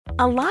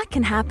A lot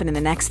can happen in the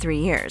next 3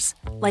 years.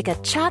 Like a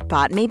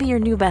chatbot may be your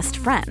new best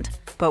friend.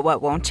 But what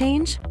won't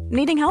change?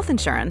 Needing health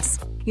insurance.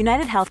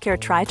 United Healthcare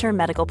Tri-Term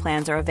Medical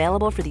Plans are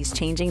available for these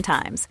changing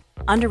times.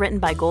 Underwritten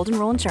by Golden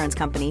Rule Insurance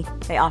Company,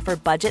 they offer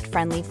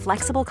budget-friendly,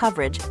 flexible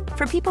coverage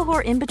for people who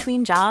are in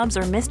between jobs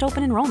or missed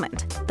open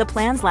enrollment. The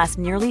plans last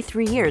nearly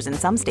 3 years in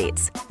some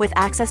states, with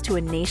access to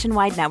a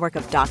nationwide network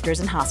of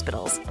doctors and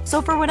hospitals.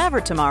 So for whatever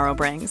tomorrow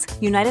brings,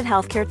 United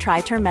Healthcare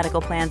Tri-Term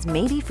Medical Plans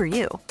may be for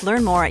you.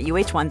 Learn more at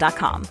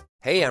uh1.com.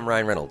 Hey, I'm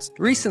Ryan Reynolds.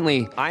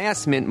 Recently, I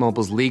asked Mint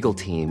Mobile's legal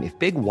team if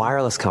big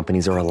wireless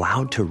companies are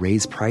allowed to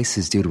raise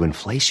prices due to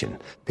inflation.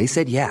 They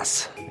said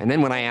yes. And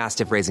then when I asked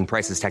if raising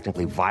prices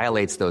technically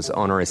violates those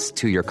onerous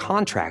two-year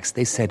contracts,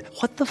 they said,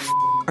 "What the f***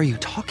 are you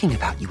talking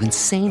about, you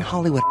insane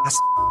Hollywood ass?"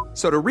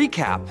 So to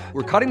recap,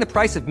 we're cutting the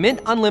price of Mint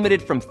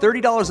Unlimited from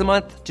 $30 a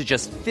month to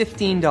just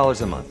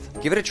 $15 a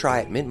month. Give it a try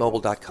at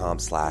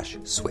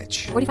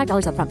mintmobile.com/switch.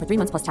 $45 up front for 3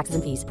 months plus taxes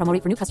and fees. Promo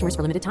rate for new customers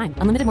for limited time.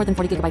 Unlimited more than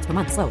 40 gigabytes per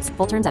month. Slows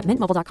full terms at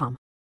mintmobile.com.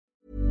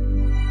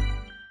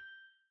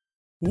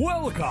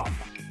 Welcome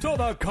to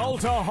the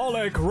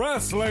Cultaholic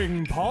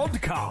Wrestling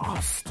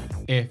Podcast.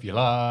 If you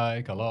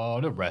like a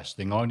lot of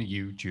wrestling on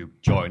YouTube,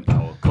 join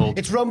our cult.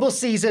 It's Rumble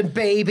season,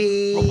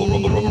 baby.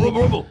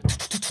 Rumble.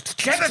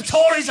 Get the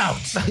Tories out!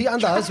 Yeah,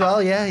 and that as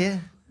well, yeah.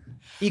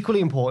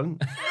 Equally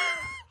important.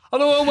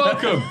 Hello and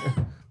welcome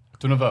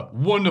to another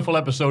wonderful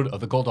episode of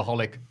the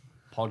Cultaholic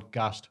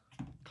Podcast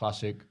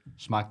Classic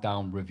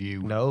SmackDown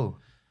Review. No.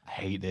 I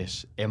hate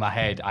this. In my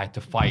head, I had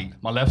to fight.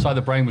 My left side of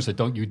the brain was like,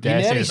 don't you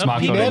dare say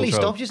SmackDown. You nearly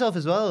intro. stopped yourself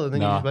as well, and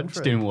then you just went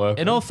for it. Didn't work.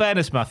 In all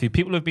fairness, Matthew,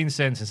 people have been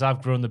saying since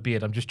I've grown the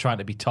beard, I'm just trying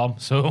to be Tom,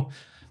 so...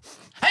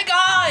 Hey,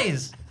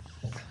 guys!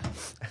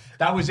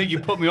 That was it. You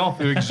put me off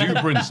with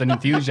exuberance and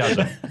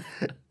enthusiasm.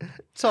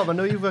 Tom, I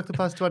know you've worked the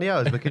past 20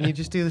 hours, but can you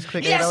just do this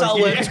quickly? Yes, I'll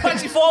work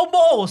 24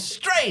 more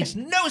straight.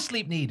 No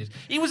sleep needed.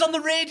 He was on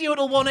the radio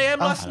till 1 a.m.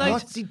 last night.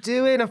 What's he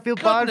doing? I feel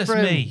Goodness bad for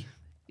him. me.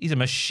 He's a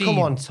machine. Come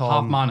on, Tom.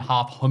 Half man,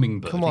 half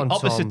hummingbird. Come on,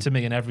 Opposite Tom. to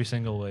me in every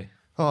single way.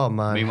 Oh,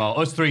 man. Meanwhile,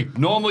 us three,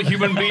 normal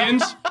human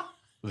beings,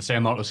 with the same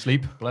amount of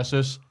sleep, bless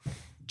us.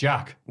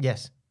 Jack,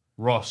 Yes.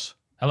 Ross,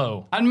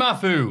 Hello. and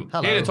Matthew.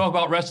 Hello. Here to talk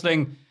about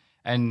wrestling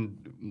and,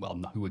 well,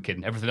 no, who we're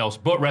kidding, everything else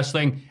but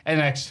wrestling in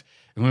the next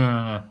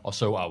or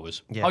so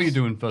hours. Yes. How are you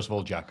doing, first of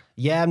all, Jack?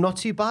 Yeah, I'm not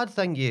too bad,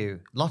 thank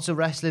you. Lots of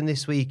wrestling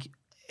this week.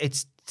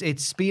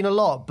 It's been a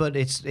lot, but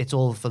it's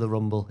all for the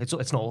Rumble. It's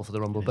not all for the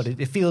Rumble, but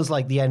it feels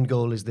like the end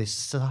goal is this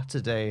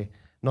Saturday,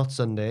 not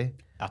Sunday.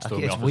 That's Like,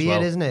 thrown me it's off as weird,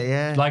 well. isn't it?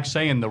 Yeah. Like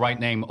saying the right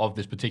name of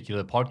this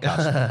particular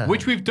podcast,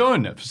 which we've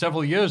done for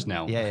several years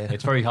now. Yeah.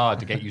 It's very hard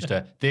to get used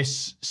to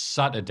this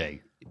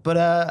Saturday.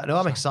 But no,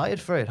 I'm excited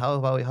for it. How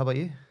about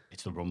you?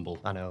 It's the Rumble.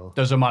 I know.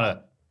 Doesn't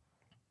matter.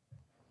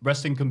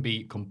 Wrestling can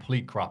be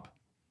complete crap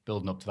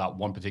building up to that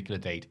one particular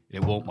date.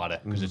 It won't matter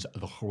because it's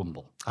the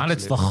Rumble. And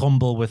it's the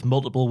Humble with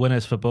multiple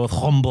winners for both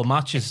Humble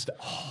matches.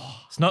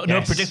 It's not no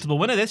yes. predictable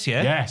winner this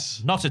year.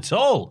 Yes. Not at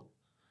all.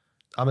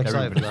 I'm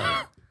excited for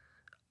that.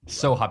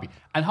 So happy.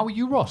 And how are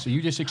you, Ross? Are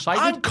you just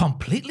excited? I'm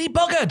completely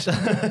buggered.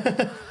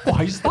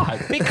 Why is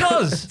that?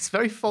 Because It's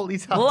very faulty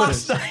time.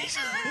 last night,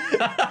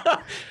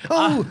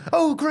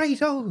 Oh,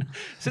 great. Oh.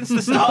 since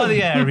the start of the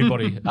year,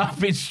 everybody, I've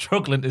been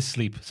struggling to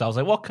sleep. So I was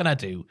like, what can I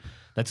do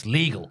that's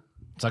legal?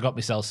 So I got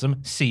myself some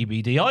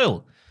CBD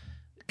oil.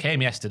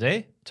 Came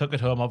yesterday, took it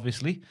home,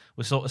 obviously.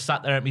 Was sort of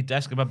sat there at my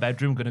desk in my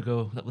bedroom, going to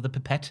go with a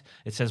pipette.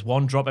 It says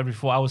 1 drop every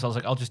 4 hours. I was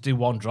like, I'll just do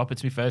 1 drop.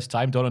 It's my first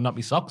time. Don't want to knock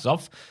my socks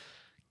off.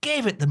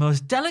 Gave it the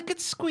most delicate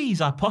squeeze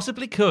I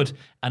possibly could,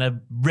 and a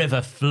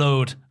river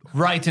flowed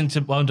right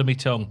under my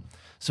tongue.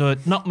 So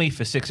it knocked me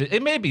for 6.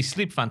 It made me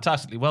sleep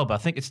fantastically well, but I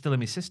think it's still in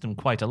my system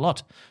quite a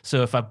lot.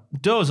 So if I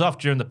doze off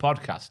during the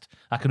podcast,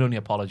 I can only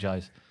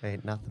apologise.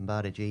 Ain't nothing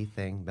but a G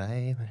thing,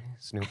 baby.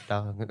 Snoop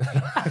Dogg.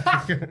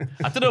 I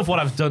don't know if what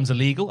I've done's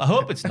illegal. I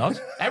hope it's not.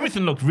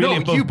 Everything looked really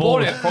no, above you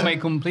board. bought it from a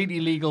completely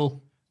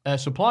legal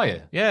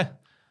supplier. Yeah.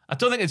 I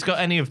don't think it's got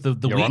any of the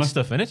Your weed Honour?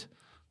 stuff in it.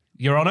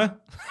 Your Honour?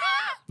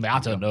 I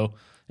don't know.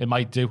 It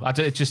might do.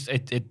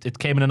 It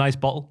came in a nice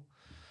bottle.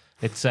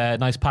 It's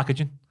nice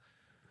packaging.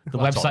 The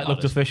That's all website that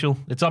looked is. official.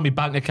 It's on my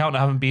bank account. I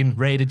haven't been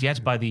raided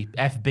yet by the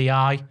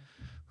FBI.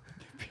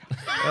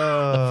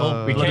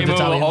 We came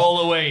over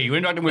all the way. We're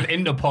interacting with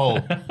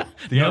Interpol.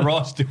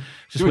 Ross. Just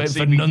doing waiting for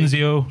CBD.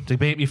 Nunzio to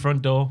be at my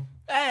front door.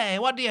 Hey,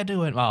 what are you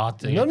doing? Oh,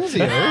 dear.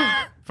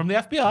 Nunzio? From the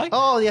FBI.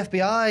 Oh, the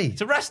FBI. It's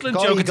a wrestling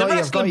joke. It's a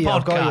wrestling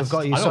podcast. I've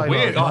got you. I know, Sorry,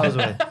 weird. Mark, miles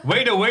away.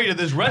 Wait away to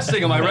this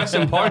wrestling on my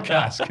wrestling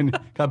podcast. Can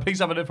I please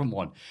have a different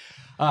one?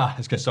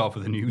 Let's get started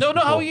with the news. No,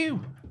 how are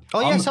you? Oh,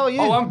 yes, how are you?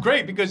 Oh, I'm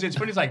great because it's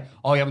when it's like,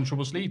 oh, you're having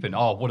trouble sleeping.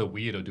 Oh, what a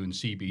weirdo doing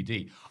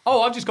CBD.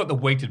 Oh, I've just got the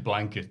weighted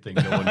blanket thing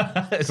going.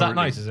 Is that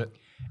nice, is it?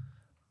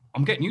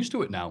 I'm getting used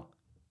to it now.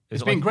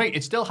 It's it been like- great.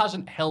 It still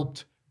hasn't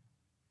helped.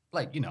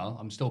 Like,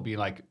 I'm still being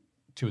like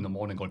 2 a.m.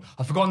 going,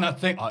 I've forgotten that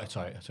thing. Oh, it's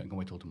all right. I can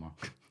wait till tomorrow.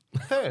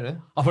 Fair enough.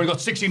 I've only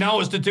got 16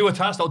 hours to do a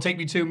task. That'll take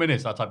me 2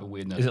 minutes. That type of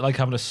weirdness. Is it like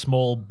having a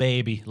small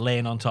baby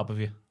laying on top of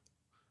you?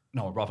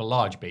 No, a rather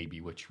large baby,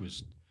 which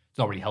was It's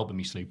not really helping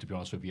me sleep, to be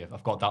honest with you.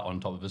 I've got that on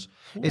top of us.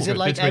 Is it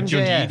like it's with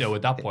MJF? Judito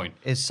at that point?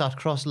 Is sat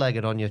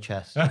cross-legged on your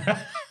chest,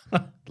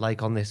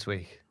 like on this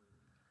week?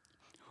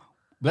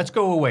 Let's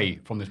go away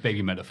from this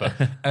baby metaphor.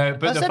 But I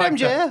the said fact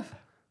MJF.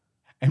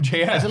 that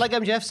MJF Is it like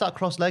MJF sat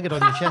cross-legged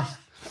on your chest,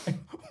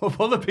 of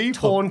other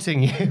people.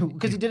 taunting you?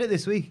 Because he did it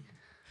this week.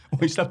 Oh,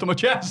 he slept on my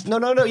chest. No.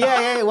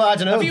 Yeah. Well, I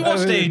don't know. Have you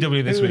watched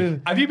AEW this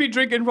week? Have you been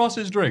drinking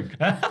Ross's drink?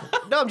 No,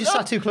 I'm just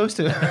sat too close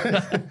to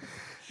it.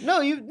 No,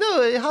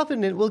 it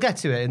happened. We'll get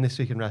to it in This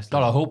Week in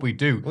Wrestling. God, I hope we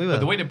do. We will. But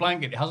the weighted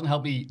blanket, it hasn't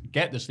helped me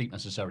get the sleep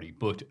necessarily.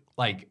 But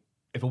like,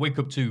 if I wake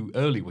up too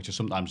early, which I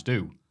sometimes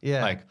do,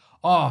 Yeah. like,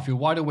 I feel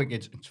wide awake.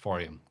 It's 4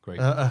 a.m. Great.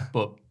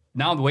 But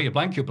now the weighted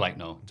blanket, like,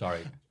 no, it's all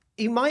right.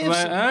 He might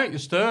have. You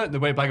stir the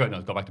weighted blanket.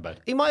 No, go back to bed.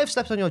 He might have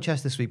slept on your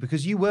chest this week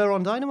because you were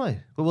on Dynamite.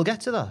 But we'll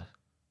get to that.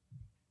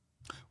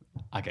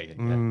 I get you.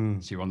 Yeah.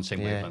 So you're on the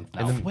same wavelength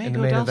now. In the Fuego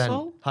main del event,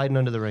 Sol? hiding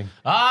under the ring.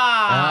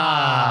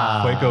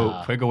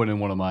 Fuego went in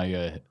one of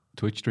my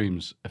Twitch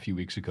streams a few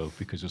weeks ago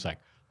because it was like,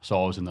 I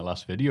was in the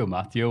last video,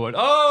 Matthew went,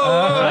 hey!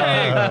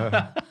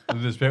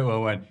 And this bit where I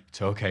went,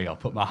 it's okay, I'll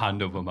put my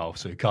hand over my mouth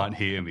so he can't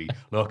hear me.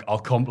 Look, I'll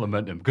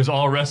compliment him because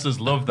all wrestlers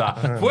love that.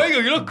 Fuego,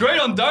 you look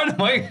great on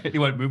Dynamite. He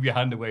went, move your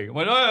hand away. I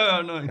went,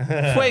 oh,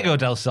 no. Fuego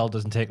del Sol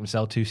doesn't take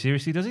himself too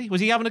seriously, does he?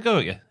 Was he having a go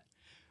at you?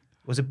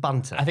 Was it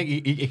banter? I think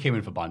he came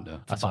in for banter.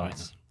 That's all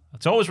right.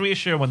 It's always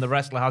reassuring when the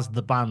wrestler has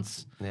the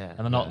bants Yeah. and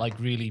they're not like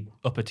really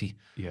uppity.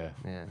 Yeah.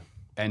 Yeah.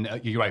 And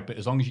you're right, but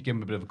as long as you give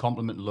him a bit of a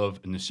compliment and love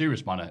in a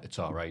serious manner, it's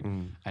all right.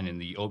 And in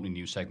the opening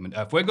news segment,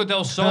 Fuego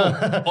del Sol,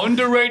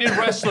 underrated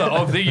wrestler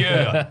of the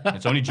year.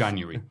 It's only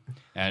January.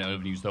 And other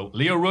news though,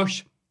 Leo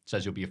Rush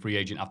says he'll be a free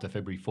agent after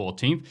February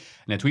 14th.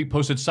 In a tweet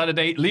posted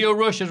Saturday, Leo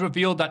Rush has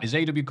revealed that his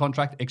AEW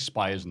contract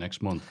expires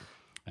next month.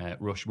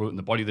 Rush wrote in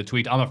the body of the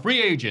tweet, I'm a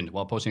free agent,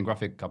 while posting a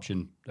graphic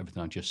caption,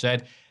 everything I just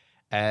said.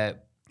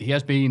 He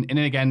has been in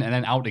and again and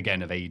then out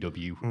again of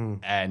AEW.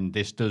 And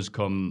this does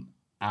come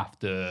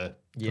after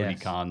Tony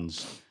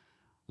Khan's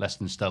less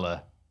than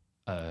stellar,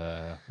 what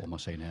am I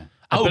saying here?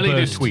 Ability to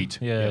Outburst. tweet.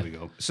 Yeah. There we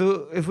go.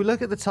 So if we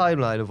look at the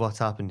timeline of what's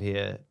happened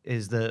here,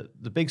 is that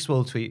the Big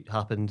Swole tweet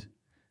happened,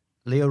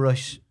 Leo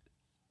Rush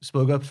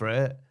spoke up for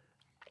it,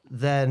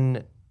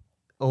 then,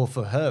 or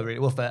for her, really,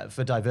 well,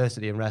 for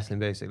diversity in wrestling,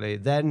 basically.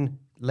 Then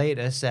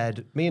later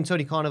said, me and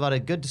Tony Khan have had a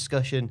good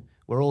discussion,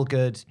 we're all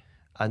good.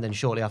 And then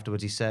shortly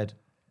afterwards he said,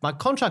 my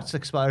contract's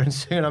expiring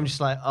soon. I'm just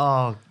like,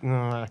 oh.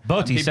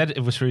 But he said it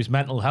was for his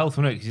mental health,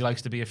 wasn't it? Because he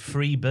likes to be a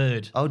free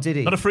bird. Oh, did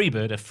he? Not a free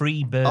bird, a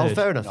free bird. Oh,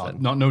 fair enough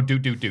then. No, do.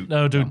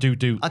 No,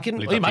 do. I can.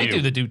 Leave Well, he that might to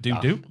you. do the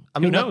do. I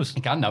mean, Who knows?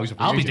 He can now, he's a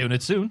free I'll be agent. doing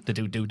it soon. The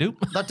do.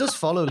 That does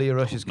follow Leo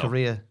Rush's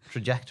career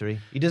trajectory.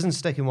 He doesn't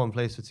stick in one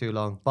place for too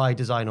long, by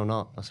design or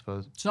not, I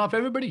suppose. It's not for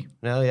everybody.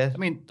 No, yeah. I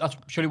mean, that's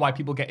surely why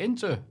people get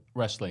into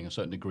wrestling a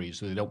certain degree,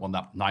 so they don't want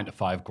that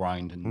 9-to-5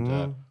 grind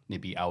and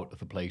maybe out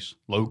of a place.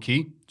 Low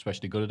key,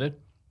 especially good at it.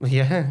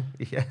 Yeah.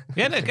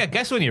 Yeah, I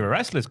guess when you're a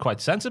wrestler, it's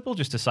quite sensible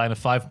just to sign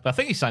I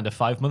think he signed a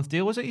 5-month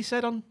deal, was it? He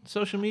said on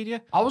social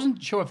media. I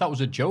wasn't sure if that was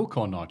a joke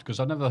or not,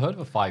 because I've never heard of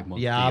a 5-month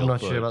deal. Yeah, I'm not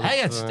but- sure about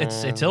Hey,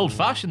 this. it's old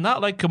fashioned that,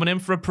 like coming in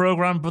for a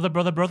program, brother,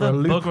 loop.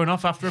 buggering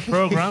off after a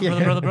program,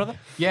 brother.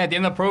 Yeah, at the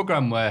end of the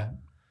program where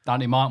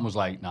Danny Martin was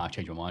like, nah, I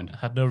changed my mind.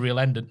 Had no real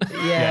ending.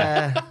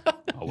 Yeah.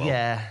 Oh, well.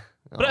 Yeah.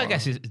 But I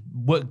guess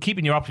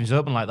keeping your options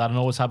open like that and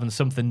always having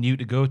something new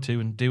to go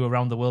to and do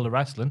around the world of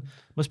wrestling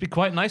must be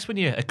quite nice when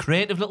you're a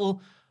creative little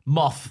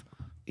moth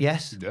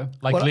Yes. Yeah.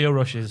 like Well, Leo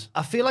Rush is.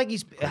 I feel like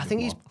he's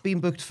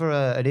been booked for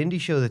an indie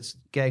show that's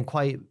getting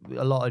quite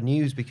a lot of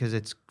news because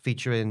it's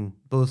featuring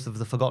both of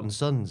the Forgotten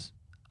Sons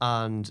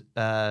and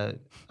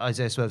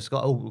Isaiah Swerve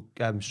Scott.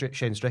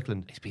 Shane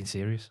Strickland. He's been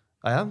serious.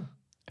 I am.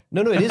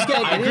 No, it is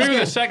getting. I agree with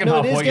the second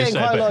half of what you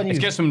said, but it's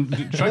get some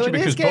traction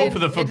because both of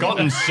the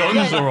Forgotten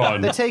Sons are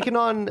on. They're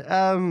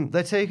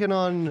taking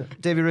on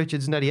Davey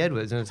Richards and Eddie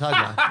Edwards in a tag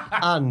match.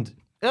 And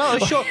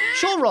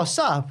Sean Ross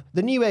Sapp,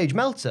 the New Age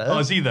Melter. Oh,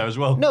 is he there as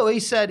well? No, he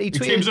said he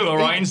tweeted. teams up with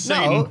Ryan No,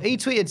 Satan. he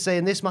tweeted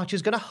saying this match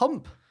is going to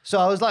hump. So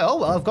I was like, oh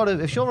well, I've got to.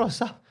 If Sean Ross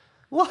Sapp,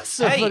 what's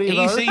so Hey, funny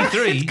about it?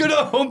 EC3. It's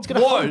gonna hump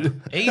what?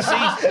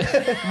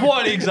 EC,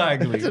 What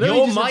exactly? I don't know,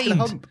 your he just said it's gonna mind,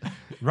 hump.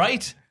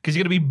 right? Because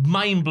you're going to be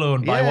mind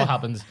blown by Yeah. what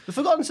happens. The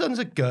Forgotten Sons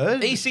are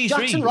good. EC3.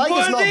 Jackson Wright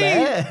is not Worthy.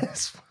 there.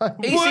 It's fine.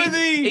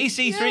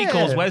 EC3 Yeah.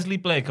 calls Wesley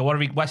Blake, or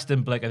whatever,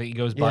 Weston Blake, I think he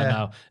goes by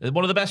Yeah. now.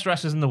 One of the best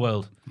wrestlers in the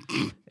world.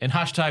 In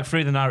hashtag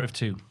free the narrative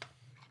too.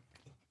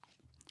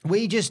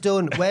 We just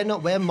don't.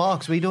 We're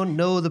marks. We don't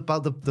know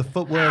about the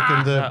footwork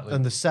Exactly.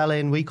 and the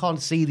selling. We can't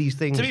see these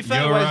things. To be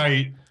fair, You're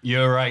right.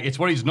 You're right. It's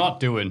what he's not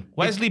doing.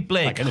 Wesley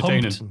Blake Like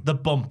entertaining. humped the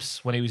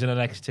bumps when he was in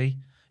NXT.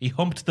 He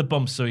humped the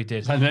bumps, so he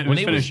did. And then it was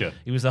finisher.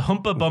 He was the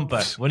humper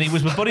bumper. When he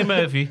was with Buddy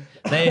Murphy,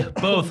 they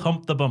both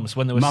humped the bumps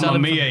when they were Mamma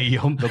selling, mia, he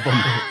humped the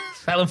bump.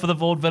 selling for the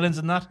vaudevillains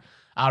and that.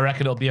 I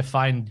reckon it'll be a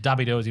fine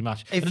Dabby Dozy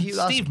match. If And you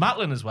Steve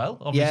Matlin as well,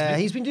 obviously. Yeah,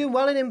 he's been doing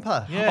well in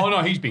Impact. Yeah. Oh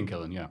no, he's been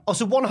killing. Yeah, Oh,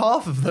 so one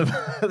half of them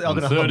are a going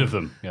to third of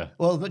them. Yeah.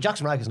 Well,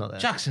 Jackson Riker's not there.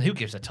 Jackson, who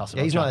gives a toss about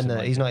Yeah, he's Jackson?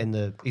 not in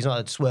the. He's not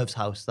at Swerve's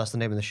house. That's the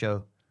name of the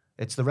show.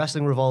 It's the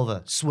Wrestling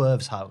Revolver,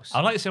 Swerve's house.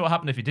 I'd like to see what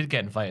happened if he did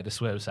get invited to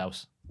Swerve's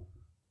house.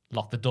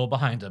 Lock the door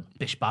behind him.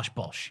 Bish, bash,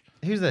 bosh.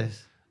 Who's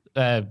this?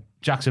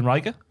 Jackson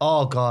Riker.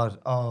 Oh, God.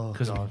 Oh,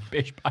 Because God.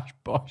 Bish, bash,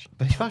 bosh.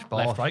 Bish, bash,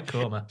 bosh. left, right,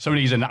 coma.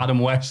 Somebody's an Adam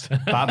West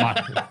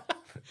Batman.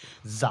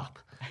 Zap.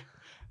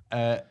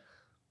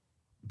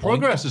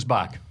 Progress is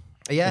back.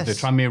 Yes. The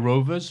Tranmere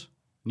Rovers,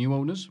 new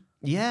owners.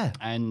 Yeah.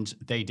 And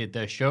they did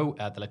their show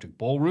at the Electric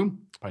Ballroom.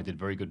 Probably did a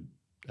very good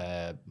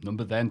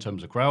number there in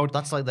terms of crowd.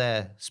 That's like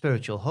their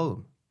spiritual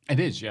home. It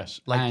is, yes.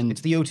 Like, and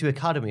it's the O2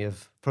 Academy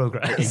of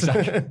Progress.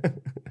 exactly.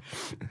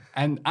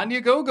 And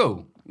Andy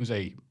Ogogo was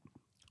a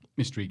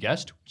mystery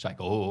guest. It's like,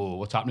 oh,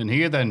 what's happening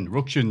here then?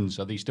 Ructions,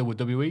 are they still with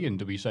WE?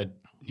 And WE said,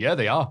 yeah,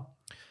 they are.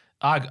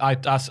 I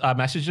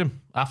messaged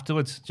him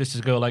afterwards just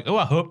to go like, oh,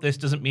 I hope this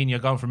doesn't mean you're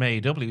gone from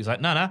AEW. He's like,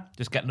 no,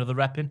 just get another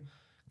rep in,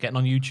 getting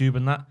on YouTube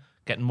and that,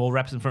 getting more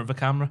reps in front of a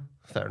camera.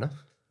 Fair enough.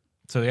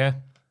 So yeah,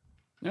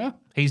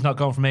 he's not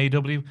gone from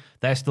AEW.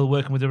 They're still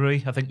working with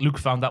WWE. I think Luke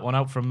found that one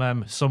out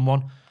from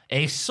someone,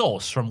 a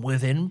source from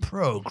within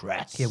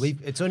Progress. Yeah,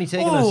 it's only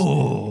taken us.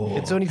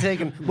 It's only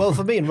taken. Well,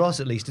 for me and Ross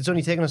at least, it's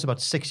only taken us about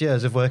 6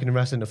 years of working in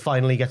wrestling to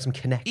finally get some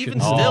connection.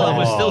 Even still, I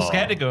was still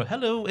scared to go,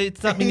 hello, does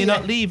that mean you're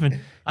not leaving?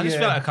 I just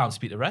feel like I can't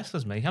speak to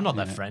wrestlers, mate. I'm not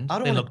their friend. I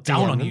don't They wanna look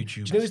down DM on them. YouTube.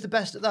 Do you know who's the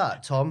best at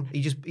that, Tom?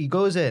 He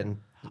goes in.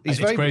 He's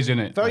It's crazy, isn't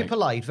it? Very Like-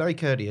 polite, very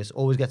courteous,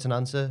 always gets an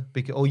answer,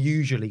 or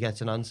usually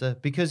gets an answer,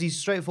 because he's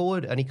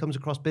straightforward and he comes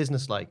across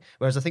business-like.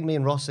 Whereas I think me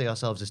and Ross see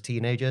ourselves as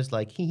teenagers,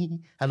 like,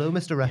 hello,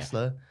 Mr.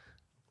 Wrestler.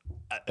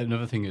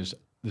 Another thing is,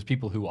 there's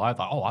people who I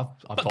thought,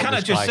 I've But thought can I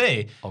this just guy-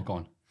 say- Oh, go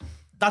on.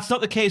 That's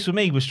not the case with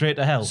me with Straight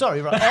to Hell.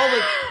 Sorry, right?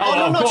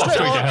 Oh, of course,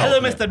 straight to hell.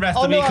 Hello, Mr.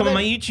 Wrestler. Oh, no, Will you come I on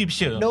my mean- YouTube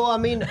show? No, I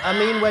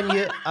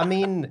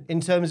mean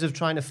in terms of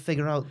trying to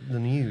figure out the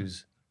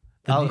news.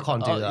 I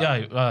can't do that.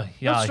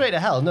 Yeah. Not straight to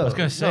hell, no. I was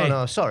going to say.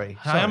 No, sorry.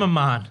 I am a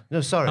man. No,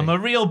 sorry. I'm a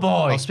real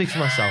boy. I'll speak for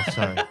myself,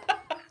 sorry.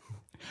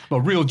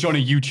 A real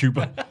Johnny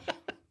YouTuber.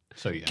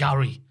 So, yeah.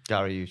 Gary.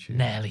 Gary YouTube.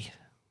 Nelly.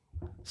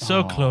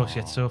 So close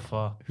yet so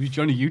far. Who's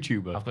Johnny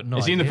YouTuber? I've got no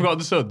Is he in the idea.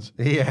 Forgotten Sons?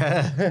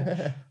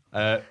 Yeah.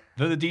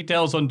 Further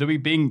details on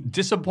WWE being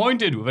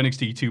disappointed with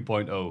NXT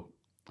 2.0.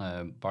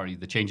 Apparently,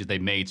 the changes they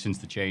made since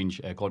the change,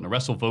 according to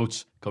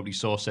WrestleVotes, company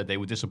source said they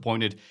were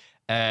disappointed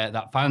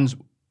that fans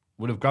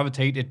would have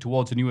gravitated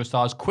towards the newer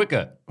stars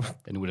quicker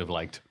than they would have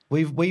liked.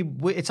 we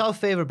it's our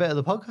favourite bit of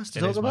the podcast to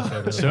It talk is my about.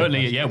 favourite.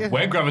 Certainly, yeah,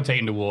 we're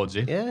gravitating towards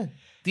it. Yeah.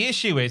 The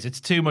issue is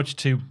it's too much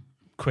too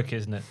quick,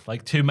 isn't it?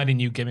 Like too many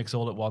new gimmicks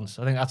all at once.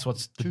 I think that's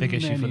what's the Too big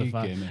issue for the many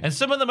fan. gimmicks. And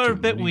some of them are a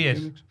bit many weird.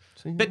 gimmicks.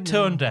 Bit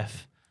tone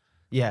deaf.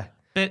 Yeah.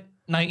 Bit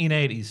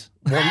 1980s.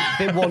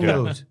 One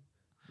note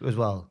as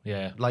well.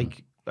 Yeah.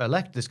 Like,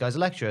 this guy's a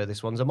lecturer,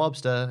 this one's a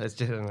mobster. It's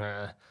just...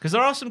 Because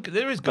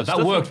there is good That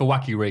stuff. worked for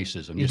Wacky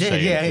Races. I'm You just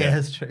did, saying. yeah,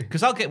 that's true.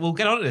 Because we'll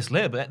get onto this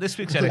later, but this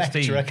week's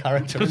Lecturer NXT,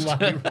 character in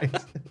Wacky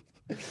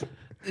Race.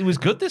 it was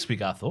good this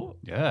week, I thought.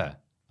 Yeah.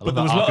 I But love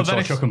there was that a lot of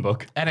Arkansas Chuck and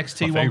Buck.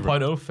 NXT My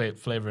favourite. 1.0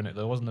 flavour in it,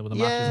 though, wasn't there? With the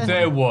Yeah. matches.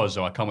 There was,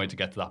 so I can't wait to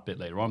get to that bit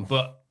later on.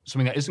 But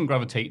something that isn't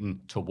gravitating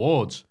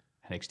towards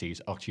NXT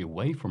is actually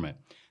away from it.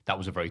 That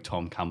was a very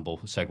Tom Campbell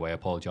segue, I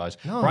apologise.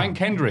 Brian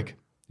Kendrick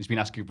has been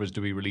asking for his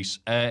WWE release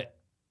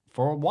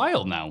for a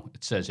while now,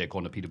 it says here,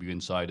 according to PW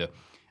Insider.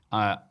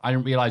 I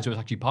didn't realise it was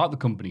actually part of the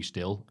company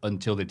still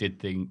until they did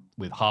thing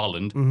with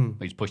Haaland. Where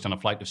he's pushed on a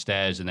flight of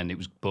stairs and then it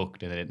was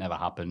booked and then it never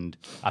happened.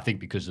 I think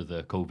because of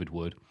the COVID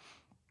word.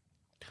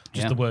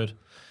 Just Yeah. the word.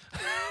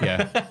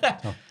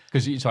 Yeah.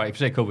 Because, sorry, if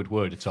you say COVID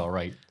word, it's all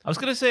right. I was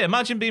going to say,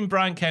 imagine being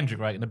Brian Kendrick,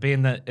 right, and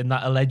being in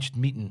that alleged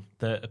meeting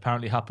that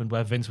apparently happened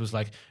where Vince was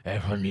like,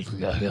 everyone needs to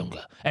look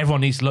younger.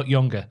 Everyone needs to look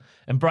younger.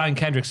 And Brian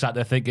Kendrick sat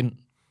there thinking,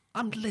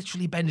 I'm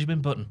literally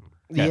Benjamin Button.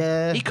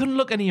 Yeah. He couldn't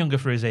look any younger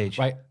for his age.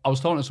 Right, I was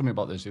talking to somebody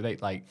about this.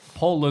 Like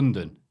Paul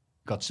London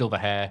got silver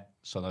hair,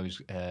 so now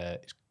he's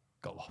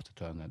got what's the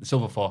term there? The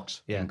silver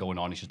fox thing going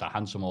on. He's just a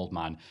handsome old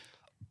man.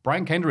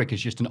 Brian Kendrick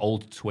is just an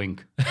old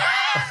twink.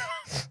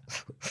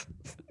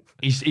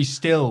 he's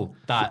still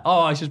that.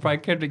 Oh, it's just Brian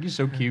Kendrick. He's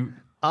so cute.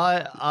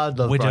 I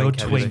love Widow Brian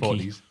Kendrick.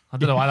 Twinkie. I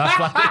don't know why that's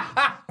like.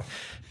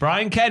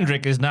 Brian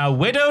Kendrick is now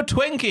Widow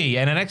Twinkie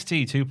in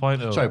NXT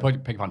 2.0. Sorry,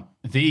 pick one.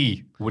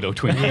 The Widow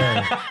Twink.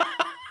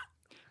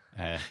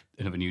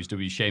 In other news,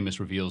 W. Sheamus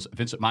reveals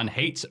Vince McMahon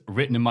hates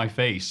written in my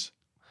face.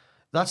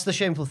 That's the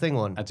shameful thing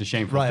one. That's a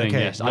shameful Right, thing,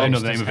 okay. yes. I don't know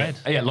the name of Lobster's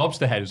it. Head. Yeah,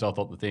 Lobster Head is I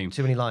thought the theme.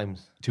 Too many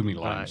limes. Too many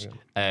lines.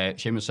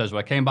 Sheamus says, when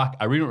I came back,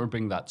 I really want to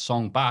bring that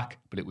song back,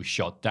 but it was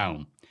shot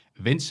down.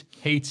 Vince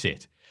hates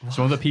it.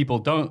 Some other people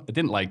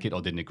didn't like it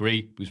or didn't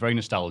agree. It was very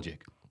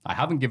nostalgic. I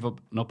haven't given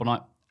up on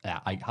it.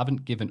 I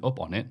haven't given up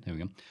on it. There we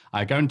go.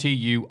 I guarantee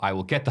you I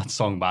will get that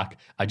song back.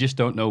 I just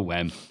don't know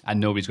when, and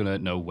nobody's going to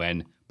know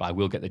when, but I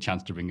will get the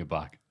chance to bring it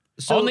back.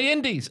 On the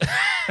Indies.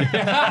 So When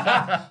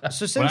I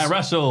since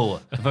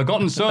wrestle the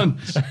Forgotten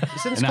Sons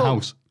in the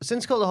house.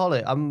 Since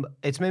Cultaholic,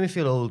 it's made me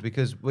feel old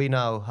because we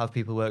now have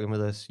people working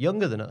with us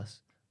younger than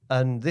us.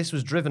 And this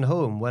was driven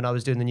home when I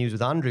was doing the news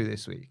with Andrew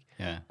this week.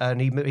 Yeah. And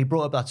he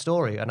brought up that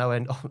story, and I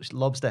went, "Oh, it's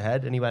Lobster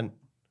Head," and he went,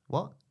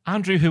 "What?"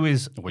 Andrew, who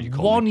is What do you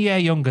call 1 year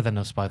younger than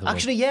us, by the way.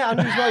 Actually, yeah,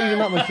 Andrew's not even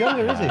that much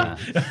younger, is he?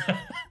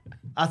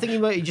 I think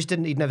he just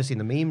didn't. He'd never seen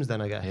the memes.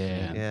 Then I guess.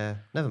 Yeah.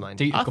 Never mind.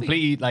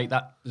 Completely like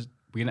that.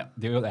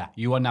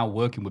 You are now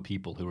working with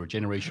people who are a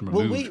generation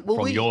removed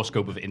from your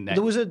scope of internet.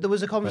 There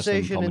was a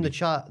conversation in the comedy.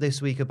 chat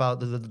this week about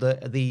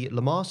the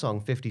Lamar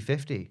song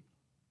 50-50,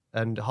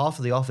 and half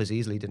of the office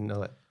easily didn't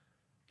know it.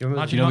 You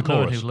remember? Do you know the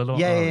knowing chorus? who Lil-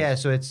 Yeah.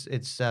 So it's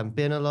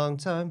been a long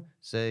time.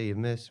 Say you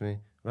miss me.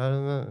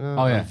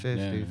 Oh yeah.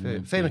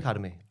 50-50. Fame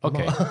Academy.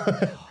 Okay.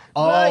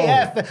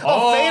 Fame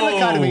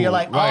Academy. You're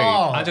like, right.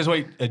 oh. I just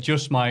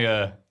adjust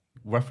my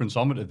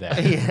referenceometer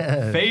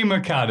there. Fame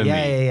Academy.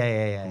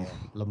 Yeah.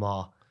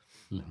 Lamar.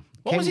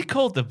 What was he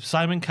called? The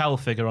Simon Cowell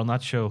figure on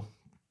that show?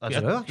 I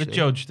don't know, The actually.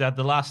 judge. They had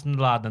the last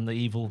lad and the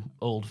evil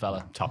old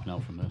fella. Top now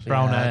from this.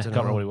 Brown I hair. don't Can't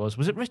remember know. what he was.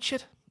 Was it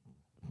Richard?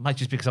 Might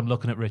just because I'm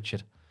looking at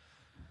Richard.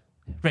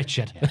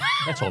 Richard.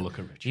 Let's all look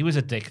at Rich. He was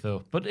a dick,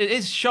 though. But it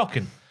is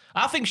shocking.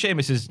 I think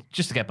Seamus is,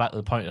 just to get back to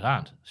the point at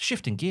hand,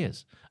 shifting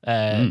gears.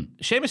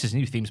 Seamus'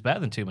 new theme's better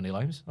than Too Many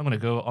Limes. I'm going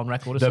to go on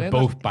record as They're saying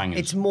both that. bangers.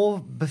 It's more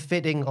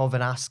befitting of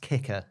an ass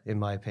kicker, in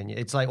my opinion.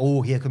 It's like,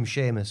 oh, here comes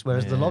Seamus.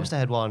 Whereas the Lobster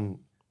Head one,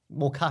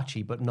 more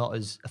catchy, but not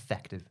as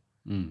effective.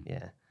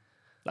 Yeah.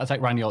 That's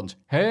like Randy Orton's.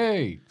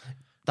 Hey.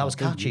 That was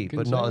Nothing you catchy, can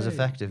but not as say.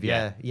 effective.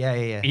 Yeah.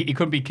 He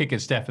couldn't be kicking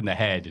Steph in the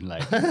head and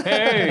like,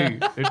 hey.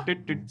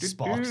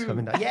 Sparks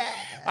coming down. Yeah.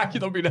 Actually,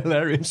 that'd be I'm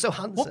hilarious. so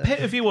handsome. What pit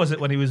of you was it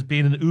when he was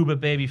being an uber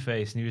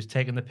babyface and he was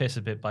taking the piss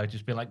a bit by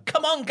just being like,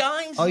 come on,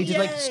 guys. Oh, he did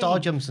like yay." star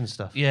jumps and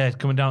stuff. Yeah,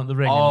 coming down the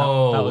ring.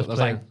 Oh, and that was that's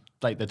playing.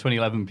 like the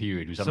 2011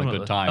 period. He was having a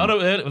good time. Oh, no,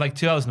 like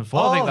 2004,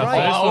 I Oh, think that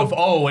right. first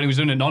one. When he was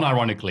doing it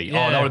non-ironically.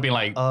 Yeah. Oh, that would have been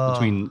like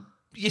between...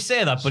 You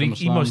say that, but he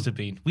SummerSlam. must have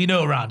been. We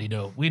know Randy,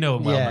 we know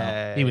him well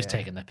Yeah, now. He was yeah.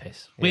 taking the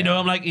piss. We know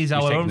him like he's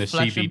our taking own the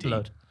flesh and CBD.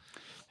 blood.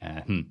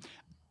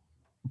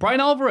 Brian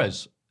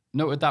Alvarez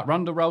noted that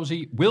Ronda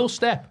Rousey will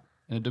step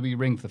in a WWE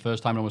ring for the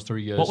first time in almost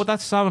 3 years. What would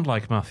that sound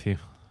like, Matthew?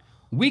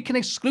 We can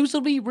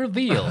exclusively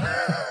reveal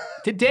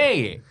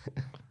today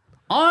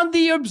on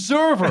The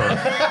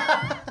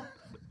Observer.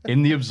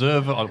 In The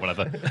Observer, or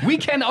whatever. We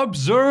can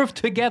observe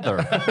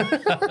together.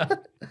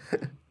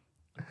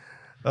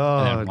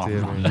 Oh,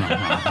 dear me.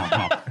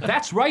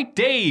 That's right,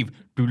 Dave.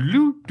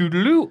 Doodaloo,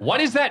 doodaloo.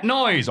 What is that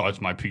noise? Oh, it's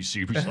my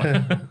PC. He's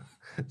like,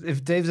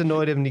 If Dave's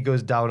annoyed him and he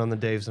goes down on the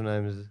Dave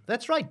sometimes,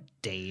 that's right,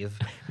 Dave.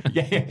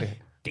 yeah,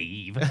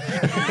 Dave.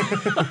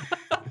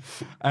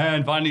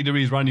 And finally,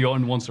 WWE's Randy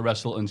Orton wants to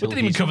wrestle until We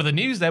didn't even cover the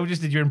news there. We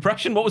just did your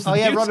impression. What was the Oh,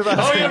 yeah, news? Ronda Rousey.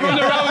 Oh, yeah,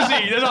 Ronda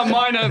Rousey. There's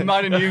a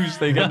minor news.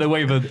 They get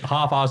away with a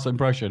half-assed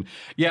impression.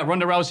 Yeah,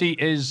 Ronda Rousey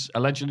is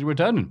allegedly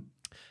returning.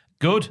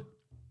 Good.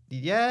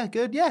 Yeah,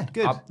 good.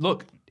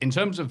 Look, in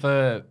terms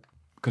of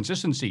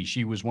consistency,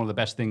 she was one of the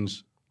best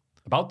things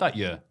about that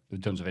year in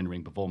terms of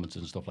in-ring performances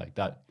and stuff like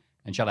that.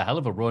 And she had a hell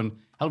of a run,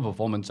 hell of a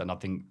performance, and I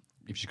think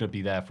if she's going to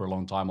be there for a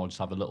long time or just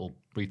have a little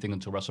brief thing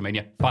until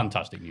WrestleMania,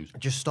 fantastic news.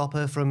 Just stop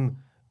her from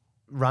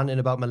ranting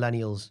about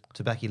millennials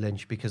to Becky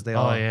Lynch because they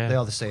are yeah. they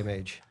are the same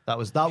age. That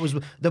was her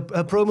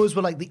promos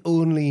were like the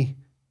only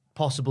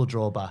possible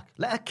drawback.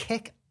 Let her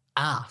kick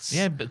ass.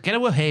 Yeah, but get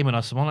her with Heyman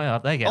or someone like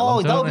that. They get Oh,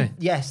 along, that don't would they?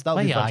 be, yes, that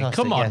would be Aye, aye, fantastic.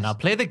 come on yes. now,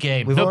 play the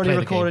game. We've Don't already play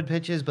the game. recorded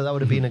pictures, but that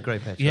would have been a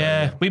great picture.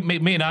 Yeah,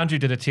 me and Andrew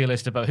did a tier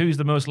list about who's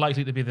the most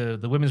likely to be the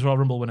Women's Royal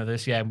Rumble winner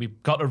this year, and we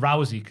got to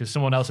Rousey because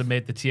someone else had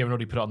made the tier and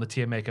already put it on the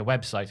tier maker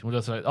website. And we were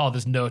just like, oh,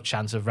 there's no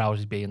chance of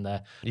Rousey being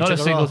there. Not a took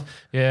her single. off?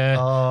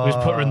 Yeah, we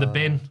just put her in the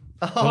bin.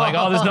 We're like,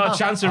 oh, there's no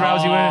chance of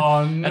Rousey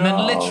winning. And then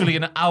literally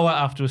an hour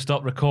after we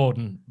stopped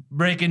recording,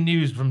 breaking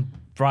news from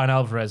Brian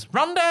Alvarez: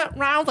 Ronda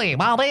Rousey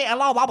will be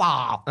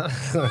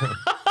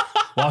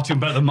Watching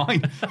better than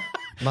mine.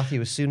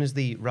 Matthew, as soon as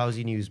the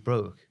Rousey news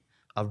broke,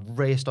 I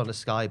raced on a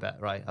Sky Bet,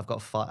 right? I've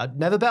got I've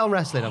never bet on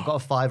wrestling. I've got a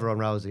fiver on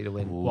Rousey to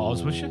win.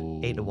 What was she?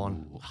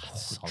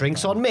 8-1.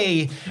 Drinks on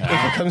me if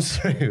it comes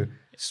through.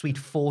 Sweet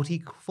 40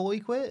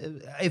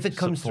 quid if it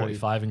comes through.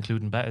 45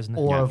 including bet, isn't it?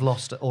 Or I'll have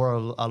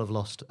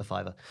lost a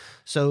fiver.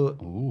 So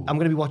I'm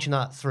going to be watching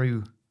that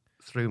through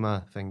my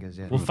fingers.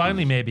 Yeah. We'll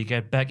finally maybe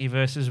get Becky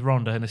versus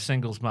Ronda in a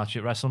singles match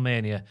at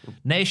WrestleMania.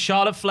 Nay,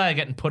 Charlotte Flair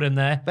getting put in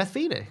there. Beth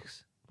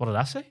Phoenix, What did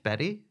I say?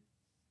 Betty,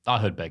 I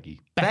heard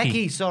Becky.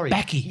 Becky. Sorry,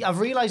 Becky. I've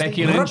realised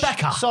Becky that Lynch.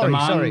 Rebecca. Sorry, The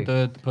man, sorry.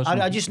 the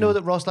person- I just know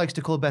that Ross likes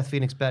to call Beth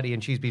Phoenix Betty,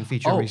 and she's been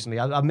featured Oh. recently.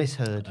 I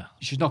misheard.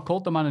 She's not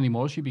called the man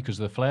anymore, is she? Because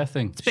of the Flair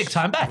thing. It's Big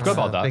Time Bex. Forgot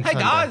about that. Big Hey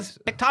Time guys,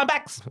 Big Time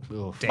Bex.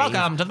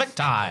 Welcome to the Big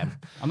Time.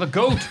 I'm the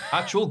GOAT.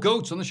 Actual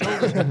goats on the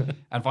shoulders.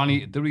 And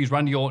finally, WWE's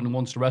Randy Orton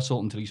wants to wrestle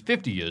until he's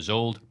 50 years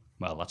old.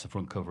 Well, that's the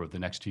front cover of the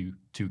next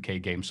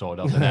 2K game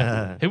sorted out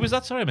there. Who was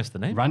that? Sorry, I missed the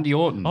name. Randy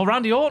Orton. Oh,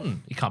 Randy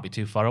Orton. He can't be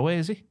too far away,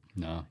 is he?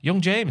 No.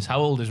 Young James. How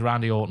old is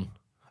Randy Orton?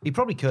 He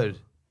probably could.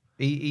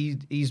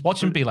 He's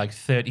Watch him be like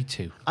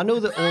 32. I know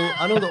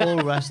that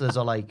all wrestlers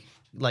are like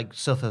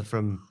suffer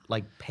from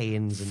like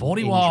pains and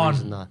 41.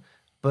 injuries and that.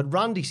 But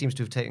Randy seems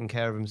to have taken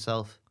care of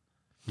himself.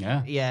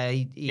 Yeah. Yeah,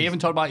 He even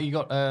talked about he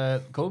got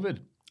COVID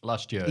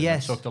last year.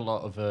 Yes. He sucked a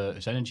lot of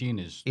his energy in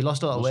his... He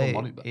lost a lot of muscle weight,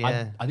 body. But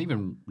yeah. I didn't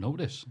even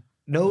notice.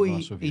 No, be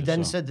honest he with you,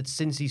 then so. said that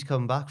since he's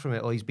come back from it,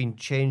 or he's been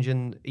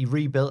changing, he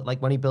rebuilt,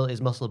 like when he built his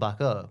muscle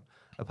back up,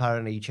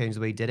 apparently he changed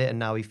the way he did it, and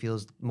now he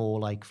feels more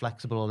like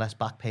flexible or less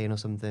back pain or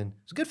something.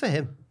 It's good for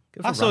him.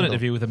 Good for I saw an Randall.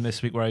 interview with him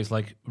this week where he's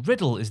like,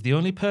 Riddle is the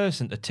only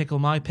person to tickle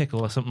my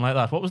pickle or something like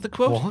that. What was the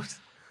quote? What?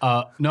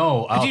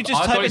 No, Could you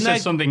just I type thought he in said there-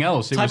 something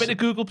else. It Type was, into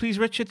Google, please,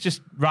 Richard.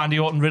 Just Randy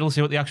Orton Riddle,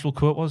 see what the actual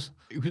quote was.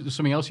 it was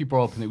something else he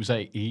brought up, and it was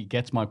like, he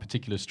gets my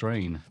particular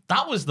strain.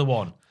 That was the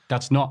one.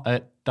 That's not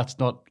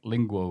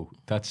linguo.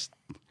 That's,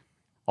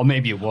 or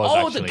maybe it was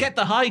Oh, actually. get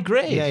the high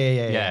grade.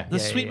 Yeah. The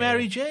Sweet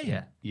Mary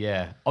J.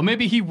 Yeah, or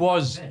maybe he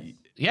was.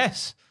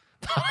 Yes.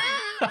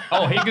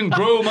 Oh, he can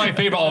grow my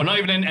favorite. Oh, not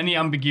even any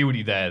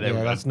ambiguity there. There we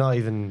Yeah, go. that's not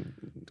even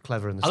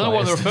clever in the I don't know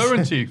what they're slightest.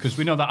 referring to because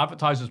we know that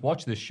advertisers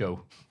watch this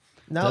show.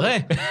 No, Do they?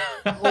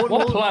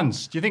 What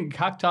plants? Do you think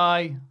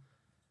cacti?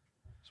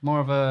 It's more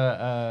of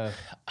a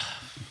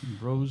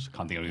rose.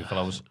 Can't think of any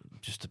flowers.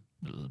 Just a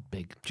little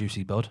big,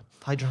 juicy bud.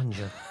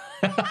 hydrangea.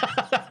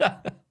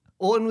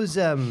 Owen was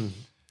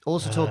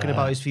also talking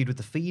about his feud with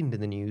the Fiend in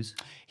the news.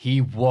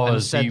 He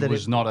was. said He that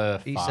was it- not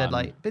a. He fan. said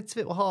like bits of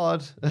it were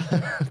hard,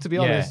 to be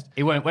Yeah. honest.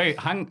 He went. Wait.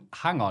 Hang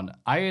on.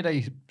 I had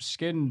a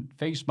skin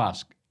face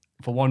mask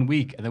for 1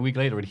 week, and a week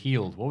later it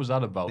healed. What was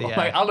that about? I'm Yeah.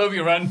 like, I love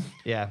you, Ren.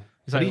 Yeah.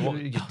 He's But like, he, what-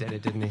 he just did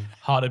it, didn't he?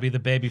 Hard to be the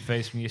baby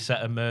face when you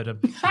set a murder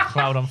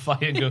cloud on fire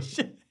and go,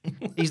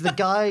 He's the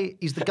guy.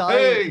 He's the guy.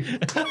 Hey.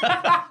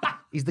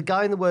 He's the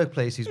guy in the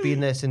workplace who's been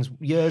there since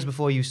years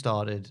before you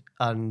started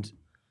and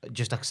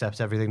just accepts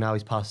everything. Now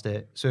he's past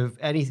it. So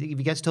if he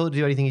gets told to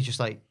do anything, he's just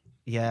like,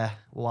 yeah,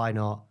 why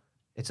not?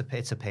 It's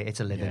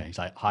a living. Yeah. He's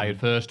like, hired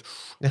first,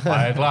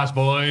 hired last,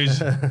 boys.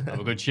 Have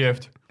a good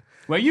shift.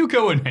 Where you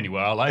going?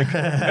 Anywhere I like.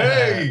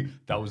 Hey,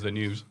 that was the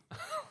news.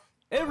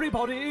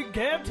 Everybody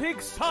get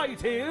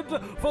excited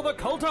for the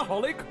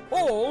Cultaholic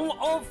Hall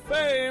of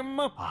Fame.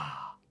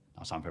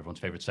 That's time for everyone's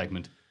favourite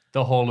segment,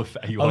 the Hall of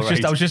Fame. I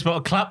was just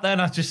about to clap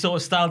then. I just sort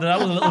of styled it out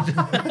with a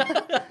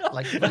little.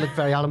 Like look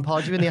very Alan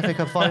Pardew in the FA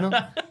Cup final.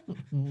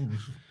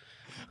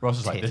 Ross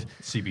is like, this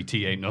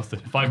CBT ain't nothing.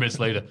 5 minutes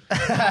later,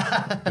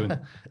 doing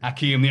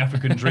Akeem the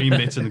African Dream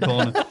bits in the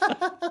corner.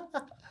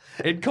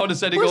 It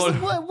condescending going.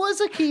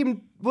 Was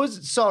Akeem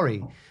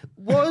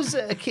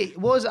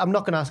I'm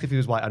not going to ask if he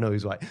was white. I know he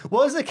was white.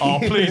 Was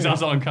Akeem? Oh, please,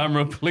 that's on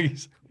camera,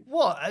 please.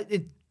 What?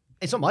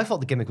 It's not my fault.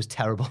 The gimmick was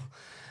terrible.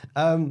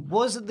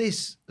 Was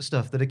this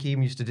stuff that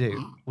Akeem used to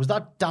do? Was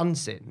that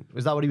dancing?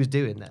 Was that what he was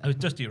doing there? It was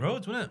Dusty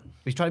Rhodes, wasn't it? He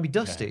was trying to be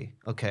Dusty.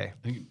 Okay.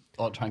 I think you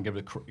ought to try and get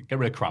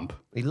rid of cramp.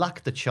 He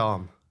lacked the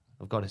charm,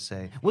 I've got to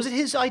say. Was it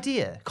his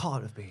idea?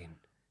 Can't have been.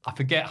 I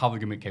forget how the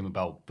gimmick came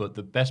about, but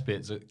the best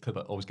bit, a clip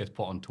that always gets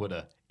put on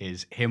Twitter,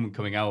 is him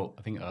coming out,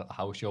 I think a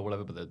house show or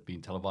whatever, but they're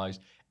being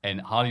televised, and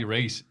Harley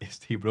Race is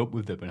teamed up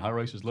with them, and Harley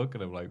Race is looking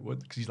at him like,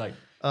 what? Because he's like,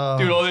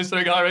 doing all this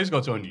thing, Harley Race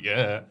goes on,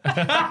 yeah.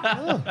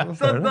 That's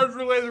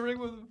the way the ring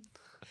with him.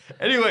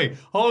 Anyway,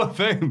 Hall of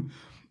Fame.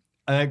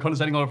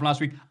 Condescending order from last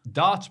week.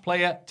 Darts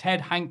player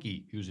Ted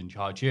Hankey, who's in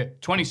charge here,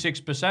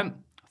 26%. I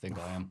think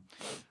I am.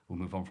 We'll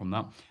move on from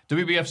that.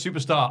 WBF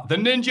superstar, the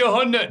Ninja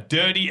Hunter,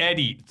 Dirty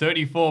Eddie,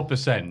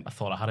 34%. I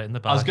thought I had it in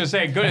the I was bag. going to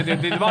say,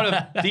 good. The amount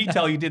of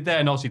detail you did there,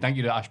 and obviously thank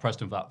you to Ash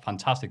Preston for that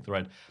fantastic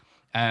thread.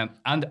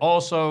 And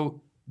also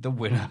the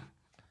winner,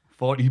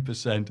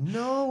 40%.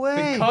 No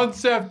way. The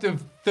concept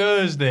of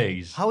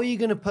Thursdays. How are you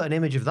going to put an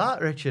image of that,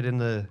 Richard, in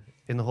the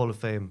Hall of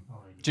Fame?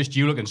 Just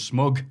you looking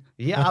smug.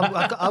 Yeah,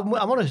 I'm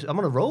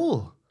on a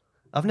roll.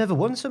 I've never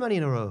won so many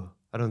in a row.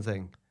 I don't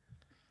think.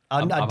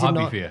 I'm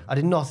happy for you. I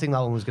did not think that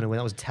one was going to win.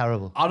 That was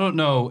terrible. I don't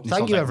know. It Thank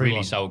sounds you, like everyone.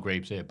 really sour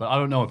grapes here, but I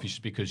don't know if it's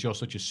just because you're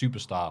such a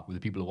superstar with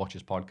the people who watch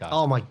this podcast.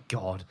 Oh my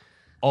god.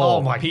 Or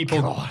Oh my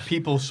people, God.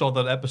 people saw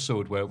that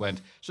episode where it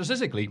went,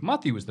 statistically,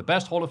 Matthew was the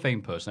best Hall of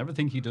Fame person.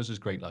 Everything he does is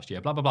great last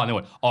year. Blah, blah, blah. And they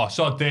went, oh,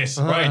 sod this.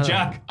 Right,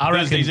 Jack.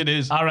 Thursdays it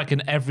is. I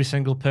reckon every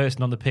single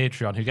person on the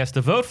Patreon who gets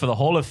to vote for the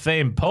Hall of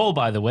Fame poll,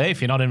 by the way, if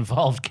you're not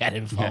involved, get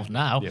involved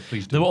now. Yeah,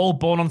 please do. They were all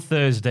born on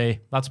Thursday.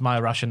 That's my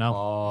rationale.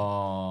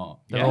 Oh,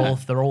 They're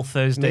all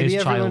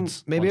Thursday's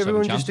childs. Maybe 1/7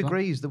 everyone chance just for that.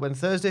 agrees that when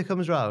Thursday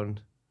comes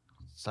round,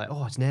 it's like,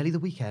 oh, it's nearly the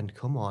weekend.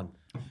 Come on.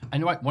 And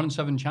you're right, 1 in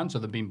 7 chance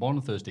of them being born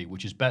on Thursday,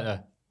 which is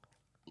better.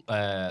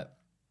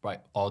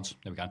 Odds.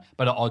 There we go.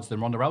 Better odds than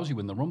Ronda Rousey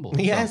win the Rumble.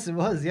 Yes, it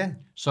was. Yeah.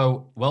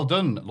 So well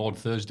done, Lord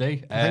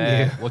Thursday.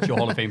 Thank you. What's your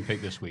Hall of Fame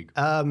pick this week?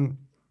 The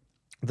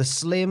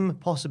slim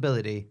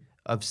possibility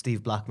of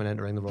Steve Blackman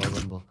entering the Royal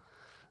Rumble.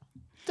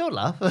 Don't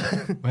laugh.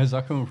 Where's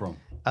that coming from?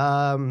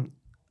 I'm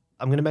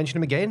going to mention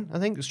him again. I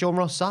think Sean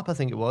Ross Sapp. I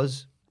think it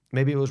was.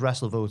 Maybe it was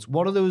WrestleVotes.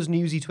 One of those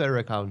newsy Twitter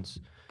accounts.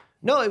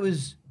 No, it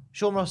was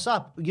Sean Ross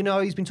Sapp. You know,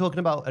 he's been talking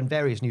about, and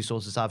various news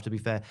sources have, to be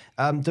fair,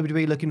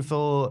 WWE looking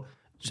for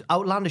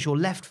outlandish or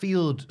left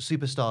field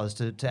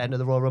superstars to enter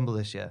the Royal Rumble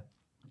this year.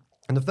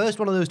 And the first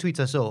one of those tweets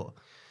I saw,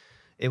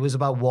 it was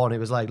about one. It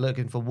was like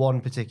looking for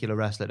one particular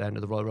wrestler to enter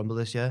the Royal Rumble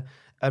this year.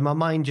 And my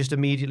mind just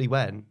immediately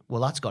went,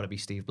 well, that's got to be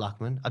Steve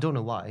Blackman. I don't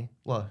know why.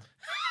 What?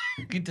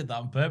 You did that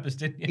on purpose,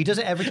 didn't you? He does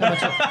it every time I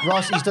talk.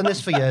 Ross, he's done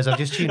this for years. I've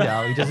just tuned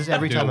out. He does this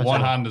every Do time I one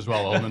talk. hand as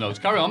well on the nose.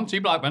 Carry on,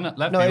 Steve Blackman,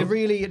 left No, field. it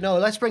really... No,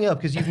 let's bring it up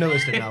because you've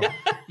noticed it now.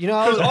 You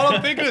know, Because all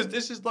I'm thinking is,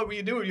 this is like what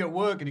you do when you're at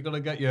work and you've got to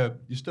get your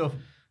stuff.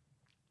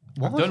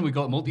 What? I've done, we've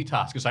got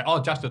multitask. It's like, oh,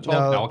 just to talk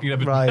No, now. I can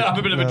have a, right, have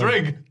a bit of a no.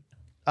 drink.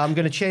 I'm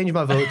going to change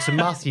my vote to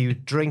Matthew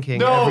drinking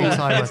No, every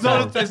time it's I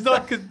not. talk. It's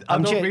not. Cause I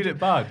I'm don't cha- read it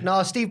bad.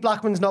 No, Steve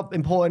Blackman's not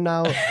important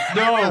now.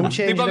 No, I'm Steve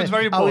changing Blackman's it.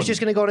 very I important. was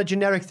just going to go on a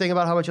generic thing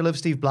about how much I love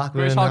Steve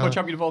Blackman. Greatest and hardcore how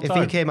champion of all if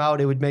time. he came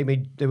out, it would make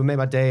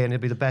my day, and it'd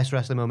be the best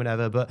wrestling moment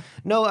ever. But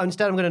no,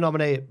 instead I'm going to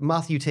nominate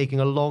Matthew taking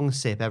a long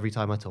sip every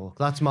time I talk.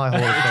 That's my whole.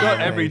 It's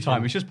not every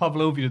time. It's just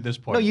Pavlovian at this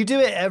point. No, you do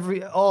it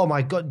every. Oh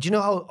my god! Do you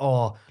know how?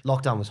 Oh,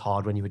 lockdown was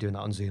hard when you were doing that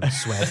on Zoom. I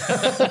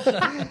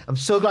swear. I'm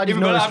so glad you've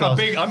Even though noticed.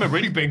 Ross. I'm a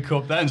really big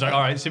cup. Then it's like,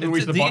 all right, see if we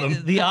reach the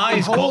bottom. The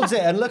eyes He holds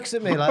it and looks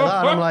at me like that,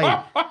 and I'm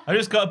like, I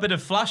just got a bit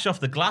of flash off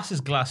the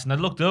glasses glass, and I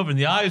looked over, and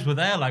the eyes were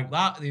there like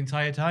that the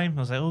entire time. I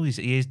was like, oh,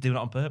 he is doing it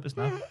on purpose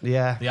now.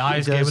 yeah. The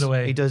eyes he gave does, it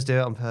away. He does do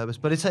it on purpose,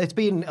 but it's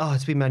been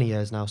many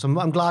years now, so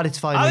I'm glad it's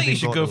finally. I think you been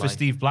should brought go to for light.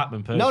 Steve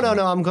Blackman personally.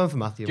 No, I'm going for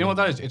Matthew. Do you know what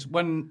that is? It's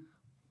when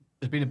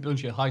there's been a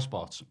bunch of high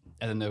spots,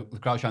 and then the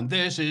crowd shouting,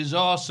 "This is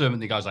awesome!"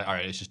 and the guy's like, "All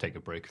right, let's just take a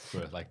break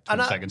for like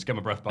 20 seconds, get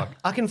my breath back."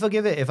 I can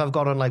forgive it if I've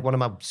got on like one of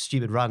my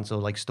stupid rants or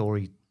like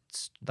story,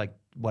 like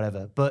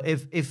whatever. But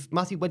if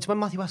Matthew, when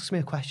Matthew asks me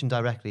a question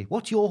directly,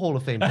 what's your Hall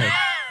of Fame pick?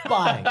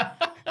 Bang,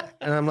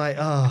 and I'm like,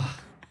 oh,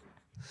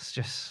 it's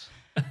just.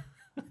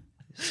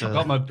 So,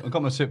 I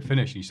got my sip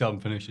finished, and you still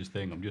haven't finished his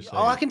thing. I'm just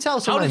saying. oh, I can tell. How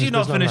Sometimes did you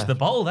not there's finish left. the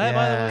bowl there,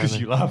 by the way? Because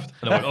you laughed.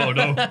 And I went,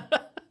 oh no.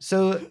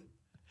 So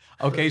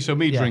Okay, so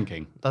me yeah,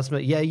 drinking. That's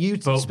me. Yeah, you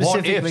But what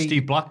specifically. if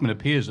Steve Blackman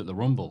appears at the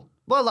Rumble?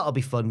 Well, that'll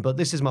be fun. But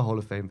this is my Hall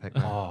of Fame pick.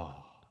 Now.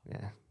 Oh,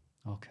 Yeah.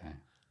 okay.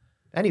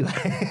 Anyway.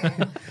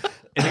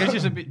 Is it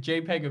just a bit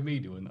JPEG of me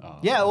doing that? Oh,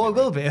 Yeah, well, it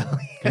will be.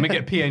 Can we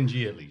get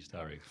PNG at least,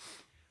 Harry?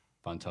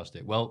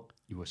 Fantastic. Well,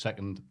 you were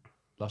second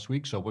last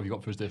week, so what have you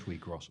got for us this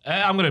week, Ross?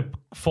 I'm going to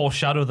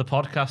foreshaddle the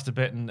podcast a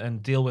bit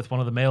and deal with one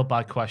of the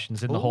mailbag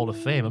questions in the Hall of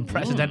Fame.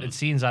 Unprecedented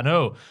scenes, I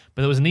know.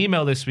 But there was an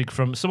email this week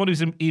from someone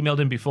who's emailed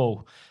in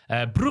before.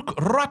 Brooke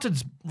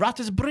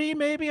Rattersbury,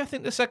 maybe, I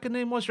think the second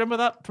name was. Remember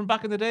that from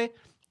back in the day?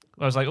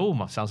 I was like, oh,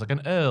 sounds like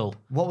an Earl.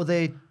 What were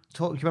they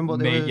talking? Do you remember what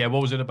they were? Yeah,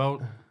 what was it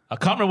about? I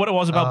can't remember what it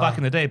was about back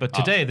in the day, but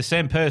today, the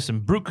same person,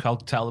 Brooke, I'll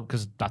tell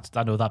because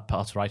I know that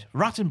part's right.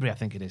 Rattenbury, I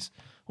think it is.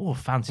 Oh,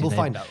 fancy We'll name.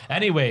 find out.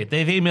 Anyway,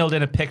 they've emailed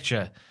in a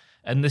picture,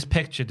 and this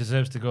picture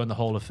deserves to go in the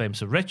Hall of Fame.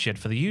 So, Richard,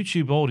 for the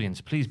YouTube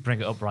audience, please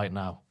bring it up right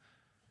now.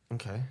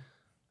 Okay.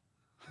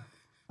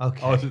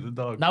 Okay. Oh, is it the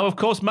dog? Now, of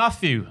course,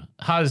 Matthew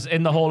has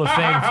in the Hall of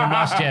Fame from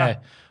last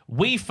year,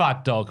 Wee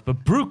Fat Dog,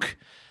 but Brooke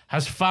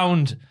has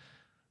found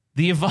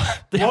what?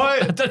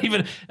 I don't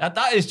even.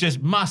 That is just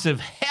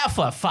massive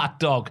heifer fat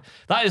dog.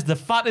 That is the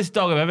fattest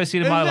dog I've ever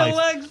seen in my life.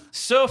 Legs.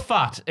 So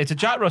fat. It's a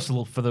Jack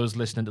Russell for those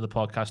listening to the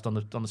podcast on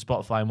the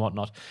Spotify and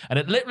whatnot. And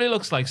it literally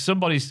looks like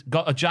somebody's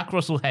got a Jack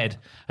Russell head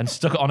and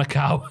stuck it on a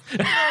cow.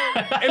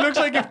 It looks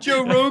like if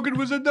Joe Rogan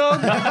was a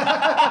dog.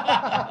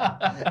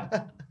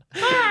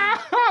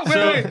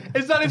 Wait,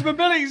 is that his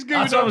mobility scooter?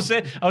 That's what I was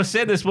saying. I was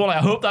saying this morning.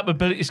 I hope that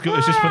mobility scooter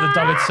is just for the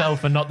dog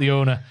itself and not the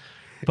owner.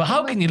 But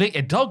how can you let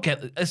your dog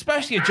get,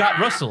 especially a Jack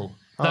Russell,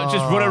 that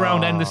just run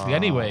around endlessly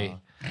anyway?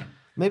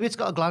 Maybe it's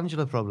got a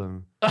glandular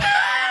problem.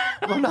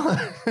 Well, no.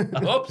 I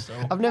hope so.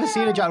 I've never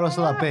seen a Jack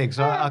Russell that big,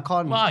 so I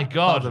can't. My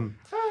God. fathom.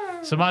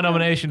 So my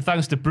nomination,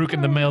 thanks to Brooke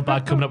in the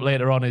mailbag coming up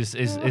later on, is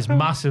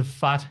massive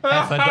fat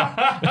heifer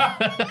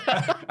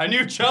dog. A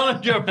new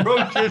challenger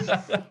approaches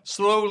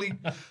slowly.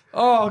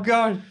 Oh,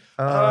 God.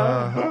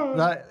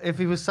 That if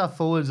he was sat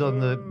forwards on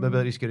the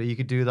mobility scooter, you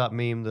could do that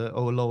meme that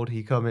 "Oh Lord,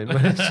 he coming."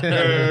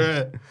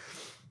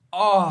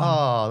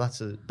 Oh,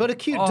 that's but a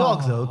cute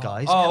dog though,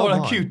 guys. Oh, Come what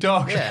on. a cute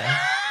dog. Yeah,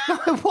 no,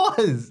 it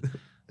was.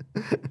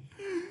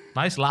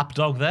 Nice lap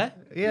dog there.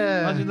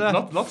 Yeah. Imagine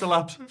that. Lots of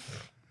laps.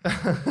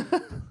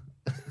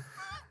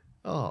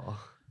 Oh,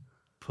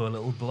 Poor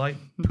little blight.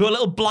 Poor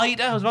little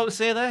blighter, I was about to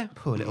say there.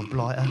 poor little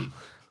blighter.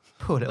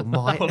 Poor little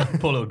mite.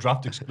 Poor little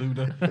draft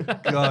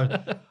excluder.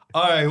 God.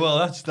 All right, well,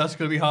 that's going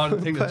to be hard to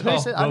think of.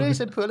 I know you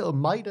said poor little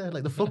miter,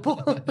 like the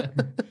football.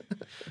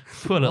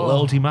 Poor little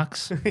oldie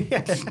Max.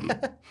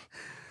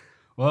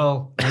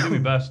 Well, I'll do my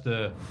best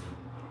to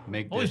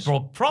make Oh, he's this.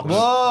 brought props.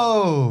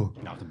 Whoa,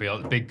 I have to be all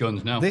the big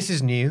guns now. this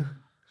is new.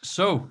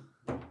 So,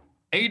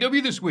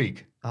 AEW this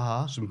week.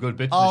 Some good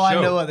bits Oh, of the I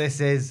show. know what this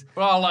is.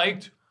 What I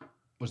liked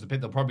was the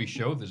bit they'll probably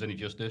show if there's any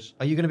justice.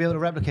 Are you going to be able to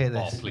replicate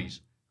Oh, this?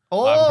 please.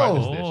 Oh, I haven't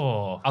practiced this.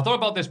 Oh. I thought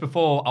about this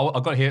before. I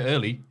got here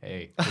early.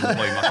 Hey,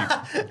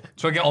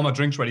 so I get all my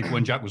drinks ready for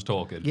when Jack was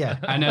talking. Yeah.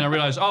 And then I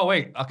realized, oh,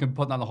 wait, I can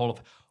put that in the Hall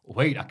of...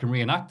 Wait, I can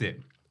reenact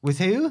it. with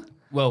who?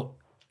 Well,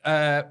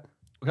 we're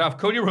going to have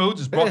Cody Rhodes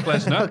as Brock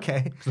Lesnar.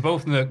 Okay. 'Cause they're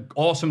both in the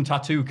awesome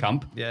tattoo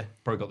camp. Yeah.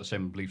 Probably got the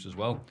same beliefs as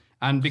well.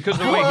 And because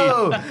of the way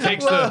Whoa! he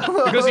takes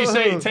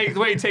the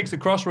way he takes the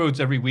crossroads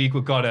every week,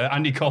 we've got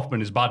Andy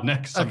Kaufman, his bad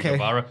neck, Sammy Okay.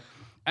 Guevara.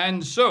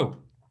 And so,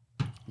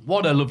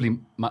 what a lovely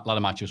ladder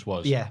match this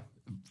was. Yeah.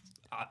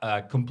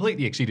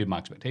 Completely exceeded my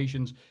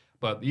expectations.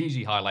 But the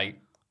easy highlight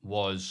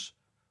was,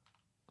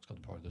 let's go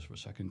to part of this for a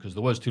second, because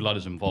there was 2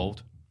 ladders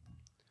involved.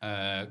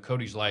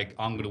 Cody's like,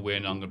 I'm going to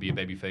win, I'm going to be a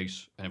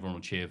babyface, and everyone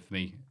will cheer for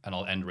me, and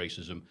I'll end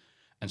racism.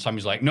 And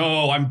Sammy's like,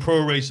 no, I'm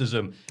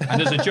pro-racism. And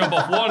there's a jump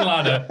off one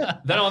ladder,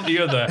 then on the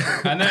other,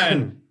 and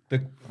then,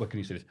 what can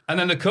you say this? And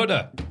then the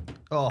cutter.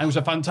 Oh. And it was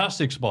a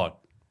fantastic spot.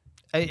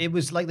 It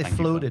was like they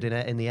floated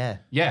in the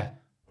air. Yeah.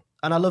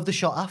 And I love the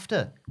shot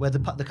after, where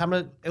the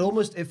camera,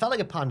 it felt like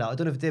it panned out. I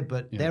don't know if it did,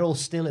 but they're all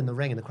still in the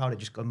ring, and the crowd had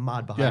just gone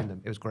mad behind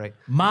them. It was great.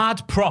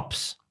 Mad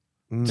props.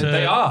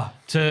 They are.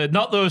 To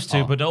not those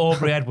two, but to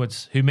Aubrey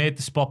Edwards, who made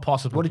the spot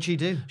possible. What did she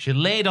do? She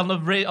laid on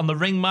the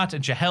ring mat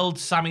and she held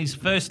Sammy's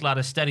first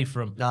ladder steady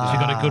for him. She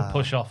got a good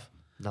push off.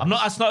 Nice.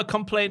 That's not a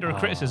complaint or a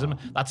criticism.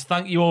 That's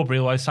thank you, Aubrey,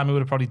 otherwise Sammy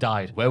would have probably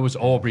died. Where was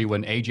Aubrey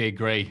when AJ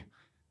Gray?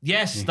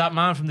 Yes, that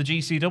man from the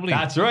GCW.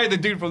 That's right, the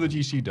dude from the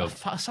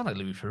GCW. I sound like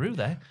Louis Theroux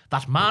there.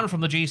 That man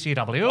from the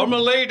GCW. I'm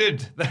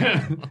elated.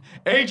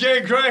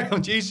 AJ Gray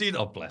on GCW.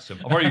 Oh, bless him.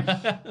 I've already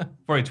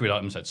tweeted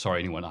out and said, sorry,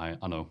 anyone, I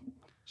know.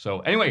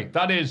 So anyway,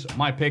 that is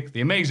my pick,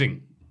 the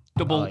amazing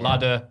double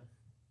ladder.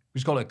 We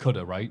just call it a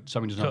cutter, right?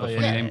 Sammy doesn't have a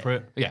funny name for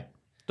it. Yeah.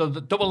 The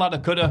double ladder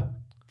cutter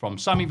from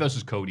Sammy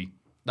versus Cody.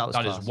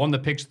 That is one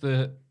that picks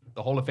the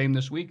Hall of Fame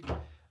this week.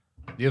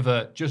 The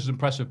other just as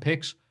impressive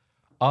picks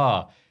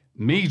are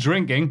me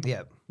drinking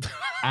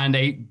and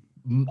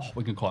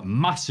we can call it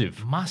massive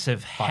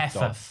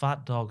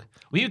fat dog.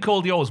 Well, you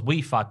called yours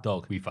wee fat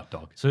dog. Wee fat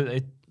dog. So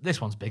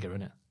this one's bigger,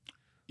 isn't it?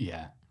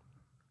 Yeah.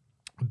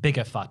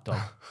 Bigger fat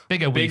dog.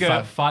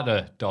 Bigger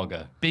fatter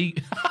dogger.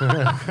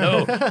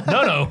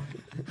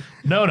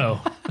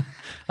 No.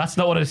 That's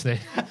not what I say.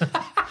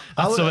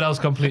 That's someone else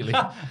completely.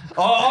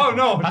 Oh,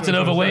 no. That's an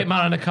overweight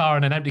man in a car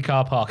in an empty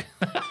car park.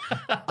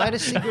 I had a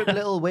secret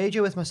little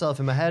wager with myself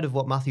in my head of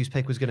what Matthew's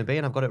pick was going to be,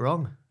 and I've got it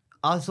wrong.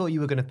 I thought you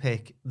were going to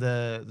pick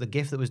the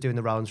gift that was doing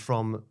the rounds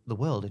from the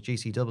world at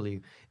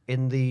GCW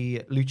in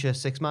the Lucha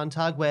 6-man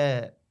tag,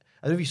 where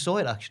I don't know if you saw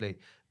it actually.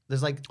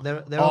 There's like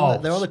they're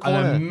on the corner,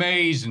 an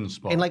amazing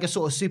spot in like a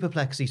sort of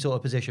superplexy sort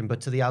of position, but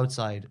to the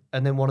outside,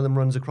 and then one of them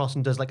runs across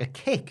and does like a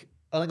kick,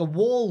 like a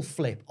wall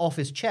flip off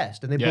his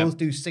chest, and they both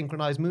do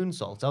synchronized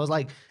moonsaults. I was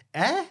like,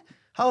 how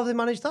have they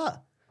managed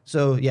that?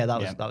 So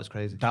that was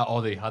crazy. That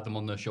or they had them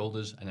on their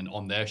shoulders and then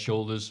on their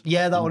shoulders.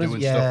 Yeah, that one is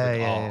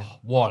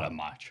what a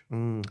match!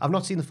 I've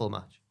not seen the full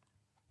match.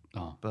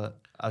 Oh. But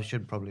I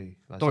should probably.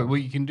 Well,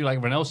 you can do like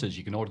everyone else says.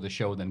 You can order the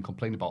show and then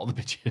complain about all the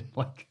bitches.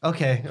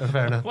 Okay,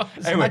 fair enough.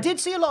 Anyway. I did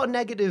see a lot of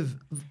negative,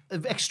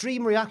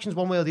 extreme reactions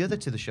one way or the other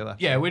to the show.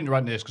 Actually. Yeah, we didn't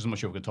write this because I'm not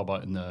sure we could talk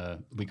about it in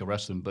the week of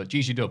wrestling. But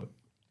GC Dub,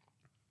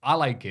 I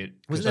like it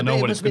because I know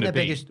what it's going to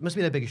be. It must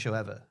be their biggest show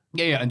ever.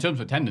 Yeah. In terms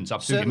of attendance,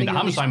 absolutely. Certainly I mean, the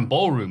Hammerstein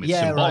Ballroom, it's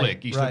symbolic.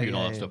 Right, East and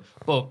all that stuff.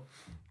 But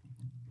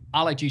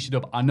I like GC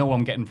Dub. I know what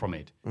I'm getting from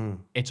it.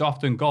 It's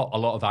often got a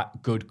lot of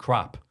that good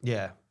crap.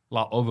 Yeah.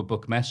 Like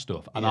overbook mess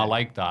stuff, and I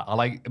like that.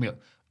 I mean,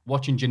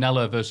 watching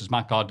Janela versus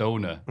Matt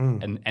Cardona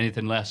and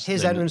anything less.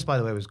 His entrance, by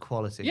the way, was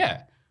quality.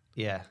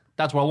 Yeah,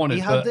 that's what I wanted.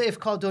 He had the "If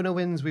Cardona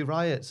wins, we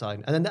riot"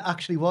 sign, and then there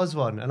actually was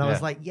one, and I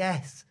was like,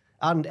 yes,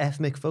 and F.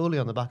 Mick Foley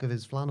on the back of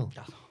his flannel.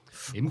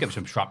 Even give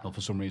some shrapnel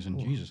for some reason.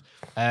 Jesus.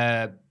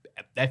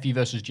 Effie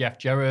versus Jeff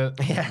Jarrett.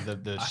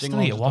 The I still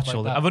need to watch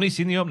all that. I've only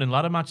seen the opening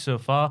ladder match so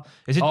far.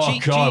 Is it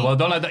God, well,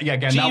 don't let that. Yeah,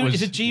 again, that was.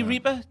 Is it G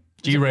Reaper?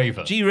 G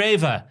Raver. G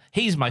Raver.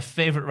 He's my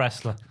favourite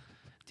wrestler.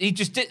 He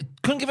just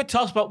couldn't give a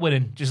toss about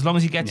winning, just as long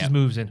as he gets his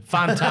moves in.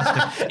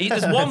 Fantastic.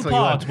 There's one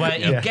part where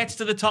he gets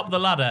to the top of the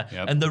ladder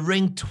and the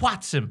ring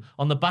twats him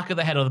on the back of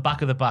the head or the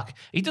back of the back.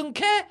 He doesn't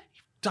care.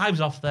 He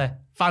dives off there.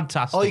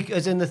 Fantastic. Oh,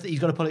 as in he's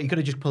got to pull it. He could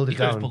have just pulled it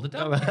down. He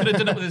could have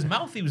done it with his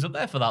mouth. He was up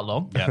there for that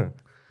long. Yeah.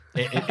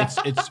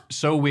 It's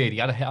so weird. He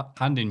had a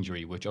hand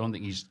injury, which I don't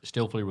think he's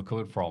still fully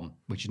recovered from,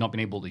 which he's not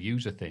been able to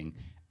use a thing.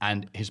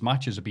 And his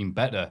matches have been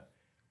better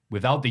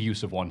without the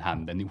use of one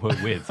hand than they were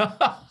with.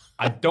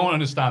 I don't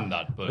understand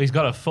that, but he's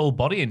got a full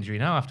body injury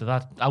now after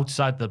that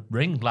outside the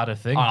ring ladder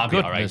thing.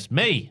 Goodness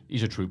me.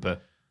 He's a trooper.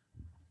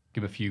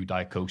 Give him a few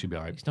Diet Cokes, he'll be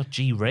all right. He's not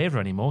G Raver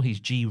anymore. He's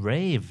G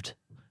Raved.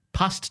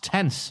 Past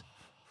tense.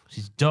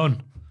 He's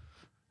done.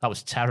 That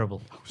was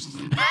terrible.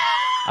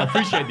 I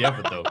appreciate the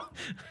effort, though.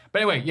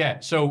 But anyway, yeah,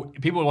 so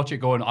people watch it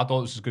going, I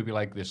thought this was going to be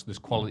like this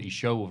quality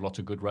show of lots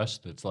of good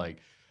wrestlers. It's like,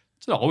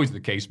 it's not always the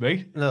case,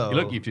 mate. No.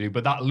 You're lucky if you do.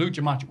 But that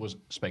Lucha match was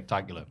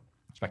spectacular.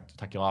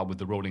 Spectacular with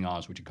the rolling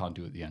R's, which you can't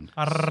do at the end.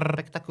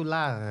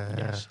 Spectacular.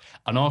 Yes.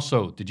 And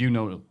also, did you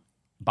know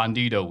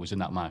Bandido was in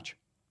that match?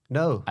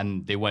 No.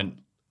 And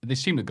they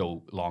seemed to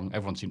go long.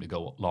 Everyone seemed to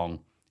go long.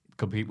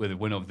 Compete with the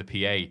winner of the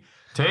PA.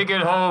 Take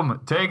it home.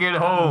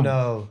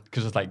 No.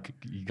 Because it's like,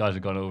 you guys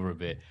have gone over a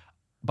bit.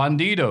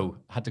 Bandido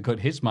had to cut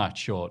his match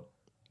short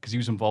because he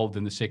was involved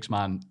in the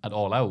 6-man at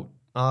All Out.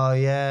 Oh,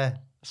 yeah.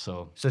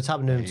 So it's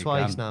happened to him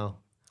twice now.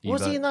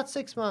 Was he in that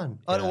 6-man?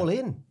 All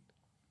In?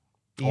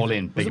 All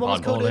In. Was the one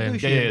with Kota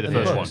Ibushi? Yeah, the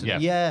first one. Yeah.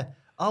 Yeah.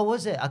 Oh,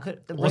 was it? I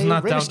could. Wasn't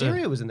that Rey down to-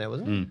 Mysterio was in there,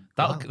 wasn't it?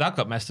 That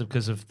got messed up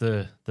because of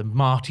the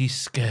Marty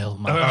Scale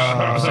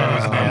match. Said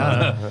his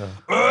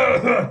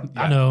name.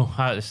 I know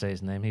how to say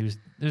his name. It was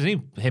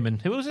him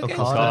and who was it?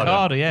 Against?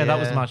 Okada. Yeah, that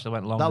was the match that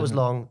went long. That was didn't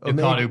it? long.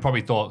 Okada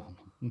probably thought,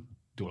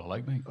 do what I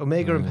like, mate.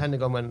 Omega and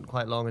Pentagon went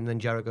quite long, and then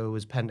Jericho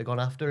was Pentagon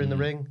after in the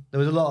ring. There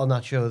was a lot on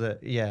that show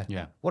that, yeah.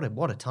 What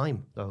a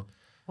time, though.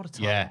 What a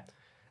time. Yeah.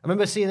 I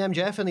remember seeing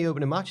MJF in the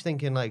opening match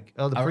thinking, like,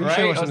 the pre-show right,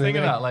 or I was something.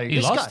 thinking that, like- He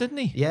this lost, guy- didn't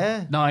he?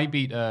 Yeah. No, he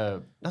beat I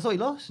thought he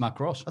lost. Matt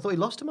Cross. I thought he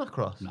lost to Matt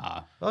Cross.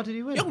 Nah. Oh, did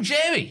he win? Young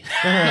Jerry.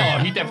 No,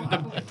 he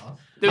definitely.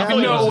 There's thought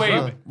he no was as way.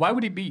 well. Why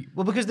would he beat?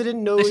 Well, because they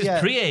didn't know This is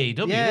yet.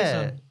 pre-AEW, Yeah.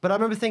 isn't it? But I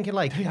remember thinking,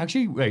 like,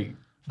 Actually, wait.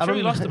 I'm sure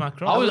he lost to Matt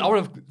Cross. I would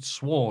have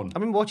sworn. I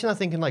remember watching that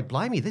thinking, like,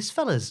 blimey, this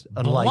fella's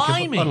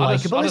Blimey.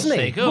 unlikable, isn't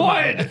he?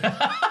 What?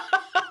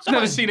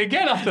 Never seen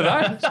again after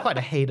that. He's quite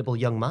a hateable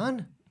young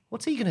man.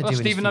 What's he going to do What's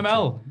in his Stephen future?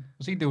 Amell?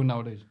 What's he doing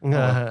nowadays?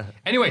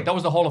 Anyway, that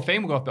was the Hall of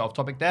Fame. We got a bit off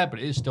topic there, but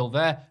it is still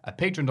there at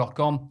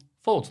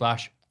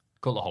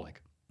patreon.com/cultaholic.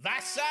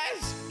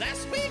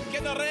 This week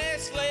in the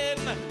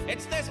wrestling.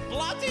 It's this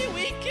bloody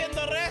week in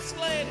the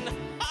wrestling.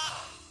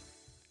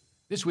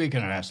 This week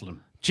in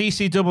wrestling.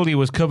 GCW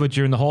was covered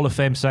during the Hall of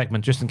Fame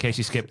segment, just in case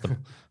you skipped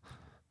them.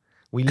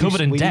 We Covered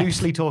in depth.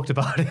 loosely talked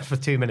about it for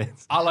 2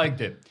 minutes. I liked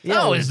it.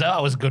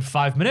 that was a good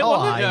 5 minute, Oh,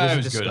 wasn't it? Yeah, it it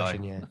was was a good,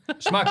 discussion, yeah.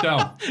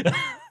 SmackDown.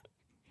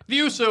 The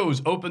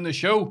Usos opened the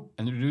show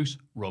and introduced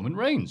Roman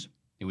Reigns.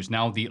 He was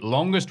now the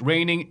longest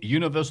reigning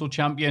Universal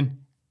Champion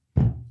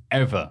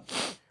ever.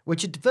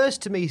 Which at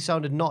first to me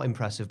sounded not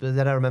impressive, but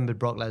then I remembered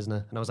Brock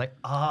Lesnar, and I was like,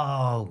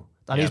 oh,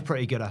 that is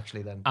pretty good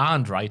actually then.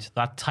 And right,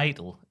 that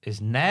title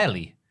is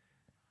nearly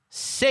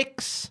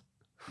 6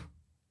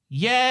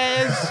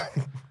 years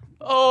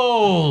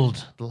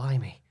old.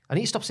 Blimey. I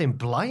need to stop saying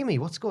blimey.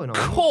 What's going on?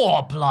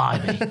 Poor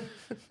blimey.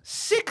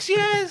 6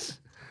 years.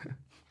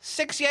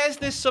 6 years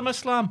this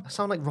SummerSlam. I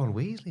sound like Ron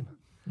Weasley, man.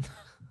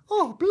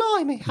 Oh,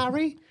 blimey,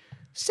 Harry.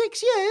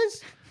 6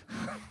 years?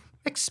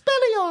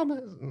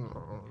 Expelliarmus.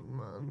 Oh,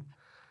 man.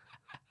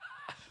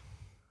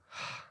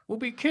 Will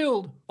be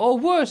killed or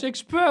worse,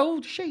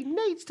 expelled. She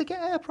needs to get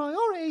her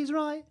priorities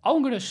right.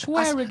 I'm going to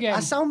swear again. I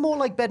sound more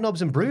like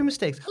Bedknobs and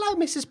Broomsticks. Hello,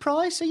 Mrs.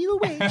 Price. Are you a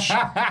witch?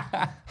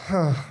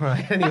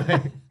 Right,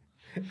 anyway.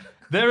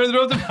 They're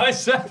interrupted by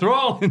Seth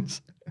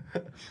Rollins,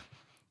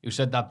 who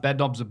said that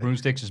Bedknobs and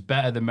Broomsticks is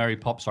better than Mary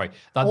Pop. Sorry,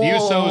 that the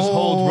Usos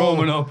hold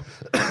Roman up,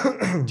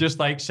 just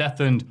like Seth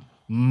and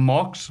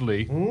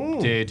Moxley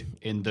did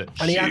in the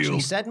And he actually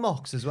Shield. said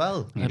Mox as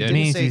well. He That didn't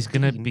means say he's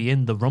going to Dean. be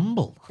in the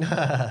Rumble.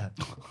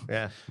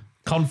 Yeah.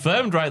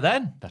 Confirmed right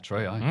then. That's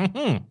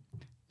right.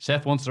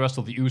 Seth wants to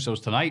wrestle the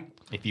Usos tonight.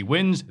 If he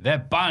wins, they're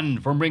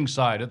banned from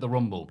ringside at the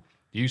Rumble.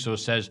 The Usos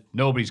says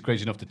nobody's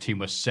crazy enough to team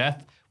with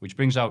Seth, which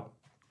brings out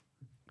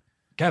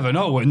Kevin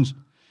Owens.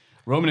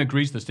 Roman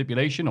agrees to the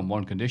stipulation on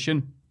one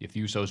condition. If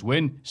the Usos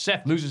win,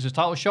 Seth loses his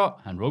title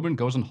shot and Roman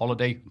goes on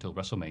holiday until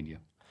WrestleMania.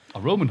 A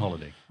Roman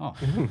holiday. Oh.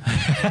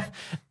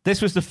 This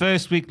was the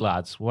first week,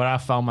 lads, where I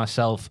found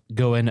myself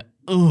going,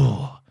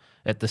 ooh,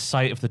 at the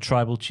sight of the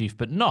tribal chief,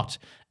 but not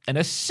in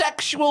a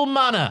sexual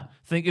manner,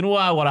 thinking,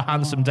 wow, what a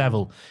handsome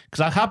devil.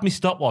 Because I had my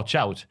stopwatch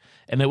out,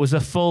 and it was a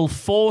full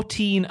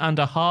 14 and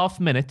a half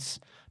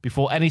minutes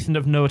before anything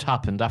of note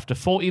happened. After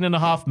 14 and a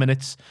half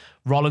minutes,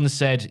 Rollins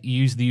said,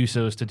 use the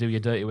Usos to do your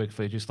dirty work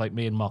for you, just like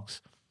me and Mox.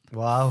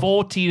 Wow.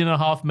 14 and a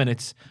half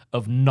minutes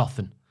of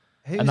nothing.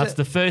 Who's and that's it?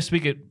 the first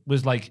week it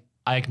was like,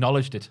 I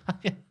acknowledged it.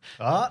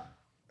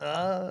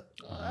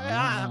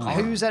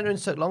 Who's entering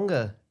so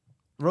longer?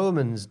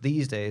 Romans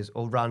these days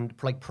or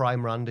like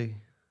Prime Randy?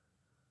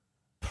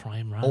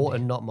 Prime Randy.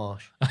 Orton, not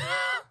Marsh.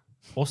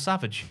 Or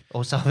Savage.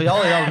 Or Savage.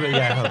 Oh,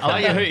 yeah. I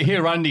like you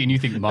hear Randy and you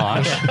think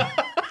Marsh.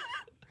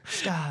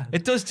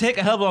 It does take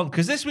a hell of a long,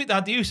 because this week they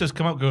had the Usos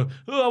come out and go,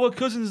 oh, our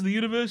cousin's the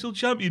Universal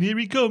Champion, here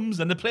he comes.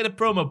 And they played a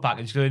promo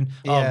package going,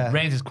 oh, Yeah.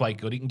 Reigns is quite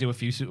good, he can do a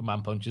few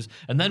Superman punches.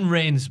 And then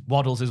Reigns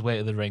waddles his way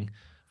to the ring.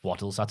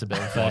 Waddles, that's a bit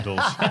unfair.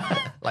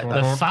 Like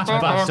The fat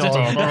bastard.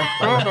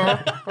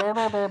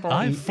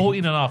 I have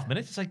 14 and a half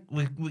minutes. It's like,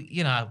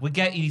 we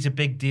get he's a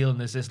big deal and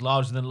there's this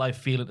larger than life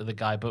feeling to the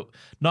guy, but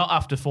not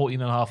after 14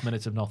 and a half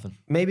minutes of nothing.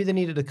 Maybe they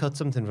needed to cut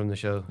something from the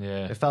show.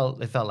 Yeah. It felt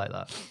like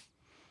that.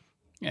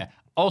 Yeah.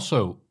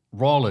 Also,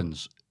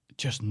 Rollins,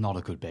 just not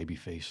a good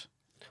babyface.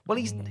 Well,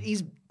 he's in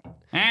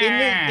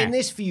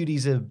this feud.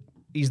 He's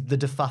the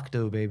de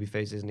facto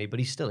babyface, isn't he? But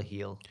he's still a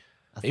heel.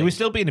 He was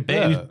still being he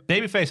was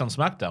babyface on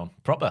SmackDown,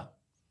 proper.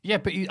 Yeah,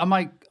 but I'm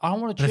like, I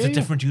don't want to But cheer. it's a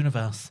different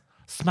universe.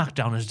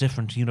 SmackDown is a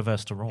different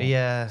universe to Raw.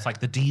 Yeah. It's like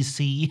the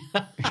DC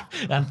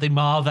and the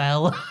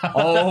Marvel.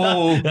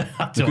 Oh,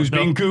 don't who's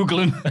know. been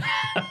Googling?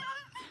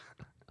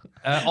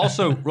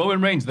 Also,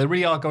 Roman Reigns, they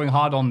really are going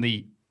hard on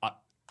he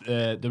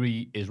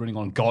is running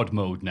on God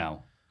mode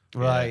now.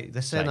 Right.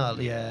 They're saying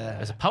that. Yeah.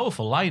 It's a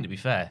powerful line, to be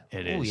fair.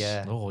 It Oh is.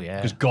 yeah. Oh, yeah.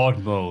 Because God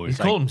mode. He's It's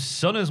like, called him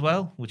son as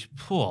well, which,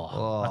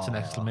 that's an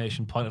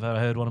exclamation point if I've ever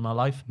heard one in my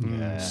life.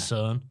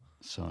 Son.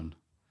 son.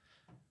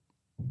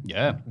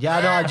 Yeah. Yeah,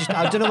 no,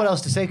 I don't know what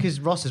else to say because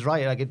Ross is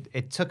right. Like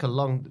it took a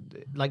long,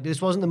 like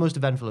this wasn't the most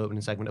eventful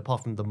opening segment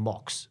apart from the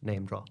Mox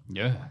name drop.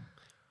 Yeah.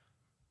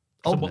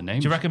 So Some of what, the do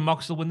names. you reckon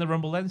Mox will win the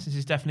Rumble then, since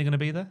he's definitely going to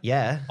be there?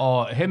 Yeah.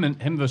 Oh, him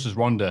versus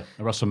Ronda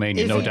at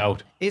WrestleMania, no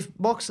doubt. If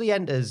Moxley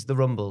enters the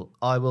Rumble,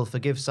 I will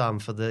forgive Sam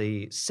for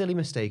the silly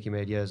mistake he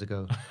made years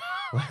ago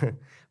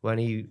when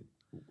he,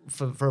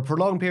 for a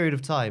prolonged period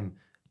of time,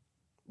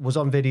 was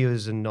on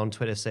videos and on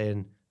Twitter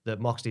saying that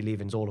Moxley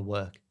leaving's all a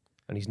work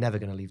and he's never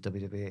going to leave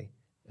WWE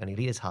and he'll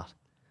eat his hat.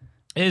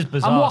 It is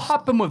bizarre. And what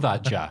happened with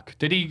that, Jack?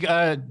 Did he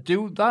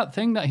do that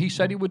thing that he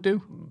said he would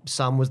do?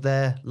 Sam was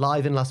there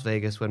live in Las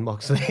Vegas when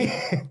Moxley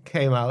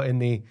came out in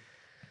the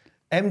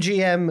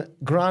MGM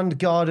Grand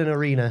Garden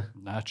Arena.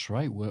 That's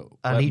right.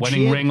 And he Winning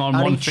cheered- ring on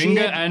and one he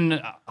finger cheered- and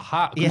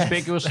hat Yes.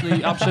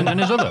 conspicuously absent in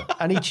his other.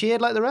 And he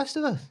cheered like the rest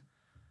of us.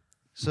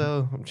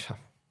 So, I'm just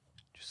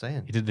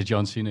saying. He did the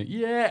John Cena.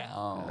 Yeah.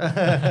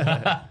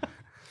 Oh.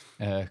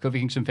 Kofi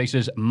Kingston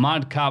faces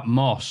Madcap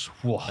Moss.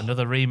 Whoa.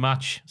 Another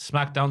rematch.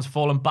 SmackDown's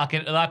fallen back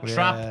into that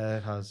trap. Yeah,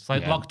 it has. It's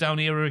like Yeah. lockdown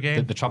era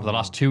again. The trap of the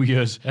last 2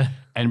 years,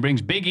 and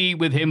brings Big E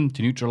with him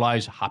to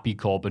neutralize Happy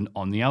Corbin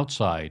on the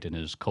outside. And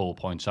as Cole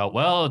points out,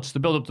 well, it's the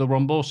build up to the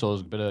Rumble, so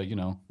there's a bit of,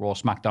 Raw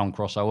SmackDown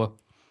crossover.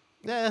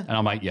 Yeah. And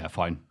I'm like, yeah,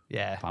 fine.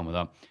 Yeah. Fine with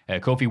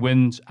that. Kofi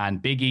wins,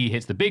 and Big E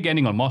hits the big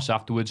ending on Moss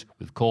afterwards,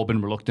 with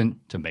Corbin reluctant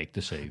to make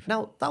the save.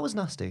 Now, that was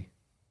nasty.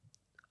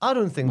 I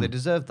don't think they Hmm.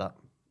 deserved that.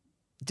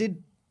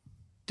 Did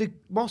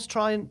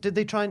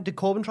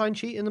Corbin try and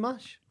cheat in the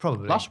match?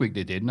 Probably. Last week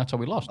they did, and that's how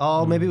we lost.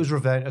 Oh, maybe it was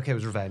revenge. Okay, it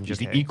was revenge. He's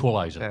the okay.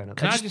 equalizer. Fair enough.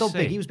 Can I just just thought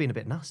Big say- E was being a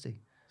bit nasty.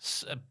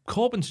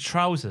 Corbin's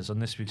trousers on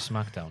this week's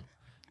SmackDown.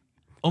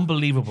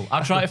 Unbelievable.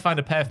 I tried to find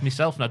a pair for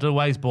myself and I don't know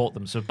where he's bought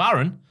them. So,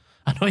 Baron,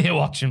 I know you're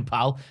watching,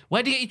 pal.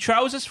 Where do you get your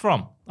trousers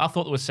from? I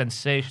thought they were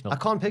sensational. I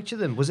can't picture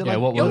them. Was it Yeah,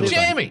 like what Young were they?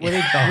 Jamie! Were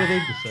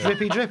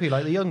they drippy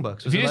like the Young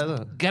Bucks? If Was you it just like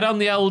that? get on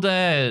the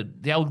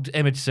old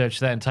image search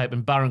there and type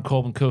in Baron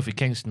Corbin, Kofi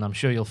Kingston, I'm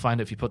sure you'll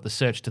find it if you put the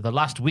search to the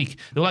last week.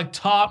 They were like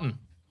tartan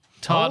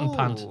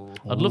pants.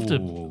 I'd love to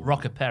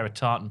rock a pair of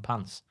tartan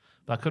pants,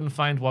 but I couldn't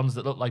find ones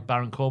that looked like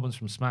Baron Corbin's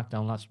from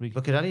SmackDown last week.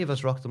 But could any of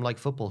us rock them like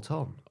football,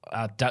 Tom?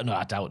 I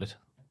doubt it.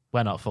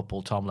 We're not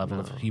football Tom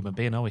level of human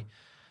being, are we?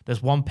 There's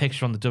one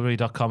picture on the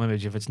WWE.com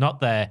image. If it's not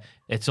there,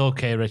 it's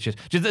okay, Richard.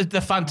 They're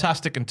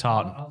fantastic and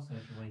tartan.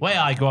 Way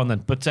I go on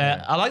then. But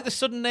I like the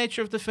sudden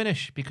nature of the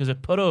finish because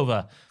it put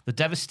over the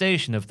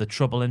devastation of the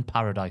Trouble in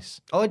Paradise.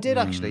 Oh, it did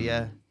actually,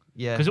 yeah.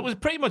 Yeah. Because it was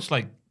pretty much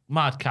like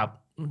Madcap.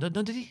 No,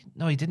 did he?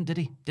 No, he didn't, did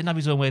he? Didn't have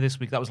his own way this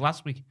week. That was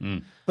last week.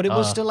 But it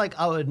was still like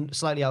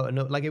slightly out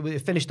of like it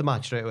finished the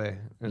match straight away.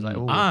 It was like,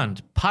 ooh.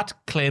 And Pat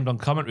claimed on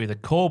commentary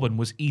that Corbin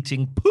was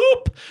eating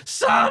poop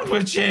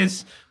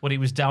sandwiches when he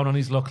was down on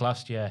his luck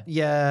last year.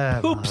 Yeah.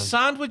 Poop man.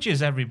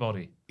 sandwiches,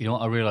 everybody. You know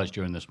what I realised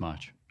during this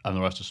match and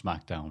the rest of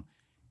SmackDown?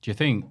 Do you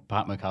think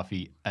Pat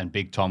McAfee and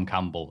Big Tom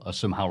Campbell are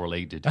somehow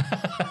related?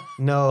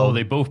 No. Oh,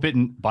 they both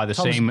bitten by the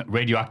same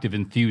radioactive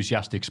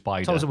enthusiastic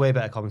spider. Tom's a way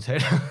better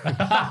commentator.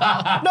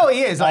 No,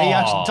 he is.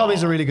 Like, Tom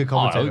is a really good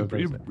commentator.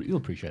 You'll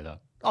appreciate that.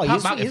 Oh, Pat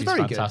he's McAfee's very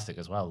good. fantastic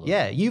as well. Though.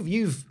 Yeah,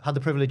 you've had the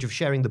privilege of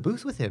sharing the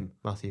booth with him,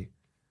 Matthew.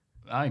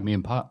 Aye, me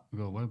and Pat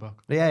go way back.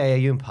 Yeah,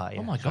 you and Pat. Yeah.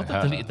 Oh my God,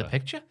 they deleted the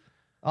picture.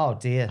 Oh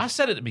dear. I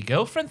said it to my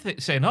girlfriend,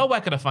 saying, "Oh,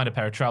 where can I find a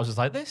pair of trousers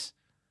like this?"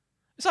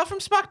 Is that from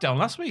SmackDown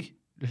last week?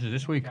 This is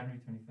this week.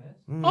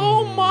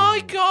 Oh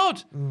my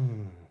God!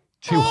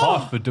 Too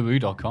hot for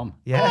WWE.com.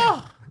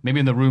 Yeah. Maybe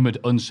in the rumoured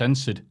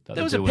uncensored. That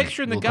There was they're a doing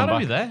picture in the will come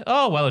gallery back. there.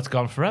 Oh well, it's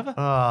gone forever.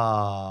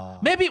 Ah,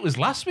 Maybe it was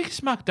last week's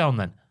SmackDown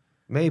then.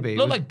 maybe.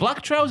 Look like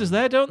black trousers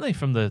there, don't they?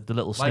 From the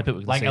little Like, snippet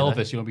we can like see Elvis,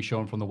 there. you won't be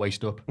showing from the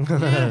waist up.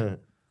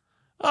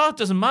 Oh, it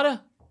doesn't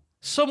matter.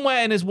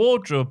 Somewhere in his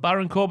wardrobe,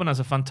 Baron Corbin has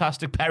a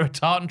fantastic pair of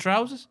tartan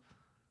trousers.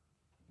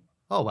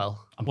 Oh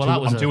well. I'm Well, too,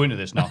 that was I'm a- too into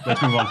this now.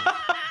 Let's move on.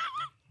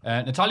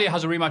 Natalia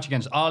has a rematch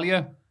against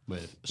Alia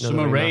with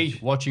Summer Rae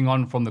rematch. watching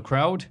on from the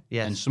crowd.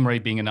 Yes. And Summer Rae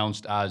being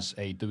announced as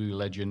a WWE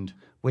legend.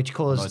 Which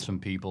Annoyed caused. some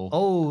people.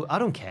 Oh, I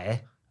don't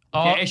care.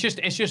 Yeah, it's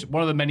just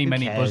one of the many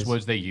cares?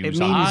 buzzwords they use.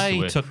 It I'm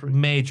means- used to I it. took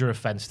major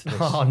offence to this.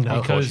 Oh, no.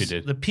 Of course you Because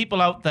did. the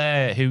people out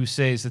there who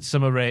says that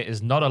Summer Rae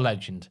is not a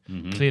legend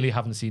clearly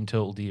haven't seen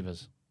Total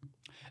Divas.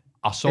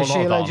 I saw Is a she lot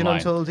a of that legend on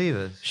online. Total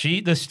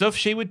Divas? The stuff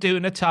she would do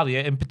in Natalia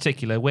in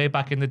particular, way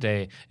back in the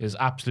day, is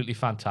absolutely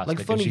fantastic. Like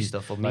And funny she-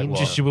 stuff or Like mean what?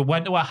 Just stuff? she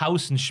went to her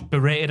house and she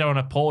berated her on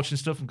a porch and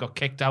stuff and got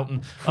kicked out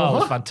and it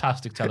was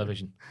fantastic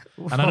television.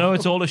 And I know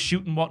it's all a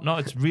shoot and whatnot.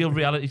 It's real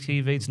reality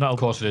TV. It's not, Of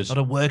course it is. not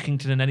a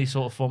Workington in any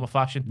sort of form or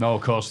fashion. No,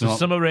 of course So not.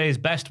 Summer Rae's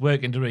best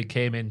work in WWE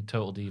came in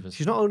Total Divas.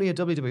 She's not only a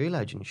WWE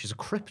legend, she's a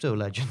crypto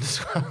legend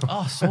as well.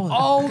 Oh, so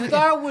Oh,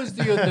 that was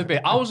the other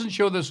bit. I wasn't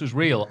sure this was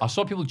real. I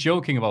saw people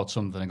joking about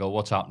something and go,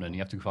 what's happening? You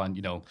have to find,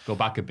 go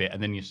back a bit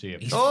and then you see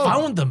it. he's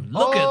found them.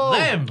 Look Oh. at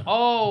them.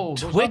 Oh,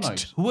 those are Twit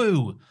nice.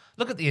 woo.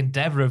 Look at the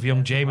endeavour of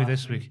young Jamie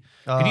this week.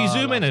 Can you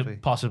zoom in last it,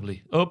 week.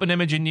 possibly? Open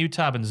image in new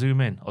tab and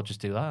zoom in. Or just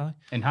do that.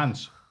 eh?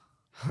 Enhance.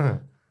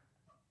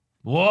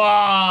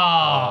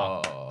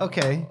 Wow.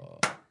 Okay.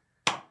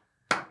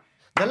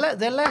 They're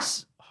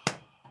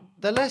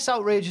less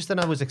outrageous than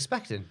I was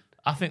expecting.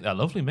 I think they're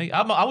lovely, mate.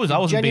 I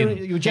wasn't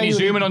being. Can you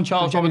zoom in on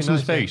Charles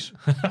Robinson's face?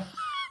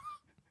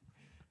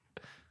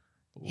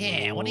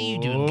 Yeah, what are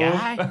you doing,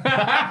 guy?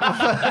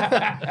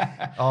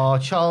 Oh,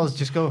 Charles,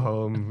 just go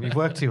home. You've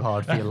worked too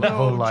hard for your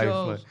whole life.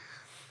 Charles.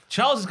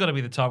 Charles is going to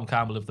be the Tom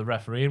Campbell of the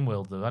refereeing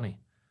world, though, isn't he?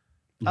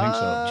 You think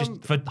so?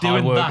 Just for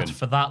doing that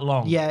for that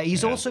long. Yeah,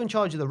 he's also in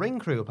charge of the ring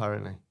crew,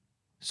 apparently.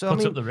 So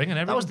Puts up the ring and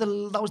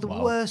everything. That was the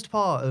worst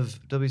part of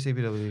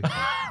WCPW,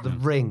 the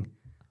ring.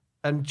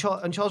 And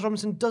Charles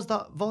Robinson does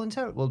that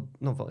voluntarily. Well,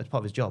 not it's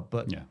part of his job,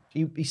 but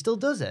he still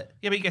does it.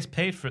 Yeah, but he gets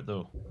paid for it,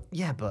 though.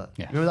 Yeah, but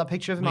remember that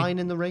picture of him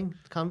ironing the ring,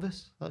 the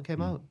canvas that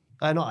came out?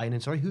 Not ironing,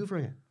 sorry,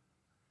 hoovering it.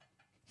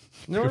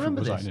 You don't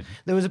remember this?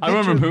 There was a picture I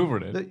remember him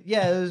hoovering it.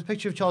 There was a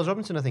picture of Charles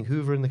Robinson, I think,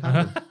 hoovering the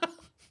canvas.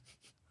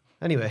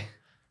 Anyway.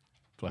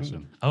 Bless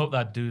him. I hope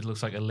that dude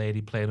looks like a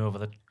lady playing over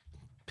the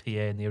PA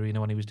in the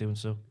arena when he was doing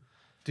so.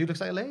 Dude looks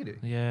like a lady?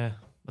 Yeah.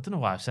 I don't know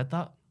why I've said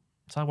that.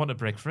 So I want to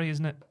break free,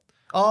 isn't it?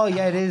 Oh,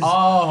 yeah, it is.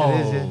 Oh.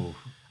 It is, yeah.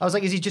 I was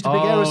like, is he just a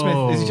big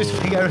Aerosmith? Is he just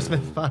a big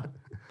Aerosmith fan?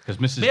 Because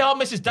Mrs. They are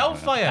Mrs.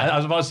 Doubtfire. I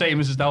was about to say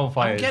Mrs.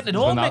 Doubtfire. I'm getting it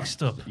all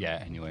mixed up.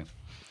 Yeah, anyway.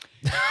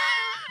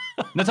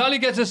 Natalya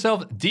gets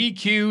herself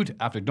DQ'd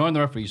after ignoring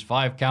the referee's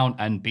 5 count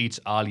and beats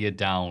Alia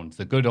down. It's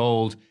the good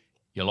old,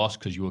 you lost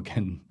because you were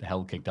getting the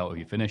hell kicked out of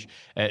your finish.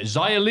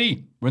 Xia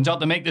Li runs out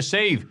to make the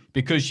save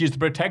because she's the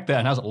protector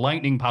and has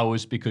lightning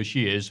powers because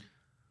she is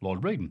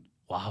Lord Raiden.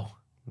 Wow.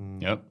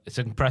 Yep. It's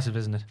impressive,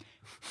 isn't it?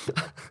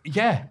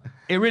 Yeah,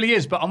 it really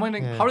is. But I'm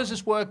wondering, how does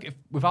this work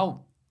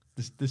without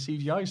the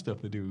CGI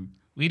stuff they do?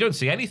 Well, you don't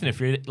see anything if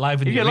you're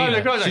live in the You get arena. live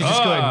in the crowd, She's like,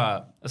 just going.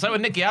 "Ah." It's like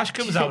when Nikki Ash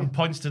comes out and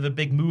points to the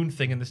big moon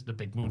thing and the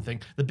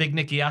big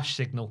Nikki Ash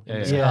signal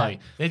in the sky.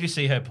 They just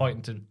see her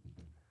pointing to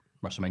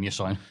WrestleMania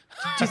sign.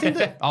 Do you think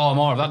that? Oh,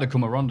 more of that to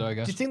come with Ronda, I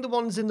guess. Do you think the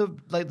ones in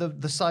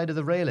the side of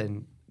the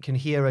railing can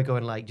hear her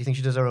going like? Do you think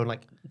she does her own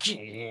like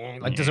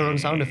does her own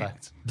sound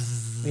effects?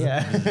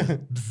 Yeah.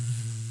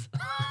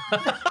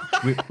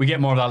 we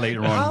get more of that later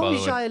on. How By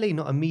is the way. Xia Li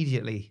not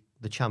immediately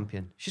the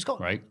champion? She's got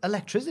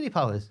electricity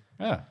powers.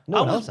 Yeah.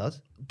 No one else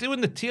has.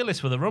 doing the tier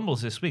list for the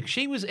Rumbles this week.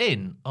 She was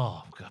in,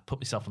 oh, God, I put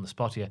myself on the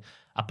spot here.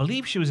 I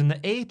believe she was in the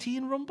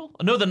 18 Rumble.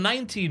 No, the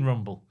 19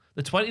 Rumble.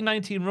 The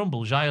 2019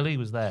 Rumble, Xia Li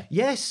was there.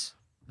 Yes,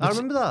 I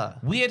remember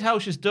that. Weird how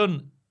she's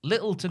done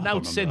little to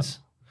nought since.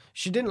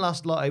 She didn't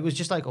last long. It was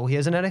just like, oh,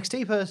 here's an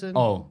NXT person.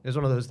 Oh. It was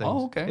one of those things.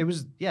 Oh, okay. It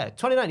was,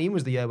 2019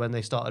 was the year when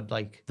they started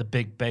like... The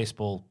big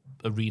baseball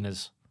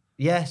arenas.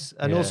 Yes,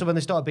 and Yeah. also when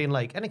they started being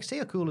like,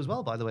 NXT are cool as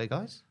well, by the way,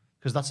 guys.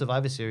 Because that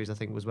Survivor Series, I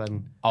think, was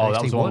when Oh, NXT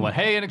that was the won. one where,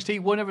 hey,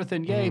 NXT won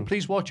everything. Yay,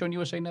 please watch on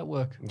USA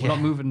Network. We're not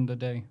moving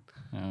today.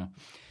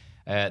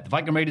 The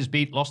Viking Raiders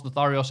beat Los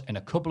Lotharios in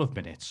a couple of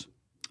minutes.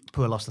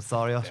 Poor Los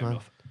Lotharios, man.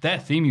 Rough. Their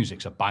theme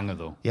music's a banger,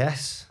 though.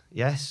 Yes.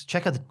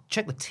 Check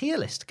the tier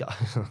list,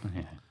 guys.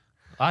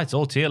 It's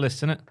all tier lists,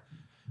 isn't it?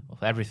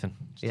 Of everything.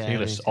 Tier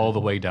list all the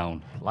way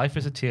down. Life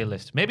is a tier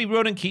list. Maybe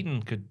Ronan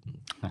Keaton could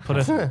put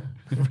a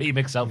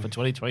remix out for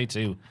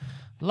 2022.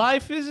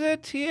 Life is a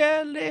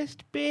tier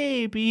list,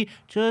 baby.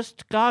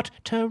 Just got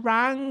to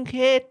rank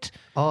it.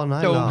 Oh,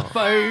 no. Don't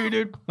fight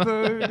it,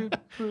 burn it,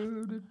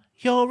 burn it.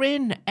 You're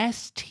in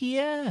S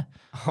tier.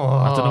 I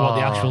don't know what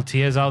the actual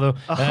tiers are, though.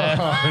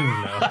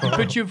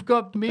 But you've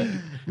got me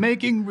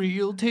making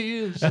real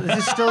tears. This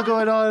is still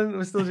going on.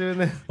 We're still doing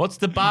this. What's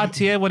the bad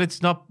tier when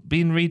it's not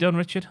being redone,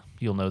 Richard?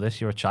 You'll know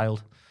this. You're a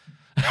child.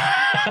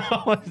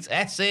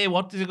 It's SA.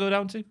 What does it go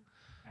down to?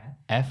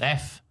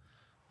 F.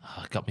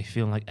 Oh, it got me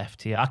feeling like F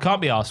tier. I can't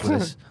be arsed with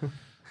this.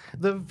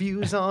 The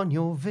views on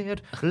your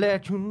vid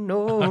let you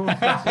know.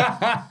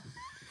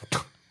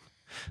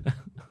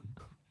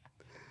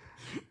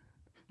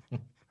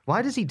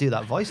 Why does he do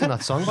that voice in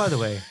that song, by the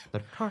way? The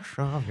touch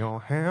of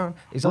your hand.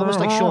 He's almost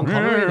like Sean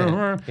Connery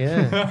there.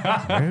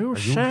 Yeah. You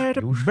say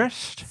the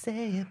best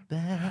Say it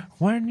best.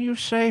 when you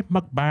say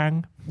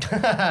mukbang.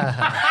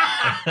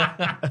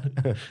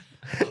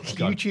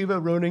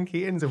 YouTuber Ronan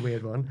Keaton's a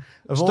weird one.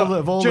 Of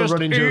all the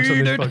running jokes on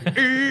this podcast.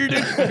 Eat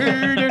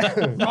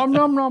it. Nom,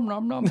 nom, nom,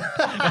 nom, nom.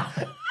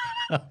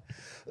 I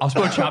was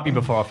so happy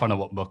before I found out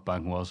what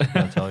mukbang was,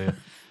 I'll tell you.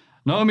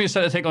 Naomi is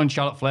set to take on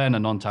Charlotte Flair in a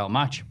non-title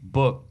match,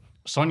 but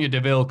Sonya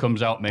Deville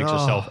comes out, makes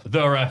herself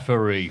the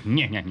referee.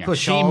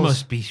 She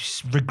must be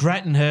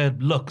regretting her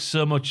look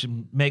so much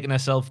and making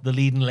herself the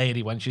leading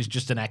lady when she's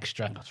just an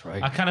extra. That's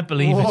right. I cannot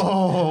believe it.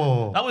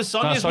 That was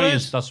Sonya's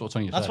words. That's what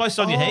Sonya said. That's why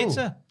Sonya hates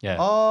her. Yeah.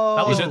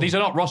 These are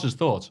not Ross's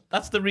thoughts.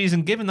 That's the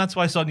reason given. That's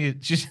why Sonya...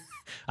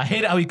 I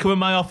hate it how you come in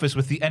my office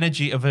with the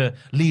energy of a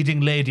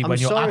leading lady when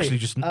you're actually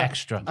just an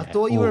extra. I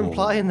thought you were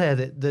implying there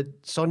that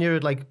Sonya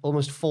had like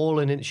almost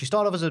fallen in. She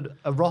started off as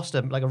a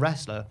roster, like a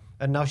wrestler,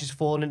 and now she's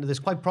fallen into this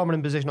quite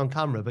prominent position on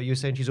camera. But you're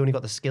saying she's only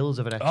got the skills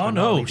of an extra. Oh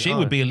no, she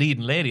would be a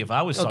leading lady if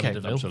I was Sonya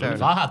Deville. absolutely.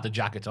 If I had the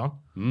jacket on.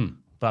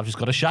 But I've just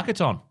got a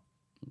shacket on.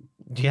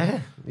 Yeah.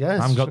 I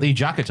haven't got the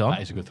jacket on.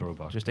 That is a good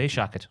throwback. Just a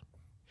shacket.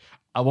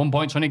 At one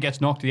point, Sonya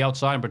gets knocked to the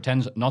outside and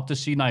pretends not to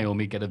see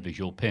Naomi get a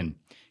visual pin.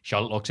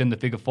 Charlotte locks in the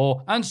figure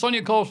 4, and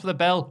Sonya calls for the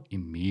bell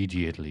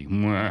immediately.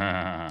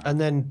 And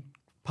then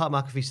Pat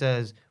McAfee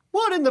says,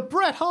 "What in the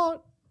Bret Hart?"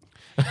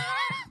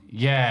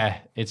 Yeah,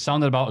 it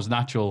sounded about as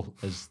natural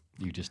as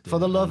you just did. For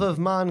the love of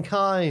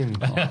mankind.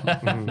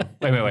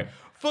 Wait.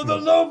 For the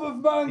love of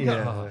mankind.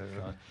 Oh,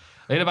 God.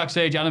 Later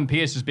backstage, Alan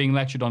Pearce is being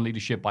lectured on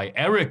leadership by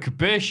Eric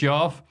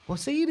Bischoff.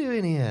 What's he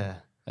doing here?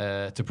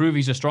 To prove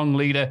he's a strong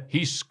leader,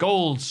 he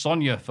scolds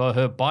Sonya for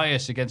her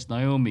bias against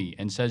Naomi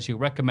and says he'll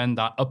recommend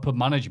that upper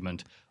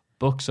management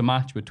books a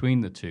match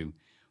between the two.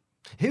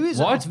 Who is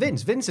What? it? It's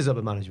Vince. Vince is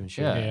upper management.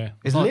 Sure. Yeah.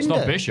 Is It's Linda?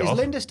 not Bischoff. Is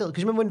Linda still?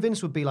 Because remember when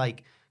Vince would be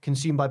like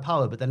consumed by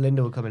power, but then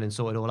Linda would come in and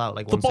sort it all out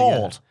like once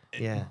board. a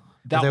year. Yeah.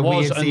 That With their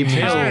was weird theme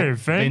until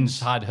music. Vince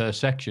had her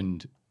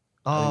sectioned.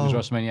 I think it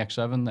was WrestleMania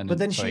X7. Then, But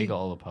then so she- he got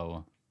all the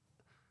power.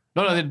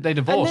 No, they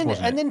divorced,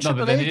 wasn't it? and then no, Triple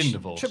but they H, didn't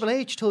divorce. Triple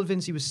H told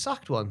Vince he was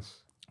sacked once.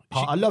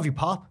 I love you,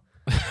 Pop.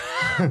 He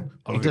love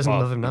you, doesn't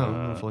Pop. love him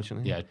now,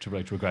 unfortunately. Yeah, Triple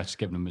H regrets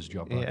giving him his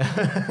job. Back.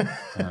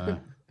 Yeah.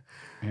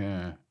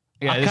 Yeah.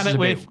 I this is cannot a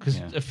wait bit- because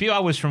yeah. a few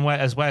hours from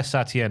as we're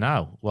sat here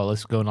now, well,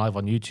 it's going live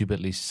on YouTube at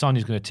least.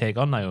 Sonya's going to take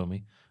on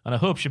Naomi, and I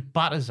hope she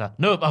batters her.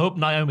 No, I hope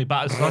Naomi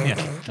batters Sonya.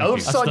 I hope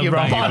That's Sonya the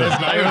right batters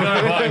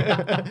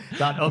word.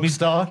 That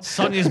upstart.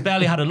 Sonya's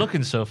barely had a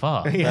looking so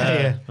far.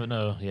 Yeah. But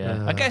no,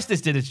 yeah. I guess this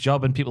did its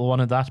job and people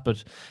wanted that,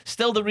 but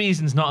still the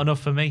reason's not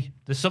enough for me.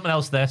 There's something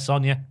else there,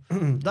 Sonya.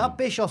 That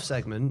Bischoff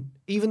segment,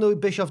 even though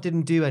Bischoff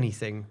didn't do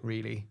anything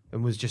really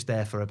and was just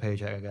there for a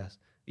paycheck, I guess.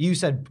 You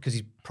said because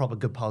he's proper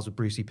good pals with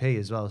Brucey P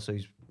as well, so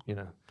he's,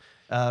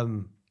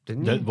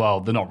 didn't you? Well,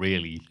 they're not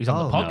really. He's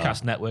on the Oh,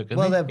 podcast network, isn't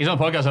Well, he? they're- He's on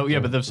a podcast. Yeah,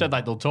 but they've said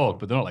like they'll talk,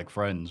 but they're not like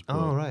friends. But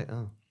Oh, right.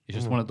 Oh. He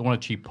just want a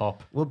cheap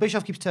pop. Well,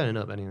 Bischoff keeps turning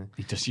up anyway.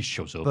 He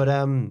shows up. But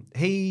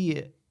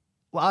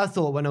I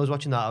thought when I was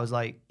watching that, I was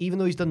like, even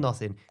though he's done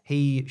nothing,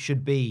 he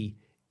should be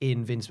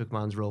in Vince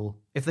McMahon's role.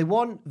 If they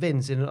want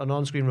Vince in an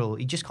on-screen role,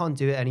 he just can't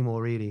do it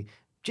anymore, really.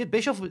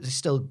 Bischoff is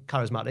still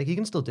charismatic. He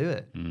can still do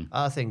it.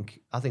 I think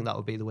that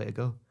would be the way to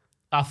go.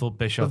 I thought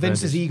Bischoff But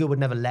Vince's earned ego would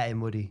never let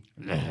him, would he?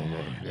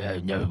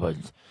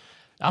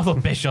 I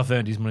thought Bischoff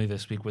earned his money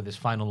this week with his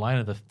final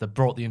line that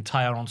brought the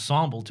entire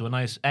ensemble to a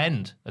nice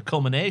end, a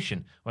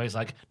culmination, where he's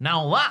like,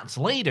 now that's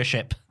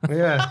leadership.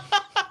 Yeah.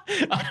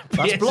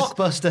 That's Yes.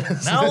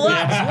 blockbusters. Now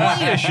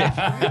that's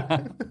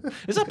leadership.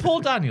 Is that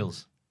Paul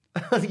Daniels?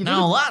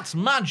 Now that's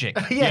magic.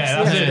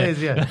 Yes, it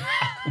is, yeah.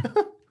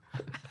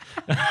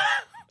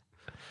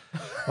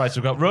 Right, so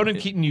we've got Ronan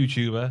Keaton,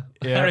 YouTuber,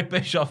 Eric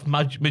Bischoff,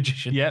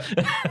 magician. Yep.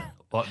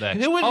 What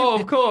next? Who would, Oh,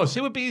 of course.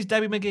 Who would be his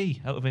Debbie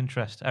McGee, out of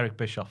interest? Eric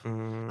Bischoff.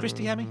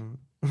 Christy Hemme?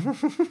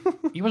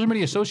 He wasn't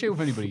really associated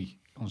with anybody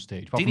on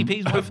stage. apart from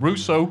DDP's wife?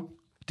 Russo.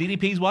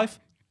 DDP's wife?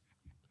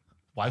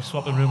 Wife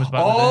swapping rumours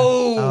back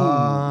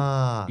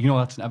Ah. You know,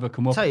 that's never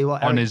come up Tell you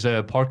what, on Eric- his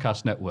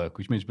podcast network,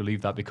 which makes me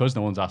believe that because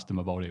no one's asked him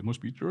about it, it must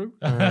be true.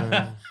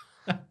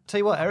 Tell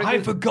you what, Eric.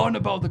 I'd forgotten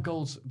about the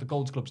Golds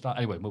Club star.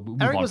 Anyway, we'll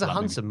move Eric on was to a that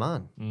maybe. handsome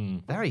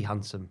man. Very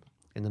handsome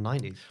in the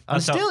 90s. And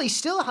That's how- he's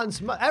still a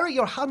handsome man. Eric,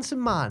 you're a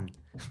handsome man.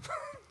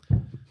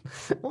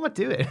 What am I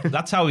doing?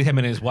 That's how him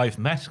and his wife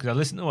met, because I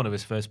listened to one of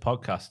his first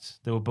podcasts.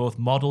 They were both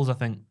models, I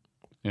think.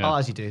 Yeah. Oh,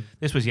 as you do.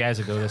 This was years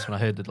ago, this one I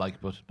heard it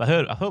but I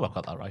hope I've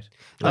got that right.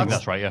 I think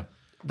that's right, yeah.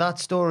 That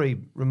story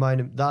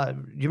reminded that.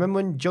 You remember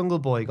when Jungle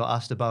Boy got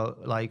asked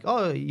about, like,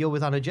 oh, you're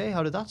with Anna Jay?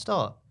 How did that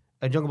start?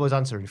 And Jungle Boy's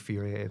answer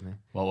infuriated me.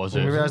 What was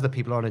When it? we realized that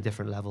people are on a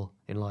different level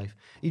in life.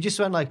 He just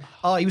went like,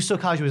 oh, he was so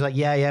casual. He was like,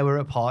 yeah, we're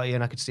at a party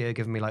and I could see her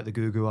giving me like the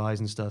goo-goo eyes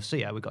and stuff. So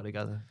yeah, we got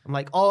together. I'm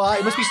like, oh,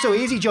 it must be so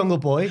easy, Jungle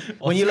Boy,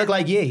 when you look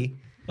like ye.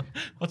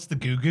 What's the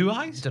goo-goo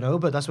eyes? Don't know,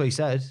 but that's what he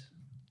said.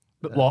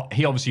 But what?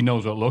 He obviously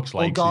knows what it looks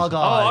like. so he's- Gaga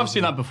Oh, I've eyes.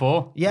 seen that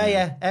before.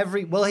 Yeah.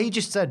 Well, he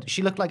just said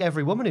she looked like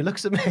every woman who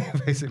looks at me,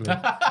 basically.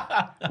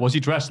 Was he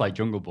dressed like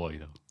Jungle Boy,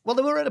 though? Well,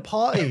 they were at a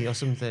party or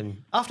something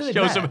after they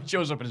met.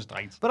 Shows up in his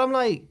tights. But I'm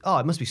like, oh,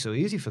 it must be so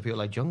easy for people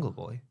like Jungle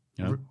Boy.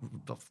 Yeah.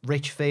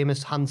 Rich,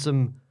 famous,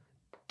 handsome,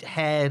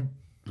 hair.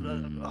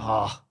 Mm.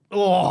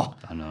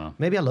 I know.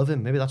 Maybe I love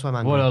him. Maybe that's why I'm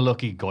angry. What a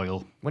lucky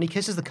Goyle. When he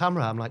kisses the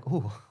camera, I'm like,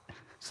 oh,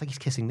 it's like he's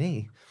kissing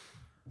me.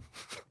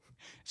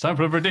 It's time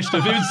for a edition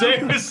of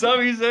Insane with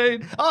Sami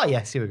Zayn. Oh,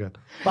 yes, here we go.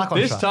 Back on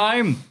This track.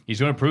 time, he's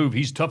going to prove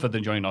he's tougher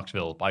than Johnny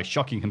Knoxville by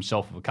shocking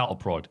himself with a cattle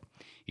prod.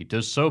 He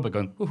does so by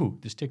going, ooh,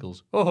 this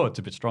tickles. Oh, it's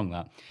a bit strong,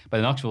 that. But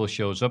then Knoxville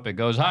shows up. It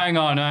goes, hang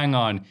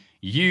on.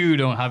 You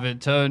don't have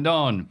it turned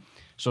on.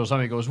 So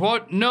Sami goes,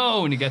 what?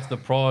 No. And he gets the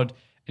prod, and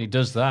he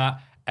does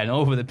that. And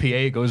over the PA,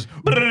 it goes,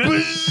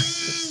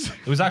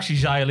 It was actually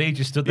Xia Li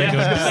just stood there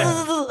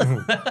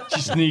going, she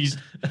sneezed.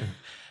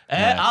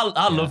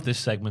 I love this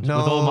segment with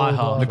all my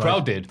heart. The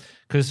crowd did.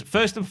 Because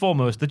first and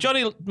foremost, the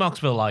Johnny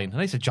Knoxville line,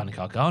 and he said Johnny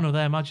Gargano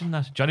there, imagine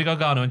that. Johnny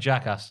Gargano and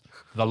Jackass.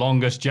 The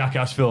longest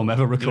Jackass film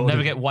ever recorded. You'll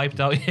never get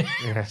wiped out.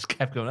 Just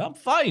kept going, I'm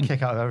fine.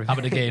 Kick out of everything.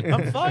 Having a game.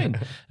 I'm fine.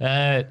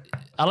 I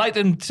like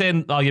them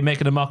saying, oh, you're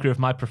making a mockery of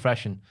my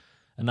profession.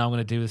 And now I'm going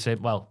to do the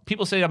same. Well,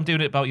 people say I'm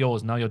doing it about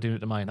yours. Now you're doing it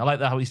to mine. I like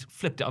that how he's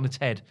flipped it on its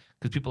head.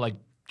 Because people like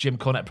Jim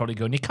Cornette probably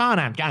going, you can't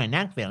have Johnny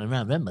Knoxville and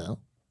Rob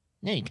Rumble.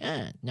 No, you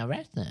can't. No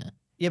wrestler.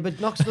 Yeah, but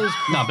Knoxville's...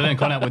 No, but then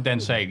Connacht would then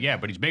say, yeah,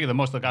 but he's bigger than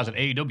most of the guys at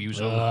AEW,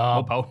 so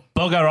more power.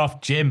 Bugger off,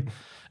 Jim.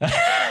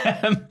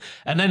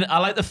 And then I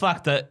like the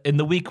fact that in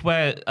the week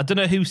where, I don't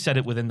know who said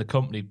it within the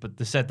company, but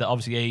they said that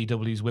obviously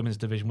AEW's women's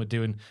division were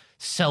doing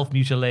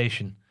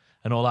self-mutilation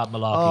and all that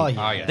malarkey. Oh,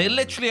 yeah. Oh, yeah. They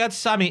literally had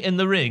Sammy in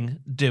the ring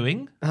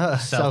doing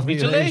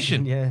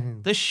self-mutilation. Yeah.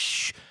 The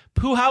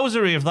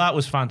poohousery of that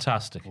was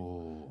fantastic.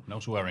 Oh, no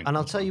swearing. And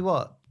I'll tell you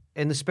what,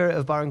 in the spirit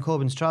of Baron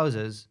Corbin's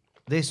trousers,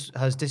 this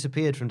has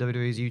disappeared from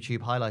WWE's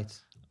YouTube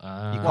highlights. You can't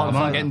I'm not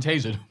find getting it.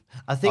 tasered.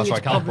 I think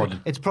Oh,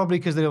 it's probably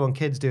because they don't want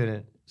kids doing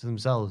it to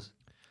themselves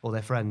or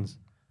their friends.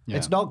 Yeah.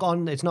 It's not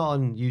on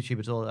YouTube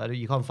at all.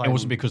 You can't find It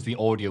wasn't because the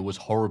audio was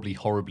horribly,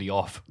 horribly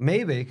off.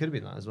 Maybe it could have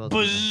been that as well.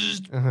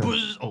 Buzzed,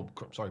 buzzed. Oh,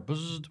 crap, sorry,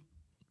 buzzed.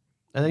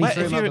 And then Where- he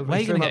threw if him out you're- where the, are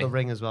he you threw him gonna out the get-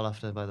 ring as well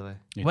after, by the way.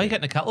 Where are you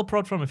getting a cattle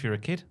prod from if you're a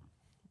kid?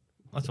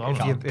 That's what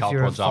I want. Carl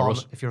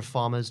Ponzaros. If you're a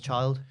farmer's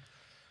child.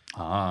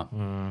 Ah.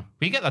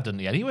 But you get that done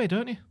anyway,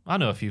 don't you? I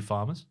know a few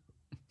farmers.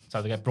 That's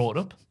how they get brought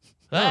up.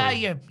 Ah,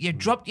 you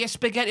dropped your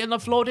spaghetti on the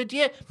floor, did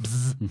you?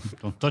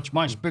 Don't touch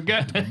my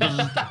spaghetti.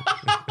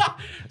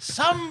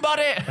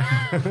 Somebody!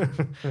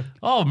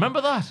 Oh, remember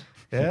that?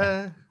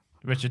 Yeah.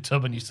 Richard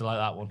Tubman used to like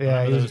that one.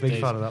 Yeah, Remember he was a those big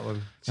days? fan of that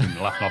one. Seen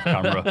him laughing off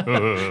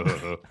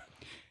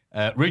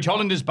camera. Ridge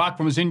Holland is back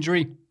from his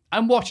injury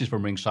and watches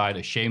from ringside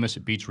as Sheamus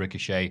beats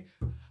Ricochet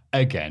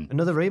again.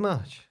 Another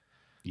rematch.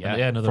 Yeah,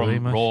 another from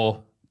rematch.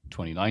 Raw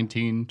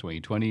 2019,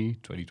 2020,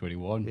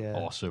 2021. Yeah.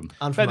 Awesome. And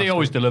And from they last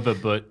always week. deliver,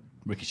 but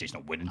Ricochet's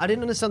not winning. I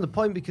didn't understand the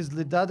point because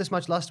they had this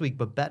match last week,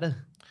 but better.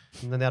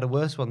 And then they had a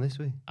worse one this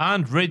week.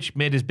 And Ridge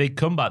made his big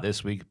comeback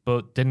this week,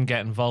 but didn't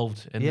get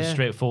involved in the Yeah.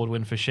 straightforward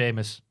win for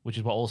Sheamus, which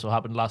is what also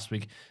happened last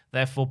week.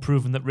 Therefore,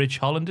 proving that Ridge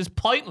Holland is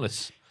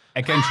pointless.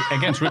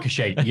 Against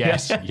Ricochet,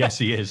 yes. Yes,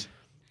 he is.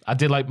 I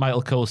did like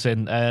Michael Cole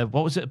saying,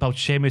 what was it about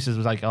Sheamus? It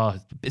was like, oh,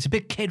 it's a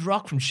bit Kid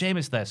Rock from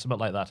Sheamus there, something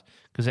like that.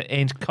 Because it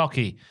ain't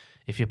cocky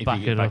if you If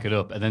back you it back up. it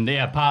up. And then,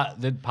 yeah, Pat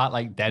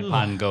like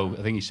deadpan go.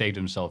 I think he saved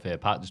himself here.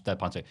 Pat just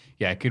deadpan say,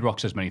 yeah, Kid Rock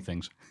says many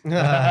things.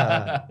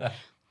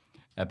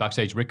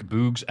 Backstage, Rick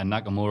Boogs and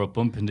Nakamura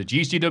bump into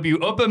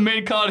GCW upper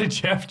mid-carder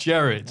Jeff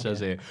Jarrett, says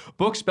here.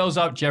 Book spells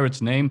out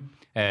Jarrett's name.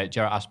 Jarrett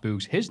asks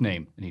Boogs his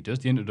name, and he does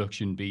the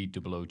introduction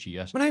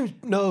BOOGS. My name's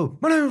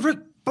Rick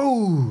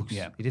Boogs.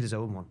 Yeah. He did his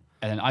own one.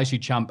 And then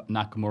IC champ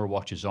Nakamura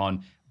watches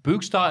on.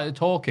 Boogs started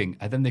talking,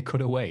 and then they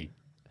cut away.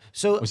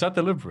 So Was that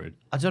deliberate?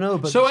 I don't know,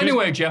 but So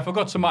anyway, Jeff, I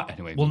got some...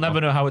 Anyway, We'll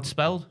never know how it's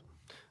spelled.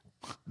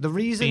 the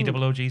reason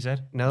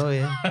BOOGZ. No,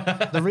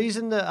 yeah. The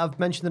reason that I've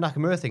mentioned the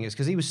Nakamura thing is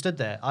because he was stood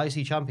there,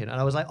 IC champion, and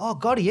I was like, oh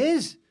God, he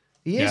is.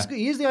 He is the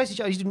IC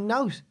champion. He's doing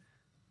out.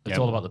 It's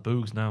all about the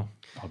Boogs now.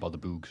 How about the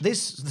Boogs? The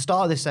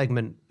start of this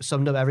segment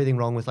summed up everything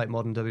wrong with like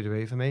modern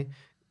WWE for me.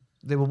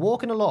 They were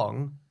walking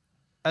along,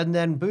 and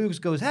then Boogs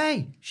goes,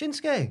 "Hey,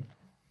 Shinsuke,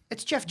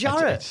 it's Jeff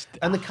Jarrett,"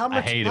 and the camera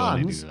I hate it when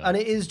they do pans, that. and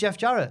it is Jeff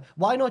Jarrett.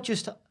 Why not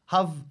just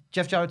have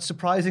Jeff Jarrett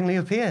surprisingly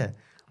appear?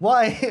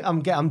 Why?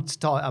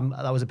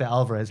 That was a bit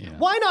Alvarez.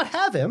 Why not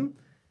have him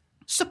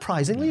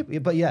surprisingly? appear?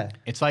 But yeah,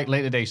 It's like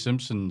later day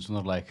Simpsons, and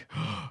they're like,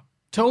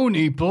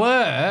 Tony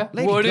Blair,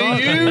 Lady what are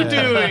Gaga. you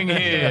doing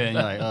here? And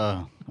you're like,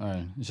 oh, all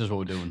right, this is what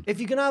we're doing. if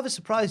you're gonna have a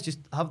surprise, just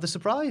have the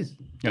surprise.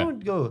 Yeah.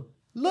 Don't go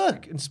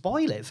look and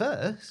spoil it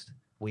first.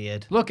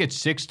 Weird. Look, it's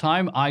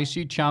 6-time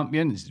IC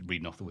champion. This is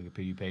reading off the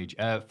Wikipedia page.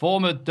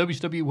 Former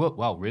WCW.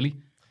 Wow, really?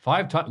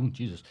 5-time. Oh,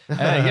 Jesus.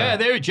 Yeah,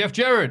 there, Jeff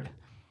Jarrett.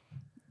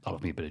 I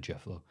love me a bit of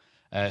Jeff, though.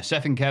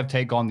 Seth and Kev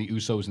take on the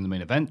Usos in the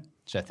main event.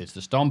 Seth hits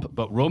the stomp,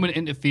 but Roman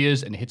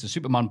interferes and hits a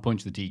Superman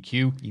punch to the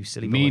DQ. You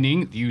silly boy.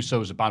 Meaning the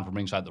Usos are banned from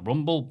ringside the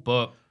Rumble,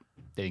 but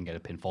they didn't get a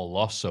pinfall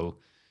loss, so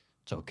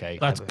it's okay.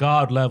 That's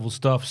guard level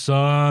stuff,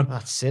 son.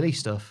 That's silly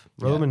stuff.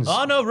 Roman's.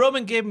 Oh no,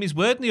 Roman gave him his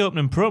word in the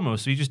opening promo,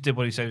 so he just did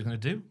what he said he was going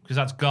to do. Because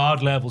that's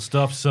guard level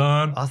stuff,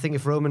 son. I think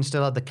if Roman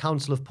still had the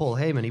counsel of Paul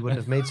Heyman, he wouldn't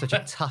have made such a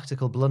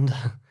tactical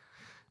blunder.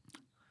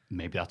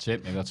 Maybe that's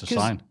it. Maybe that's a 'Cause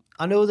sign.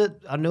 I know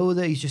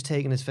that he's just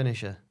taking his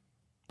finisher,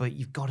 but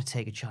you've got to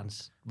take a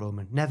chance,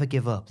 Roman. Never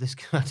give up. This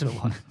I don't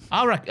know what.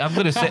 I'm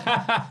going to say,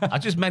 I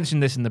just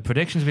mentioned this in the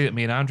predictions video that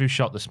me and Andrew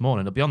shot this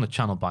morning. It'll be on the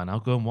channel by now.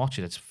 Go and watch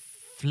it. It's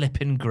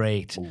flipping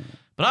great.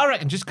 But I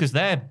reckon just because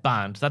they're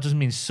banned, that doesn't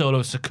mean Solo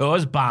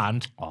Sikoa's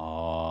banned.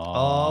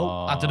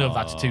 Oh, I don't know if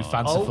that's too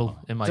fanciful.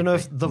 It I might don't know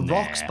be. if the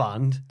Rock's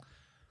banned.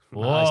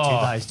 Whoa.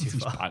 That is too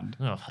far. Banned.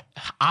 Oh,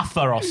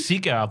 Afa or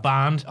Sika are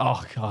banned.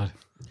 Oh, God.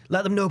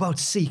 Let them know about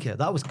Seeker.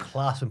 That was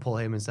class when Paul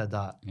Heyman said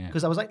that.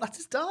 Because I was like, that's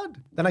his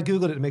dad. Then I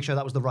Googled it to make sure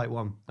that was the right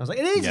one. I was like,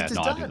 it is, Yeah, it's his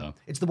no, I do dad. though.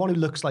 It's the one who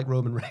looks like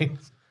Roman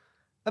Reigns.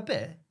 A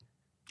bit.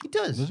 He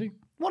does. Does he?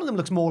 One of them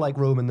looks more like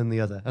Roman than the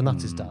other, and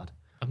that's his dad.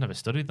 I've never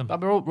studied them.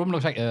 Roman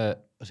looks like how am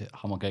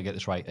I going to get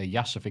this right? A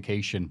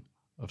yassification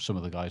of some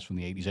of the guys from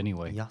the 80s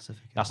anyway. Yassification.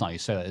 That's not how you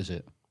say that, is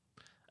it?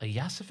 A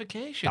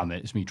yassification? Damn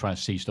it, it's me trying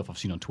to see stuff I've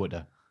seen on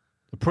Twitter.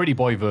 The pretty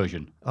boy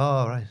version.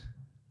 Oh, right.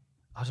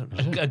 I don't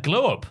know. A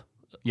glow up?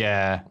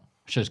 Yeah,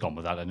 should have gone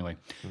with that anyway.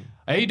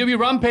 AEW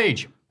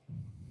Rampage.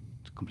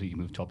 To completely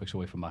move topics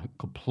away from my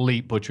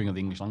complete butchering of the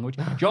English language.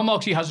 John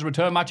Moxley has a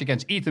return match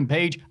against Ethan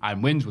Page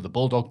and wins with a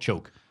Bulldog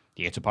choke.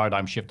 He hits a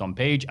paradigm shift on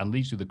Page and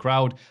leads through the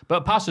crowd,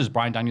 but passes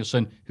Bryan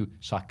Danielson, who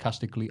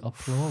sarcastically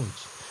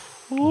applauds.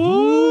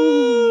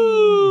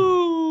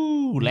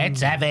 Ooh,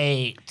 let's have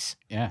it.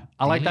 Yeah.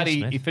 I like that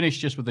he finished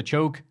just with the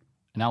choke,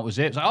 and that was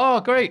it. It's like, oh,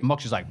 great. And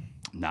Moxie's like,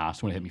 nah,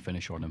 someone hit me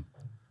finisher on him.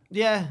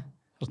 Yeah. That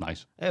was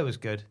nice. It was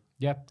good.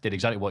 Yeah, did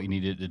exactly what you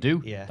needed to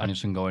do. Yeah.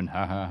 Danielson going,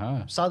 ha, ha,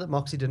 ha. Sad that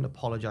Moxie didn't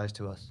apologise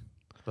to us,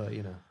 but,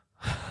 you know.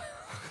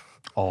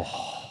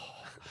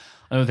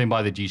 Another thing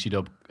by the GC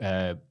Dub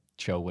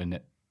show when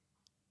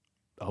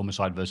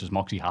Homicide versus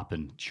Moxie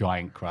happened,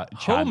 giant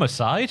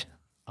Homicide?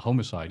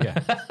 Homicide, yeah.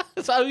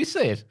 That's how you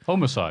say it.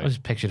 Homicide. I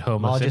just pictured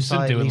Homer Margicide,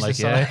 Simpson doing Lisa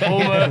like,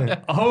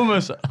 Side.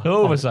 Homicide.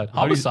 Homicide.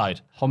 How do you-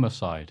 Homicide.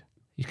 Homicide.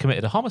 You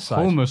committed a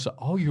homicide. Homicide.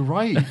 Oh, you're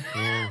right.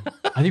 I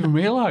didn't even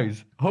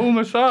realise.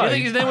 Homicide. Do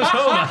you think his name was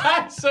Homer?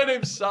 I said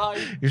him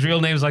side. His real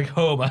name's like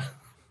Homer.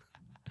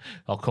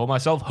 I'll call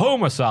myself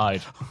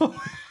Homicide.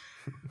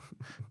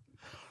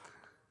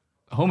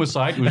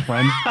 Homicide, who was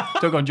friend,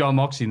 took on John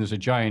Moxley, and there's a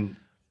giant,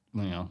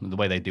 you know, the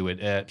way they do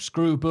it.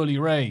 Screw Bully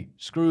Ray.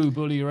 Screw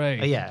Bully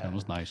Ray. Yeah. That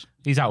was nice.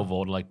 He's out of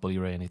order like Bully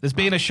Ray. Isn't he? There's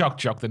being a shock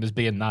jock than there's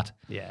being that.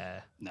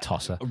 Yeah.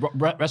 Tosser.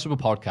 Rest of the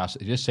podcast,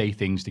 they just say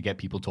things to get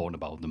people talking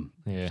about them.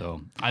 Yeah.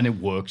 So, and it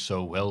works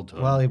so well done.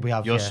 Well, we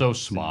have- You're yeah. so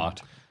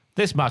smart.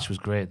 This match was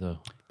great, though.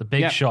 The big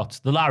Yeah. shots,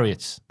 the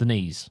lariats, the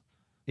knees,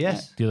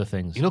 Yes. the other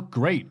things. You look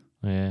great.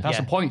 Yeah. That's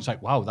Yeah. the point. It's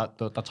like, wow,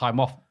 that time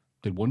off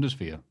did wonders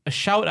for you. A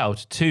shout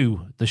out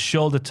to the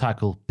shoulder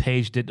tackle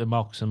Page did to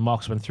Mox, and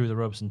Mox went through the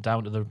ropes and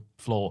down to the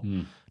floor.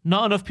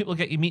 Not enough people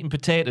get your meat and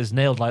potatoes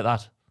nailed like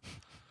that.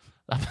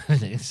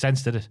 It's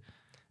sense, did it?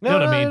 No, you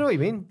know what I I mean? know what you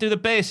mean. Do the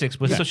basics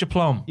with such a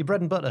plum. Your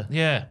bread and butter.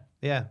 Yeah.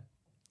 Yeah.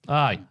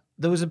 Aye.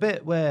 There was a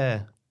bit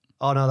where,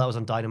 oh no, that was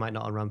on Dynamite,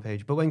 not on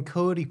Rampage. But when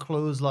Cody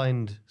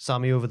clotheslined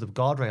Sammy over the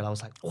guardrail, I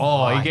was like,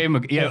 Oh, aye. he gave him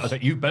a... Yeah, I was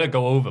like, you better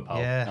go over, pal.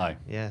 Yeah, Aye.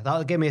 yeah.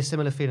 That gave me a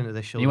similar feeling to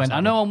this show. He went, I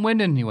know I'm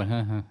winning. He went,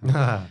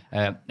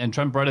 and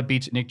Trent Beretta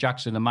beats Nick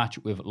Jackson in a match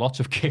with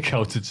lots of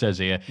kickouts, it says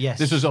here. Yes.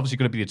 This was obviously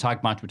going to be a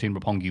tag match between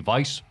Roppongi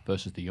Vice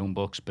versus the Young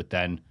Bucks, but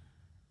then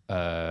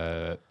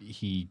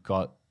he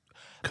got...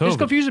 This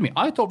confusing me.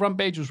 I thought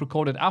Rampage was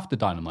recorded after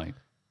Dynamite.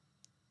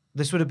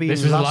 This would have been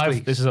This is a last live.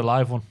 week. This is a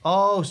live one.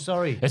 Oh,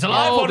 sorry. It's a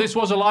live one. This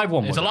was a live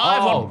one. It's was a it?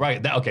 live Oh, one.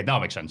 right. Okay, now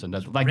it makes sense. And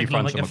thank you for Wriggling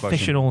answering like my a fish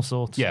question. and all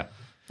sorts. Yeah.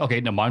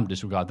 Okay, no mind,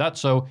 disregard that.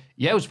 So,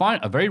 yeah, it was fine.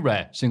 A very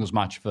rare singles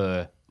match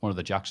for one of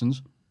the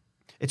Jacksons.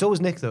 It's always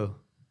Nick, though.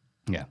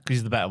 Yeah. Because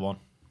he's the better one.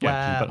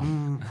 Yeah.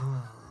 Well,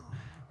 but-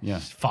 yeah.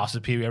 Far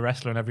superior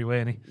wrestler in every way,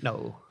 isn't he?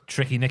 no.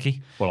 Tricky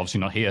Nicky. Well,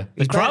 obviously not here.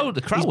 The crowd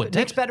were Nick's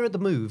dead. better at the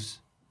moves,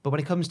 but when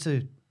it comes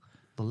to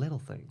the little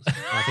things,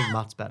 I think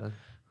Matt's better.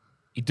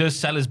 He does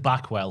sell his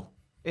back well.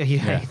 Yeah,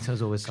 he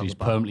does always sell He's the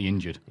back. permanently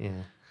injured.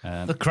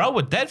 Yeah. The crowd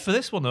were dead for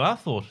this one, though, I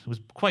thought. It was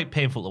quite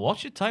painful to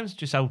watch at times,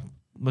 just how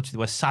much they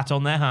were sat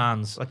on their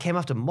hands. I came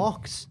after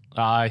Mox.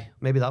 Aye.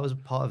 Maybe that was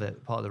part of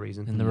it, part of the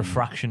reason. In the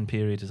refraction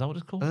period. Is that what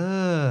it's called?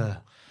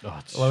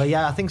 Well,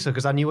 yeah, I think so,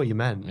 because I knew what you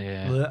meant.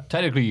 Yeah.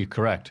 Technically, you're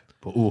correct,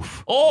 but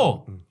oof.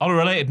 Oh, on a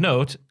related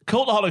note,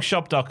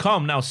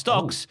 cultaholicshop.com now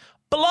stocks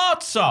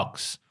Blart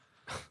socks.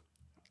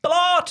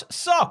 Blart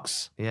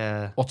socks.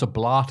 Yeah. What's a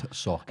blart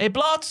sock? A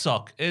Blart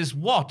sock is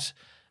what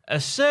a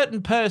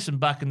certain person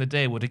back in the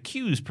day would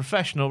accuse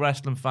professional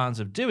wrestling fans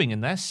of doing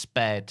in their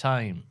spare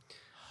time.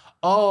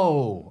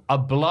 Oh, a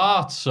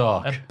blart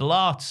sock. A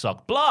Blart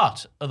sock.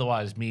 Blart,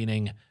 otherwise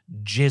meaning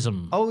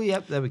jism. Oh,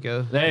 yep, there we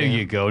go. There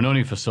you go. No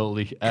need for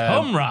subtlety.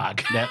 Come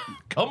rag. yeah.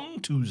 Come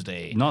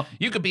Tuesday. Not-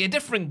 You could be a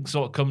different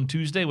sort of come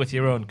Tuesday with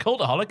your own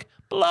Cultaholic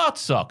Blart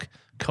sock.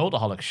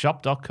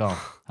 Cultaholicshop.com.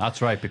 That's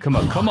right. Become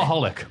a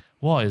cumaholic.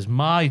 What is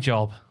my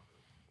job?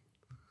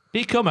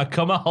 Become a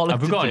cumaholic.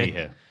 Have we got today. any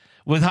here?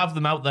 We'll have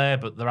them out there,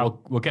 but they're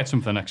out. We'll get some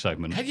for the next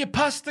segment. Can you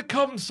pass the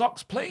cum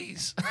socks,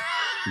 please?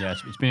 Yeah,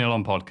 it's been a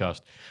long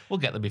podcast. We'll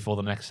get them before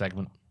the next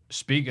segment.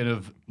 Speaking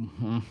of,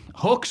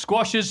 Hook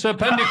squashes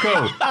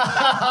Serpentico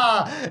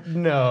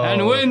No.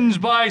 and wins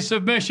by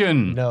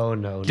submission. No.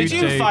 Did you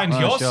Tuesday, find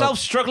Marshall. yourself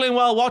struggling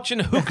while watching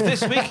Hook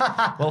this week?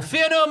 Well,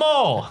 fear no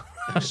more.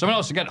 Someone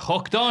else to get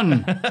hooked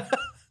on.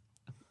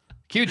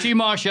 QT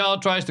Marshall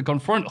tries to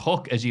confront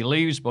Hook as he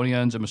leaves, but he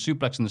earns him a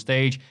suplex on the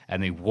stage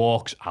and he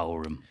walks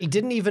over him. He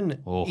didn't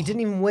even Oh.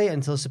 wait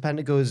until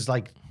Serpentico's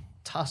like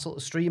tassel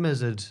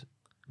streamers had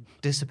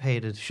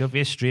dissipated. Shove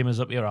your streamers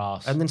up your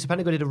arse. And then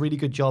Serpentico did a really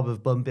good job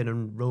of bumping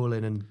and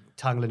rolling and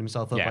tangling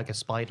himself up Yeah. like a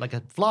spider, like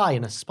a fly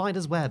in a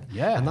spider's web.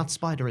 Yeah. And that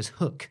spider is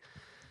Hook.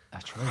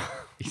 That's right.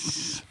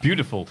 It's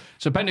beautiful.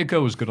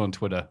 Serpentico was good on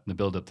Twitter in the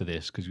build up to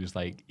this because he was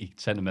like, he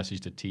sent a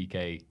message to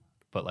TK,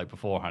 but like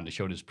beforehand, it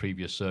showed his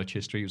previous search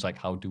history. He was like,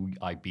 how do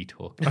I beat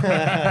Hook? What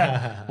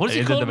does he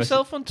Is it call the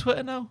himself on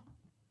Twitter now?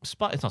 It's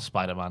not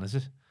Spider-Man, is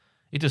it?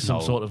 He does some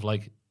No. sort of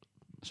like...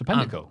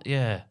 Serpentico?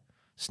 Yeah.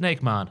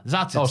 Snake Man.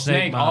 That's it, Oh, Snake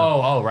Snake. Man.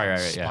 Oh, right. Yeah.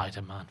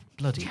 Spider-Man.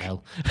 Bloody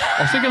hell.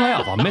 I was thinking,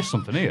 like, have I missed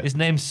something here? His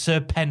name's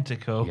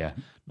Serpentico. Yeah.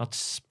 Not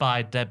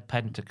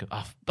Spider-Pentico.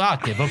 I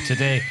give up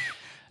today.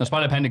 No,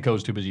 Spider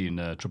Pentico's too busy in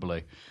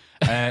AAA.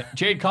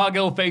 Jade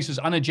Cargill faces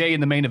Anna Jay in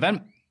the main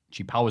event.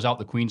 She powers out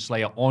the Queen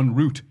Slayer en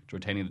route to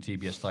retaining the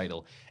TBS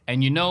title.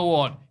 And you know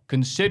what?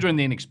 Considering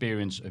the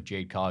inexperience of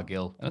Jade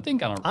Cargill, and I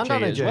think Anna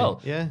Jay as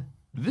well, Yeah.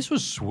 this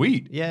was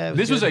sweet. Yeah, it was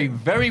this was good. a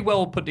very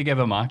well put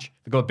together match.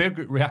 They got a big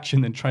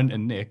reaction than Trent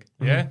and Nick.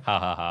 Yeah. Ha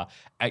ha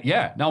ha.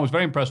 Yeah, no, I was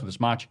very impressed with this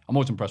match. I'm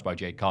always impressed by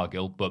Jade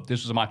Cargill, but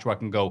this was a match where I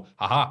can go,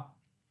 ha ha,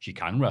 she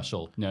can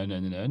wrestle. No.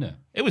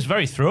 It was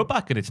very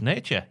throwback in its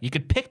nature. You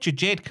could picture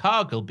Jade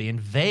Cargill being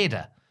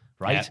Vader,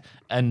 right?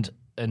 Yeah.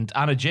 And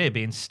Anna Jay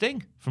being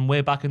Sting from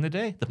way back in the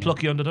day. The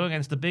plucky underdog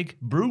against the big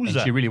bruiser.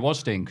 And she really was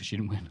Sting because she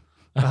didn't win.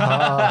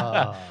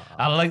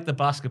 I like the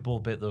basketball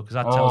bit, though, because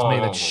that tells me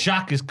that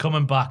Shaq is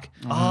coming back.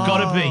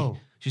 Gotta be.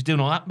 She's doing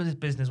all that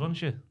business, wasn't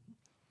she?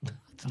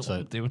 That's what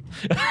I'm doing.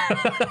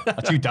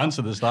 That's you dance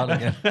at the start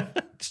again.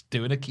 Just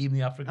doing Akeem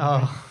the African.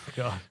 Oh,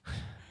 God.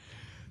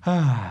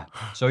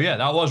 So yeah,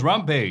 that was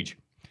Rampage.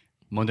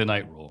 Monday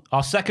Night Raw.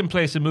 Our second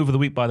place in move of the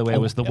week, by the way,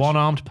 was the yes.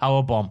 one-armed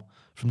power bomb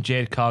from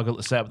Jade Cargill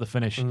to set up the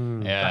finish.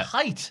 The Yeah.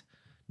 height,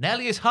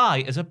 nearly as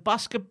high as a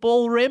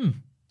basketball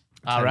rim,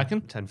 I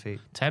reckon. 10 feet.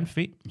 10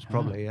 feet.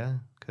 Probably, yeah.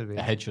 Could be.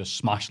 The head just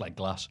smashed like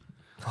glass.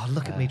 Oh,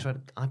 look at me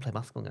trying. I play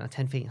basketball now.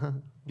 10 feet, huh?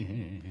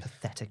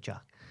 Pathetic,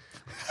 Jack.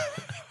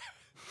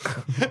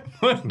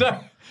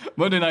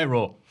 Monday Night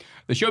Raw.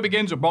 The show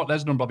begins with Brock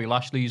Lesnar and Bobby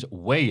Lashley's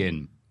weigh-in.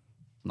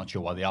 I'm not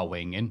sure why they are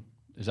weighing in.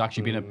 There's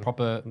actually been a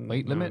proper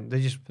weight limit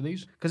They just for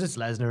these. because it's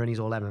Lesnar and he's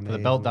all MMA. For the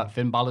belt that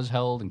Finn Balor's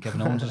held and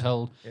Kevin Owens has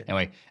held.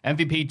 Anyway,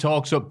 MVP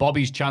talks up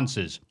Bobby's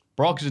chances.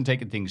 Brock isn't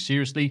taking things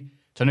seriously,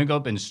 turning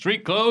up in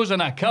street clothes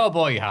and a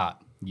cowboy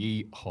hat.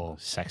 Yee-haw.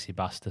 Sexy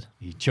bastard.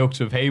 He jokes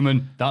with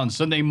Heyman that on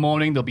Sunday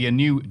morning there'll be a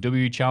new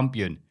WWE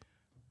champion.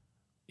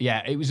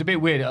 Yeah, it was a bit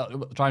weird.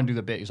 Trying to do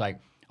the bit. He's like,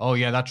 oh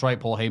yeah, that's right,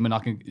 Paul Heyman.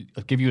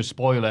 I'll give you a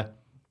spoiler.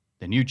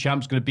 The new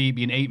champ's going to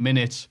be in 8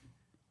 minutes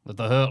with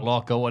the Hurt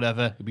Lock or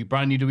whatever. It'll be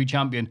brand new WWE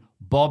champion,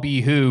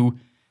 Bobby Who.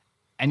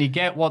 And you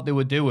get what they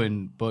were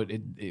doing, but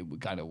it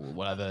kind of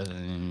whatever.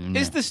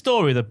 Is the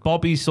story that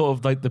Bobby's sort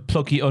of like the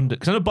plucky under...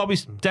 Because I know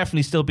Bobby's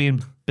definitely still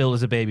being billed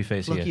as a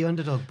babyface Lucky here.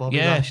 underdog, Bobby.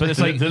 Yeah, Lashley. but it's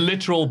like... the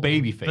literal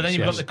baby face. But then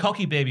you've got the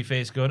cocky baby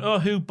face going, oh,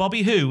 who?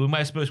 Bobby who? And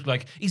we're supposed to be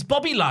like, he's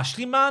Bobby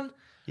Lashley, man.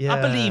 Yeah.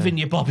 I believe in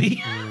you,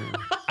 Bobby.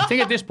 I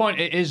think at this point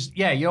it is.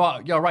 Yeah,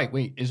 you're right.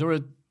 Wait,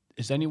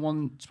 is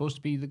anyone supposed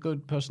to be the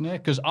good person here?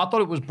 Because I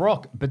thought it was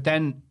Brock, but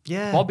then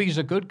Yeah. Bobby's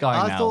a good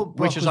guy I now, thought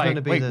Brock which is was like,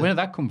 gonna be wait, the- where did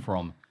that come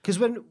from? Because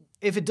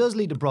if it does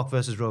lead to Brock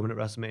versus Roman at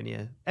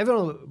WrestleMania,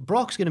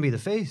 Brock's going to be the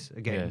face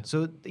again. Yeah.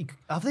 So they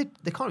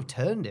kind of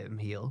turned him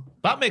heel.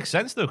 That makes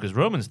sense, though, because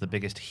Roman's the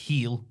biggest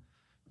heel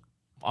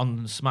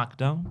on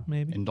SmackDown,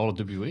 maybe. In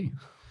WWE,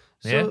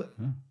 So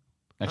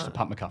next to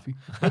Pat McAfee.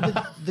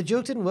 the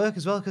joke didn't work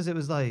as well because it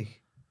was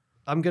like,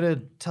 I'm going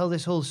to tell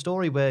this whole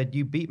story where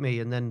you beat me,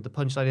 and then the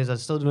punchline is, I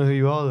still don't know who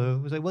you are, though.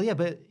 I was like, well, yeah,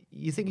 but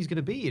you think he's going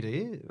to beat you, do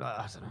you?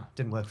 I don't know.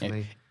 Didn't work for me.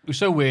 It was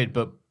so weird,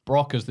 but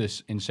Brock has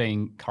this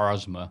insane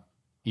charisma,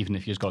 even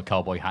if he's got a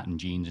cowboy hat and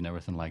jeans and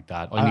everything like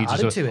that. All he needs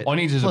added to it. all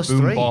he needs is a Plus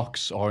boom 3.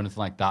 box or anything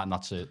like that, and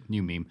that's a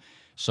new meme.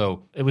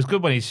 So It was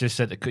good when he just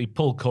said that he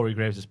pulled Corey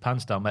Graves'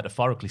 pants down,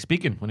 metaphorically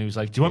speaking, when he was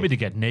like, do you want me to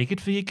get naked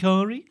for you,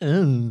 Corey? Oh.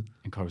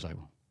 and Corey's like,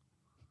 well,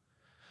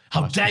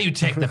 How dare you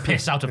take the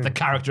piss out of the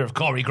character of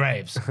Corey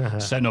Graves?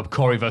 setting up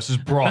Corey versus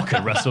Brock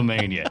at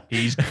WrestleMania.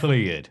 He's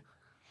cleared.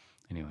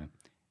 Anyway.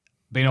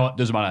 But you know what?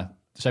 Doesn't matter.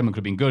 The segment could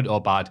have been good or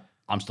bad.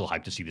 I'm still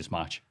hyped to see this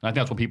match. And I think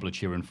that's what people are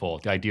cheering for.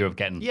 The idea of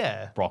getting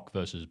Brock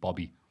versus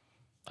Bobby.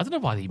 I don't know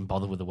why they even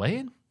bother with the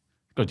weigh-in.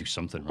 Got to do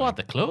something, Well, right?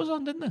 had the clothes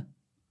on, didn't they?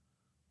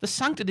 The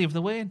sanctity of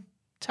the weigh-in.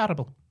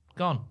 Terrible.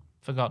 Gone.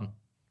 Forgotten.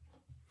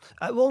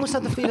 I almost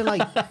had the feeling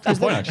like... 'cause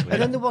point, then- actually, and then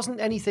yeah. there wasn't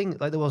anything,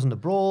 like there wasn't a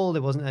brawl,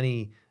 there wasn't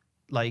any,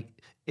 like...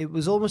 It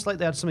was almost like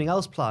they had something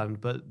else planned,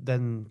 but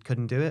then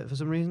couldn't do it for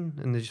some reason,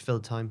 and they just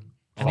filled time.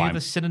 Any Prime. other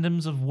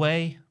synonyms of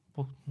way?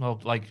 Well,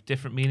 like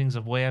different meanings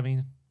of way, I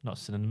mean. Not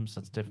synonyms,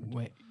 that's different.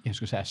 Wait, I was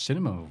going to say a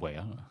cinema of way.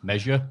 I don't know.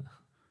 Measure.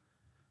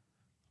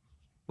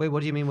 Wait, what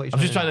do you mean? What you're I'm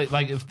just trying to,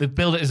 like, if they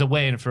build it as a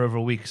weigh-in for over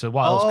a week, so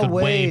what else could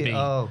way be?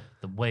 Oh,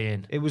 The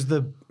weigh-in. it was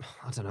the...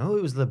 I don't know.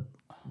 It was the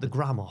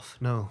Gramoff.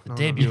 No. no,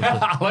 Debut of the...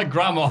 I like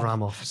Grandma.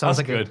 Gramoff. Sounds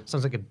like good.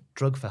 sounds like a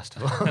drug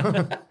festival.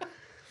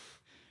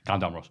 Calm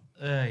down, Ross.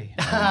 Hey.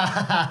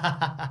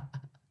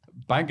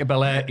 Bank of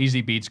Belair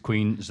easy beats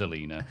Queen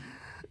Zelina.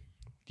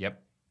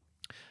 Yep.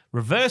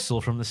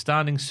 Reversal from the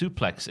standing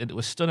suplex into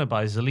a stunner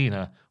by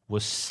Zelina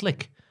was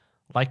slick,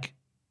 like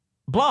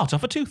blart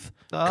off a tooth.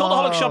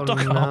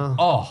 Cultaholicsshop.com.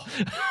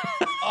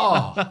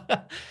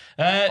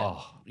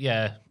 no.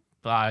 Yeah,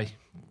 bye.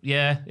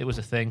 Yeah, it was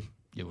a thing.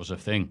 It was a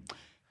thing.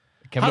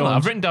 Kevin Hang on,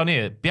 Owens- I've written down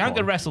here. Bianca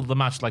Go on. wrestled the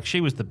match like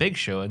she was the Big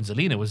Show, and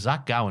Zelina was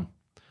Zach Gowen.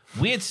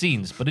 Weird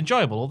scenes, but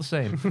enjoyable all the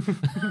same.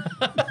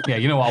 Yeah,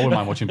 you know what? I wouldn't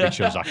mind watching Big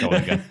Show Zach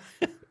Owen again.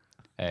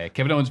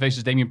 Kevin Owens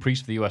faces Damian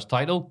Priest for the US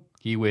title.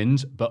 He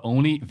wins, but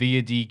only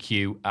via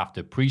DQ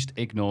after Priest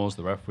ignores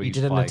the referee's He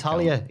did a 5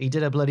 Natalia. count. He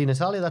did a bloody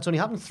Natalia. That's only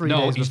happened 3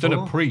 No, days he's before.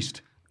 done a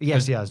Priest.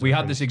 Yes, he has. We done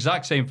a had this priest.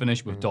 exact same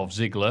finish with Dolph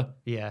Ziggler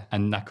Yeah.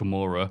 and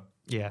Nakamura,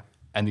 Yeah.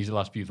 and these are the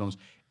last few films.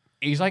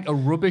 He's like a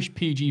rubbish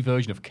PG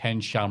version of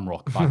Ken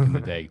Shamrock back in the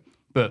day.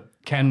 But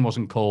Ken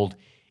wasn't called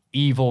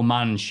Evil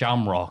Man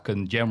Shamrock,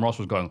 and Jem Ross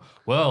was going,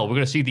 well, we're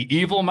going to see the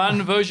Evil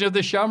Man version of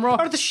the Shamrock?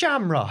 Or the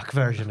Shamrock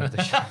version of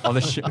the Shamrock. Or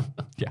the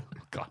yeah,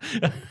 God.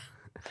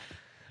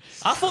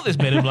 I thought this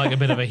made him like a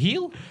bit of a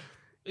heel.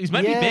 He's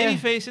meant to be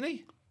babyface, isn't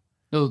he?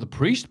 No, the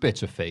Priest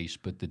bit's a face,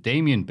 but the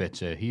Damien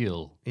bit's a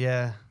heel.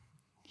 Yeah.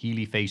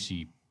 Heely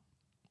facey.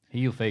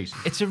 Heel face.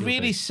 It's a heel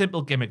really face.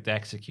 simple gimmick to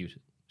execute.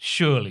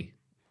 Surely.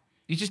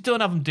 You just don't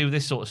have him do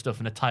this sort of stuff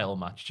in a title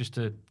match just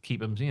to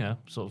keep him,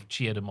 sort of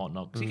cheered and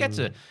whatnot. 'Cause he gets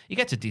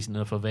a decent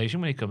enough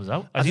ovation when he comes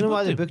out. I don't know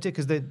why they booked it,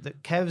 because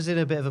Kev's in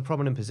a bit of a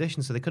prominent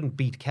position, so they couldn't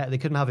beat Kev. They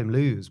couldn't have him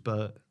lose,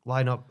 but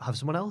why not have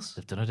someone else?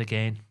 They've done it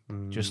again.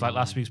 Just like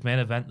last week's main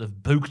event,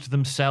 they've booked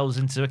themselves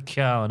into a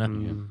corner.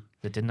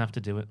 They didn't have to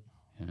do it.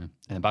 Yeah. And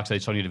then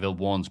backstage, Sonya Deville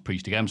warns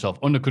Priest to get himself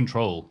under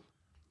control.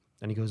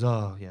 And he goes,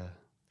 oh, yeah.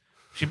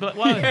 She'd be like,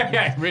 well,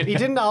 yeah, really. He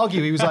didn't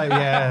argue. He was like,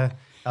 yeah,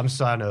 I'm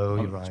sorry, no,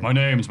 you're right. It's my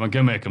name, it's my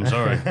gimmick, I'm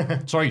sorry.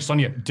 Sorry,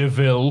 Sonya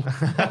Deville.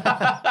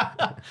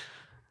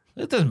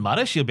 it doesn't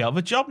matter. She'll be out of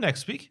a job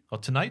next week or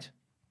tonight.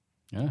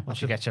 Yeah. Well,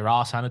 she'll get her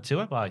ass handed to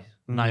her by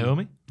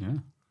Naomi. Yeah.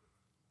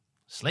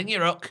 Sling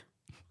your hook.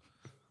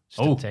 Just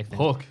Oh, to take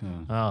things. hook.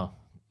 Oh.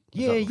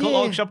 Yeah, yeah.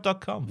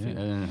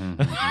 Culthogshop.com.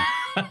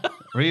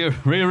 Rhea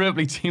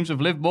Ripley teams with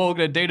Liv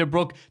Morgan and Dana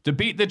Brooke to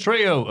beat the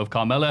trio of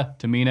Carmella,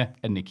 Tamina,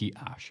 and Nikki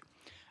Ash.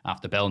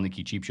 After Bell,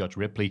 Nikki cheap shots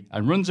Ripley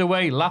and runs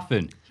away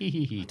laughing.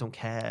 I don't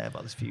care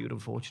about this feud,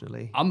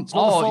 unfortunately. You It's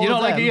not the fault don't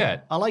of like them. it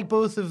yet? I like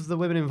both of the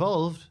women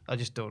involved. I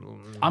just don't.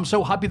 I'm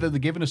so happy that they're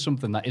giving us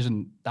something that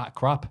isn't that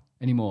crap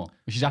anymore.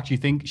 She's actually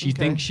thinks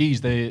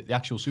she's the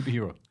actual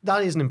superhero.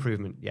 That is an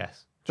improvement,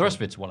 yes. The rest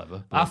of it's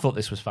whatever. I thought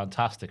this was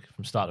fantastic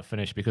from start to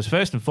finish because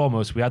first and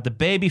foremost, we had the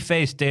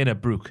babyface Dana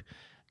Brooke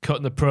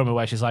cutting the promo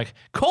where she's like,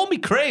 call me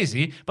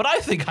crazy, but I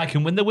think I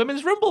can win the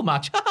Women's Rumble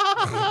match.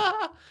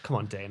 Come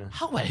on, Dana.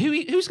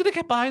 Who's going to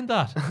get behind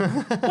that?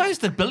 Where's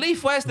the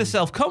belief? Where's the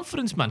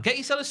self-confidence, man? Get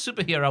yourself a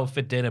superhero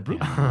outfit, Dana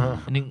Brooke.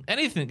 And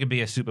anything can be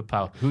a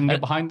superpower. Who can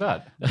get behind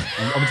that?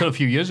 Up until a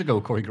few years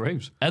ago, Corey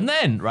Graves. And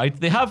then, right,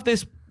 they have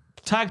this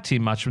tag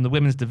team match from the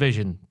women's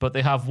division, but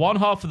they have one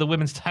half of the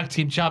women's tag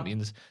team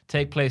champions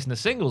take place in a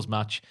singles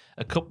match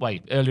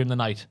earlier in the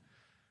night,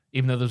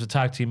 even though there was a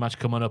tag team match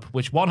coming up,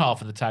 which one half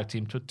of the tag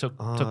team took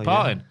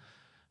part in.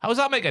 How does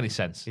that make any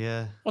sense?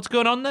 Yeah. What's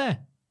going on there?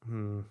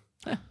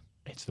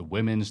 It's the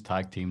women's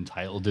tag team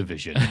title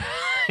division.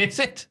 Is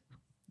it?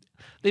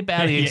 They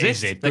barely Yeah,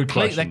 exist. is it? They're Good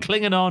question.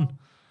 clinging on.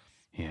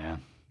 Yeah.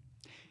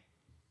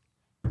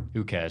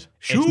 Who cares?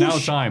 It's now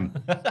time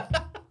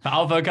for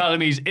Alpha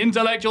Academy's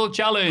Intellectual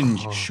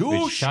Challenge,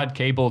 which Chad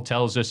Cable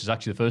tells us is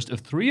actually the first of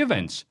 3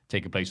 events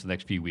taking place for the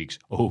next few weeks.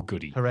 Oh,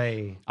 goody.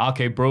 Hooray.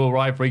 Arcade Brawl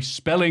Rivalry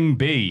spelling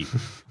bee.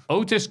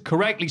 Otis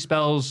correctly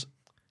spells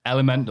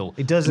elemental.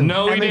 He doesn't.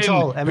 No, he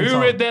Emmental, didn't. Who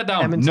read that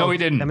down? No, he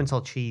didn't.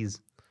 Emmental cheese.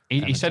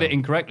 He said it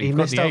incorrectly. He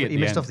forgot missed the A off. at He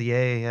the missed end. off the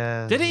A.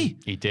 Yeah. Did he?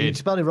 He He did.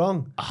 spelled it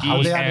wrong.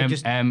 But they had to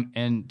just.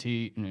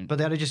 E-M-M-N-T. But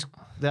they had to just.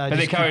 But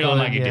they carried on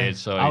like he did.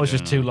 So I was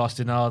just too lost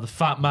in, the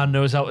fat man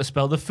knows how to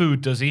spell the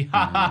food, does he?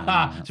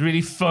 It's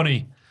really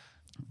funny.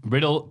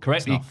 Riddle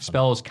correctly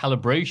spells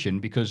calibration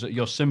because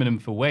you're synonym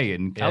for weigh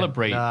and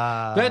calibrate.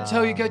 That's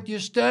how you get your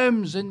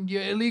stems and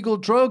your illegal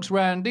drugs,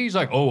 Randy. He's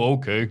like, oh,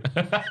 okay.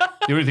 The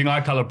only thing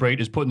I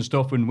calibrate is putting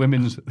stuff in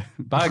women's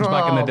bags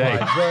back in the day.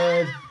 my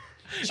word.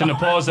 Shouldn't have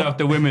paused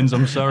after women's,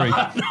 I'm sorry.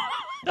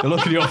 The look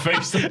at your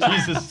face.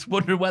 Jesus,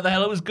 wondering where the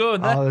hell it was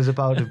going I there. was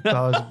about to.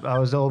 I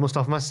was almost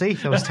off my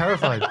seat. I was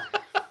terrified.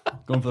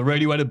 Going for the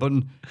radio edit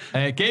button.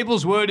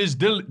 Gable's word is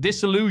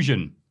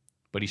disillusion,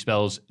 but he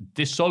spells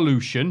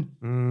dissolution,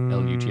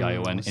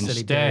 L-U-T-I-O-N, silly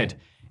instead. boy.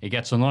 He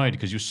gets annoyed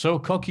because you're so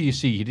cocky, you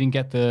see. He didn't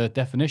get the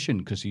definition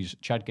because he's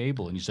Chad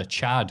Gable and he's a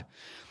Chad.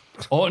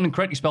 Orton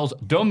incorrectly spells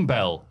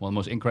dumbbell, one of the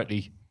most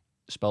incorrectly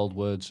spelled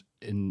words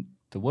in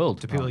the world.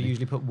 Do people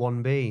usually put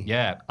 1B?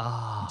 Yeah.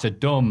 It's a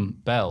dumb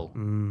bell.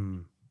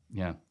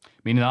 Yeah.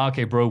 Meaning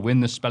RK Bro win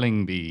the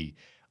spelling bee.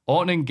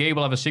 Orton and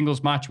Gable have a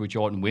singles match, which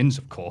Orton wins,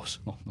 of course.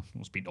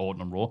 Must beat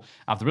Orton on Raw.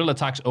 After Riddle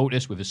attacks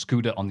Otis with a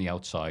scooter on the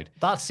outside.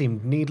 That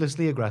seemed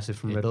needlessly aggressive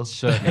from Riddle.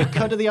 certainly It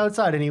cut to the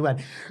outside and he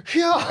went,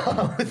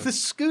 yeah, with the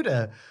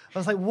scooter. I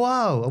was like,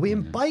 wow, are we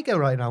in biker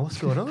right now? What's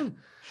going on?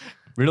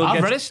 Riddle I've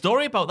gets... read a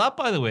story about that,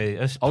 by the way.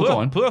 go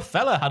on. Poor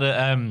fella had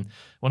a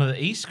one of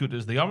the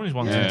e-scooters, the orange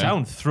ones in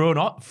town, thrown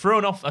off.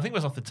 I think it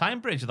was off the Time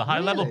Bridge or the High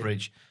Level Really?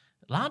 Bridge.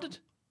 Landed.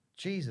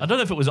 Jesus. I don't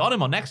know if it was on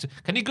him or next.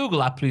 Can you Google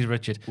that, please,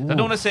 Richard? I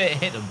don't want to say it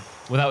hit him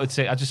without it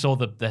saying. I just saw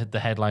the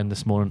headline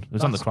this morning. It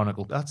was on the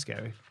Chronicle. That's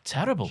scary.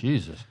 Terrible.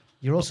 Jesus.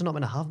 You're also not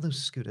going to have those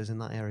scooters in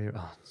that area.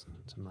 Oh,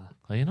 it's mad.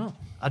 Are you not?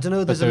 I don't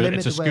know. There's a they're-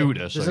 limit it's to a where, scooter,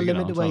 there's so, a you know,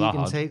 limit to it's where not you that can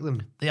hard. take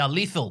them. They are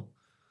lethal.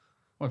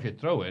 Well, if you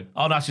throw it.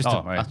 Oh, that's just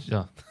right.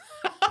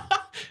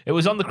 It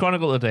was on the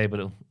Chronicle today,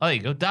 but there you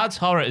go. Dad's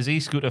horror is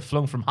e-scooter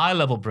flung from High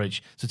Level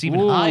Bridge, so it's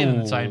even higher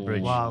than the Time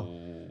Bridge. Wow.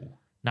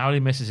 Now he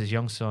misses his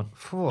young son.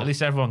 Phew. At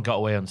least everyone got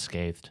away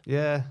unscathed.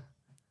 Yeah.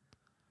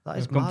 That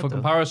is For mad, though.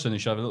 comparison, you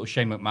should have a little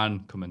Shane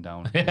McMahon coming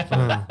down.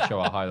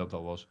 Show how high up that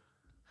was.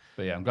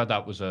 But yeah, I'm glad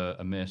that was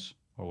a miss.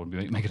 Or would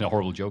be making a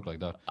horrible joke like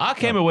that. I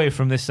came away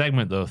from this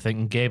segment, though,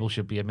 thinking Gable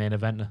should be a main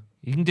eventer.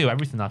 He can do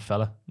everything, that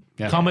fella.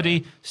 Yeah.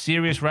 Comedy,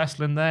 serious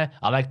wrestling there.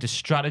 I like the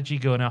strategy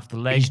going after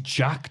the legs. He's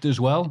jacked as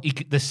well.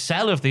 The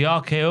sell of the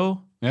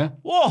RKO. Yeah.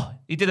 Whoa!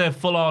 He did a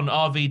full-on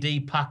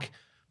RVD pack,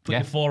 put Yeah.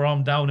 your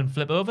forearm down and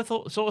flip over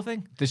sort of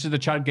thing. This is the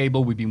Chad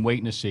Gable we've been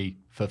waiting to see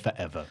for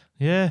forever.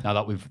 Yeah. Now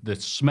that the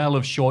smell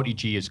of Shorty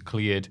G is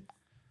cleared, and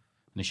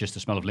it's just the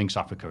smell of Lynx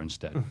Africa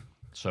instead.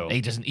 So He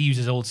doesn't use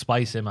his Old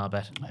Spice him, I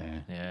bet. Yeah.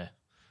 Yeah.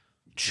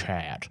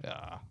 Chad.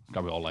 yeah,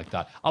 gotta be all like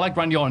that. I like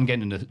Randy Orton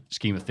getting in the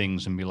scheme of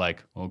things and be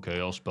like, okay,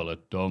 I'll spell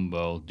it.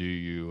 Dumbbell, do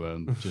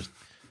you just?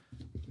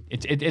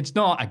 It's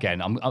not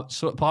again.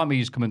 So part of me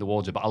is coming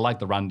towards it, but I like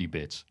the Randy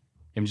bits.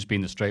 Him just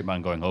being the straight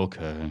man, going,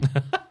 okay.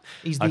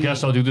 I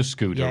guess I'll do the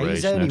scooter Yeah, race.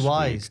 he's only next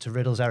wise week. to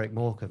Riddle's Eric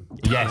Morecambe.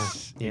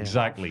 Yes, Yeah.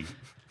 exactly.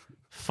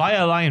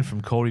 Fire Lion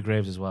from Corey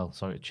Graves as well.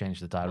 Sorry to change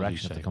the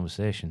direction of say? the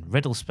conversation.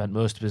 Riddle spent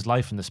most of his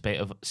life in the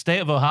state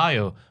of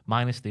Ohio,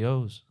 minus the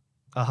O's.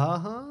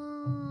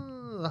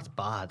 That's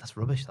bad. That's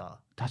rubbish, that.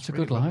 That's a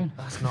good line.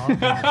 That's not.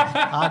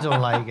 I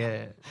don't like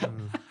it.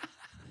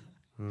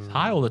 He's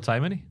high all the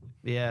time, isn't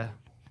he? Yeah.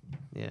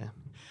 Yeah.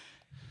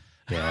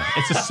 Yeah,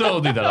 it's a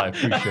subtlety that I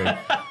appreciate.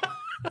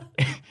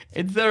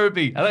 In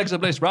therapy, Alexa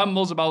Bliss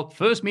rambles about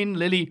first meeting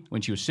Lily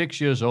when she was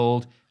 6 years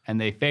old, and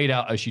they fade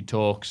out as she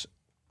talks,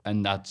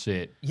 and that's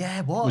it.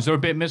 Yeah, what? Was there a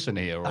bit missing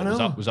here, or I was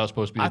know. that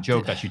supposed to be the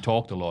joke that she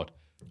talked a lot?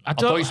 I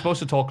don't- thought you're supposed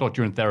to talk a lot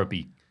during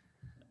therapy.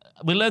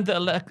 We learned that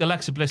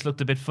Alexa Bliss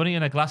looked a bit funny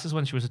in her glasses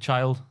when she was a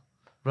child.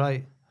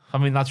 Right. I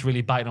mean, that's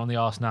really biting on the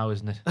arse now,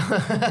 isn't it?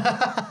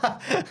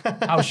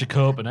 How's she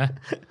coping, eh?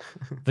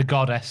 The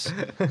goddess.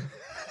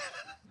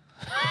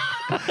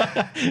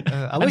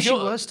 I wish it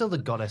was still the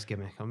goddess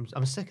gimmick.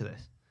 I'm sick of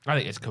this. I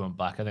think it's coming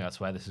back. I think that's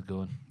where this is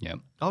going. Yeah.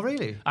 Oh,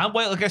 really? And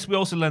well, I guess we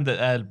also learned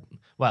that,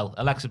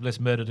 Alexa Bliss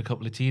murdered a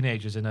couple of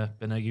teenagers in her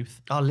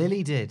youth. Oh,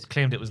 Lily did.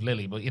 Claimed it was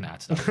Lily, but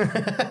it's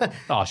not.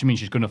 Oh, she means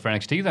she's good enough for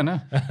NXT then,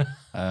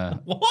 huh?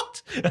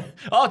 What?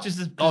 Oh,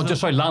 just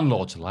sorry,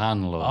 landlords.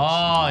 Landlords.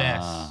 Oh,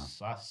 yes.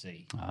 I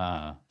see.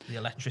 The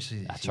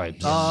electricity. That's right.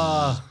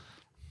 Ah,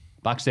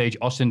 Backstage,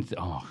 Austin.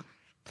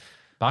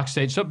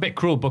 Backstage, so a bit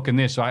cruel booking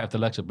this right after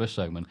the Alexa Bliss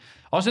segment.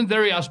 Austin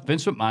Theory asked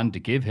Vince McMahon to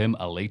give him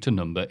a later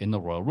number in the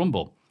Royal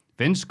Rumble.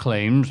 Vince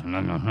claims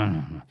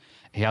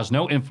he has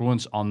no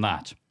influence on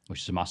that,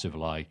 which is a massive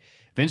lie.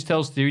 Vince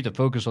tells Theory to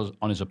focus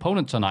on his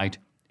opponent tonight,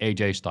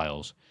 AJ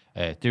Styles.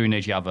 Theory and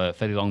AJ have a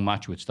fairly long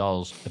match, which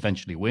Styles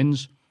eventually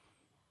wins.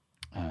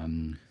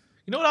 You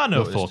know what I Your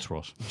noticed? thoughts,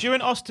 Ross?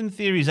 During Austin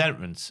Theory's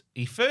entrance,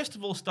 he first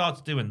of all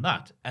starts doing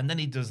that, and then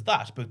he does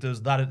that, but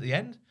does that at the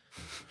end.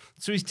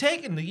 So he's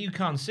taking the "You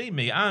Can't See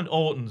Me" and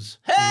Orton's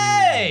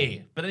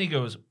 "Hey," but then he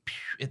goes "Pew"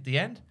 at the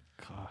end.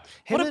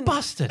 What a and-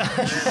 bastard!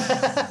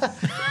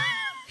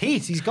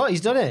 Heat. He's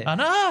done it. I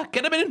know.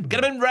 Get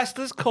him in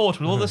wrestlers' court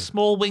with all the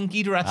small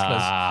winky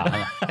wrestlers.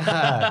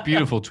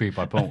 Beautiful tweet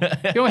by Paul.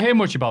 You don't hear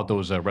much about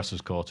those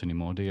wrestlers' courts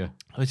anymore, do you?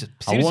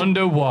 I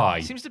wonder why.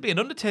 Seems to be an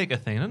Undertaker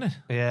thing, doesn't it?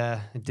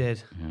 Yeah, it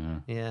did.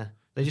 Yeah.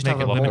 They just Make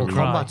have a a woman Mortal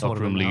cry. Kombat Locker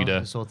room tournament now leader.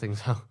 to sort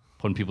things out.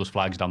 Putting people's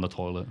flags down the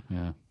toilet.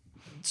 Yeah.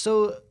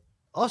 So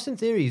Austin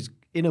Theory's,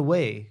 in a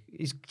way,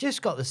 he's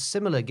just got the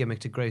similar gimmick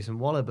to Grayson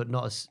Waller, but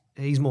not as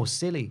he's more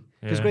silly.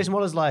 Because Yeah. Grayson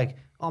Waller's like,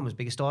 oh, I'm as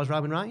big a star as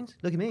Robin Reigns.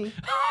 Look at me.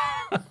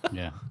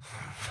 Yeah.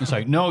 It's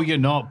like, no, you're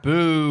not.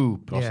 Boo.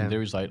 But Austin Yeah.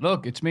 Theory's like,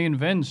 look, it's me and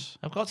Vince.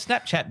 I've got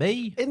Snapchat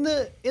me. In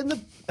the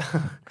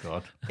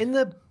God. in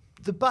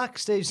the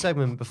backstage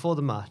segment before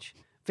the match,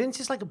 Vince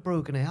is like a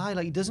broken AI.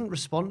 Like he doesn't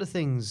respond to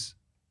things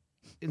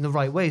in the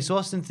right way. So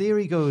Austin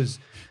Theory goes,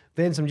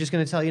 Vince, I'm just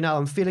going to tell you now,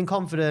 I'm feeling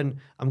confident.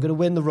 I'm going to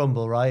win the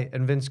Rumble, right?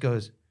 And Vince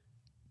goes,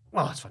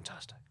 oh, that's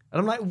fantastic. And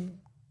I'm like,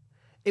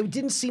 it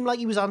didn't seem like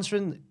he was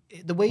answering,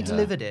 the way he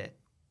delivered it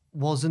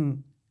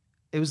wasn't,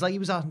 it was like he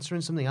was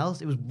answering something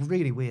else. It was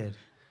really weird.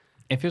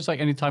 It feels like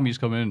anytime he's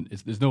come in,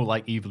 there's no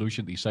like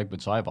evolution to these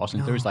segments either.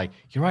 Austin Theory's like,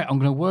 you're right, I'm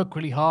going to work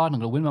really hard. I'm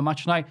going to win my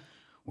match tonight.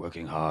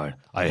 Working hard.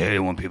 I hate it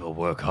when people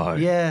work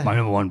hard. Yeah. My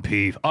number one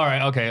peeve. All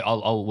right, okay,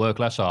 I'll work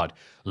less hard.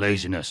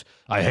 Laziness.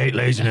 I hate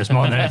laziness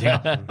more than anything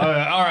else. All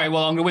right,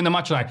 well, I'm going to win the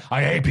match tonight.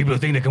 I hate people who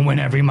think they can win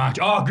every match.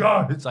 Oh,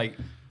 God. It's like,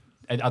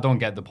 I don't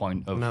get the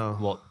point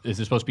of what is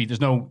this supposed to be. There's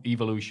no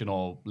evolution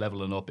or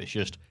leveling up. It's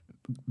just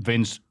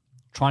Vince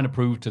trying to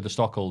prove to the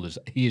stockholders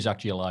he is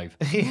actually alive.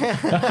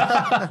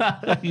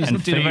 He's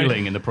And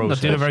failing in the process.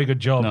 Not doing a very good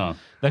job. No.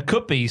 There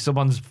could be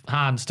someone's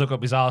hand stuck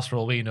up his arse for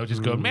all we know,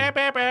 just going, meep,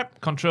 meep, meep,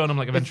 controlling him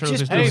like a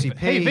ventriloquist. just Hey, Lucy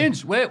hey, P.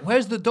 Vince,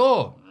 where's the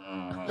door?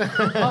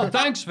 Oh,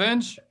 thanks,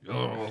 Vince.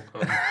 Oh,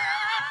 okay.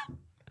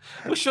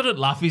 We shouldn't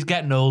laugh. He's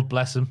getting old,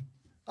 bless him.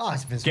 Oh,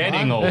 it's Vince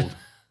Getting McMahon. old.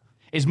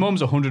 His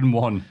mum's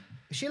 101.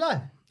 Is she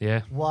alive?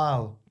 Yeah.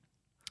 Wow.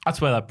 That's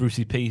where that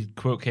Brucey P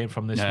quote came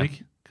from this Yeah.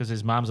 week, because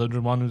his mom's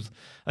 101.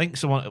 I think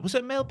someone, was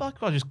it Mailback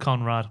or just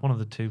Conrad? One of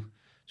the two.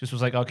 Just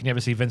was like, oh, can you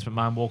ever see Vince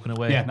McMahon walking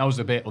away? Yeah, that was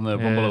the bit on the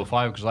Rumble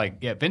 05 because, like,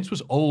 Vince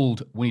was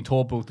old when he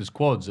tore both his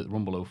quads at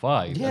Rumble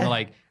 05. Yeah. And they're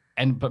like,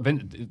 But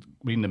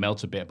reading the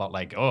Meltzer bit about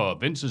like,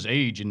 Vince's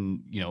age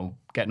and,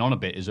 getting on a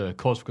bit is a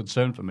cause for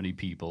concern for many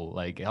people.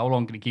 Like, how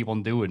long can he keep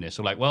on doing this?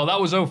 So like, well, that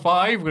was 05.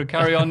 We're going to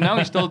carry on now.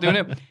 He's still doing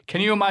it.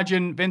 Can you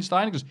imagine Vince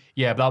Steiner? He goes,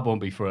 yeah, but that won't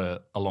be for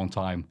a long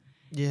time.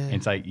 Yeah. And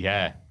it's like,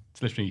 yeah,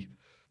 it's literally,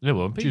 It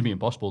won't it's be. going to be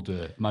impossible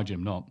to imagine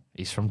him not.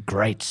 He's from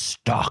great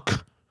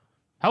stock.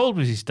 How old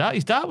was his dad?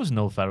 His dad was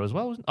Noel Ferrer as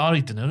well, wasn't he? Oh,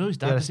 he didn't know his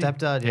dad. Yeah, was he?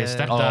 stepdad, yeah.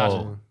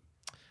 Stepdad.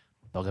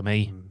 Bugger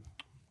me.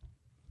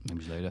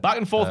 Maybe later. Back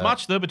and forth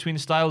match, though, between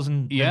Styles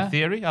and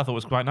Theory. I thought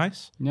was quite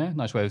nice. Yeah,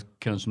 nice way of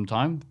killing some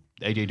time.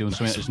 AJ doing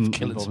something that isn't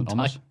Killing some involving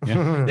Thomas.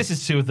 time. Yeah. This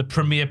is two of the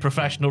premier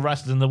professional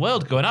wrestlers in the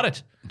world going at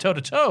it, toe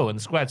to toe in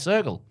the squared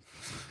circle.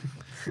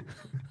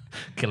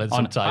 Killing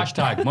some On time.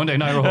 hashtag Monday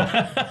Night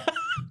Raw.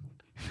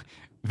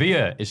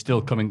 Via is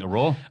still coming to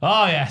Raw.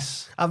 Oh,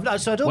 yes.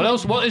 So I don't. What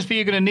else? What is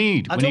Via going to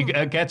need I when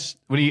don't-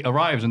 when he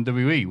arrives in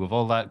WWE with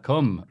all that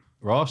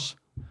Ross?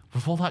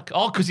 Before that,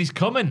 because he's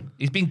coming.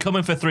 He's been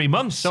coming for 3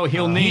 months. So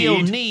he'll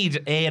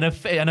need an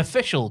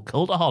official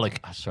Cultaholic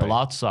right.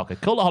 Blood Soccer.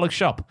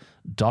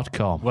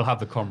 Cultaholicshop.com. We'll have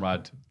the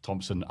Conrad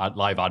Thompson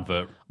live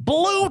advert.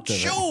 Blue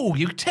Chew!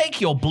 You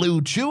take your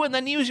Blue Chew and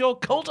then use your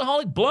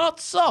Cultaholic Blood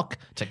Sock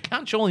to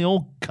catch all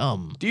your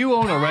cum. Do you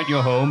own or rent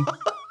your home?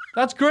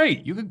 That's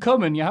great. You can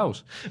come in your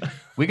house.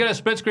 We get a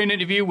split screen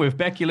interview with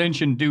Becky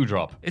Lynch and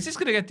Dewdrop. Is this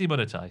going to get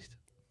demonetized?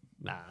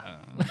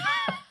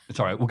 It's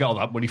all right. We'll get all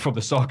that money from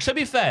the socks. To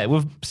be fair,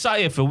 we've sat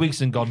here for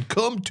weeks and gone,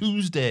 come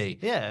Tuesday.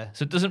 Yeah.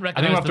 So it doesn't I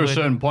recognize think after a the word-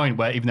 certain point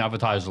where even the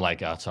advertisers are like,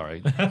 that's all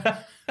right.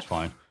 It's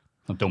fine.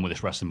 I'm done with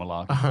this wrestling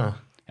malarkey.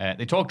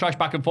 They talk trash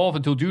back and forth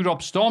until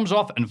Dewdrop storms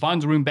off and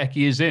finds the room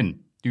Becky is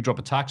in. Dewdrop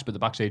attacks, but the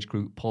backstage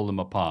crew pull them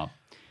apart.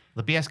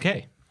 The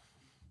BSK.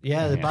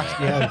 Yeah, the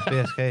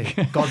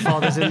BSK.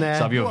 Godfather's in there.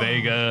 Savio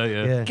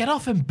Vega, yeah. Get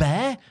off him,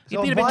 Bear. You've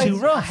So been a bit why- too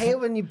I rough. hate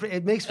when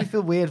it makes me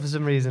feel weird for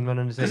some reason when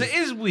Because Undertaker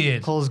it is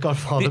weird. calls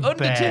Godfather The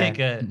Bear.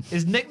 Undertaker,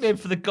 his nickname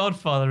for the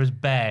Godfather is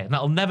Bear. And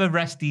that'll never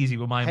rest easy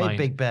with my Hey, mind.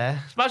 Big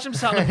Bear. Imagine him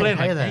sat on the plane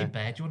Hey like, there. hey,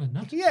 Bear, do you want a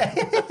nut? Yeah.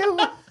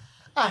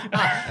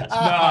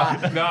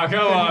 No,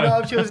 come on. No,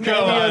 I've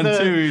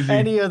chosen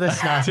any other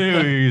snack. Too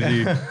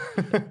easy.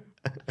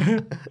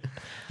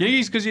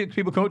 Yeah, because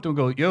people come up to him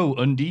and go, yo,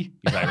 Undy.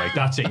 He's like, right,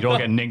 that's it. You're all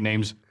getting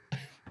nicknames.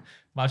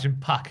 Imagine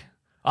Pac.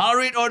 All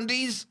right,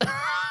 undies.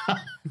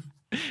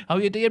 How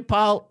you doing,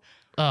 pal?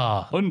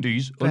 Oh,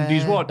 Undies?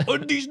 Undies what?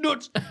 Undies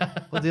nuts.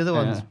 Well, the other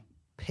one's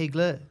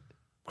Piglet,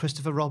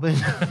 Christopher Robin.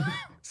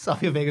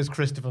 Savio Vega's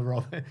Christopher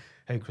Robin.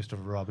 Hey,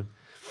 Christopher Robin.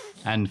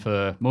 And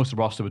for most of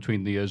the roster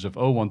between the years of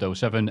 01 to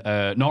 07,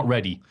 not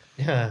ready.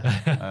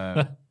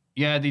 Yeah.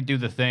 Yeah, they do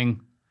the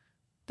thing.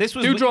 this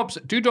was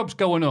Dewdrop's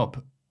going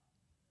up.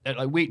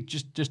 Like, wait,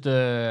 just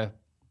I'll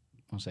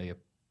say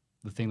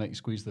the thing that you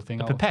squeeze the thing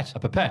out. pipette.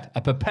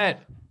 A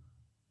pipette.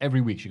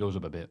 Every week she goes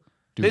up a bit.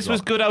 This was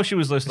Dewdrop. good how she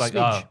was just like,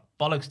 Smooch.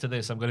 bollocks to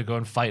this, I'm going to go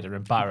and fight her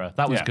and bar her.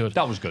 That was Yeah, good.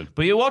 that was good.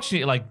 But you're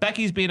watching it like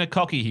Becky's being a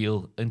cocky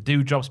heel and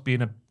Dewdrop's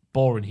being a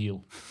boring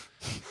heel.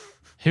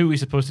 Who are we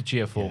supposed to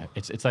cheer for? Yeah,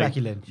 it's like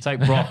Becky Lynch. It's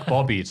like Brock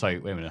Bobby. It's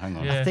like, wait a minute, hang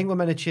on. Yeah. I think we're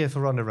meant to cheer for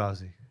Ronda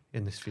Rousey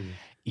in this feud.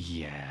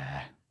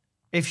 Yeah.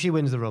 If she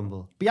wins the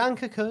Rumble.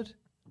 Bianca could.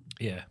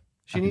 Yeah.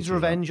 She needs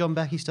revenge on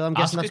Becky still. I'm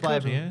guessing Asuka that's why.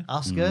 could, yeah.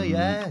 Asuka,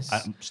 yes.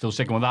 I'm still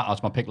sticking with that.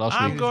 That's my pick last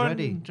I'm week. going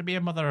ready. to be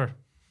a mother.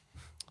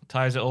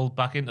 Ties it all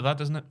back into that,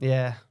 doesn't it?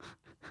 Yeah.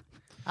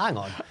 Hang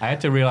on. I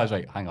had to realise,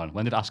 like, hang on,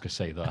 when did Asuka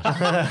say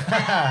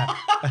that?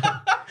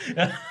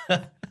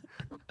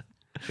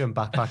 Going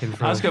backpacking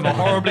for Asuka, a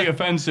horribly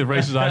offensive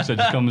racist accent,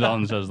 just comes out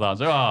and says that.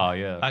 So,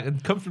 yeah. I can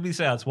comfortably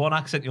say that's one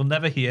accent you'll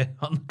never hear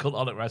on the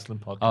Cultaholic Wrestling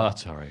podcast. Oh,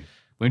 that's all right.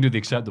 We can do the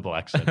acceptable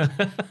accent.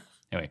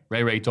 Anyway,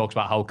 Ray talks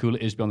about how cool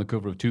it is to be on the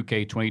cover of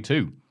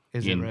 2K22.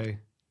 Is it, Ray?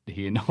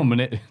 He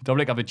nominated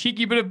Dominic have a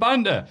cheeky bit of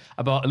banter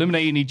about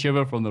eliminating each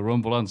other from the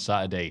Rumble on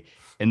Saturday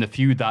in the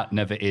feud that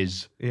never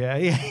is.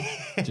 Yeah.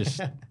 Just,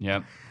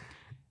 yeah.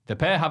 The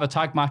pair have a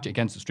tag match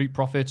against the Street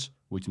Profits,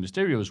 which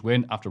Mysterios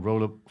win after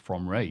roll-up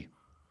from Ray.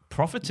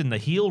 Profits in the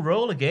heel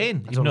role again,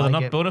 even don't though they're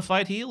like not it. bona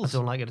fide I heels.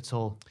 don't like it at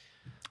all.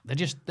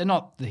 They're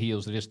not the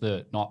heels, they're just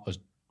not as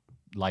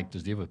liked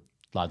as the other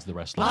lads, the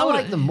wrestlers. I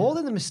like them more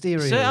than the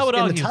Mysterios So I would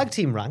in the argue- tag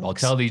team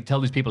ranks. I'll tell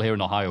these people here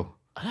in Ohio.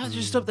 I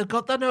just up they've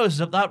got their noses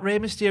up that Rey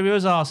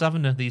Mysterio's arse,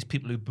 haven't they? These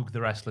people who book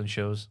the wrestling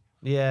shows.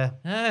 Yeah.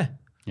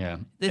 Yeah.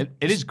 It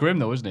is grim,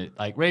 though, isn't it?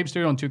 Like, Rey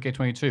Mysterio on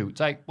 2K22, it's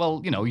like,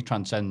 well, he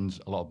transcends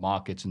a lot of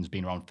markets and has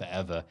been around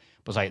forever.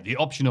 But it's like the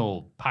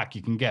optional pack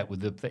you can get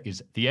with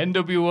is the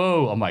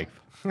NWO. I'm like,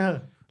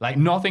 like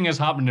nothing has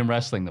happened in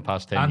wrestling the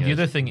past 10 And years.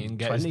 the other thing you can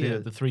get is 20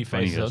 years. the three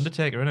faces years.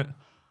 Undertaker, innit?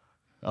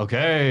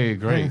 Okay,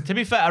 great. To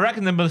be fair, I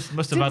reckon they must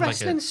have Did had like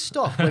wrestling a...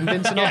 stop when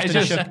Vince and Yeah, Austin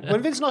it's just-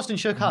 when Vince and Austin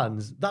shook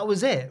hands? That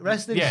was it.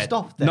 Wrestling Yeah,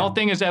 stopped then.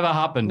 nothing has ever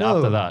happened No.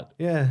 after that.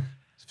 Yeah.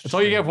 That's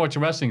all you get for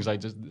watching wrestling. Is like,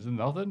 just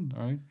nothing,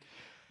 all right?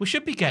 We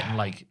should be getting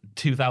like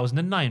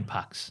 2009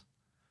 packs.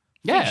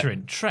 Yeah.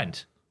 Featuring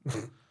Trent,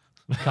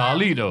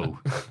 Carlito,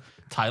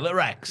 Tyler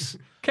Rex,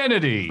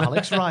 Kennedy.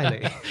 Alex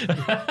Riley.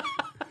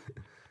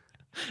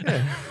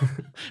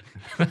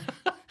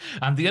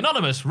 And the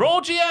anonymous Raw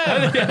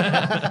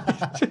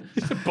GM.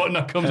 It's a button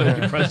that comes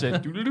out, you press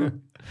it.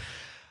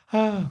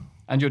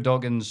 Andrew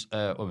Dawkins,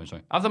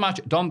 sorry. After the match,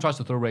 Dom tries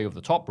to throw Ray over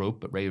the top rope,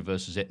 but Ray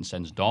reverses it and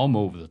sends Dom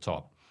over the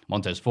top.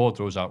 Montez Ford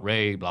throws out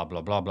Ray, blah,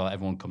 blah, blah, blah.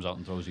 Everyone comes out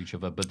and throws each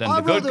other. But then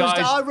the good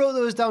guys... I wrote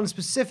those down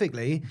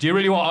specifically. Do you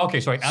really want... Okay,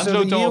 sorry.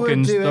 Andrew So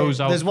Dawkins throws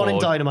out There's one in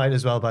Ford. Dynamite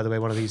as well, by the way,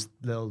 one of these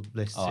little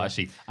lists. Oh, here. I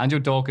see. Andrew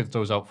Dawkins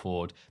throws out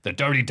Ford. The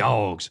Dirty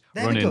Dogs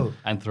There we run go. in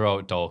and throw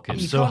out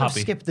Dawkins. You so can't have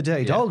happy. skipped the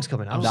Dirty Dogs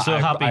coming out. I'm so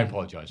happy. I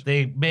apologise.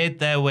 They made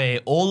their way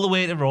all the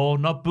way to Raw,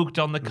 not booked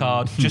on the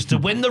card, just to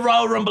win the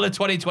Royal Rumble in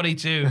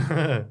 2022.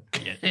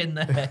 Get in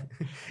there.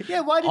 Yeah,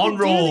 why did On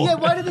they Raw.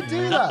 why did they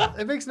do that?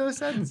 It makes no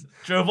sense.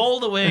 Drove all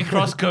the way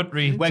cross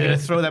country. We're going to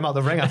throw them out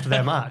the ring after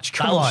their match.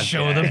 Come That'll on.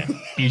 show them.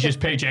 He's just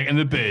paychecking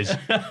the biz.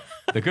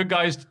 The good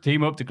guys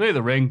team up to clear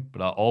the ring,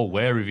 but are all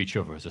wary of each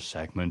other as the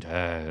segment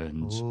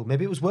ends. Ooh,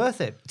 maybe it was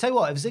worth it. Tell you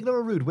what, if Ziggler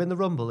or Rude win the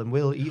Rumble, and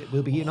we'll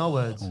be eating our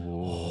words.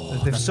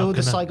 They've sowed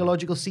the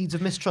psychological seeds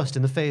of mistrust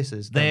in the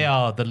faces. They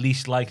are the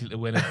least likely to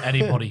win of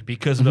anybody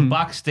because of the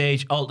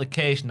backstage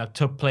altercation that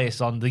took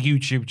place on the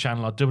YouTube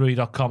channel or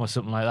WWE.com or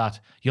something like that.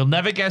 You'll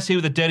never guess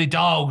who the Dirty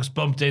Dogs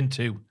bumped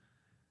into.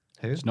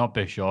 It's not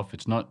Bischoff.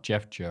 It's not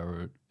Jeff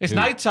Jarrett. It's Who?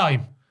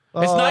 nighttime.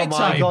 It's Oh,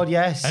 nighttime. my God,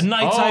 yes. And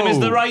nighttime is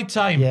the Oh. right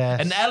time. Yes.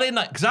 And LA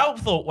Knight, because I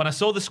thought when I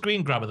saw the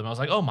screen grab of them, I was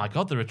like, oh my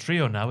God, they're a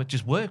trio now. It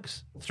just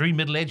works. 3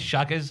 middle-aged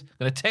shaggers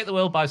going to take the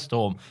world by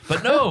storm.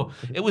 But no,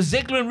 it was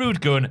Ziggler and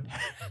Rude going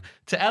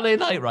to LA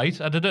Knight, right?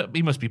 I don't know.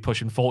 He must be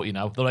pushing 40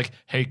 now. They're like,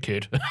 hey,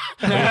 kid.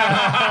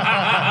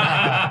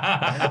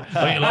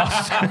 Oh, you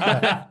lost.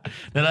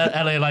 Then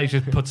LA Knight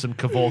just put some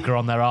Kavorka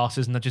on their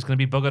asses and they're just going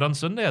to be buggered on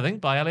Sunday, I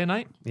think, by LA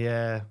Knight.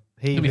 Yeah.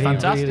 He It'll be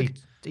fantastic.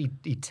 Really,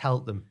 he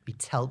telt them. He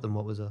telt them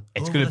what was up.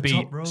 It's Over going to the be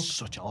top rope.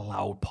 such a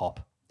loud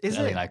pop. Is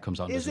LA it? Knight comes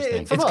out and Is does his it?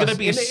 thing. From It's us? going to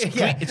be a In it- street.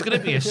 yeah. It's going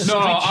to be a street. No,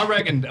 I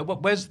reckon.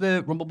 Where's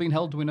the Rumble being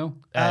held? Do we know?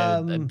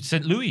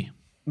 St. Louis.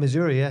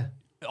 Missouri, yeah.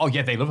 Oh,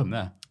 yeah, they love him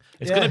there.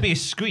 It's Yeah. going to be a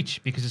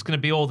screech because it's going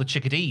to be all the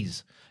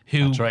chickadees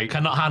who That's right.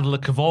 cannot handle a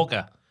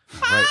Kavorka.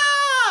 Right.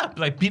 Ah!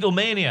 Like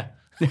Beatlemania.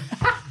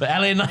 But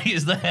LA Knight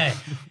is there.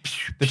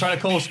 They're trying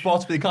to call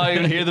spots, but they can't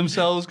even hear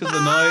themselves because of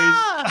the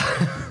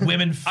noise.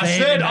 Women I fainting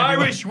said everywhere.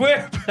 Irish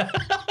whip.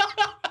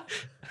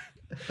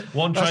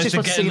 One That's tries just to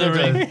what get in the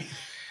Cena ring. does.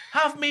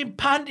 Have me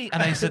panty.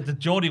 And I said the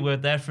Geordie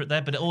word there for it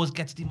there, but it always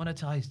gets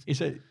demonetized. He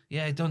said,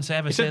 Yeah, don't say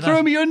ever he say said that.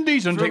 throw me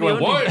undies. And Throw take me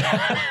went, what?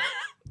 undies.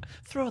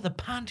 Throw the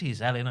panties,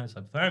 LA Knight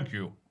said, thank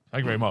you.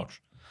 Thank you very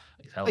much.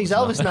 He's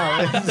Elvis now,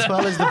 as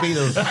well as the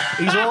Beatles.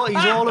 He's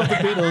all of the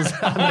Beatles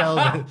and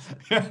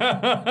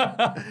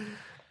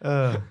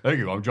Elvis. Thank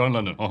you, I'm John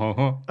Lennon.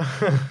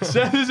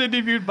 Seth is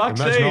interviewed Imagine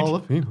backstage. all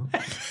the people.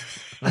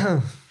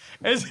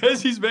 It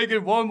says he's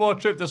making one more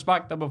trip to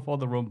SmackDown before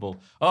the Rumble.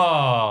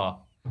 Ah,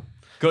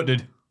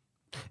 gutted.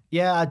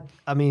 Yeah,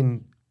 I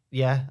mean,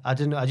 yeah, I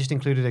didn't. I just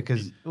included it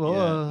because.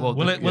 Well,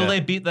 Will they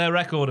beat their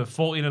record of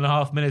 14 and a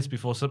half minutes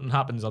before something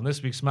happens on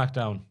this week's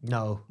SmackDown?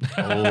 no.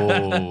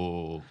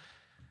 Oh.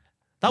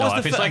 That No, was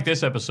if the it's fir- like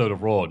this episode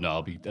of Raw, no,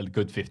 it'll be a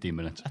good 15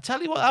 minutes. I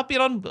tell you what, I've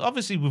been on.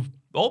 Obviously, we've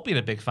all been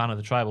a big fan of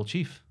the Tribal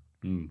Chief.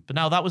 But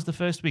now that was the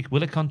first week.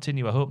 Will it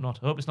continue? I hope not.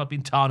 I hope it's not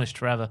been tarnished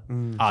forever.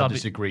 I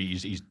disagree.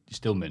 He's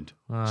still mint.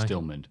 Aye.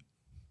 Still mint.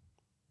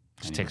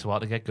 Just takes a while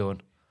to get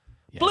going.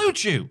 Blue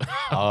Chew.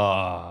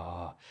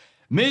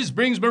 Miz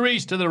brings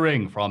Maurice to the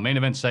ring for our main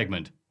event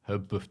segment, her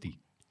birthday.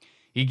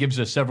 He gives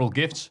her several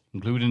gifts,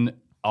 including...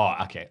 Oh,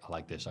 okay, I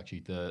like this, actually.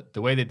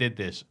 The way they did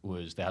this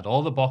was they had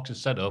all the boxes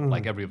set up,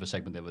 like every other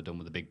segment they've ever done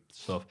with the big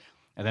stuff.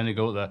 And then they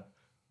go to the...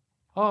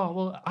 Oh,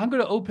 well, I'm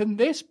going to open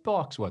this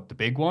box. What, the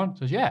big one?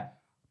 Says, yeah.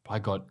 I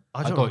don't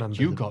got remember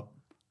you the- got...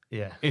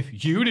 Yeah.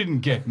 If you didn't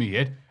get me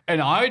it, and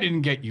I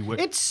didn't get you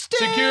it... It's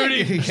Sting!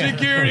 Security! Yeah.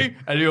 Security!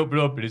 And you open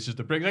it up, and it's just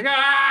a prick. Like,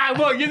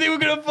 what, you think we're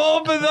going to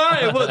fall for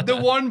that? What, the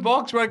one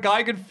box where a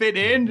guy could fit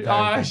in?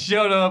 Ah,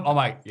 shut up. I'm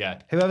like,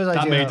 yeah. Whoever's that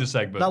idea. made the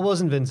segment. That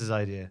wasn't Vince's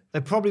idea.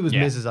 It probably was Yeah.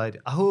 Miz's idea.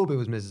 I hope it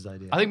was Miz's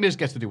idea. I think Miz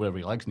gets to do whatever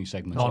he likes in these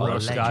segments. Monroe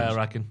legends. Sky, I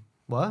reckon.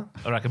 What?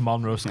 I reckon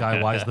Monroe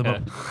Sky wise them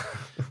up.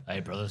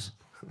 Hey, brothers.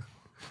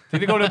 Think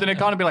they go to Nick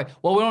Khan and be like,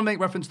 well, we want to make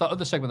reference to that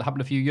other segment that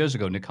happened a few years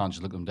ago. Nick Khan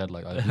just looked at them dead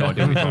like, I have no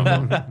idea what you're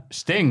talking about.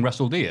 Sting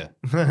wrestled here.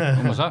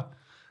 When was that?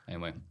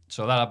 Anyway,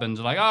 so that happens.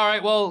 And like, all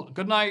right, well,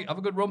 good night. Have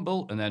a good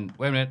Rumble. And then,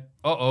 wait a minute.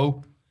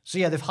 Uh-oh. So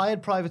yeah, they've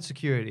hired private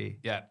security.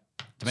 Yeah.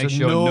 To make So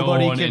sure no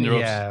nobody one can.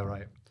 interrupts. Yeah,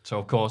 right. So,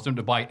 of course, them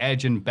to buy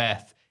Edge and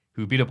Beth,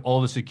 who beat up all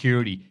the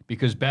security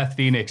because Beth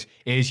Phoenix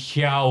is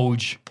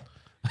huge.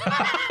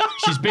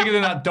 She's bigger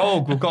than that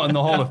dog we've got in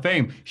the Hall of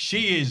Fame.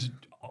 She is,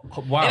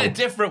 wow. In a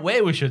different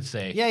way, we should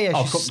say. Yeah, yeah,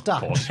 Oh, she's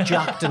of course. stacked,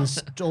 jacked,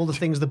 and all the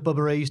things that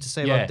Bubba Ray used to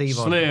say Yeah, about Devon.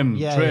 slim,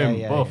 Yeah, trim,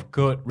 yeah, buff, yeah.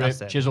 cut, That's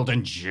ripped, it. chiseled,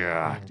 and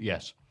jacked.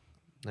 Yes.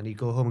 And he'd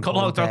go home and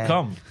call him Bear.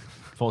 Cutlog.com.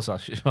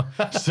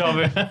 /. Stop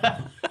it.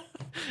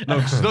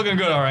 Look, it's looking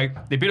good, all right.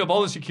 They beat up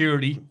all the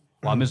security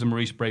while Miz and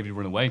Maurice bravely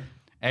run away.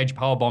 Edge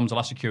powerbombs the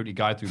last security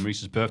guy through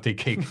Maurice's birthday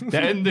cake to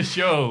end the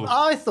show.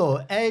 I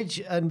thought Edge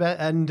and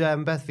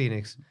Beth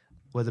Phoenix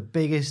were the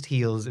biggest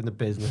heels in the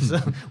business.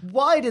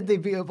 Why did they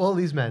beat up all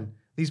these men?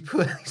 These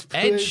poor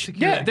Edge,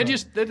 Yeah, they're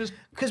just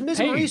because Miz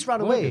paid and Maurice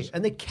ran away workers.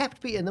 and they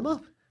kept beating them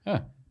up,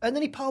 Yeah. and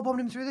then he powerbombed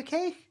him through the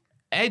cake.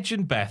 Edge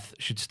and Beth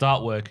should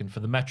start working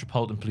for the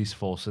Metropolitan Police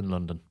Force in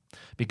London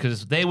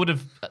because they would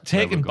have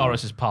taken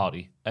Boris's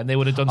party and they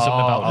would have done something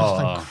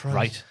about it.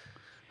 Right.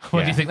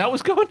 Where do you think that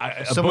was going?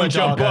 A Somewhere bunch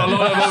of darker. a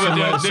lot of other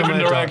Somewhere different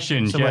dark-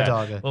 directions. somewhere Yeah.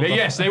 darker. But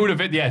yes, they would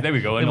have. Yeah, there we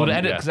go. They would have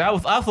ended, Yeah.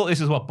 because I thought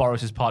this is what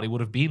Boris's party would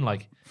have been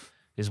like.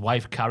 His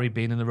wife Carrie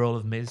being in the role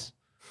of Miz,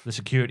 the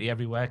security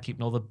everywhere,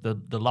 keeping all the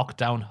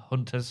lockdown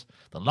hunters.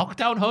 The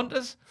lockdown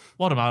hunters?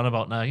 What am I on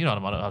about now? You know what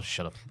I'm on about. Oh,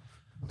 shut up.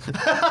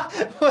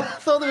 I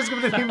thought there was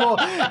going to be more.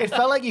 It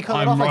felt like you cut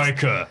that I'm off.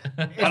 Riker,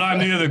 and I'm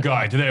the other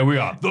guy. There we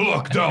are, the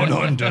lockdown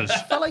hunters.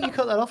 It felt like you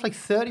cut that off like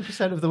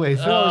 30% of the way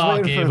through. Oh, I I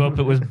was waiting gave for up.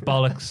 It was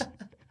bollocks.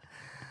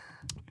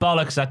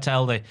 Bollocks, I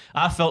tell thee.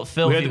 I felt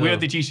filthy. We had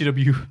the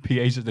GCW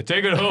PAs at the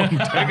take it home,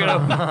 take it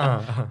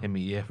home. Hit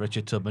me, yeah,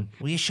 Richard Tubman.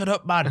 Will you shut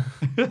up, man?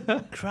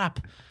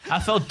 Crap. I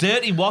felt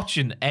dirty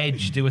watching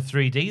Edge do a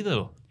 3D,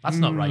 though. That's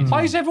not right.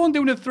 Why is everyone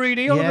doing a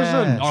 3D all of a Yeah.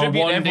 sudden? Or a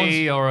Tribute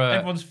 1D or a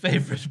everyone's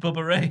favourite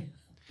Bubba Ray.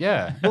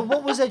 yeah. Well,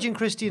 what was Edge and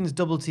Christian's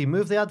double team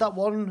move? They had that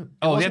one.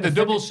 Oh, it yeah, wasn't the a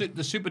double, finish-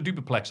 the super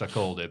duperplex, I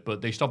called it,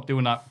 but they stopped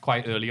doing that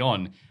quite early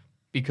on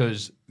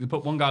because they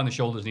put one guy on the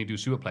shoulders and he do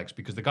superplex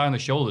because the guy on the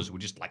shoulders would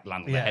just like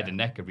land on the Yeah. head and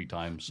neck every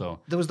time. So,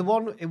 There was the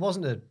one. It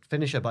wasn't a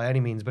finisher by any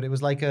means, but it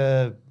was like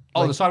a. oh,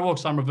 like, the sidewalk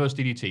slam reverse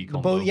DDT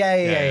combo. both, yeah.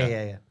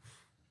 And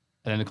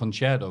then the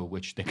concerto,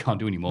 which they can't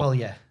do anymore. Well,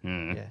 yeah.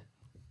 Mm. Yeah.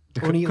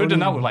 They could have done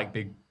that with like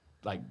big,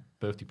 like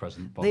birthday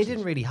present boxes. They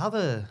didn't really have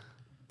a.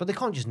 But they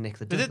can't just nick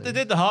the. They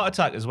did the heart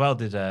attack as well,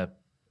 did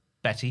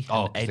Betty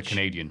Oh, and it's the Edge.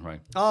 Canadian,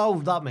 right? Oh,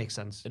 that makes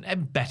sense.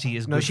 And Betty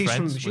is No, good she's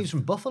friends.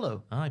 from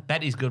Buffalo. Aye,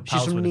 Betty's good She's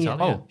pals from with near.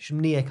 Natalia. Oh, she's from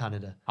near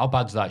Canada. How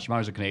bad's that? She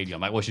marries a Canadian.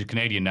 I'm like, well, she's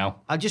Canadian now.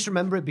 I just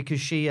remember it because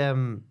she there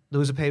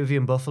was a pay per view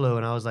in Buffalo,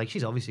 and I was like,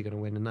 she's obviously going to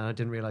win, and then I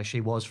didn't realize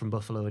she was from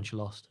Buffalo and she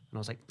lost, and I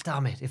was like,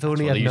 damn it! If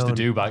only What I'd they used known.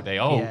 to do back then.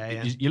 Oh,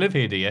 Yeah. you live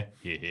here, do you?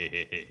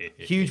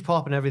 Huge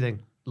pop and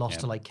everything. Lost Yeah.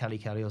 to like Kelly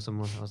Kelly or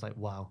someone. I was like,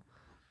 wow.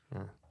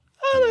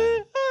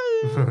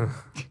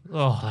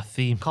 Oh, that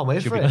theme. Can't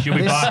wait for be- it. she'll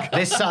be this, back.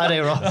 this Saturday,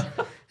 Ross.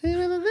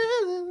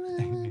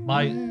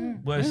 My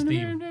worst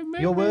theme.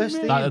 Your worst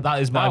theme?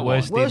 That is my That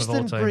worst one. theme Worse of all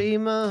than time.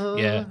 Primo.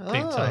 Yeah,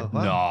 big time.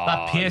 wow. No,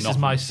 That pierces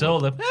nothing. my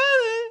soul.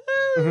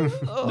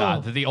 Nah,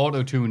 the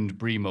auto-tuned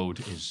Brie mode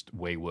is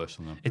way worse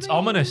than them. It's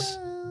ominous.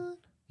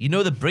 You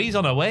know the breeze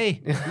on her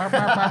way.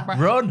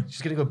 Run.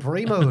 She's going to go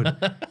Brie mode.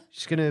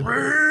 She's going to...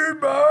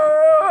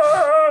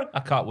 I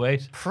can't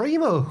wait.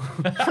 Primo.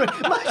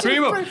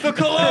 Primo, the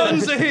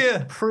colognes are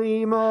here.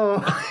 Primo.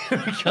 Here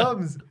he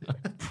comes.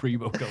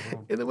 Primo, come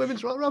on. In the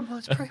women's Royal Rumble,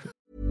 it's Primo.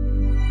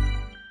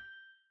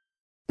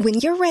 When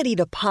you're ready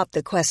to pop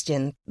the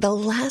question, the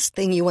last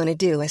thing you want to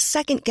do is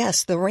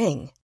second-guess the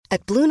ring.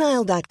 At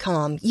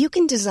BlueNile.com, you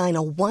can design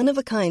a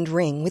one-of-a-kind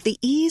ring with the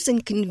ease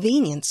and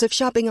convenience of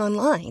shopping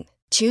online.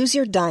 Choose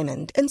your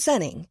diamond and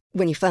setting.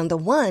 When you find the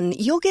one,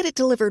 you'll get it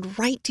delivered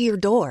right to your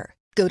door.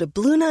 Go to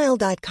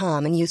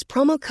BlueNile.com and use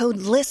promo code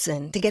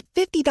LISTEN to get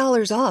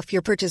 $50 off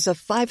your purchase of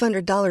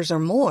 $500 or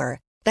more.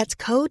 That's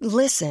code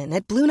LISTEN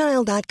at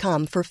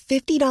BlueNile.com for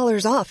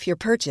 $50 off your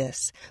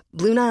purchase.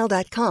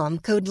 BlueNile.com,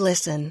 code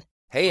LISTEN.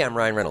 Hey, I'm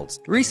Ryan Reynolds.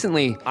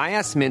 Recently, I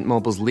asked Mint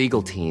Mobile's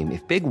legal team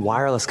if big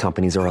wireless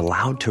companies are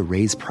allowed to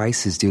raise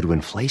prices due to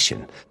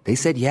inflation. They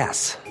said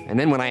yes. And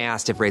then when I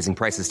asked if raising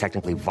prices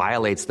technically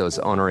violates those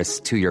onerous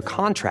two-year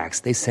contracts,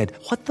 they said,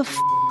 "What the f***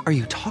 are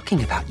you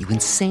talking about, you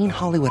insane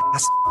Hollywood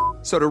ass?"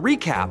 So to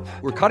recap,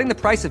 we're cutting the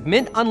price of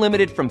Mint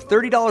Unlimited from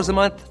 $30 a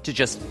month to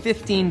just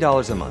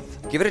 $15 a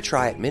month. Give it a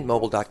try at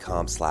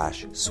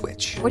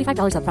mintmobile.com/switch.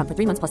 $45 up front for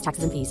 3 months plus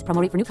taxes and fees.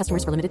 Promo rate for new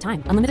customers for limited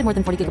time. Unlimited more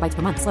than 40 gigabytes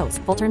per month. Slows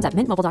full terms at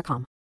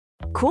mintmobile.com.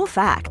 Cool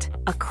fact,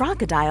 a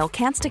crocodile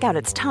can't stick out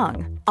its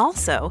tongue.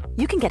 Also,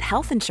 you can get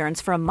health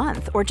insurance for a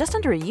month or just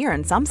under a year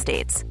in some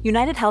states.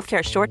 United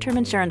Healthcare short-term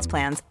insurance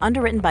plans,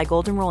 underwritten by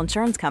Golden Rule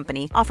Insurance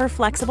Company, offer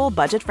flexible,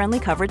 budget-friendly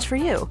coverage for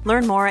you.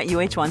 Learn more at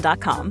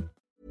uh1.com.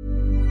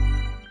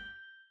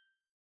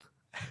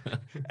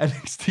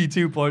 NXT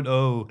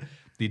 2.0,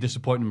 the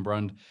disappointment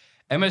brand.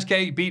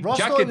 MSK beat Ross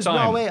thought it Jacket was, Time.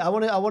 no, wait, I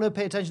want to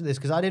pay attention to this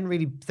because I didn't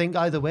really think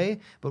either way,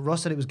 but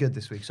Ross said it was good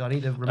this week, so I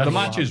need to remember. The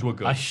what matches happened. were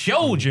good. A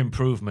huge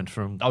improvement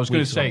from I was going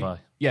to weeks gone say, by.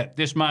 yeah,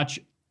 this match,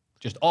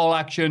 just all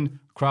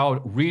action,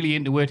 crowd really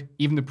into it.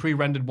 Even the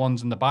pre-rendered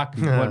ones in the back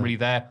who weren't really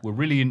there were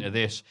really into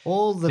this.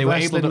 All the They were able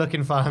to-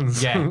 wrestling-looking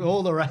fans, Yeah.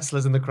 all the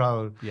wrestlers in the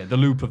crowd. Yeah, the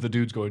loop of the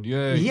dudes going,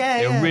 yeah. Yeah,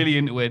 They were yeah. really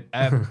into it.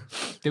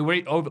 They were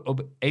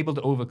able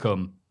to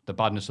overcome the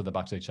badness of the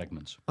backstage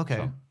segments. Okay,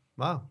 So,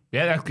 wow.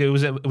 Yeah, that's good.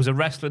 It was a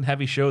wrestling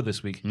heavy show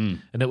this week,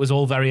 and it was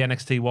all very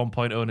NXT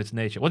 1.0 in its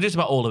nature. Well, just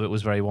about all of it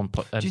was very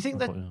 1.0. Do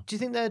you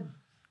think they're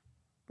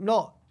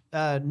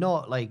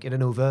not like in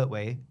an overt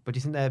way, but do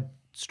you think they're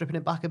stripping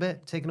it back a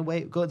bit, taking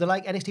away? They're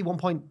like NXT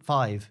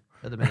 1.5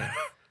 at the minute.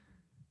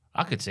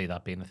 I could see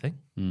that being a thing.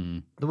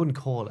 They wouldn't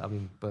call it. I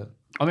mean, but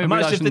I mean,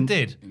 Imagine if they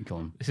realising- did. Go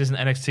on. This isn't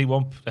NXT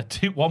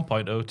 1.0,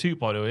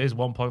 2.0 is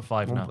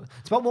 1.5 now.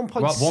 it's about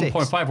 1.6. We're at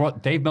 1.5, we're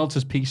at Dave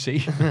Meltzer's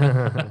PC.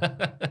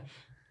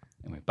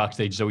 Anyway,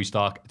 backstage, Zoe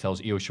Stark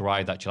tells Io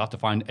Shirai that she'll have to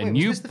find a Wait, was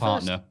new this the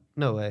partner. first?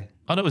 No way.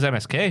 Oh, no, it was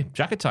MSK.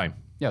 Jacket time.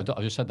 Yeah,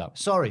 I just said that.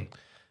 Sorry.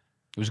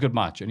 It was a good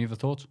match. Any other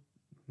thoughts?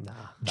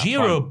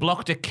 Jiro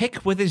blocked a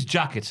kick with his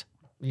jacket.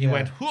 He Yeah.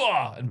 went,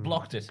 whoa, and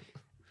blocked it.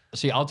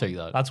 See, I'll tell you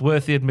that. That's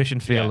worth the admission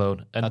fee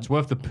alone. And That's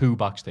worth the poo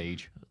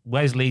backstage.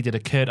 Wesley did a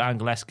Kurt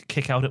Angle-esque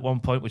kick out at one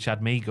point, which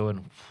had me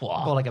going,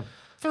 whoa. Or like a.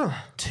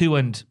 2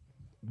 and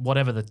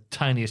whatever the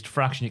tiniest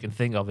fraction you can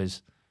think of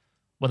is,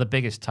 well, the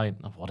biggest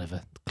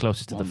whatever,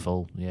 closest to the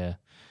full, yeah.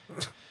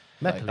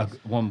 Like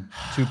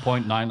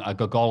 2.9, a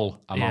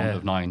gogol amount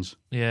of nines,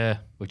 Yeah.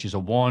 which is a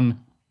 1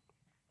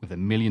 with a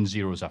million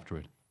zeros after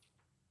it.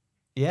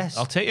 Yes.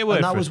 I'll take your word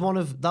And that for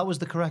was it. that was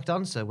the correct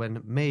answer when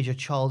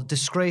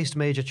disgraced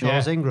Major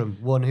Charles Ingram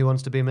won Who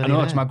Wants to Be a I Millionaire.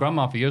 know, it's my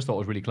grandma for years thought it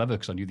was really clever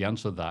because I knew the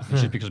answer to that.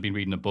 It's just because I've been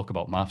reading a book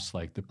about maths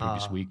like the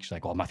previous week. She's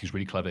like, oh, Matthew's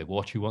really clever.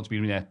 Watch Who Wants to Be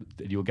a Millionaire.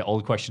 You'll get all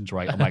the questions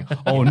right. I'm like,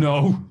 oh,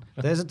 no.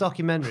 There's a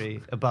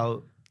documentary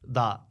about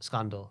that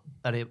scandal.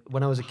 And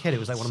when I was a kid, it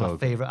was like one of So my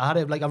favorite. I had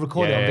it, like, I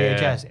recorded it on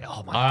VHS.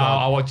 Oh my I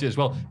God. watched it as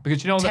well.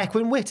 Because you know that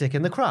Tequin Whittick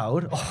in the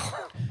crowd.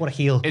 Oh, what a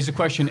heel. is the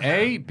question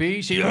A,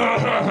 B, C, Oh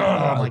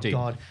my D.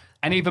 God.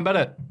 And even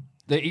better,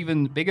 the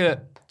even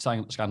bigger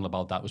scandal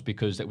about that was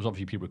because it was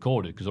obviously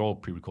pre-recorded, because they're all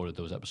pre-recorded,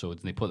 those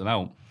episodes, and they put them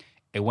out.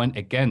 It went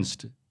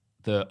against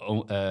the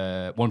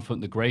One Foot in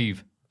the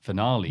Grave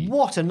finale.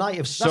 What a night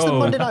of... That's the So-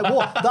 Monday Night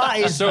War. That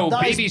is... So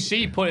that is-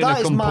 BBC put in a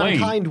That is complaint.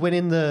 mankind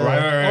winning the...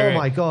 Right. Oh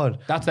my God.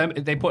 That's them.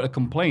 They put a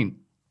complaint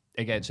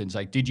against it. It's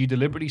like, did you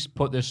deliberately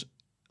put this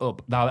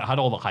up? Now, it had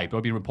all the hype. It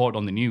had been reported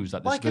on the news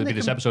that Why there's going can to be they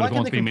this com- episode why of Who can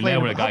Wants to they Be a Millionaire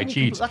complain where a about- guy how can you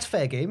cheats. compl- That's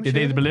fair game, Did they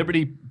surely.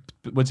 deliberately...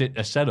 Was it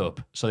a setup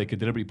so they could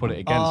deliberately put it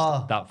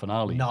against that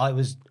finale? No, it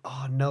was...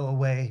 Oh, no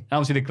way. And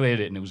obviously they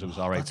cleared it and it was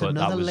all right. That's but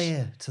another that was,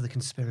 layer to the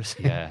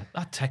conspiracy. Yeah.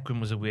 That Tequin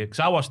was a weird,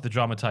 because I watched the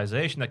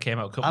dramatization that came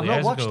out a couple I've of not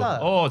years watched ago.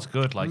 that. Oh, it's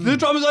good. Like, The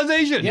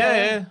dramatization.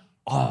 yeah.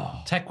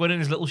 Oh. Tequin in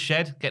his little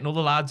shed, getting all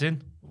the lads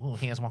in. Oh,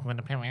 here's walking in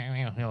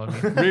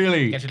the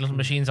Really? Get your little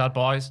machines out,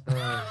 boys. Do you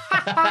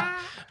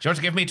want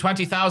to give me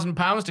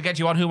 £20,000 to get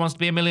you on Who Wants to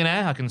Be a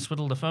Millionaire? I can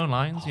swiddle the phone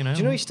lines, you know. Do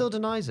you know he still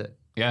denies it?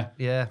 Yeah.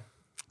 Yeah.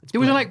 It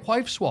was like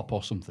wife swap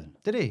or something.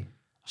 Did he?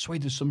 I swear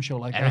there's some show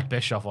like Eric that.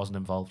 Bischoff wasn't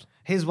involved.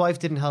 His wife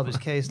didn't help his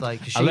case,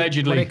 like 'cause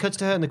Allegedly. When it cuts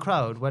to her in the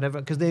crowd, whenever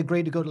because they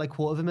agreed to go to like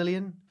 $250,000,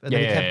 and then Yeah,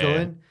 he kept yeah,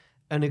 going,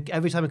 and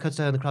every time it cuts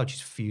to her in the crowd,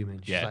 she's fuming.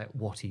 She's Yeah. like,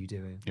 "What are you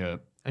doing?" Yeah.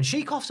 And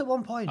she coughs at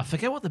one point. I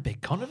forget what the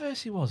big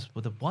controversy was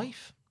with the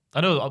wife. I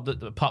know, not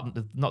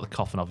the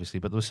coffin, obviously,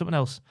 but there was something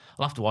else.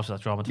 I'll have to watch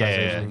that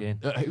dramatization again.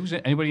 Who's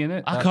it? Anybody in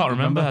it? I can't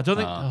remember. I don't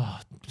think. Oh,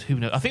 who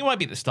knows? I think it might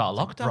be at the start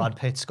of lockdown. Brad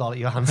Pitt, Scarlett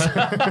Johansson.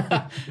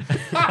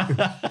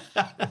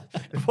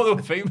 Before they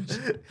were famous.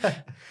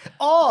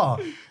 Oh,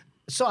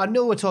 so I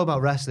know we're talking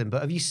about wrestling,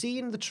 but have you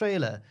seen the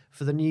trailer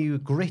for the new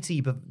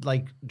gritty but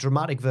like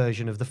dramatic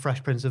version of the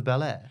Fresh Prince of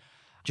Bel-Air?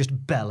 Just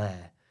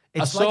Bel-Air.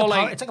 I saw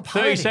like, it's like a 30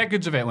 parody.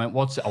 seconds of it. Went,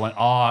 what's it? I went,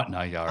 oh,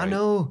 no, you're right. I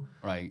know.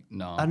 Right,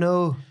 no. I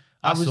know.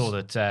 I was- saw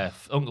that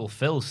Uncle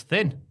Phil's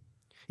thin.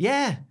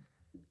 Yeah.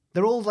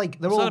 They're all like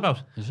they're What's all that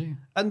about? Is he?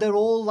 and they're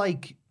all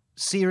like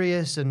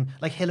serious and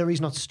like Hillary's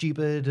not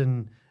stupid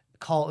and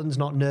Carlton's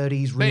not nerdy,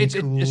 he's But really it's,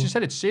 cool. as you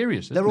said, it's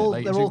serious. Isn't they're it? all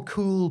Like, they're is all it-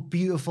 cool,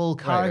 beautiful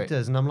right.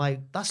 characters, and I'm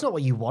like, that's not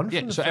what you want Yeah,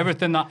 from the so Fresh-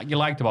 everything that you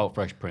liked about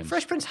Fresh Prince.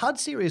 Fresh Prince had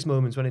serious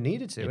moments when it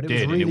needed to, and it was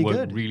did, and it really worked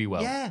good. really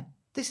well. Yeah,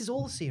 this is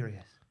all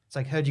serious. It's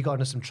like, heard you got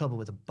into some trouble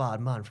with a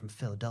bad man from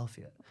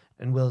Philadelphia,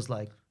 and Will's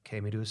like,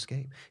 came here to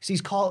escape.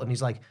 Sees Carlton,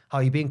 he's like, how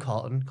are you being,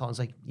 Carlton? Carlton's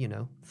like, you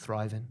know,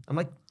 thriving. I'm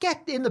like,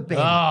 get in the bin.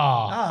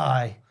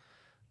 Aye.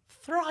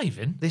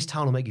 Thriving. This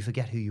town will make you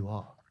forget who you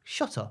are.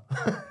 Shut up.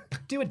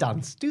 Do a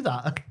dance. Do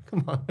that.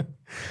 Come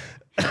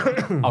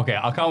on. Okay,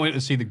 I can't wait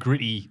to see the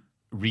gritty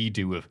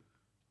redo of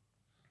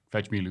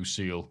Fetch Me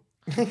Lucille.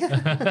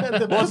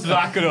 What's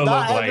that going to look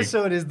That like?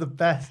 episode is the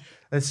best.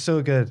 It's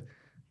so good.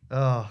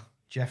 Oh,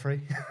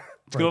 Jeffrey.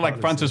 It's going to look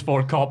like Francis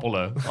Ford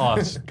Coppola.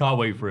 Oh, can't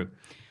wait for it.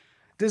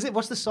 Does it?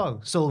 What's the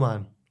song? Soul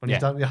Man. When he's Yeah.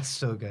 done, that's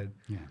so good.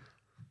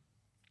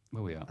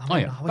 Where we are. I Oh,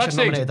 yeah. wish I Backstage.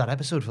 nominated that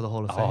episode for the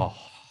Hall of Fame. Oh.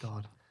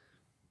 God.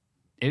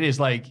 It is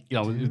like, you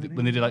know,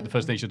 when they did like the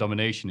First Nation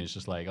domination, it's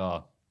just like,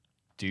 oh,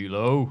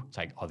 Dulo. It's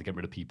like, oh, they get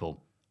rid of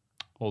people.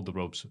 Hold the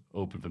ropes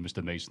open for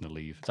Mr. Mason to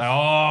leave. It's like,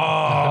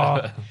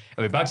 oh.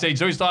 Anyway, backstage,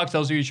 Zoe Stark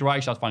tells Io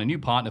Shirai she has to find a new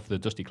partner for the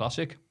Dusty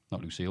Classic,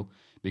 not Lucille,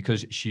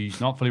 because she's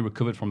not fully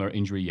recovered from her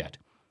injury yet.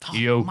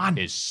 Io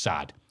is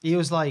sad. He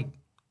was like,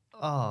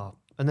 oh.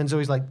 And then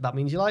Zoe's like, that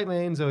means you like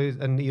me.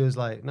 And he was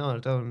like, no, I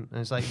don't. And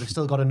it's like, they've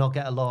still got to not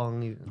get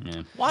along.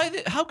 Yeah.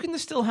 How can they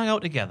still hang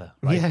out together?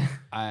 Yeah.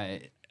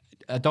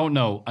 I don't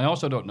know. I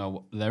also don't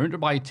know. They're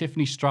interviewed by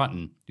Tiffany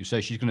Stratton, who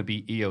says she's going to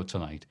be Io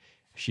tonight.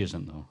 She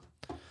isn't, though.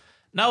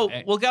 Now,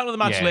 we'll get on to the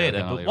match yeah, later,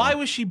 we'll get on but later why on.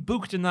 was she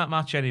booked in that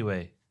match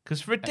anyway?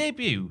 Because for a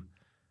debut,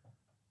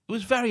 it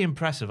was very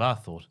impressive, I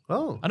thought.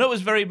 Oh. I know it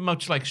was very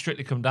much like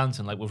Strictly Come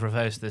Dancing, like we've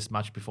rehearsed this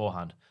match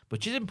beforehand,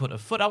 but she didn't put a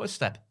foot out of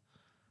step.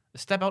 A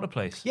step out of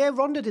place. Yeah,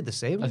 Ronda did the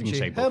same, I didn't think she? you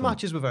say both Her of them.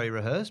 matches were very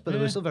rehearsed, but they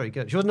were still very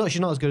good. She's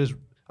not as good as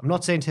I'm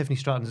not saying Tiffany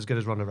Stratton's as good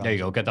as Ronda Rousey. There you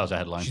go. Get that as a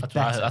headline.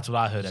 That's what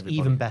I heard. Everybody.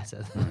 Even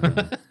better. Do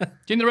you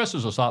think the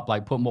wrestlers will start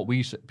like putting what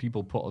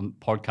people put on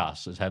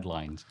podcasts as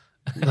headlines?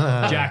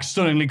 Jack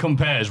stunningly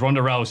compares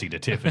Ronda Rousey to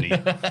Tiffany.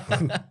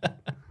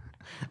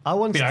 I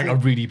once Be like did, a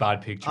really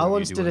bad picture. I of you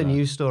once did doing a that.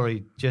 news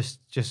story just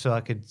so I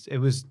could. It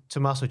was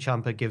Tommaso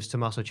Ciampa gives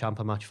Tommaso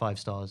Ciampa match 5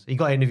 stars. He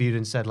got interviewed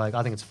and said like,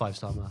 I think it's a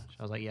 5-star match.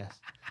 I was like, yes,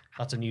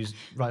 that's a news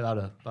right out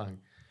of bang.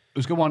 It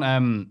was a good one.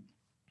 And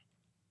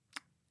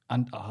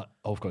I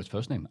forgot his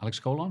first name. Alex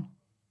Colon,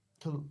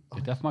 the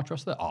deathmatch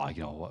wrestler. Oh,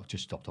 you know what?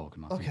 Just stop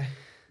talking, Matthew. Okay.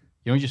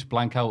 You know, you just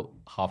blank out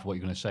half of what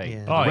you're going to say.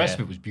 Yeah. The rest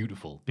of it was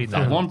beautiful. Beat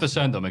That that.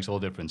 1% that makes all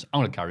the difference.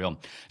 I'm going to carry on.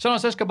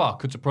 Santos Escobar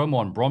cuts a promo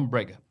on Bron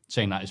Breakker,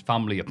 saying that his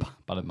family are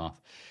bad at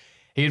math.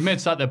 He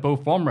admits that they're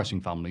both from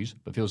wrestling families,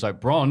 but feels like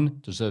Bron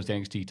deserves the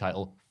NXT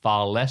title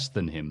far less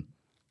than him.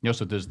 He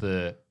also does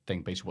the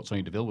thing, basically what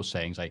Sonya Deville was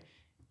saying. He's like,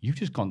 you've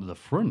just gone to the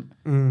front.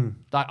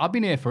 Like, I've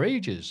been here for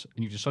ages,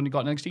 and you've just suddenly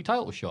got an NXT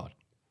title shot.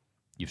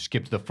 You've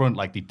skipped the front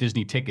like the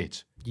Disney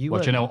tickets,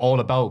 which I know all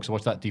about because I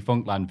watched that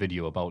Defunctland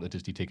video about the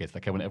Disney tickets that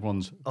came on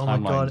everyone's Oh my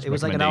god, timelines, it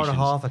was like an hour and a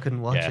recommendations. half. I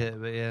couldn't watch Yeah.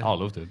 it, but yeah. Oh, I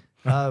loved it.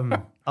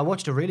 I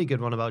watched a really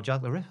good one about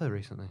Jack the Ripper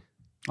recently.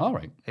 All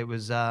right. It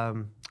was I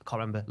can't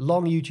remember,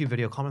 long YouTube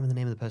video. Can't remember the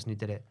name of the person who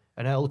did it.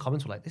 And all the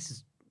comments were like, "This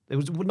is." It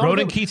was none Ronan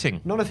of it, Keating.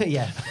 None of it,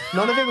 yeah.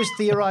 None of it was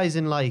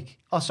theorizing like.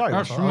 Oh, sorry.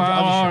 That's Russell,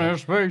 I'll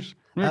just show you. his face.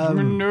 Makes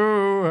me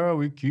know how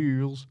he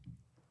kills.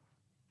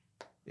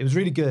 It was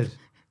really good,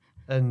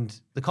 and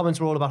the comments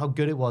were all about how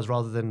good it was,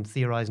 rather than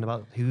theorizing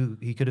about who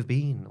he could have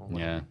been. Or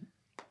whatever.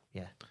 Yeah.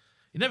 Yeah.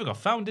 He never got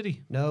found, did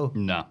he? No.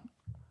 No.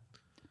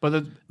 But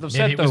they've Maybe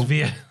said it was though.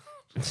 via.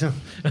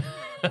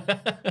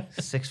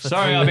 6'3".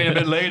 Sorry, I've been a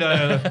bit late.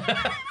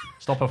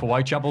 Stop off for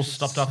Whitechapel.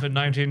 Stopped off in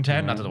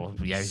 1910. I don't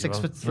know. Yeah,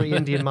 6'3"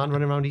 Indian man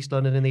running around East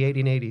London in the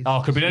 1880s.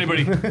 Oh, could be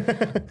anybody.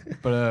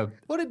 But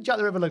What did Jack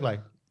the Ripper look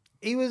like?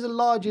 He was a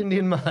large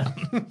Indian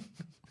man.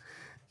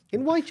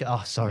 In Whitechapel.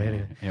 Oh,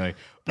 sorry. Anyway.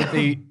 but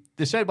they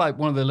said like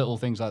one of the little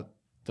things that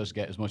does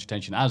get as much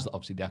attention as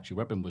obviously the actual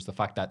weapon was the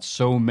fact that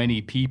so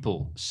many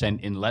people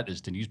sent in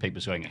letters to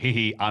newspapers going,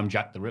 "Hey, I'm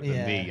Jack the Ripper,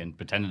 Yeah. me," and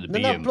pretending to And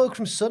then be that him. bloke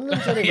from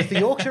Sunderland did it with the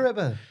Yorkshire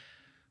Ripper.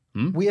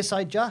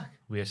 Wearside Jack.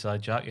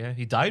 Wearside Jack, yeah.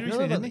 He died You know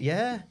recently, about didn't he?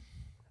 Yeah.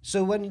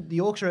 So when the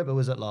Yorkshire Ripper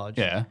was at large,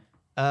 Yeah.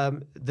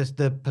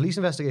 the police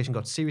investigation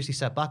got seriously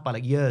set back by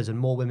like years, and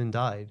more women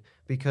died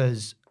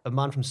because a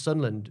man from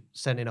Sunderland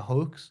sent in a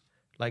hoax,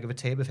 like of a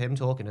tape of him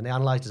talking, and they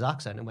analysed his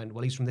accent and went,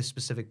 "Well, he's from this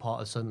specific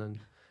part of Sunderland."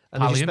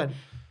 And they just Pallion? spent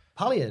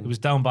Pallion. It was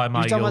down by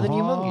my was down by old, the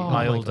New Monkey. Oh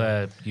my my old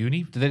God.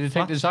 uni. Did they detect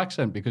flat. his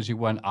accent because he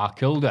went, "I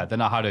killed her,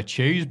 then I had a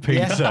cheese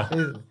pizza."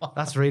 Yeah,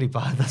 that's really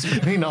bad. That's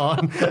really not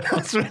on.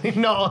 That's really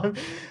not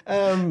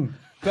on.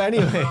 But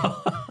anyway,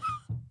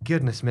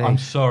 goodness me. I'm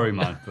sorry,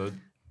 man, but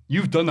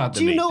you've done that to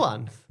Do me. you know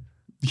Anth?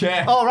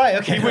 Yeah. Oh, right,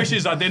 okay. He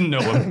wishes I didn't know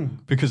him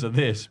because of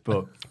this,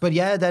 but But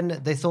yeah,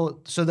 then they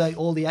thought so.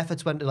 All the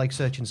efforts went to like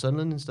searching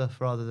Sunderland and stuff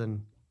rather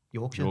than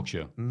Yorkshire.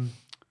 Yorkshire.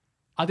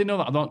 I didn't know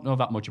that. I don't know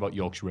that much about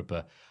Yorkshire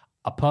Ripper,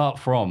 apart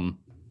from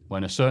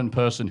when a certain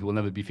person who will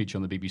never be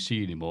featured on the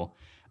BBC anymore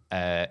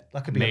That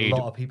could be made a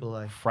lot of people.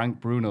 Like,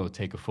 Frank Bruno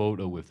take a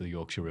photo with the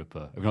Yorkshire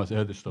Ripper. Have you not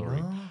heard the story?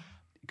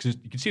 Because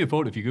you can see the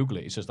photo if you Google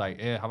it. It's just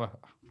like,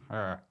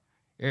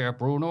 yeah,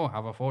 Bruno,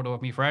 have a photo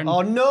of me friend.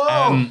 oh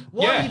no!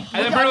 What? yeah, You,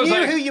 and then I Bruno's knew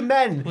like, who you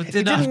meant. Well, You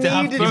didn't have didn't to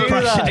have need to the do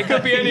impression. that. it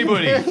could be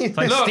anybody. It's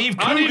like Look, Steve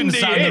I didn't Coogan see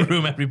sat in it. the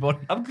room, everybody.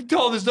 I've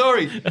told the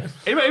story.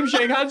 He made him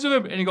shake hands with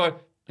him, and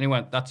he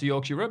went, "That's a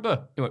Yorkshire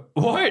Ripper." He went,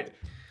 "What?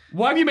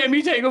 Why have you made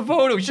me take a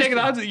photo? Shaking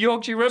hands at the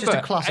Yorkshire Ripper. just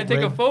a classic I take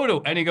a ring.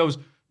 photo." And he goes,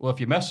 "Well, if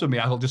you mess with me,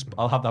 I'll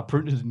have that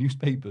printed in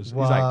newspapers." He's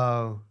like,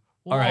 Wow.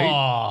 "All right,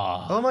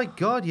 Oh, Oh my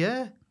god,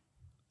 yeah.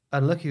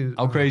 And look who.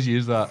 how crazy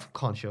is that?"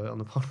 Can't show it on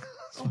the podcast.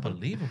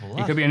 unbelievable. He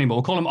That. could be anybody.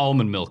 We'll call him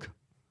Almond Milk.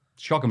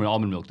 Shocking when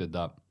Almond Milk did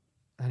that.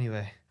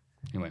 Anyway.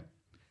 Anyway,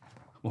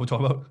 what we're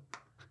talking about?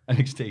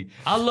 NXT.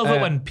 I love it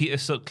when Peter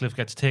Sutcliffe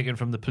gets taken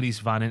from the police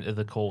van into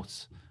the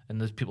courts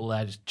and there's people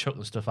there just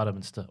chucking stuff at him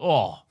and stuff.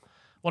 Oh,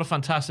 what a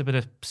fantastic bit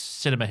of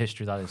cinema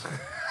history that is.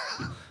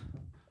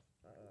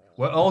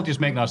 We're all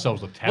just making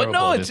ourselves look terrible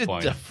no, at it's this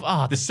point. the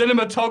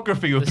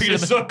Cinematography of Peter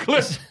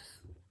Sutcliffe.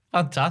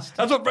 Fantastic.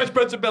 That's what Fresh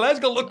Prince of Bel-Air's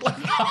going to look like.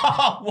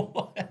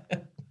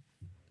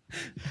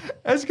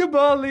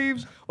 Escobar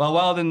leaves. While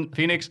Wild and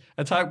Phoenix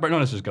attack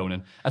this is going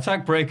in.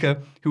 Attack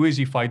Breaker. Who is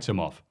he? Fights him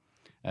off.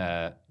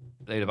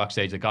 Later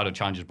backstage, Legado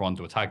challenges Bron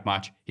to a tag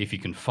match if he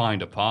can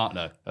find a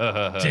partner.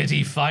 Did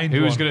he find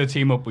Who's one? going to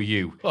team up with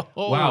you? Oh.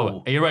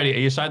 Wow. Are you ready? Are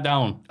you sat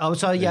down? Oh,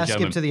 sorry, yeah,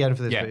 Gentlemen? skip to the end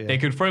for this Yeah, bit, yeah. they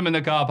confront him in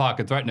the car park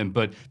and threaten him,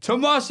 but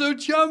Tommaso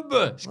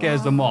Ciampa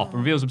scares them off and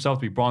reveals himself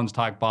to be Bron's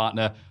tag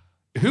partner.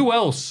 Who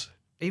else?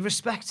 He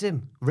respects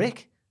him.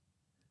 Rick?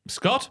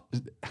 Scott?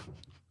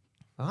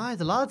 Aye,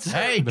 the lads.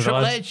 Hey, The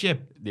Triple lads- H,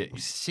 Yeah.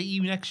 see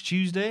you next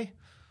Tuesday.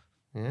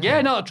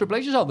 Yeah, no, Triple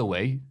H is out of the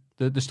way.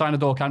 The Steiner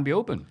door can be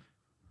open.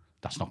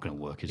 That's not going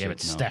to work, is Yeah, it?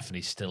 but No.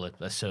 Stephanie's still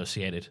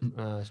associated.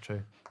 That's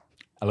true.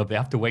 I love they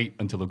have to wait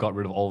until they've got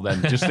rid of all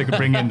them just so they can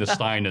bring in the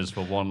Steiners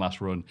for one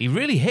last run. He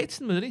really hates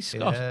them, doesn't he,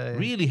 Scott? Yeah, yeah.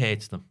 Really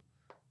hates them.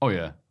 Oh,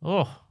 yeah.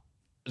 Oh,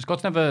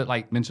 Scott's never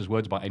minces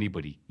words about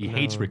anybody. He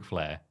hates Ric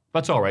Flair.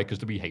 That's all right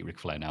because we hate Ric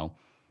Flair now.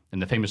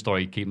 And the famous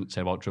story he keeps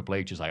saying about Triple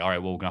H is like, all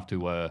right, well, we're going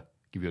to have to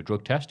give you a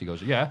drug test. He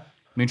goes, yeah.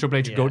 Me and Triple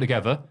H go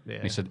together.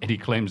 Yeah. And he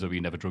claims that we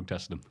never drug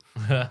tested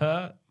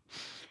him.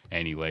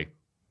 Anyway.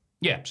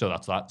 Yeah, so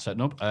that's that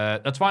setting up.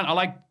 That's fine. I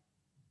like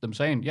them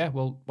saying, yeah,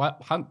 well,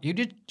 you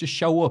did just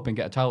show up and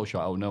get a title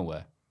shot out of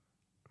nowhere.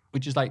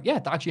 Which is that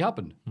actually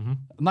happened. Mm-hmm.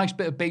 A nice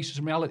bit of basis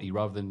in reality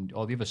rather than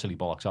all the other silly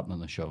bollocks happening on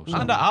the show. So.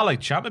 And I like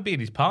Ciampa being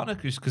his partner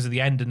because of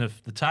the ending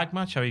of the tag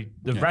match. How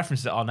they've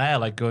referenced it on air,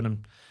 like going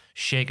and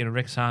shaking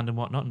Rick's hand and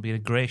whatnot and being a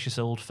gracious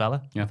old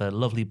fella with a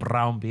lovely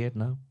brown beard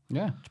now.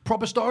 Yeah, it's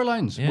proper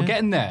storylines. Yeah. We're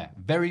getting there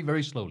very,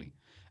 very slowly.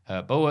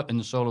 Boa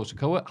and Solo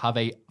Sikoa have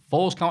a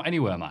Falls Count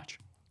Anywhere match.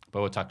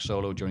 Boa attacks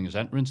Solo during his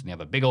entrance and they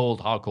have a big old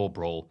hardcore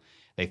brawl.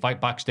 They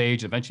fight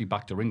backstage and eventually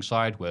back to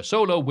ringside where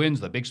Solo wins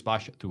the big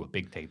splash through a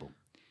big table.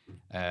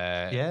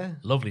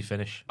 Lovely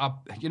finish.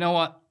 You know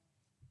what?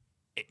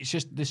 It's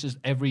just this is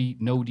every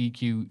no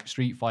DQ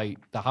street fight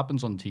that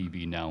happens on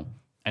TV now,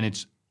 and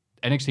it's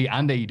NXT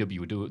and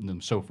AEW are doing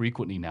them so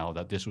frequently now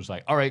that this was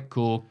like, all right,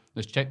 cool,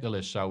 let's check the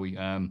list, shall we?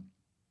 All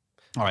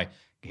right,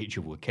 hit each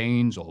other with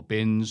canes or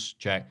bins,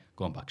 check.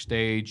 Going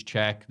backstage,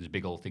 check. There's a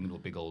big old thing into a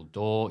big old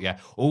door, yeah.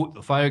 Oh,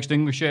 the fire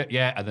extinguisher,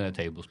 yeah, and then a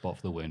table spot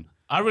for the win.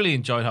 I really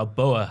enjoyed how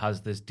Boa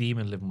has this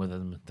demon living with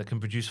him that can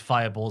produce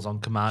fireballs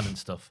on command and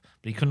stuff,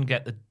 but he couldn't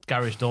get the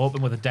garage door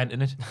open with a dent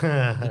in it.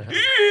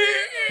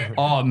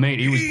 Oh, mate,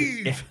 he was...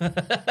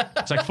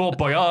 It's like Fort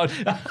Boyard.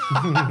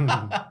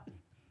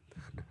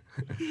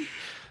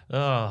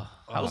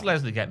 How's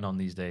Leslie getting on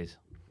these days?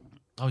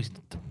 Oh,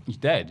 he's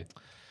dead.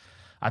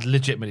 I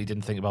legitimately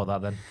didn't think about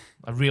that then.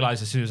 I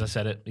realised as soon as I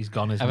said it, he's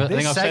gone, isn't he? I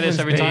think I've said this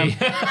every time.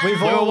 We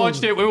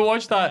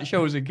watched that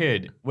show as a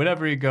kid.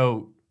 Whenever you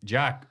go...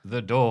 Jack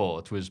the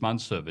door to his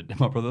manservant.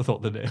 My brother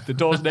thought the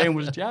door's name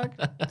was Jack.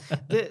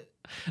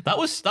 That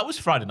was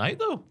Friday night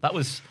though. It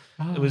was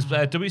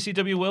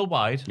WCW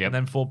Worldwide and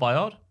then Fort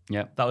Boyard.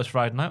 Yeah, that was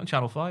Friday night on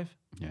Channel 5.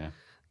 Yeah,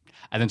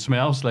 and then something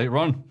else later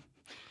on.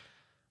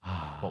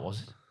 What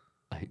was it?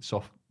 Like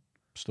soft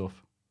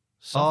stuff.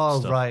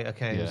 Stuff. Right,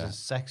 okay. Yeah. It was a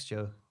sex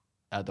joke.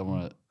 I don't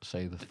want to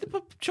say the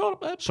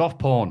soft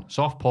porn.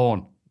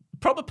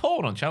 Proper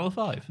porn on Channel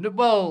 5. No,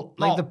 well,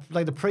 like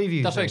the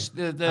preview. That's like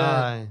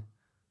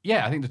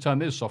yeah, I think the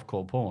term is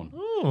softcore porn.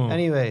 Ooh.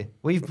 Anyway,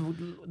 we're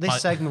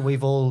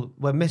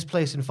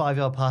misplacing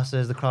 5-yard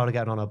passes. The crowd are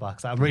getting on our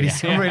backs. I'm really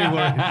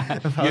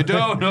worried. You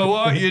don't know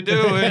what you're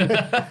doing.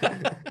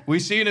 We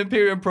see an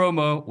Imperium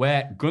promo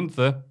where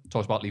Gunther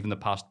talks about leaving the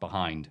past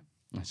behind.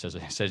 It says,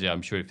 yeah,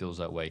 I'm sure he feels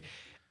that way.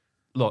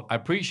 Look, I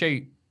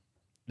appreciate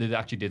that they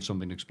actually did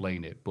something to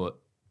explain it, but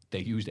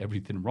they used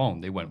everything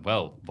wrong. They went,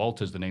 well,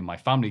 Volta's the name my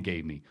family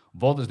gave me.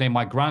 Volta's the name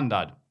my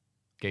granddad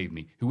gave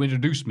me, who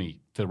introduced me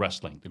to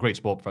wrestling, the great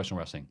sport, professional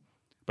wrestling.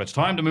 But it's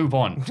time to move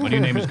on. My new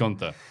name is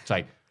Gunther. It's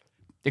like,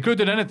 they could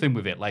have done anything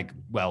with it. Like,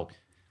 well,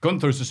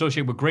 Gunther is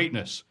associated with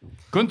greatness.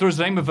 Gunther is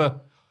the name of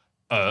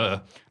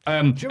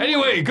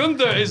anyway,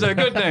 Gunther is a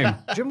good name.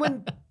 Do you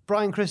remember when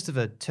Brian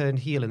Christopher turned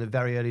heel in the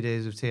very early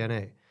days of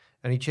TNA?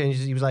 And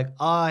he was like,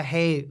 I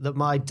hate that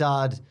my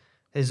dad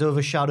has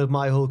overshadowed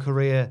my whole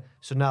career,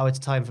 so now it's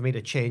time for me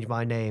to change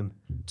my name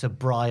to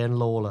Brian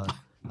Lawler.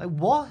 Like,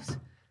 what?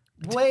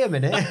 Wait a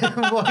minute.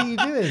 What are you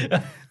doing?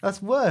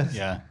 That's worse.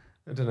 Yeah.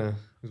 I don't know.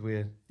 It was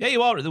weird. Yeah,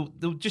 you are.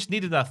 They just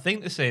needed that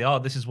thing to say, oh,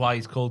 this is why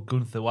he's called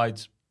Gunther. I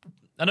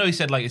know he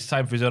said it's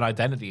time for his own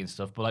identity and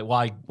stuff, but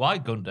why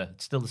Gunther?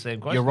 It's still the same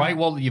question. You're right,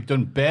 Walter. You've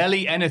done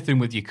barely anything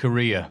with your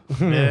career.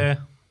 Yeah.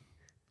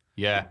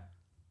 Yeah.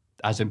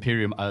 As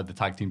Imperium are the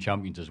tag team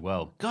champions as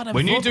well. God,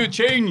 we need to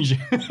change.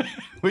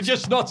 We're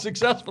just not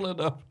successful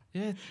enough.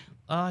 Yeah.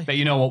 But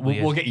you know what?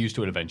 We'll get used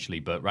to it eventually.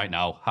 But right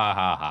now, ha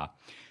ha ha.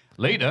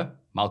 Later,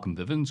 Malcolm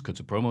Bivens cuts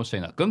a promo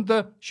saying that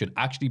Gunther should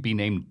actually be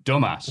named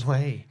Dumbass.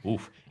 Wait.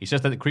 Oof. He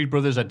says that the Creed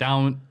brothers are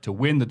down to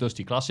win the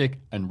Dusty Classic,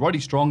 and Roddy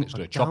Strong is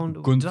going to chop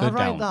Gunther down. Did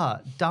I write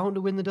that? Down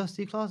to win the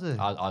Dusty Classic?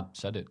 I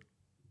said it.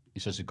 He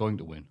says he's going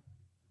to win.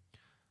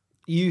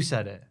 You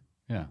said it?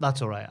 Yeah.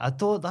 That's all right. I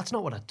thought that's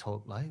not what I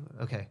talked like.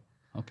 Okay.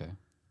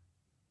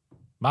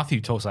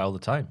 Matthew talks that all the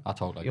time. I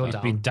talk like that. He's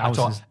been down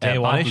since day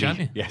one, hasn't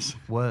he? Yes.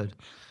 Word.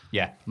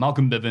 Yeah.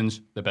 Malcolm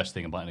Bivens, the best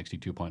thing about NXT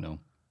 2.0.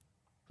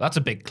 That's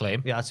a big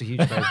claim. Yeah, that's a huge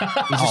claim.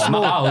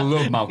 I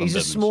love Malcolm He's Bivens.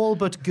 a small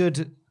but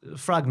good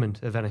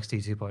fragment of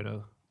NXT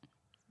 2.0.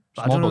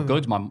 Small but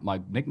good,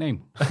 my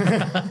nickname.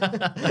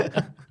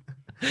 Fair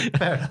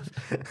enough.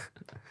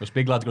 Those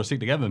big lads got to stick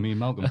together, me and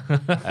Malcolm.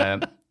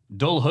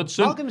 Dull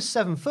Hudson. Malcolm's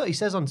 7 foot. He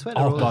says on Twitter.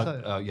 Oh,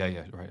 God.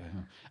 Yeah,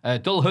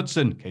 right. Dull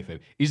Hudson,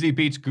 kayfabe, easily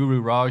beats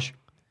Guru Raj.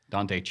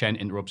 Dante Chen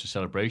interrupts the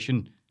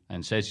celebration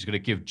and says he's going to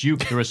give Duke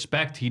the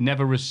respect he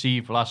never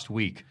received last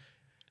week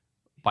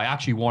by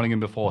actually warning him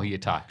before he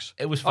attacks.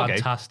 It was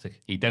fantastic.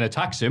 Okay. He then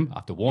attacks him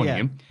after warning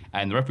him,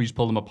 and the referees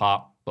pull them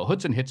apart, but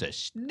Hudson hits a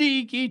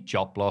sneaky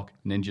chop block,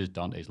 ninjas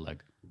Dante's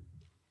leg.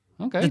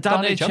 Okay. The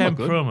Dante Chen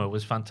promo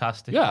was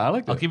fantastic. Yeah, I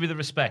like that. I'll give you the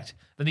respect.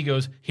 Then he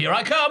goes, here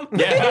I come.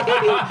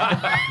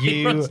 Yeah.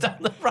 You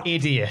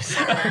idiot.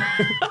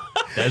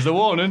 There's the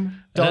warning.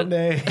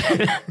 Dante.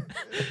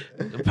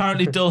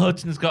 Apparently, Dull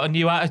Hudson's got a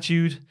new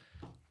attitude.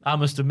 I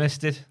must have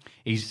missed it.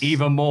 He's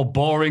even more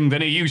boring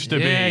than he used to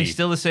Yeah, be. he's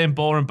still the same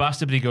boring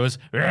bastard, but he goes,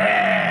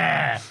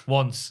 "Rah!"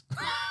 once.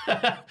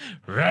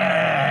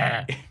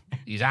 Rah!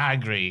 He's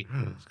angry.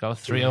 He's got a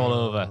 3 all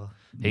over.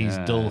 He's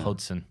Dull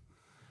Hudson.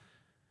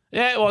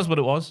 Yeah, it was what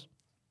it was.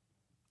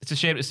 It's a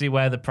shame to see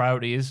where the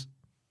priority is.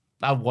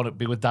 I want to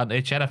be with Dante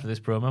Chen after this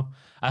promo.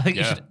 I think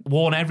you should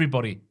warn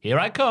everybody. Here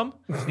I come.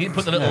 You need to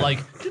put the little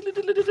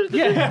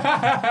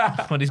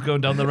when he's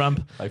going down the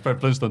ramp. Like Fred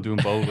Flintstone doing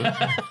bowling.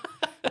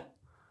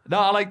 No,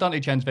 I like Dante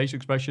Chen's facial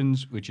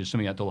expressions, which is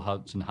something that Dull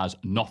Hudson has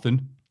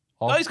nothing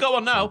of. Oh, he's got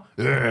one now.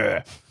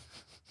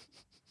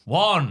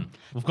 One.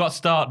 We've got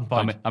starting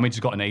point. I mean, he's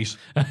got an ace.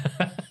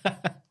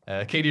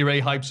 Katie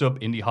Ray hypes up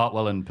Indy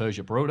Hartwell and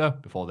Persia Baroda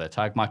before their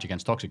tag match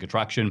against Toxic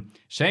Attraction,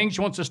 saying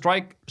she wants to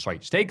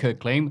stake her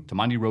claim to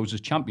Mandy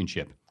Rose's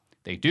championship.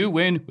 They do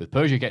win, with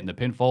Persia getting the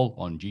pinfall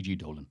on Gigi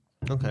Dolan.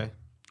 Okay.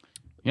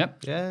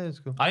 Yep. Yeah, it's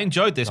cool. I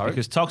enjoyed this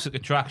because Toxic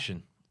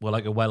Attraction were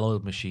like a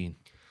well-oiled machine.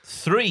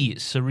 3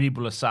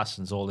 cerebral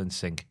assassins all in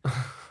sync.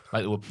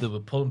 Like they were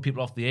pulling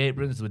people off the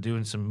aprons, they were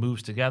doing some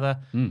moves together,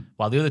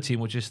 while the other team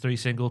were just 3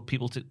 singles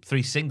people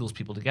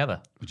together.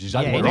 Which is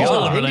exactly Yeah, what Indy's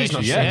all not- the Indy's not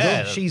relations. single.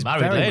 Yeah. She's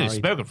married very lady, married.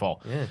 spoken for.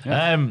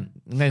 Yeah. And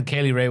then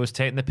Kaylee Ray was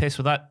taking the piss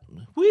with that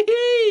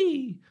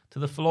wee to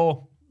the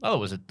floor. Oh, it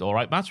was an all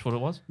right match, what it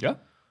was. Yeah.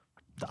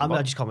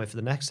 I just can't wait for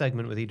the next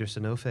segment with Idris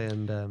Sanofi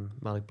and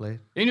Malik Blade.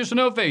 India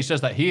Sanofi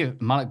says that here,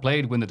 Malik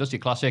Blade win the Dusty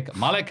Classic.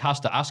 Malik has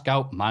to ask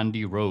out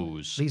Mandy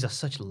Rose. These are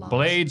such lies.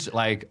 Blade's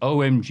like,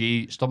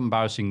 OMG, stop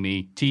embarrassing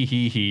me.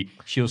 Tee-hee-hee,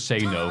 she'll say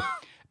no.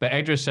 But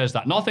Idris says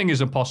that nothing is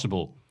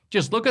impossible.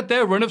 Just look at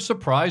their run of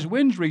surprise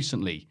wins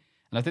recently.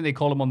 And I think they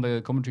call them on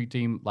the commentary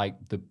team like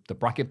the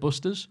Bracket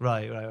Busters.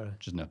 Right.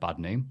 Which isn't a bad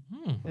name.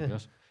 I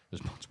guess.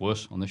 There's much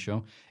worse on this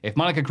show. If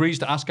Malik agrees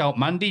to ask out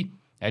Mandy,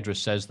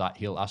 Edris says that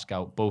he'll ask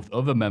out both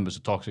other members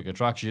of Toxic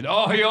Attraction.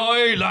 Oi,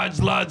 oi,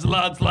 lads.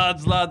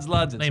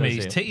 Name it,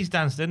 his titties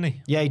danced, didn't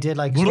he? Yeah, he did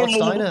like Scott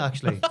Steiner,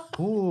 actually.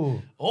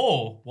 Ooh.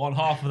 Oh, one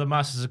half of the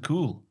Masters are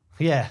cool.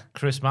 Yeah.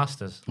 Chris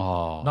Masters.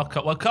 Oh. Not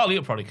well, Carl,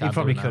 you probably can. He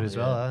probably do it could now, as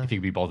well. If he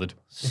could be bothered.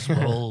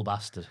 Small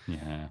bastard.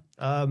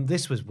 Yeah.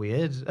 This was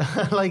weird.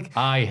 Like,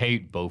 I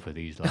hate both of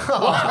these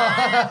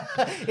lads.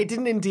 it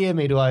didn't endear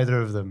me to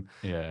either of them.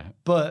 Yeah.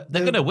 But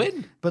They're going to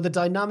win. But the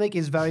dynamic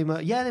is very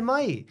much, yeah, they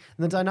might.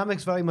 And the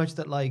dynamic's very much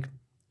that, like,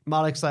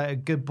 Malik's like a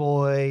good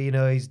boy, you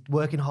know, he's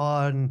working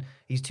hard and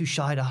he's too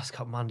shy to ask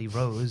out Mandy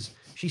Rose.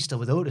 She's still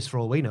with Otis for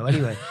all we know,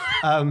 anyway.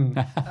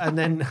 And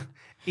then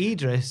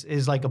Idris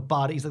is like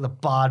he's like the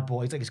bad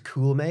boy, he's like his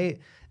cool mate.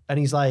 And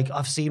he's like,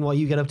 I've seen what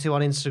you get up to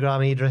on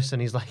Instagram, Idris.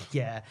 And he's like,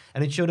 yeah.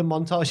 And it showed a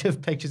montage of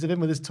pictures of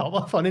him with his top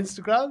off on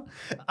Instagram.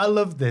 I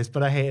loved this,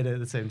 but I hated it at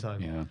the same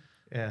time.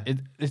 Yeah.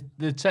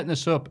 They're setting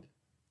this up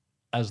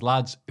as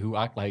lads who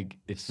act like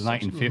it's the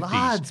 1950s.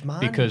 lads, man.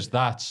 Because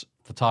that's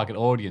the target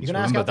audience. You're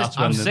gonna ask Remember, out that's this-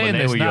 when, I'm when saying they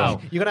this were now.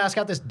 young. You're going to ask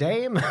out this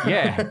dame?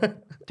 Yeah.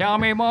 Tell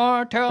me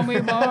more.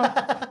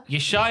 Your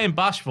shy and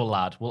bashful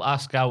lad will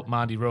ask out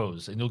Mandy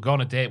Rose and you'll go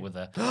on a date with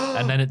her.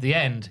 And then at the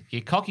end,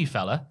 your cocky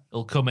fella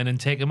will come in and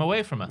take him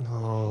away from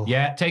her.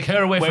 Yeah. Take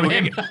her away from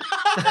him. or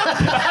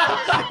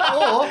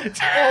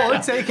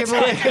take him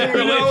away. Take her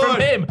away from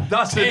him.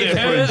 That's the Take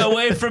difference. her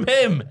away from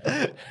him.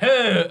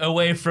 Her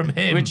away from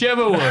him.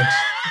 Whichever works.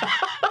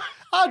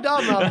 I'm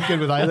good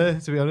with either,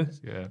 to be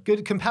honest. Yeah.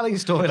 Good, compelling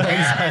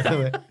storylines either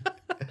way.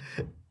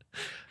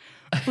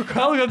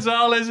 Raquel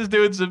Gonzalez is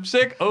doing some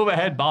sick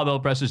overhead barbell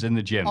presses in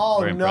the gym. Oh,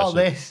 Very not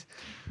impressive. this.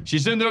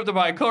 She's interrupted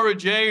by Cora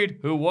Jade,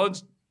 who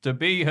wants to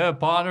be her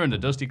partner in the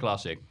Dusty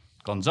Classic.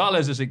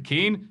 Gonzalez isn't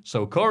keen,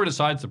 so Cora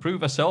decides to prove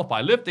herself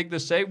by lifting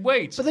the same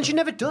weight. But then she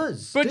never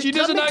does. But she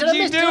doesn't did I actually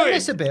miss- do did I it.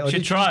 miss a bit, or She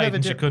did tried never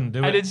and do she it? couldn't do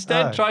And it.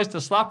 instead Oh. tries to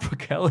slap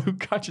Raquel, who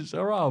catches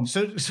her arm.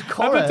 So A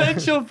Cora,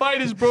 potential fight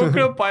is broken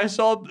up by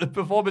Assault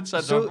Performance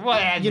Center. so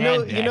you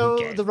know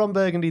the Ron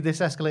Burgundy. This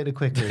escalated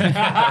quickly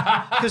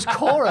because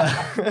Cora,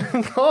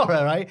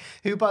 right?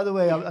 Who, by the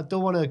way, I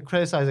don't want to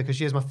criticize her because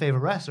she is my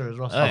favorite wrestler, as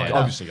Ross. yeah.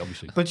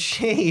 Obviously. But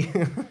she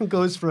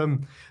goes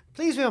from,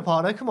 please be my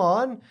partner, come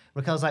on.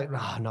 Raquel's like,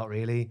 not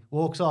really.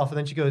 Walks off, and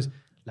then she goes,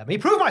 let me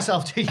prove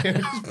myself to you.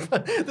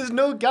 There's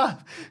no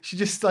gap. She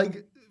just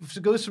like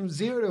goes from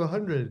 0 to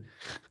 100.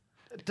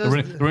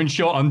 We're in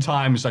short on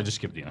time, so I just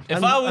skipped the end.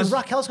 If I was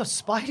And Raquel's got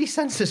spidey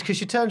senses because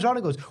she turns around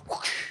and goes,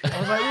 whoosh. I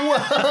was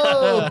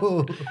like,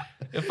 whoa.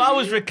 If I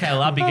was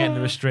Raquel, I'd be getting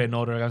a restraining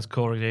order against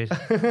Cora Jade.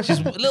 She's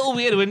a little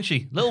weird, isn't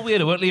she? A little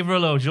weird. Won't leave her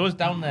alone. She's always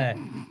down there.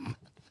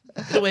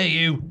 Get away,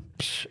 you.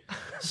 Psh.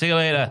 See you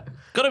later.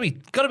 Gotta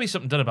be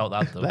something done about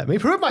that, though. Let me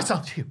prove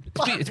myself to you.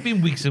 It's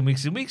been weeks and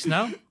weeks and weeks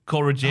now.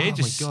 Cora Jade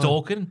just my God.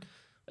 stalking,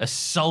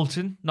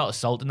 assaulting. Not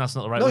assaulting, that's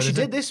not the right No, word. she is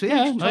did it? this week.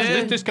 Yeah,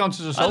 yeah. this counts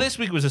as Oh, assault. this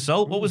week was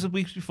assault. What was the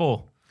week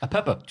before? A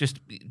pepper. Just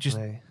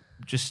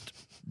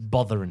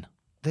bothering.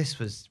 This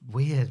was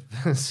weird.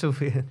 So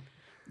weird.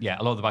 Yeah,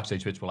 a lot of the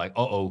backstage bits were like,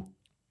 uh-oh,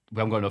 we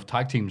haven't got enough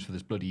tag teams for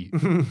this bloody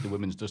the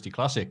women's Dusty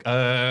Classic.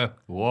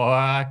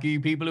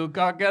 Wacky people who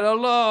can't get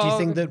along. Do you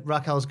think that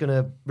Raquel's going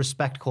to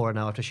respect Cora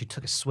now after she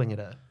took a swing at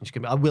her? And she's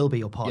going to be, I will be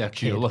your partner. Yeah,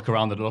 she'll look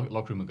around the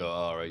locker room and go,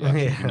 all right,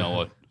 actually, you know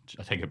what?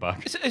 I take it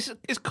back.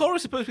 Is Cora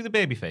supposed to be the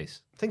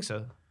babyface? I think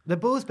so. They're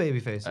both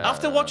babyfaces.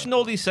 After watching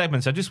all these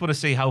segments, I just want to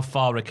see how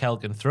far Raquel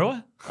can throw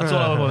her. That's all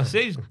I want to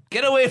see. Just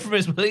get away from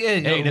us.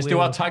 Hey, let's do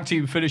our tag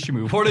team finishing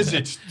move. What is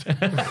it?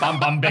 Bam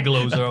Bam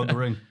Bigelow's are on the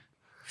ring.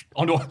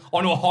 Onto a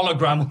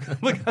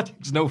hologram. Look at it.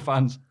 There's no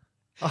fans.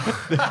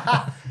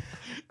 The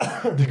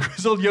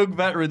grizzled young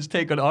veterans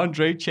take on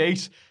Andre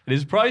Chase and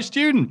his prize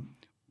student,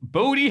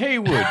 Bodie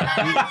Haywood.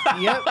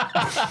 Yep.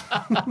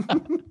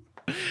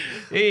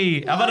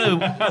 Hey, I've had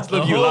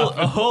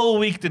a whole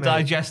week to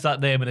digest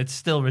that name, and it's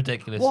still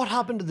ridiculous. What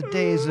happened to the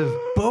days of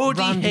Bodie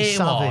Randy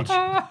Hayward.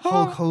 Savage,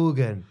 Hulk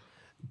Hogan,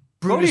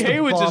 Bodie Brutus the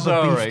Haywood's is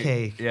Barber all right.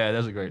 Beefcake? Yeah,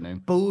 that's a great name.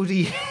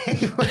 Bodie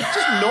Hayward.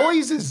 Just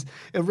noises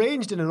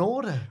arranged in an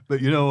order.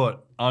 But you know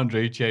what?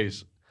 Andre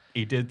Chase,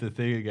 he did the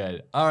thing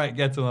again. All right,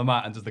 get to the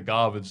mat and does the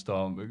Garvin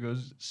Storm. It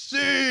goes, see,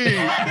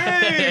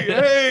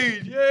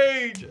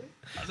 age.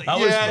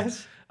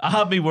 Yes. I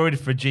had me worried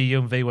for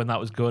GUMV when that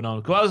was going on.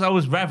 I thought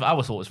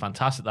it was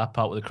fantastic, that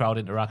part with the crowd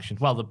interaction.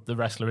 Well, the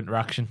wrestler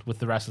interaction with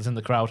the wrestlers in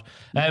the crowd.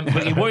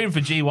 But you're worrying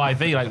for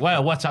GYV, like,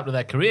 well, what's happened to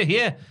their career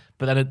here?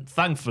 But then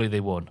thankfully they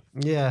won.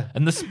 Yeah.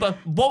 And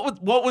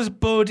what was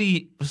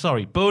Bodie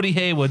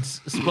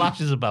Hayward's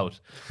splashes about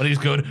when he was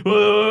going,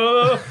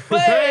 whoa,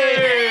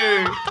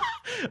 hey!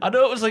 I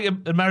know it was like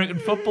an American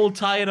football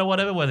tie-in or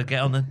whatever, where they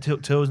get on the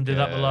toes and do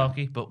that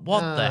malarkey. But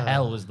what the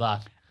hell was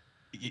that?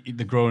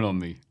 They're growing on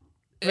me.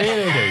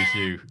 Really?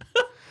 You.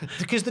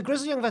 Because the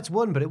Grizzly Young Vets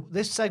won, but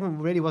this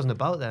segment really wasn't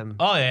about them.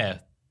 Oh, yeah.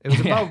 It was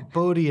about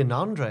Bodie and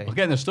Andre. We're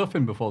getting their stuff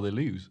in before they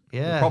lose.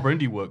 Yeah. They're proper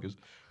indie workers.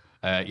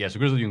 So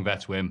Grizzly Young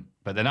Vets win.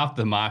 But then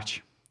after the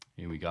match,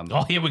 here we go.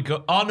 Oh, here we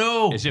go. Oh,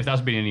 no. As if that's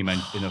been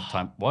enough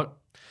time. What?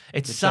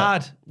 It's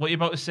sad. What you're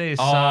about to say is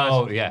sad.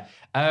 Oh, yeah.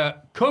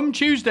 Come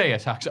Tuesday,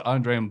 attacks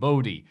Andre and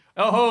Bodie.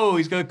 Oh,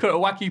 he's going to cut a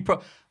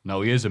wacky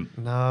No, he isn't.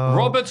 No.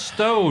 Robert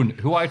Stone,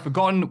 who I had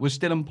forgotten was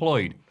still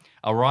employed,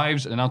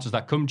 arrives and announces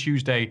that come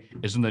Tuesday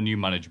is under new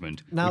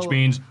management, which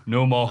means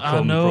no more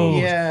come promos.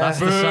 Yeah. That's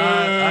the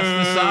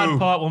sad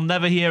part. We'll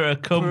never hear a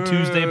come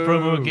Tuesday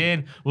promo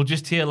again. We'll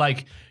just hear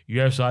like,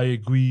 yes, I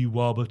agree,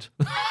 Robert.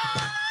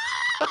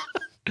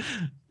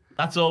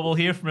 That's all we'll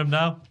hear from him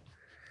now.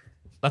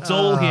 That's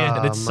all we'll hear,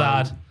 and it's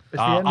sad. It's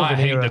the end of I an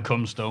hate era. the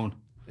come Stone.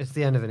 It's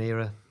the end of an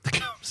era.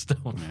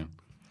 Stone. Yeah.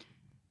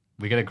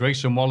 We get a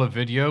Grayson Waller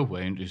video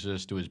where he introduces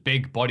us to his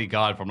big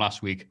bodyguard from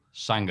last week,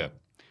 Sanga.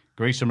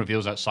 Grayson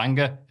reveals that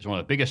Sanga is one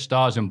of the biggest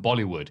stars in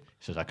Bollywood. He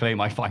says, I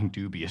claim I find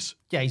dubious.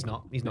 Yeah, he's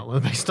not. He's not one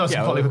of the best stars in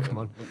Bollywood. Come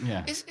on.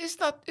 Yeah. Is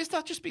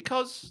that just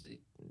because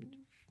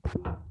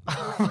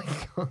Oh my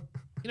God.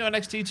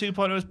 NXT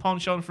 2.0 is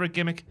pawned on for a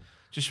gimmick,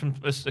 just from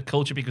a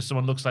culture because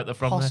someone looks like they're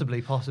from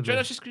Possibly. there? Do you know,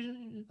 that's just,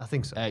 I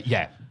think so.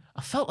 Yeah.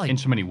 I felt like In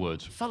so many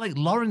words.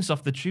 Lawrence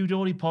off the True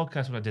Dory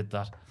podcast when I did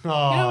that.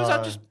 Oh. Is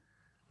that just?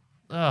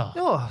 Oh,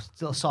 Oh,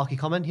 little sarky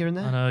comment here and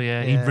there. I know.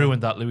 Yeah, he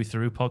ruined that Louis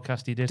Theroux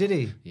podcast he did. Did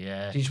he?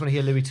 Yeah. Do you just want to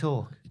hear Louis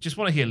talk? Just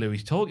want to hear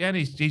Louis talk. Yeah, and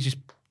he's just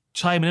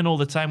chiming in all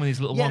the time with these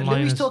little Yeah,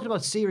 one-liners. Louis talking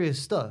about serious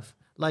stuff,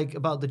 like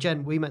about the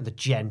gent. We met the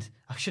gent.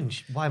 I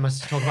shouldn't. Why am I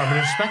talking about him in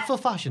a respectful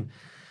fashion?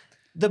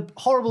 The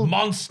horrible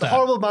Monster. the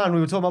horrible man we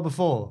were talking about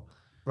before,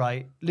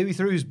 right? Louis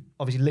Theroux's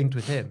obviously linked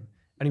with him,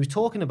 and he was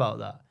talking about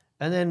that.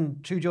 And then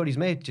True Geordie's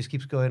mate just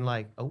keeps going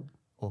like, "Oh,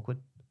 awkward."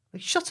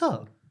 Like, shut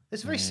up.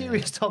 It's a very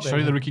serious topic.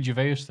 Sorry, the Ricky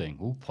Gervais thing.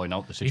 Oh, point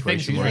out the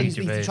situation. he's we're in.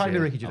 he's trying to be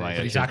Ricky Gervais. Oh, yeah,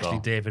 But he's cheers, actually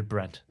Carl. David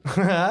Brent.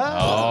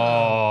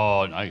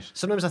 Oh, nice.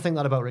 Sometimes I think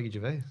that about Ricky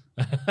Gervais.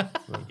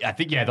 Yeah, I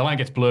think, the line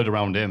gets blurred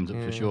around him,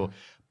 for sure.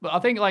 But I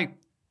think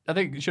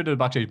it should have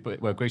backstage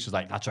where Grace was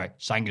like, that's right,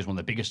 Sanga's one of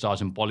the biggest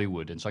stars in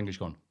Bollywood. And Sanga's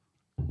gone,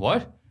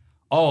 what?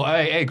 Oh,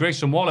 hey,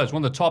 Grayson Waller is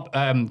one of the top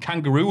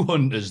kangaroo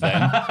hunters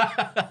then.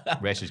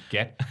 Racist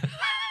get.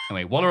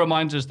 Anyway, Waller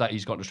reminds us that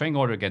he's got a restraining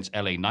order against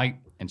LA Knight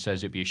and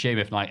says it'd be a shame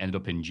if Knight ended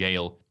up in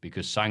jail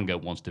because Sanga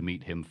wants to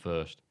meet him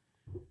first.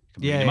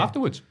 Can meet him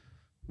afterwards.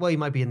 Well, he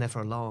might be in there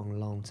for a long,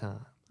 long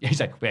time.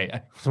 He's like, wait,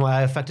 That's why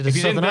I affected if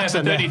his he's in southern there for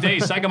accent. 30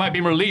 days, Sanga might be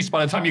released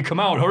by the time you come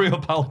out. Hurry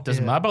up, pal.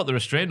 Doesn't matter about the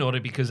restraining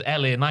order because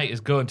LA Knight is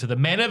going to the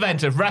main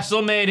event of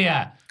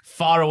WrestleMania,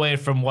 far away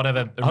from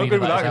whatever How arena good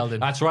would that is that held be? in.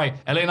 That's right.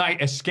 LA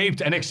Knight escaped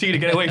NXT to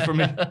get away from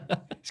me.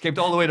 Escaped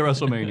all the way to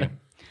WrestleMania.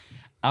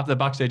 After the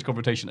backstage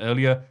confrontation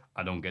earlier,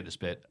 I don't get this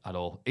bit at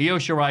all. Io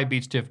Shirai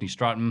beats Tiffany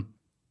Stratton.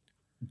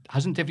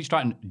 Hasn't Tiffany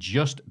Stratton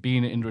just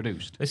been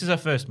introduced? This is her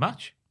first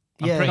match.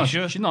 I'm Yeah. pretty No,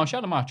 sure. she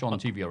had a match on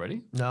TV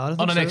already. No, I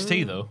don't On think so.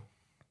 NXT, though.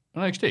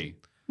 On NXT?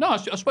 No, I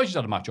suppose she's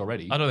had a match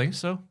already. I don't think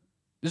so.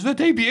 This is her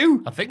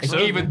debut. I think it's so.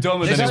 even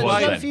dumber This than is it why- was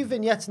She's got a then. few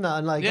vignettes and that,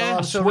 and like, Yeah, oh, I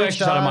I'm so swear rich,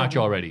 she's had a Dad. match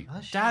already.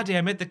 Daddy,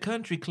 I'm at the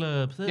country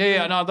club.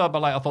 Yeah, no,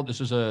 but like I thought this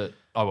was a...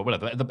 Oh, well,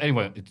 whatever.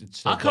 Anyway, it's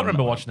still I can't done remember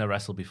that way. watching her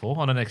wrestle before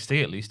on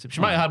NXT at least.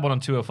 She might have had one on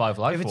 205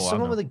 Live If for it's all I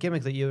someone know. with a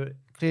gimmick that you're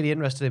clearly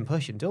interested in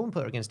pushing, don't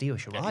put her against Io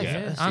Shirai.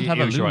 Yeah. first. And have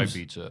her Shirai lose.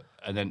 beats her.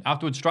 And then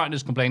afterwards, Stratton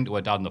is complaining to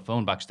her dad on the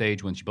phone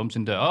backstage when she bumps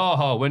into,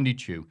 Wendy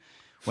Chu.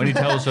 Wendy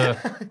tells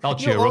her, I'll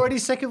cheer You're her already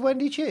up. sick of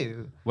Wendy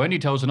Chu. Wendy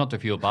tells her not to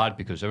feel bad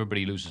because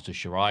everybody loses to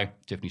Shirai.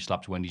 Tiffany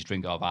slaps Wendy's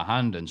drink out of her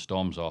hand and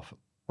storms off.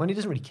 Wendy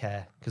doesn't really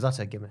care because that's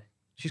her gimmick.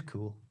 She's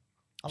cool.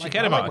 She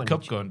cared about a Wendy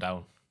cup Chu. going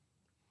down.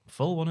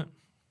 Full, wasn't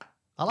it?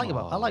 I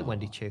like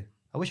Wendy Chu.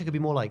 I wish I could be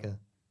more like her.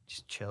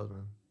 Just chill,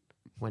 man.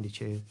 Wendy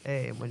Chu.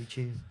 Hey, I'm Wendy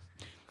Chu.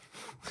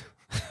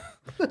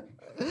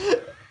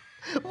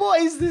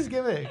 What is this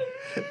gimmick?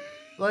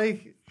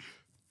 Like,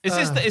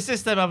 Is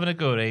this them having a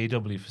go at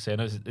AEW for saying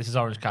this is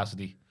Orange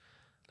Cassidy?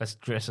 Let's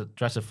dress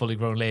a fully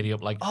grown lady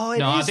up like. oh, it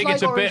No, I is think like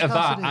it's a Orange bit of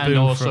that, Cassidy. and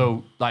Boom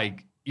also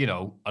like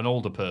an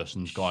older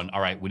person's gone.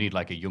 All right, we need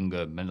like a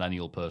younger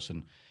millennial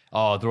person.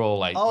 Oh, they're all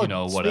like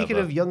whatever. Speaking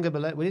of younger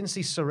millennials, we didn't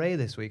see Saray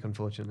this week,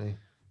 unfortunately.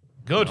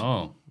 Good.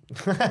 Oh,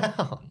 It's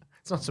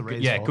not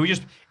Saray's yeah. fault. Can we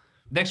just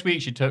next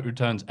week she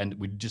returns and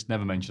we just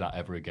never mention that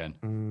ever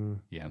again?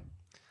 Yeah.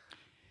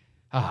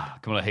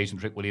 Come on, I hasten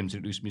Rick Williams,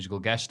 introduce musical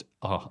guest.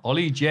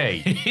 Ollie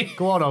J.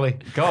 Go on, Ollie.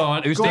 Go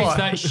on, who Go states on.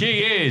 that she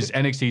is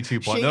NXT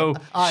 2.0.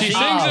 She I sings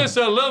am. us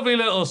a lovely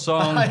little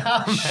song.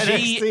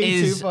 She NXT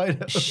is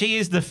 2.0. she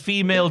is the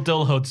female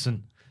Dull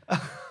Hudson.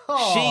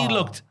 She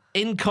looked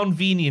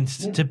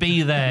inconvenienced to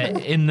be there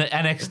in the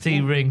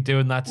NXT ring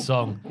doing that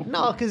song.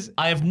 No, because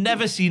I have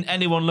never seen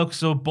anyone look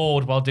so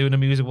bored while doing a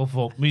musical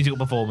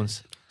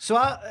performance. so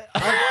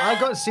I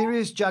got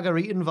serious Jagger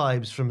Eaton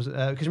vibes from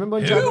because remember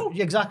when Jagger,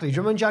 exactly. Do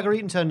you remember when Jagger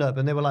Eaton turned up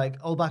and they were like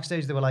all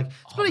backstage? They were like,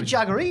 "It's bloody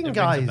Jagger Eaton, it rings a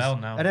guys!" bell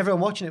now. And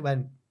everyone watching it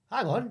went,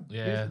 "Hang on,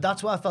 Yeah.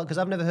 That's what I felt because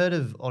I've never heard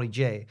of Ollie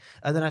J.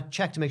 And then I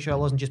checked to make sure I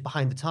wasn't just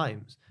behind the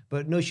times.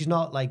 But no, she's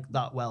not like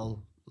that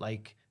well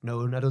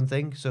known. I don't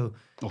think so.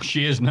 Oh,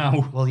 she is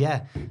now. Well,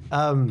 yeah.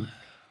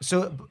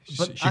 So,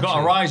 but She got a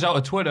actually, rise out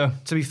of Twitter.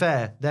 To be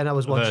fair, then I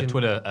was watching.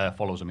 Twitter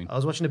follows, I mean. I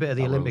was watching a bit of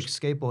the That Olympic rules.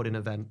 skateboarding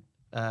event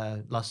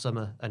last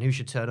summer, and who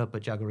should turn up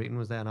but Jagger Eaton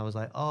was there, and I was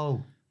like,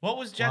 oh, What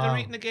was Jagger Wow.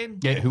 Eaton again?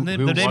 Yeah, who the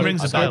was name it?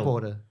 rings a bell.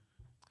 skateboarder.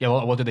 Yeah,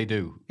 what did they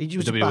do? He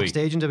was WWE.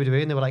 backstage in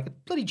WWE, and they were like,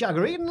 bloody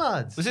Jagger Eaton,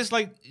 lads. Was this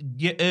like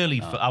early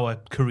for our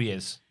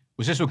careers?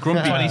 Was this with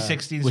Grumpy?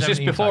 2016, Was this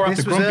 17 before or time?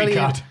 after This was Grumpy early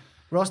Cat?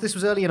 Ross, this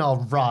was early in our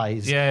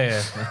rise.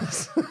 Yeah.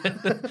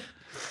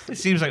 It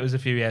seems like it was a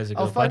few years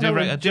ago. I'll But I find out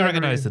when do Jagger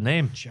recognise the Eaton-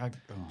 name.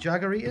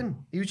 Jagger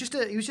Eaton. He was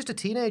just a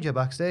teenager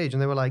backstage,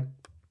 and they were like,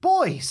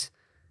 boys,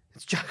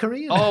 it's Jagger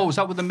Eaton. Oh, was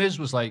that what the Miz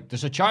was like?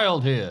 There's a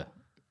child here.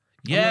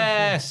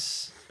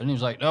 Yes. And he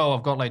was like, no,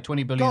 I've got like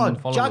 20 billion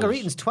God, followers. Jagger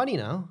Eaton's 20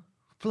 now.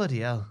 Bloody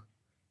hell.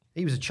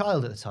 He was a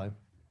child at the time.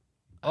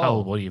 How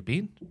old would you have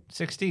been?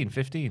 16,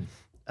 15.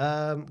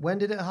 When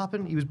did it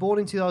happen? He was born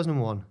in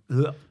 2001.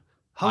 Ugh.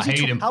 I hate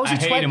him. How was I he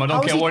hate 20 him. I don't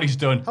how was care he- what he's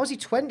done. How was he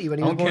 20 when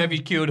he I was don't born? care if he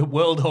cured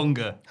world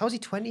hunger. How was he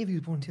 20 if he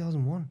was born in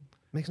 2001?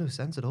 Makes no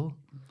sense at all.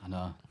 I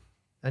know.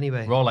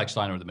 Anyway. We're all like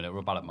Steiner at the minute.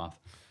 We're bad at math.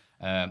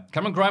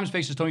 Cameron Grimes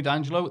faces Tony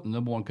D'Angelo at the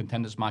number one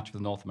contenders match for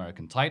the North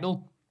American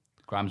title.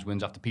 Grimes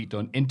wins after Pete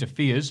Dunne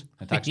interferes,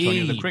 attacks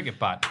Tony with a cricket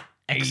bat.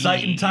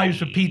 Exciting times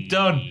for Pete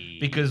Dunne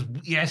because,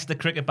 yes, the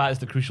cricket bat is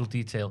the crucial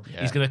detail.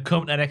 Yeah. He's going to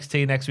come to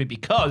NXT next week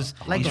because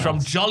he's that. from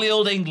jolly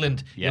old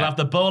England. Yeah. You'll have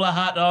the bowler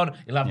hat on,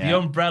 you'll have the Yeah.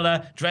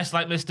 umbrella, dressed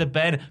like Mr.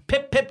 Ben.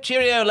 Pip, pip,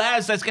 cheerio,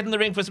 lads. Let's get in the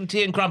ring for some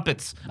tea and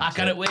crumpets. I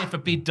cannot wait for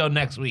Pete Dunne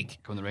next week.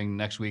 Come in the ring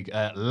next week.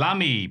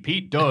 Lammy,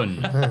 Pete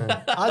Dunne.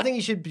 I think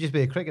he should just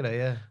be a cricketer,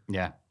 yeah.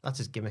 Yeah. That's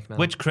his gimmick now.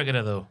 Which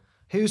cricketer, though?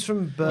 Who's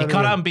from You Birmingham?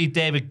 can't have him be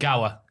David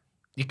Gower.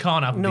 You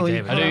can't have him No, be you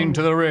David can't. Gower. Heading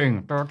to the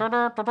ring.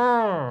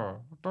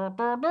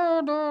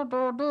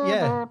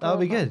 Yeah, that would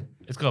be good.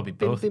 It's got to be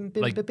Bim, both. bim,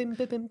 bim, Like, bim, bim,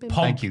 bim, bim, bim.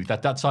 Thank you.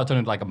 That started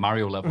turning like a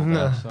Mario level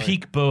there. Sorry.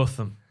 peak both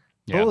them.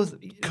 Yeah. Both.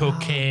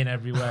 Cocaine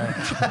everywhere.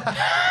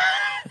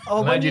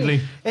 Oh, when Allegedly.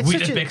 you- It's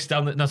such, Weetabix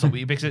down the... Not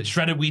Weetabix,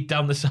 shredded wheat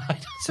down the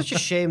side. such a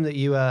shame that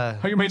you... How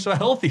you made so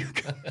healthy?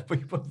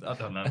 I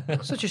don't know.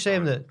 Such a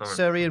shame that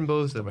Surrey and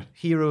Botham,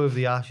 hero of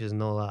the Ashes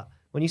and all that,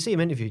 when you see him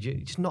interviewed, you're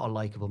just not a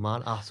likable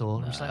man at all.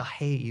 I'm just like, I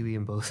hate you,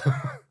 Ian Botham.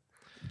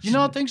 You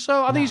don't think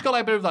so? I think he's got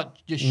like a bit of that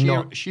just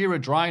No. sheer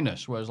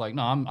dryness, whereas like,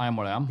 no, I am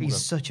what I am.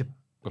 He's such a...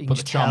 We'll you put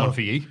can the charm tell. on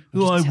for you.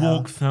 Just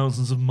tell.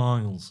 thousands of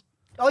miles.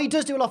 Oh, he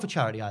does do a lot for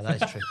charity, aye,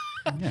 that is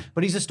true.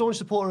 But he's a staunch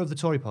supporter of the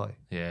Tory party.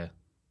 Yeah.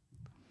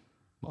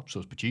 Well,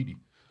 so's Pachidi.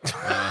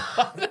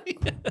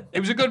 It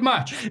was a good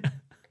match.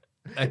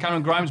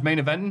 Cameron Grimes main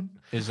event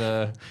is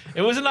It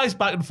was a nice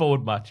back and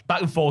forth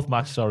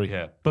match, sorry.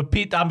 Yeah. But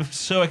Pete,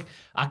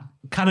 I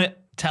cannot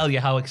tell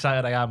you how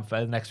excited I am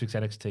for next week's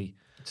NXT.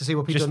 To see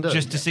what Pete Dunne does.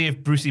 Just to see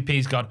if Brucey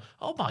P's gone,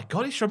 oh my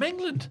God, he's from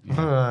England.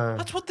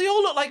 That's what they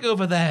all look like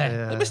over there.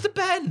 Yeah. Like Mr.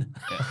 Ben.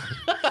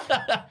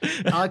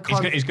 I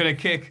can't... he's going to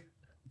kick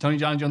Tony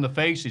D'Angelo on the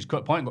face. He's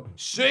cut point and go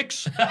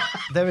 6.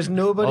 There is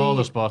nobody All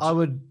the spots. I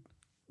would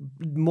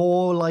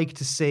more like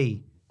to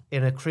see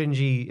in a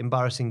cringy,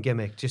 embarrassing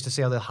gimmick just to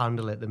see how they'll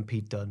handle it than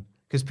Pete Dunne.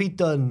 Because Pete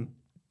Dunne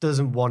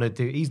doesn't want to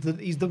do... He's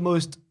the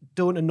most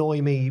don't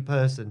annoy me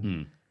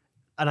person.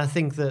 And I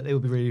think that it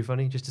would be really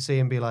funny just to see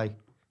him be like,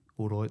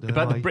 all right,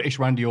 About the British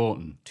Randy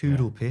Orton.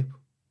 Toodle Pip.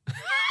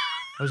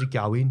 How's he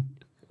going?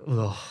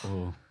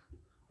 Ugh.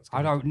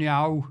 I don't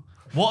know.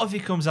 What if he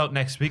comes out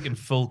next week in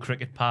full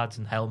cricket pads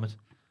and helmet?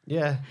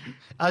 Yeah.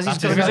 As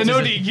If it's a no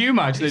DQ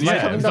match, then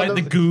yeah. It's like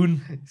the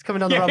goon. He's coming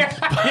down the ramp.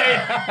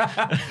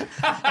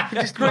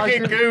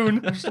 Cricket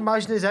goon. Just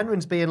imagine his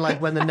entrance being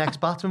like when the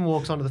next batsman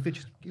walks onto the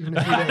pitch, giving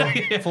a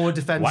few forward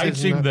defensive.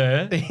 Waiting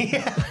there.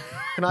 Yeah.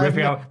 Can I have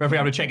Referee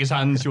have to check his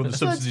hands, see what the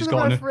substance he's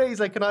got on it.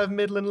 Referee's like, can I have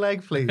middle and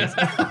leg, please?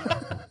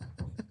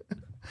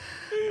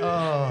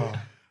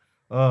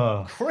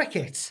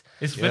 Cricket.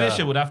 His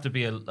finisher would have to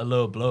be a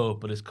low blow,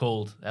 but it's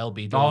called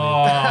LBW.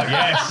 Oh,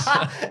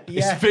 yes.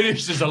 His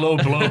finish is a low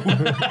blow.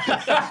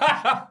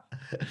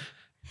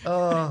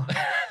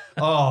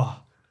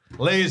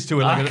 Layers to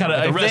it like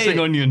a wrestling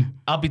onion.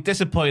 I'll be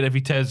disappointed if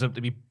he turns up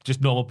to be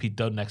just normal Pete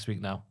Dunne next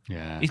week now.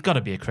 Yeah. He's got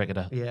to be a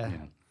cricketer. Yeah.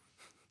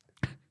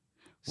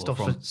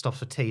 Well, Stops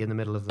for tea in the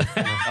middle of the...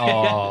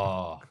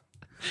 Oh.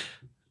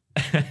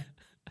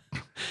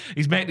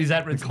 He's making his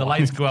entrance and the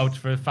lights go out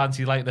for a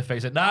fancy light in the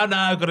face. Like, no,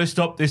 I've got to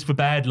stop this for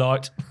bad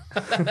light.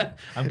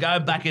 I'm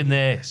going back in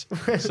there.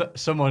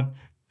 Someone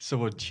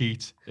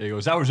cheats. He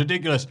goes, that was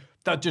ridiculous.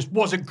 That just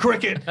wasn't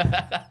cricket.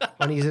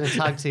 When he's in a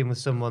tag team with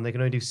someone, they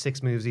can only do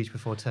 6 moves each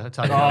before tag.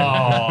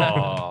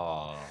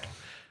 Oh.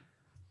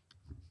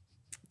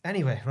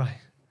 Anyway, right.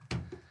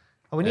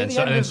 Are we near And the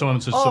so- end and of...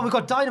 someone says Oh, some- we've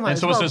got Dynamite And as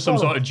someone well. says some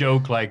Follow. sort of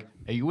joke like,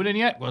 are you winning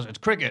yet? Well, it's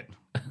cricket.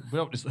 We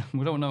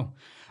don't know.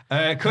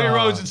 Cody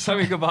Rhodes and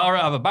Sammy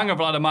Guevara have a banger of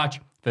a ladder match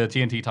for the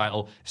TNT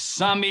title.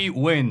 Sammy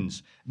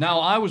wins. Now,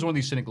 I was one of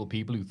these cynical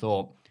people who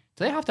thought,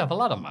 do they have to have a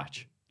ladder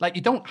match? Like,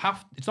 you don't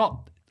have... It's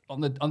not... On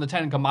the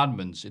Ten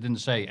Commandments, it didn't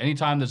say,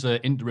 anytime there's an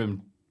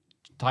interim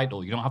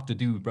title, you don't have to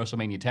do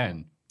WrestleMania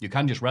 10. You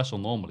can just wrestle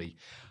normally.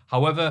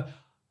 However,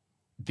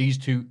 these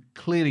two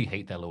clearly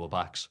hate their lower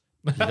backs.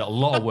 They got a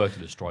lot of work to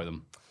destroy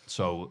them.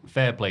 So,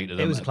 fair play to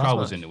them. was a The class crowd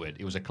was match. into it.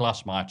 It was a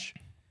class match.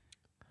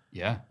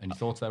 Yeah. Any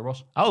thoughts there,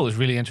 Ross? Oh, it was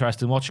really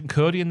interesting watching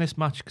Cody in this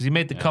match because he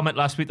made the comment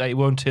last week that he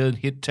won't turn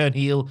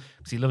heel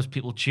because he loves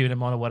people cheering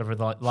him on or whatever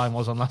the line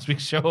was on last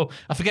week's show.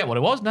 I forget what it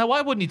was now. Why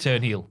wouldn't he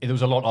turn heel? There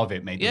was a lot of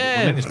it, mate. Yeah.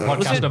 We'll make this Was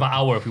podcast it- of an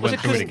hour if we was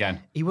went it through it 'cause- again.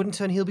 He wouldn't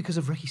turn heel because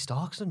of Ricky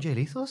Starks on Jay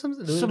Lethal or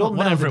something. They Somewhat, don't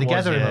whatever meld it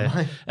was, together in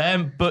my yeah.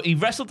 mind. But he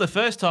wrestled the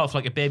first half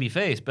like a baby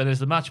face, but as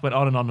the match went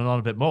on and on and on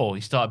a bit more,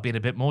 he started being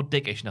a bit more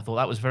dickish, and I thought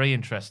that was very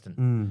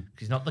interesting. 'Cause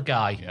he's not the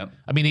guy. Yep.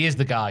 I mean, he is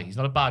the guy. He's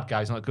not a bad guy.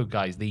 He's not a good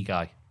guy. He's the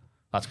guy.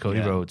 That's Cody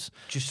Yeah. Rhodes.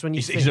 Just when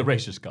you He's a think,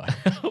 racist guy.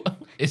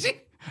 Is he?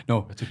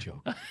 No, it's a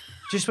joke.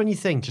 just when you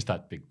think, Just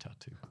that big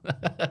tattoo.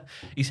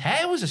 His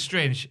hair was a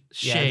strange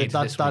shade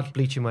this that week.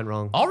 bleaching went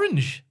wrong.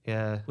 Orange,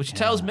 Yeah. which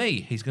tells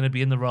me he's going to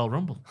be in the Royal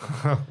Rumble.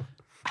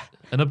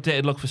 An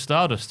updated look for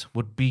Stardust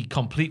would be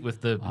complete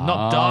with the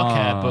not dark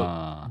hair,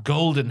 but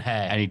golden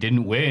hair. And he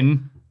didn't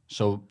win,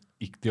 so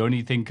the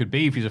only thing could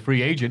be if he's a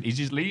free agent, he's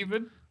just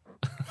leaving.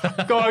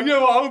 God, you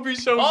know what? I hope he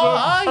shows up.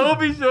 aye. I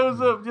hope he shows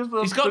up. Just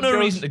He's got no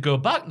reason to go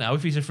back now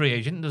if he's a free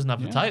agent and doesn't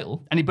have the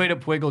title. And he beat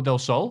up Fuego del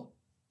Sol,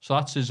 so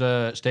that's his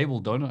stable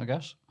done, I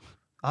guess.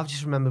 I've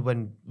just remembered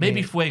when...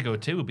 Maybe Fuego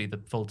too would be the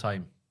full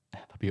time.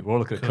 We're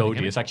looking at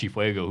Cody. It's actually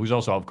Fuego, who's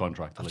also out of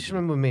contract. I just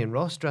remember when me and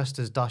Ross dressed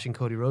as Dashing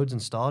Cody Rhodes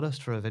and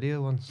Stardust for a video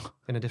once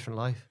in A Different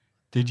Life.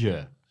 Did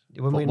you?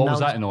 When What was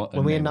that in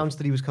when we name? announced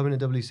that he was coming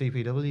to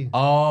WCPW.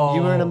 Oh.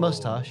 You were in a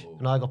mustache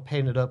and I got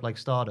painted up like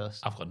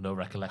Stardust. I've got no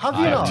recollection. Have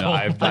you I not? have no-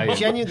 I've- Like, I- this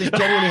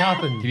genuinely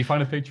happened. Did you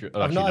find a picture?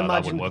 Oh, I've actually, not no, that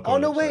imagined. wouldn't work Oh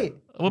on no, the website. wait.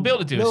 We'll be able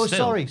to do No, it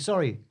still.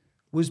 sorry.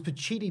 Was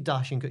Pacitti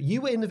Dashing? You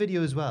were in the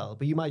video as well,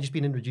 but you might have just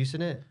been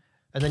introducing it.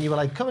 And then you were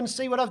like, "Come and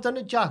see what I've done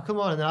to Jack. Come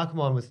on!" And then I come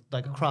on with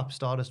like a crap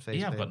Stardust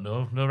face. Yeah, I've paint.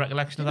 got no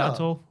recollection of You that know,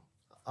 at all.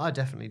 I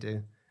definitely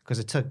do because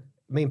it took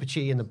me and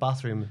Pacitti in the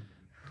bathroom,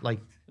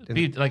 like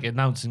Be like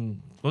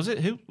announcing, was it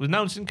who was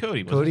announcing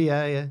Cody? Was Cody.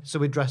 it? Yeah. So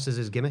we dressed as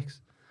his gimmicks.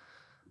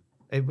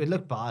 It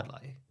looked bad,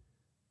 like.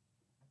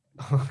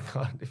 Oh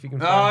God! If you can.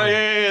 Oh, find it.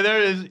 yeah,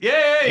 there it is.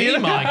 Yeah, Oh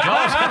my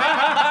god!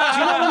 Do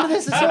you not remember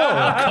this at all?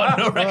 I've got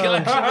no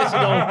recollection of this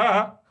at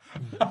all.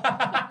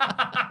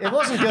 It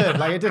wasn't good.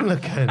 Like it didn't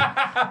look good.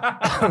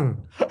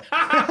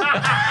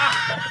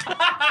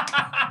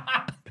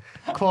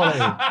 Quality.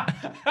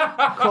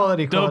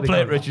 Don't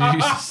play it, Richard. You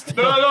just-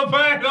 No, don't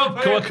play it, don't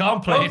play Go it. on,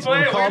 can't play it. Don't play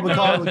We it.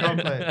 can't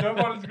play it. Jump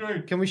on the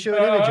screen. Can we show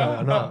an image of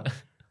it or not?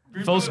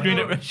 Full screen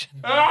it, Richard.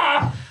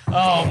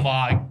 Oh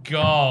my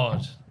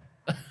god!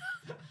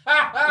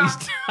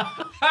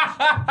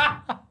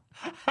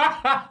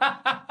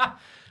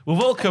 We've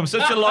all come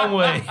such a long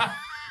way.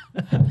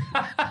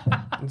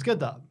 It's good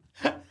that.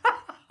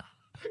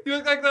 You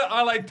look like the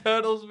I Like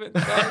Turtles bit.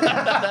 Oh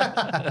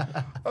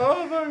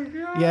my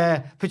god.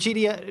 Yeah,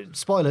 Pacitti.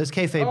 Spoilers.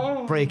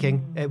 Kayfabe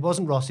breaking. It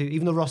wasn't Ross.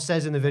 Even though Ross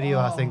says in the video,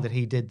 I think that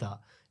he did that.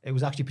 It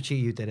was actually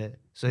Pacitti who did it.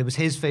 So it was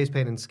his face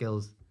painting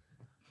skills.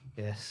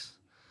 Yes.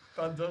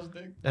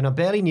 Fantastic. And I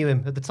barely knew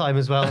him at the time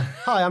as well.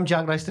 Hi, I'm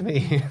Jack. Nice to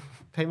meet you.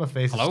 Paint my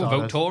face. as Hello,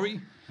 vote Stardust.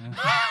 Tory.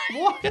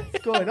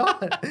 What's going on?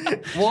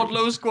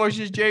 Wardlow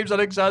squashes James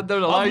Alexander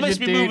and I've Elijah missed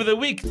me Dean. move of the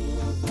week.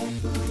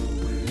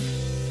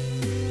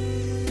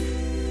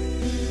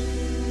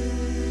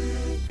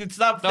 It's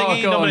that Oh,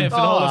 thingy go on. nominated for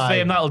the Hall of Oh,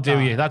 Fame. That'll do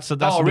you. That's the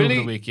move really?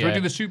 of the week. Do we Yeah.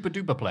 do the super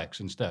duperplex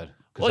instead?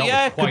 'Cause Well, that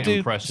yeah, was quite could do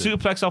impressive.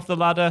 suplex off the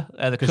ladder,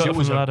 the Because cut it from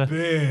was the a ladder.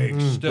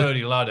 big,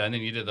 sturdy ladder, and then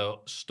you did the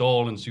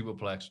stall and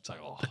superplex. It's like,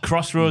 oh,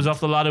 Crossroads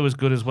off the ladder was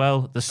good as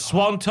well. The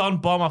Swanton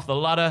bomb off the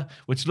ladder,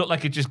 which looked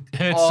like it just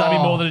hurt Sammy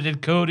more than it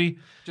did Cody.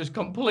 just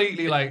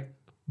completely like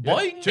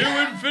Boing. to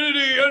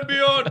infinity and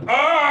beyond.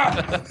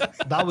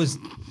 That was,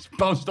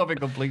 Bounced off it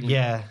completely.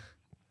 yeah.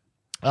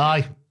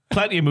 Aye,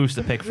 plenty of moves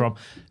to pick from.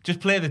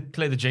 Just play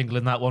the jingle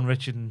in that one,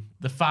 Richard, and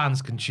the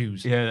fans can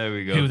choose. Yeah, there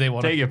we go. Who they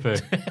want. Take your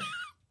pick.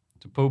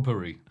 It's a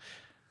potpourri.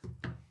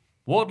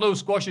 Wardlow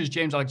squashes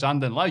James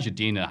Alexander and Elijah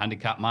Dean in a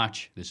handicap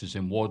match. This is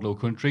in Wardlow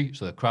country,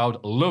 so the crowd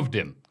loved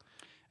him.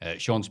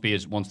 Sean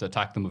Spears wants to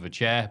attack them with a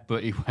chair,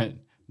 but he went,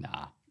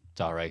 nah,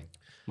 it's all right. I'm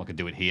not going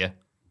to do it here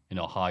in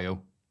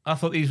Ohio. I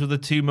thought these were the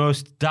two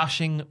most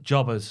dashing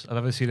jobbers I've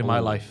ever seen in my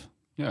life.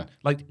 Yeah.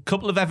 Like a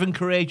couple of Evan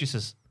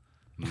Courageouses.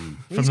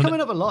 He's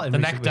coming up a lot in the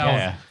recent neck weeks. down.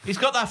 Yeah. He's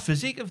got that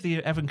physique of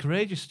the Evan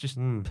Courageous, just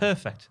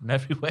perfect in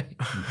every way.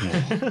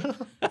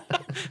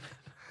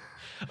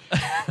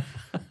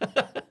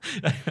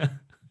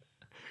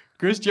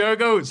 Chris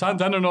Jericho,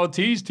 Santana and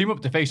Ortiz team up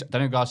to face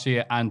Daniel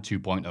Garcia and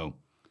 2.0.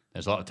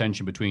 There's a lot of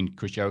tension between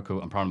Chris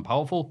Jericho and Proud and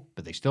Powerful,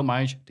 but they still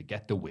manage to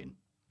get the win.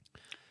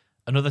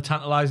 Another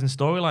tantalising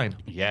storyline.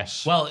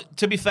 Yes. Well,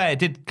 to be fair, it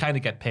did kind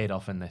of get paid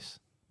off in this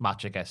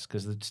match, I guess,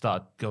 because they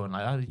started going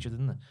like that at each other,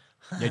 didn't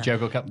they? yeah,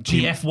 Jericho kept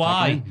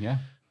GFY. Yeah.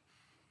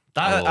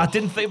 I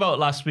didn't think about it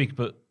last week,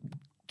 but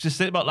just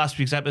think about last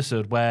week's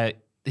episode where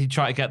he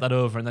tried to get that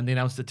over and then they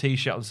announced a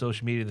T-shirt on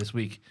social media this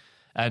week.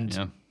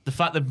 And the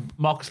fact that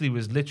Moxley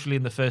was literally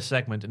in the first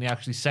segment and he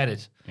actually said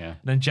it. Yeah. And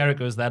then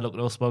Jericho's there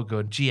looking all smug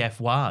going,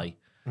 GFY.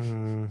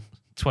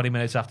 20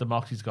 minutes after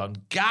Moxley's gone,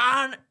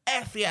 Gone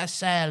F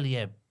yourself,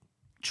 you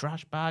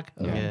trash bag.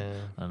 Yeah.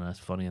 I know, that's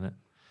funny, isn't it?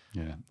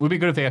 Yeah. It would be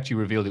good if they actually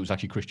revealed it was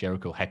actually Chris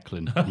Jericho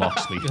heckling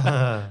Moxley.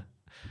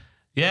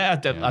 Yeah, I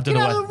don't Get know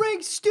out where, of the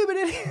ring, stupid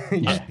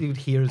idiot. You'd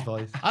hear his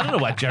voice. I don't know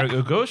where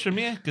Jericho goes from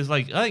here, because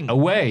like I think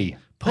Away.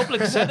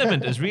 public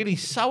sentiment has really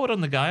soured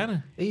on the guy, hasn't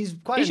it? He's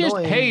quite He's just,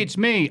 annoying. hey, it's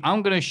me.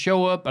 I'm going to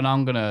show up and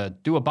I'm going to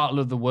do a battle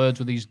of the words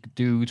with these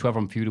dudes, whoever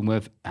I'm feuding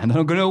with, and then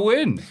I'm going to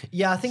win.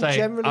 Yeah, I think Say,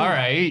 generally all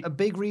right. a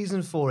big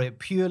reason for it,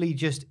 purely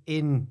just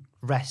in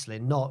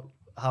wrestling, not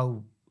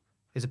how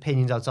his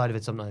opinions outside of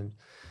it sometimes,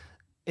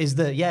 is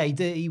that, yeah,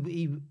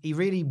 he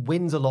really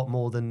wins a lot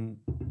more than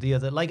the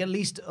other. Like, at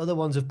least other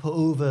ones have put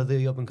over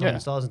the up-and-coming Yeah.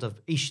 stars and stuff.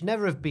 He should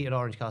never have beaten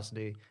Orange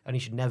Cassidy, and he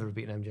should never have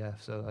beaten MJF.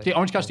 So, like, See,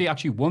 Orange Cassidy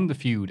actually won the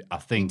feud, I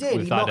think, He did.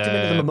 with He that knocked him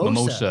into the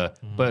mimosa.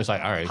 But it's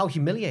like, all right. how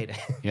humiliating.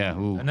 Yeah,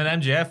 ooh. And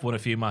then MJF won a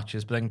few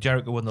matches, but then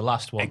Jericho won the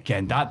last one.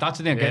 Again, that's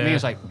the thing that get me. Yeah.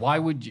 It's like, why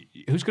would you,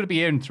 who's going to be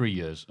here in 3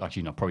 years?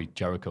 Actually, no, probably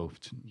Jericho.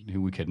 Who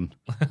are we kidding?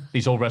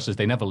 These old wrestlers,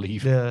 they never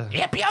leave. Yeah.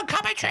 Yippee on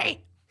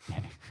commentary!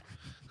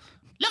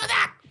 Look at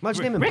that!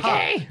 Imagine him and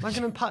Pat. Imagine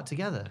him and Pat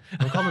together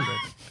on commentary.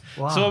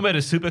 Wow. Someone made a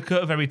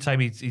supercut of every time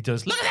he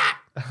does, look at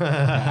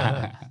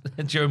that!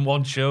 During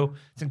one show.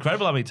 It's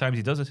incredible how many times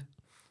he does it.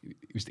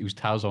 It was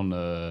Taz on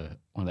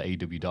one of the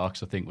AW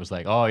Darks, I think, was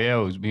like, oh, yeah,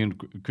 it was me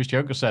and Chris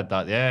Jericho said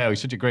that. Yeah, he's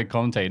such a great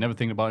commentator. Never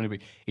thinking about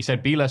anybody. He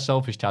said, be less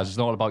selfish, Taz. It's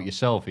not all about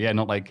yourself. Yeah,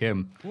 not like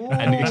him.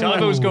 And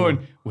Excalibur was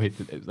going, wait,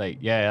 like,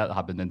 yeah, that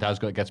happened. And Taz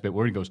gets a bit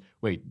worried and goes,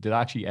 wait, did it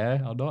actually air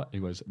or not? He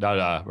goes,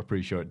 no, we're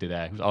pretty sure it did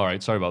air. He was, all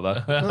right, sorry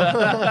about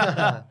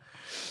that.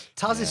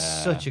 Taz is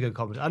such a good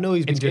commentator. I know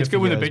he's been doing It's it good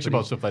for when they years, bitch but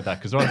about stuff like that,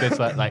 because there are bits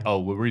like, oh,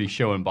 we're really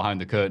showing behind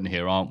the curtain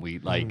here, aren't we?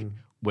 Like,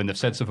 when they've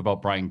said stuff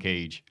about Brian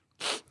Cage.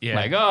 Yeah.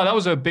 Like, oh, that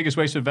was the biggest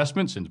waste of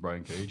investment since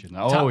Brian Cage. And,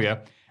 oh, yeah.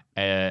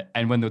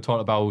 And when they were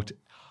talking about,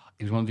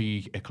 it was one of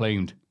the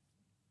Acclaimed,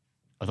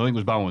 I don't think it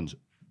was Bowens.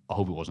 I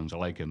hope it wasn't, 'cause I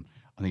like him.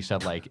 And they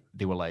said, like,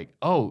 they were like,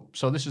 oh,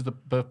 so this is the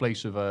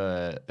birthplace of,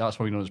 that's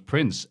what we know as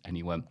Prince. And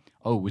he went,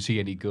 oh, was he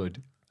any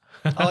good?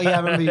 oh yeah,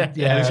 I remember. Yeah,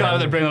 And it's kind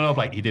of like bringing it up,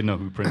 like, he didn't know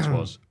who Prince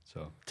was.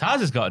 So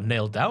Taz has got it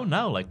nailed down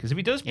now, like, because if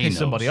he does He piss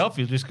somebody knows. off,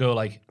 he'll just go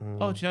like,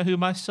 oh, do you know who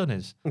my son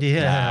is?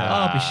 yeah. Oh,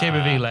 I'll be shame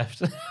if he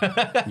left.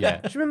 yeah.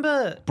 Do you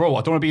remember? Bro,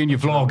 I don't want to be in your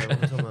vlog.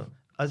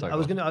 I was go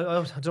gonna. I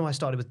don't know why I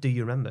started with. Do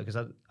you remember? Because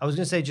I was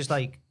gonna say just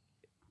like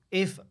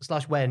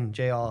if/when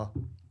JR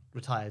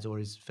retires or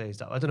is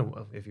phased out. I don't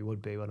know if he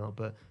would be or not,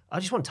 but I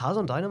just want Taz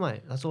on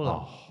Dynamite. That's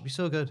all. It'd be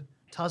so good.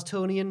 Taz,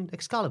 Tony, and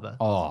Excalibur.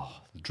 Oh,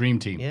 the dream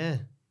team. Yeah.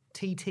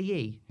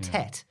 TTE.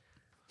 Tet.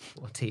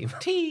 What team?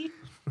 T.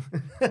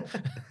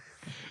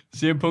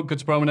 CM Punk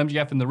cuts promo on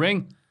MJF in the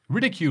ring,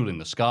 ridiculing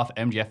the scarf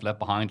MJF left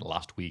behind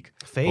last week.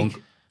 Fake.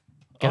 Punk,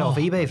 Get it off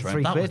eBay for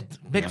right. £3.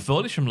 Mick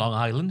Foley's from Long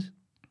Island.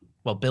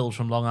 Well, Bill's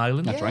from Long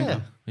Island. That's right.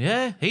 Then.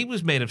 Yeah, he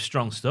was made of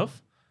strong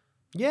stuff.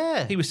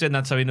 Yeah. He was saying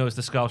that's how he knows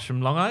the scarf's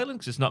from Long Island,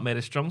 because it's not made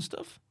of strong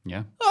stuff.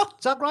 Yeah.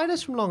 Zack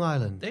Ryder's from Long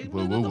Island. Hey,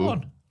 Woo, another woo, woo.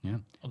 one. Yeah.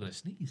 I'm going to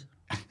sneeze.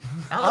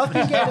 I've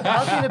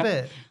been a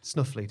bit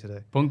snuffly today.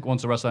 Punk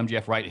wants to wrestle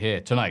MJF right here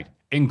tonight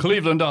in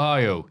Cleveland,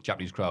 Ohio.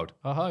 Japanese crowd.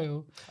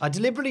 Ohio. I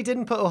deliberately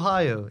didn't put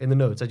Ohio in the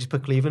notes. I just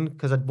put Cleveland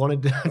because I didn't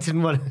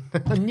want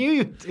to. I knew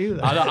you'd do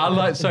that. I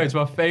like. Sorry, it's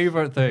my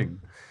favorite thing.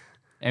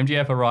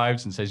 MJF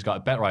arrives and says he's got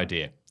a better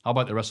idea. How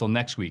about they wrestle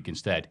next week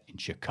instead in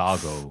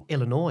Chicago?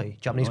 Illinois.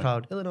 Japanese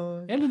crowd.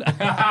 Illinois.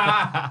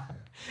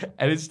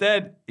 And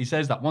instead, he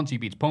says that once he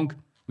beats Punk,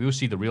 we will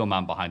see the real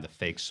man behind the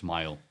fake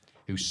smile,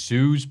 who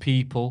sues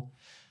people.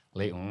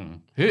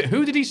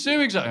 Who did he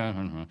sue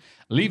exactly?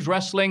 Leaves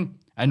wrestling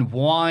and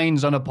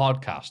whines on a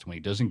podcast when he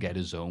doesn't get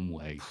his own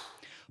way.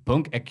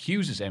 Punk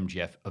accuses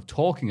MJF of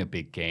talking a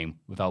big game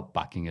without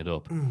backing it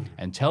up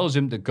and tells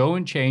him to go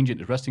and change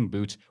into wrestling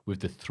boots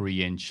with the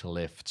 3-inch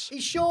lifts.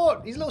 He's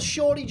short. He's a little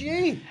shorty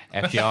G.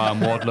 FTR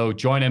and Wardlow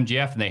join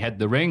MJF and they head to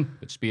the ring,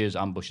 but Spears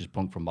ambushes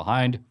Punk from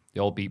behind.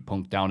 They all beat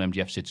Punk down.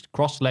 MJF sits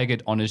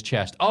cross-legged on his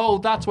chest. Oh,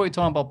 that's what you're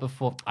talking about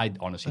before. I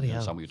honestly don't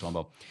understand what you're talking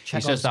about.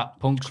 He says that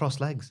Punk's cross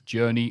legs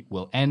journey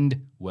will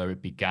end where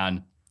it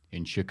began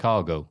in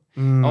Chicago.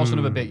 Also,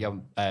 another bit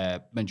you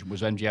mentioned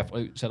was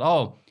MJF said,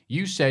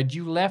 you said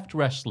you left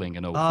wrestling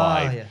in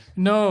 05. Yes.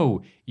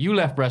 No, you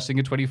left wrestling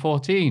in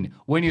 2014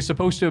 when you're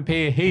supposed to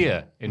appear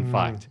here, in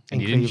fact,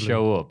 and you didn't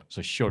show up.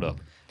 So shut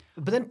up.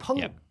 But then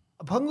Punk,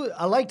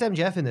 I liked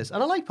MJF in this,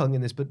 and I like Punk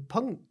in this, but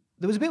Punk,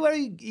 there was a bit where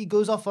he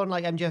goes off on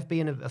like MJF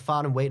being a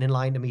fan and waiting in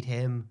line to meet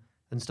him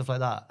and stuff like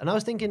that. And I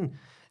was thinking,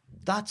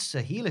 that's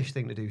a heelish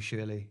thing to do,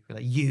 surely.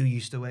 Like, you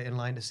used to wait in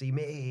line to see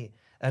me.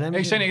 And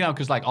you're saying it now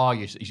because, like,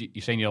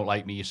 you're saying you don't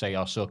like me, you say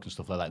I suck and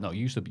stuff like that. No,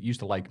 you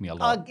used to like me a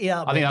lot.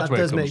 Yeah, I think that's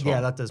where it comes from.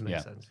 Yeah, that does make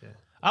sense. Yeah.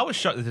 I was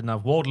shocked they didn't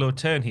have Wardlow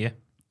turn here,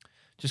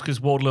 just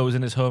because Wardlow is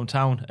in his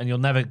hometown, and you'll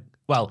never,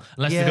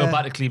 unless they go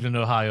back to Cleveland,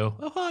 Ohio,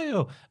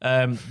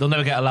 they'll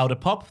never get a louder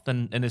pop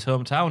than in his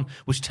hometown,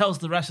 which tells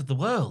the rest of the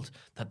world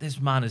that this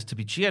man is to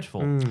be cheered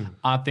for.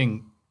 I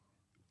think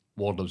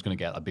Wardlow's going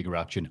to get a big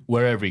reaction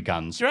wherever he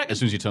guns as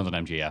soon as he turns on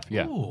MJF.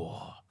 Yeah. Ooh.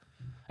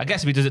 I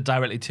guess if he does it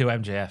directly to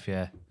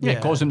MJF, yeah,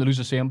 cause him to lose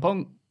to CM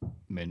Punk.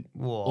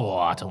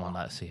 I don't want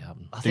that to see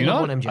happen. I think I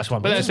want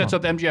MJF. But then it sets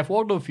up the MJF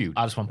Wardlow feud.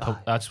 I just want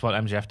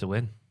MJF to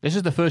win. This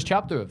is the first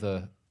chapter of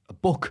a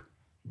book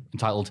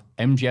entitled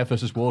MJF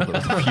versus Wardlow,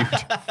 the feud.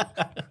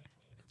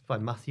 By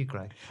Matthew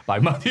Gregg.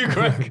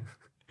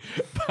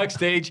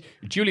 Backstage,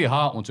 Julia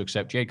Hart wants to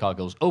accept Jade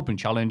Cargill's open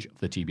challenge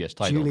for the TBS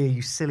title. Julia,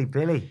 you silly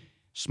Billy.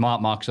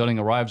 Smart Mark Sterling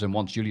arrives and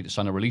wants Julia to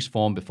sign a release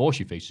form before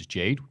she faces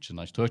Jade, which is a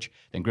nice touch.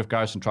 Then Griff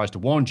Garrison tries to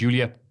warn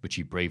Julia, but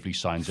she bravely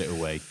signs it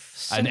away.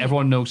 And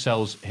everyone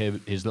no-sells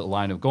his little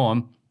line of go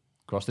on,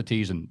 cross the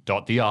T's and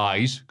dot the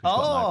I's.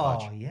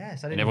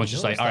 Yes. And everyone's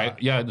just like, all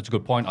right, yeah, that's a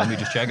good point. Let me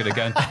just check it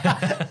again.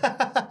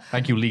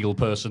 Thank you, legal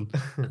person.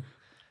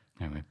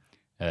 Anyway,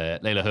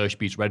 Layla Hirsch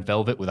beats Red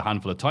Velvet with a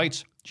handful of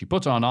tights. She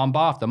puts on an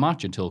armbar after the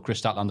match until Chris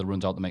Statlander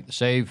runs out to make the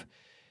save.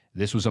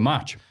 This was a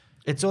match.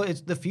 It's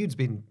the feud's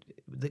been...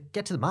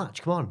 Get to the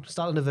match. Come on.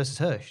 Statlander versus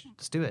Hirsch.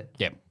 Let's do it.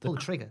 Yeah. Pull the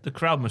trigger. The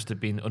crowd must have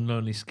been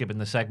unknowingly skipping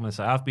the segments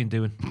that I've been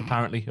doing,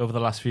 apparently, over the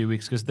last few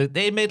weeks, because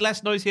they made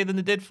less noise here than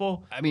they did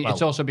for... I mean,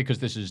 it's also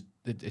because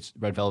it's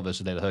Red Velvet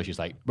versus Layla Hirsch. It's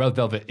like, Red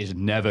Velvet is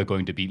never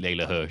going to beat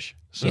Layla Hirsch.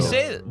 So you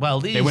say,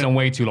 they went on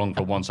way too long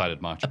for a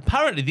one-sided match.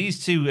 Apparently,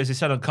 these two, as I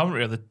said on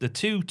commentary, are the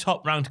two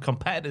top-ranked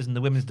competitors in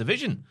the women's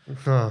division.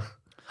 I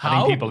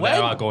think people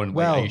there are going,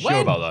 are you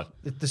sure about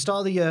that? At the start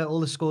of the year, all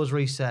the scores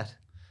reset.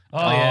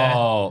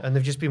 Yeah. And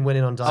they've just been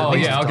winning on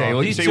diamonds. Oh, yeah, okay.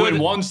 Well, so you win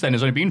once then.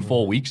 It's only been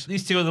 4 weeks.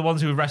 These two are the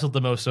ones who have wrestled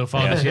the most so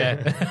far this year.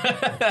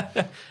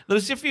 There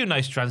was a few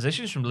nice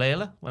transitions from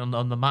Layla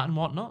on the mat and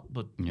whatnot,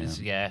 but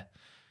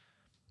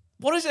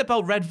What is it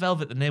about Red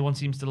Velvet that no one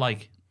seems to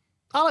like?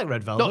 I like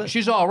Red Velvet. No,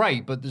 she's all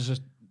right, but there's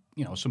just,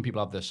 some people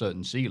have their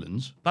certain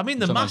ceilings. But I mean,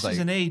 the Masters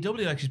in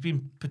AEW, like she's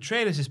been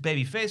portrayed as this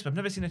baby face, but I've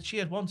never seen her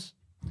cheered once.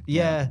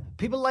 Yeah.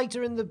 People liked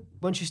her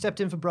when she stepped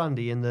in for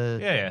Brandy in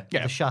the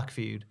Shaq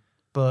feud.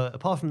 But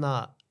apart from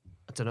that,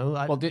 I don't know.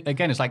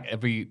 Again, it's like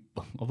every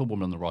other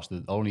woman on the roster.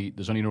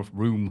 There's only enough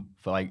room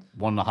for like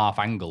 1.5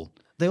 angle.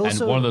 And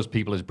one of those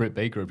people is Britt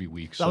Baker every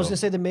week. So. I was going to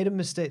say they made a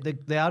mistake.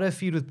 They had a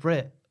feud with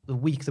Britt the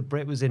week that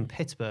Britt was in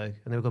Pittsburgh,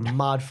 and they were going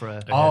mad for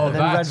her. And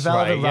then that's Red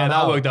Velvet right. Yeah,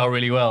 that worked out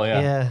really well.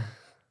 Yeah.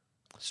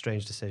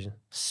 Strange decision.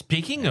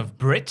 Speaking of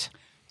Britt.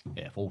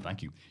 Yeah,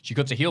 thank you. She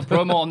cuts a heel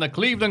promo on the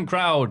Cleveland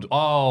crowd.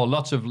 Oh,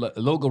 lots of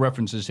local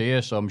references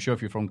here, so I'm sure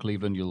if you're from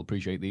Cleveland, you'll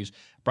appreciate these.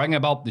 Bragging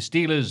about the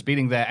Steelers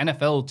beating their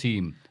NFL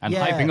team and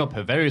hyping up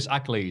her various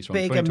accolades from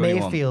Baker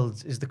 2021.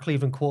 Mayfield is the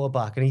Cleveland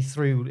quarterback, and he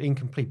threw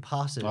incomplete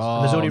passes.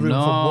 And there's only room for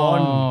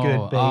one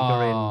good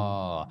Baker in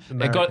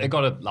America. It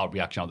got a loud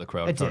reaction out of the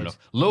crowd, fair enough.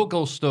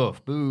 Local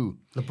stuff, boo.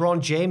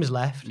 LeBron James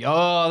left.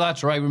 Oh,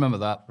 that's right, remember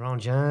that. LeBron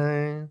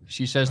James.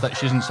 She says that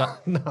she isn't...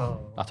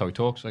 No. That's how he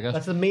talks, I guess.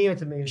 That's a meme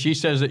to me. She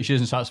says that she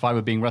isn't satisfied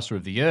with being Wrestler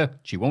of the Year.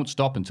 She won't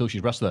stop until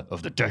she's Wrestler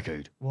of the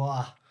Decade.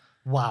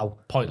 Wow.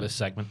 Pointless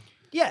segment.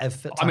 Yeah.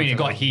 I mean, it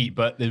got heat,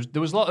 but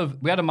there was a lot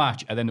of... We had a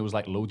match, and then there was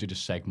like loads of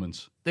just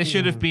segments. They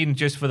should have been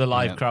just for the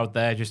live crowd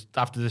there, just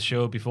after the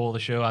show, before the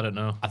show, I don't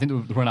know. I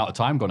think they run out of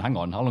time going, hang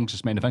on, how long is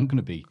this main event going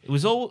to be? It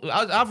was all...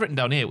 I've written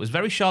down here, it was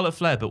very Charlotte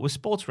Flair, but with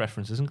sports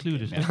references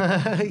included.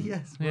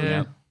 Yes.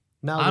 Yeah.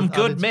 Now I'm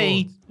good,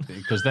 me.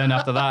 Because then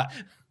after that...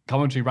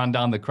 Commentary ran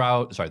down the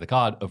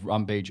card of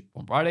Rampage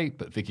on Friday,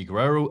 but Vicky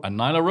Guerrero and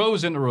Nyla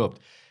Rose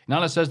interrupt.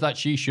 Nyla says that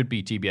she should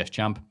be TBS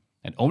champ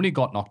and only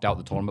got knocked out of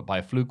the tournament by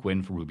a fluke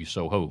win for Ruby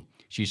Soho.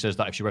 She says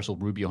that if she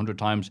wrestled Ruby 100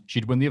 times,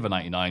 she'd win the other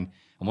 99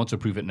 and wants to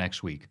prove it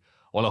next week.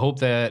 Well, I hope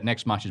their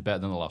next match is better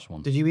than the last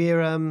one. Did you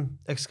hear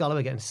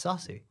Excalibur getting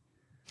sassy?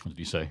 What did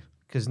you say?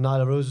 Because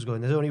Nyla Rose was going,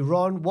 there's only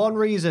one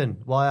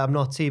reason why I'm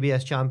not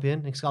TBS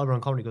champion. Excalibur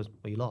on comedy goes,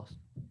 well, you lost.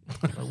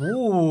 Like,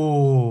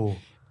 ooh.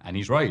 And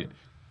he's right.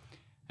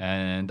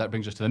 And that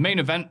brings us to the main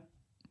event.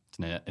 It's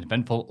an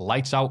eventful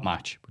lights out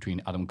match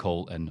between Adam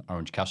Cole and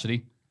Orange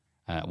Cassidy.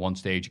 At one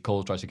stage,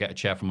 Cole tries to get a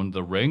chair from under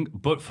the ring,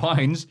 but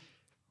finds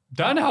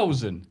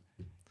Danhausen.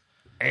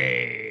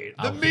 Hey,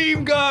 the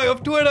meme guy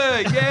of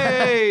Twitter.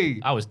 Yay!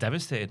 I was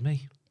devastated,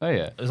 me. Oh,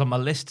 yeah. It was on my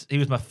list. He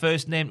was my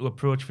first name to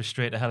approach for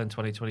Straight to Hell in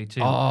 2022.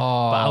 But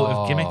out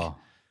of gimmick,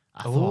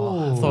 I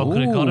thought I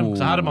could have got him.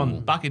 Because I had him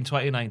on back in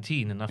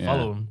 2019 and I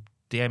follow him,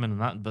 DMing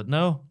and that. But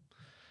no,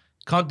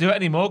 can't do it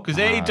anymore because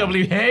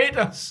AEW hate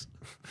us.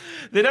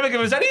 They never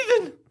give us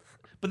anything.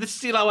 But they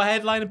steal our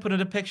headline and put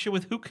in a picture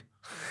with Hook.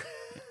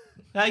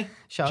 Hey,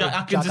 Jack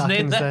Atkins'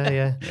 name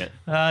there.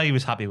 Yeah. He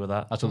was happy with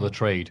that. That's another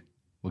trade.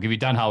 We'll give you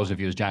Danhausen if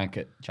he was Jack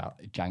Atkins.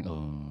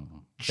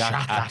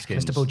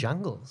 Mr.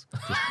 Bojangles.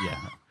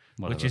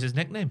 Which is his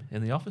nickname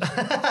in the office.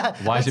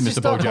 Why is it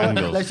Mr.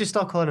 Bojangles? Let's just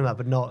start calling him that,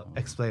 but not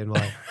explain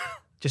why.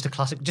 Just a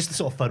classic, just the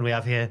sort of fun we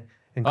have here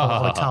in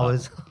Cultaholic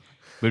Towers.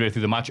 Midway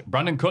through the match,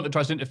 Brandon Cutler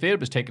tries to interfere,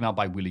 but was taken out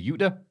by Wheeler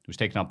Yuta, who was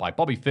taken out by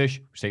Bobby Fish,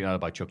 who was taken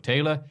out by Chuck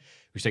Taylor,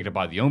 who was taken out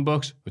by the Young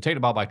Bucks, who was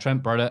taken out by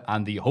Trent Beretta,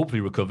 and the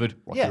hopefully recovered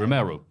Rocky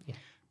Romero. Yeah.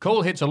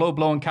 Cole hits a low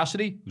blow on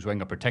Cassidy, who's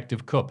wearing a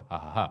protective cup.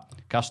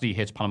 Cassidy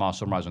hits Panama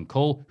Sunrise on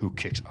Cole, who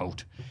kicks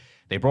out.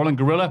 They brawl in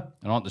Gorilla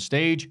and on the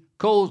stage.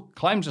 Cole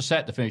climbs a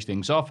set to finish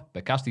things off,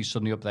 but Cassidy's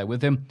suddenly up there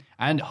with him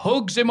and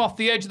hugs him off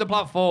the edge of the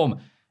platform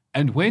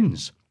and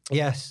wins.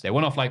 Yes. They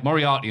went off like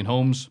Moriarty and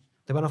Holmes.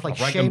 They went off like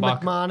Shane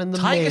McMahon and the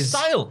Tiger Miz.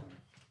 Style.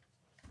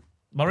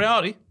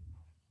 Moriarty.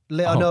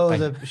 Shut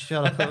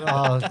up.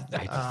 I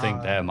hate to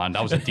think there, man.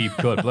 That was a deep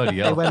cut. Bloody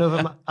hell. They went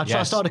over.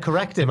 I started to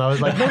correct him. I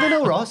was like,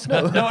 no, Ross,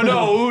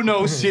 no.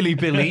 no, silly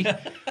Billy.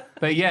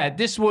 But yeah,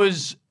 it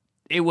was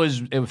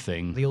a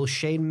thing. The old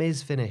Shane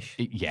Miz finish.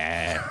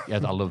 Yeah, I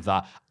love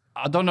that.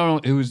 I don't know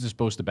who is this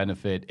supposed to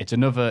benefit. It's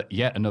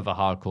yet another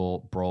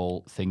hardcore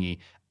brawl thingy.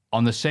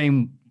 On the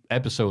same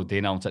episode, they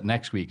announced that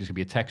next week there's going to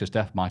be a Texas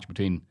death match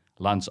between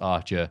Lance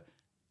Archer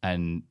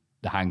and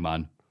the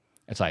Hangman.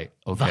 It's like,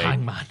 okay. The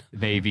Hangman.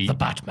 Maybe. The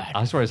Batman.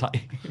 I swear it's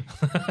like...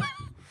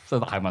 So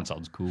the Hangman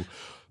sounds cool.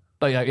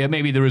 But yeah,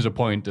 maybe there is a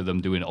point to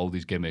them doing all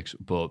these gimmicks,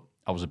 but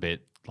I was a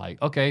bit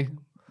like, okay,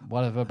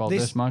 whatever about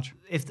this match.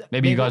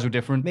 Maybe you guys were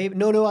different.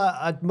 No,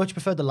 I'd much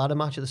preferred the ladder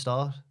match at the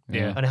start.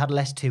 Yeah. And it had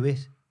less to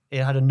it.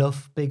 It had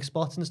enough big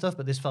spots and stuff,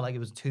 but this felt like it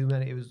was too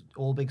many. It was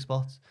all big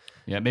spots.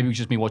 Yeah, maybe it was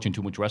just me watching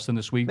too much wrestling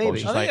this week. Maybe. I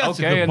was just I think like, that's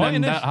a okay, good and point,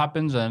 then isn't that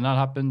happens, and that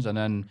happens, and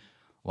then,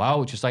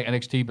 wow, it's just like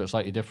NXT, but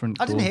slightly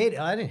different. I Cool. didn't hate it.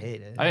 I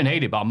didn't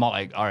hate it, but I'm not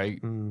like, all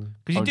right.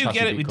 Because you do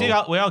get it.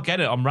 We all get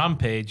it on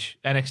Rampage,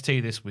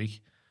 NXT this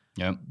week.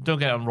 Yeah. Don't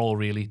get it on Raw,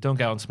 really. Don't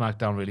get it on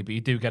SmackDown, really. But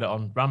you do get it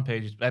on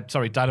Rampage.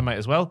 Dynamite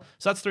as well.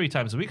 So that's 3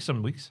 times a week,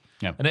 some weeks.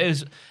 Yeah. And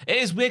it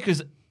is weird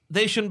because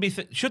they shouldn't be...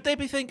 should they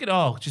be thinking,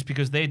 just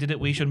because they did it,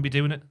 we shouldn't be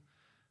doing it?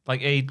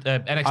 Like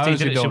NXT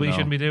did it, so we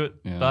shouldn't be doing it?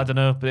 Yeah. But I don't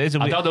know. But it is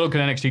I doubt they look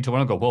at NXT to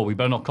and go, well, we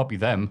better not copy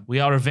them. We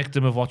are a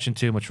victim of watching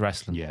too much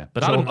wrestling. Yeah.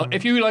 But so,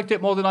 if you liked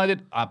it more than I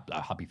did, I'm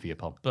happy for you,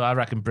 pal. But I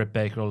reckon Britt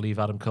Baker will leave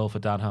Adam Cole for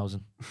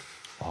Danhausen.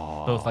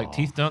 Both like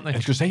teeth, don't they? I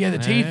was going to say, the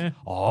teeth.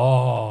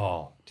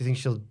 Oh. Do you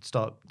think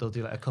they'll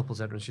do like a couple's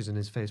entrance using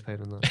his face paint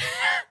and that?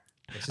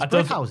 I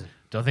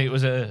don't think it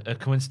was a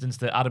coincidence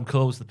that Adam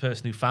Cole was the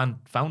person who found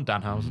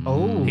Danhausen.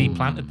 Oh. He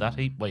planted that.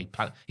 He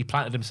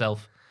planted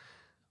himself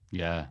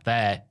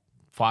there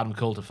for Adam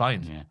Cole to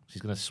find. Yeah.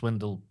 He's going to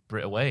swindle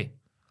Britt away.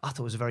 I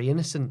thought it was a very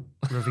innocent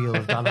reveal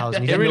of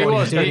Danhausen. It really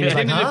was. He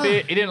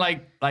didn't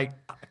like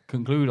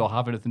conclude or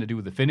have anything to do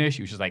with the finish.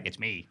 He was just like, it's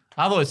me.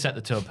 I thought it set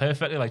the tone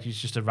perfectly. Like he's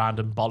just a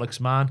random bollocks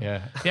man.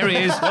 Yeah. Here he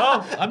is.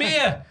 Oh, I'm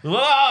here.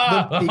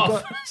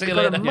 Whoa. See you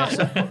later.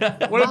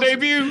 What a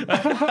debut. He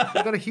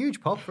got a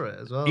huge pop for it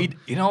as well.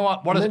 You know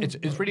what?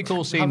 It's really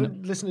cool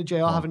seeing. Listen to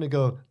JR having to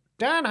go,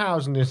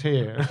 Danhausen is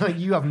here. Like,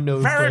 you have no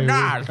Very clue.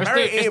 nice.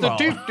 It's the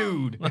tooth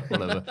dude.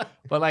 Whatever.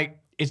 But like,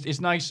 it's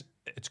nice.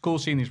 It's cool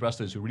seeing these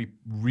wrestlers who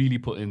really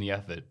put in the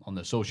effort on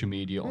the social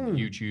media, on the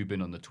YouTube,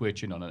 and on the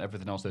Twitch, and on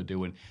everything else they're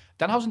doing.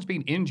 Danhausen's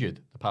been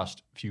injured the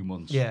past few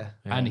months. Yeah.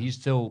 And he's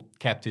still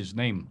kept his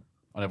name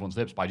on everyone's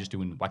lips by just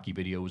doing wacky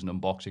videos and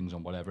unboxings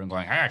and whatever and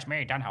going, hey, it's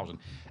me, Danhausen.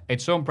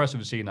 It's so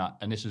impressive seeing that.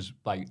 And this is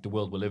like the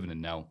world we're living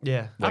in now.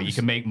 Yeah. Where you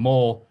can make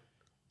more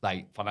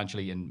like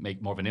financially and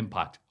make more of an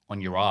impact on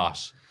your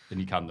ass than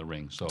you can in the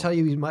ring. So Tell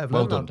you might have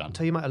well learned done, that. Dan.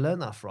 Tell you might have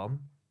learned that from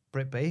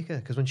Britt Baker,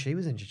 because when she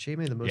was injured, she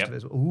made the most Yep. of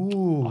it.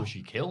 Ooh. Oh,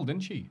 she killed,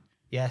 didn't she?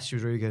 Yes, she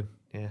was really good.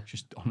 Yeah.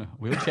 Just on a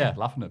wheelchair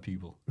laughing at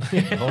people.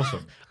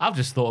 Awesome. I've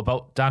just thought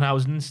about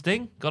Danhausen and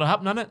Sting. Got to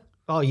happen, hasn't it?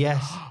 Oh,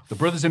 yes. The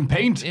brothers in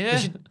paint.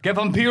 Yeah. Get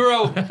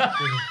Vampiro.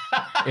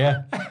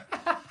 Yeah.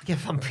 Get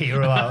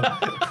Vampiro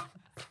out.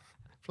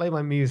 Play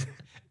my music.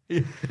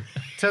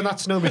 Turn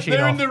that snow machine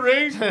They're off. in the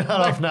ring. Turn that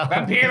off now.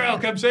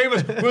 Vampiro, come save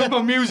us. Where's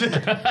my music?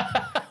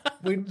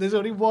 There's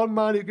only one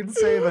man who can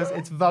save us.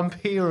 It's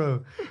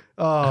Vampiro.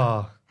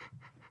 Oh.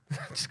 It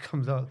just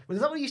comes out. Is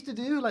that what he used to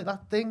do? Like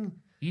that thing?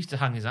 He used to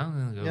hang his hand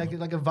and go, Yeah,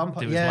 like a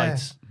vampire. do his Yeah.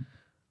 lights.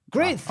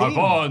 Great theme.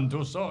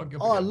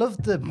 Oh, I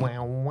loved the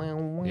wow, wow,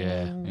 wow.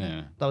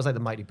 Yeah. That was like the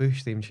Mighty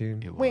Boosh theme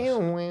tune. It was. Wow,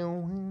 wow,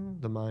 wow,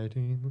 the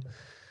Mighty.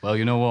 Well,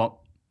 you know what?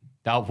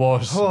 That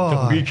was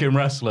Oh. the week in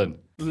wrestling.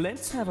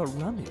 Let's have a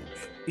rummage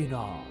in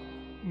our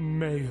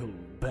mail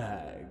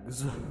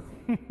bags.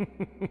 It's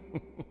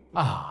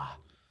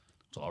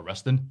all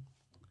wrestling.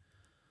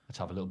 Let's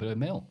have a little bit of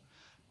mail.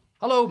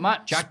 Hello,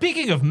 Matt, Jack.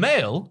 Speaking of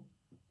mail,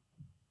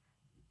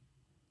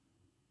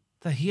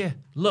 they're here.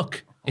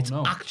 Look, it's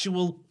no.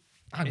 actual.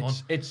 Hang on.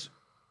 It's.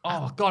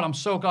 Oh God, I'm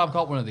so glad I've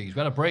got one of these. We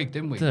had a break,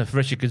 didn't we? I don't know if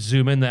Richard could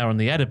zoom in there on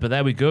the edit, but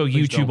there we go.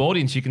 YouTube don't.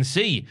 audience, you can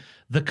see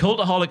the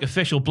Cultaholic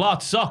official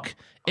Blart sock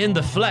in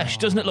the flesh.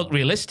 Doesn't it look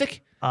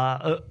realistic?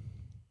 Yeah.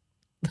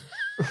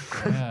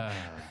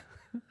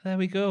 There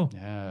we go.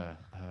 Yeah.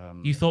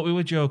 You thought we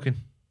were joking.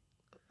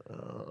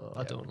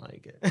 I don't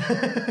like it.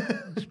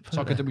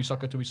 Suck it to me,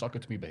 suck it to me, suck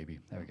it to me, baby.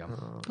 There we go.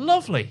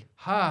 Lovely.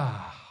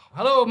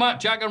 Hello,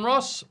 Matt, Jack, and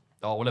Ross.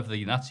 Or whatever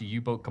the Nazi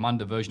U-boat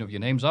commander version of your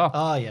names are.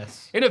 Ah,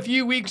 yes. In a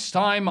few weeks'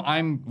 time,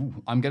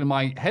 I'm getting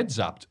my head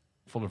zapped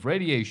full of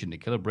radiation to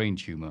kill a brain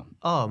tumor.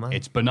 Oh, man.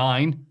 It's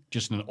benign,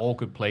 just in an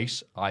awkward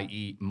place,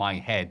 i.e., my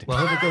head.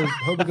 Well,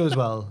 hope it goes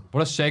well.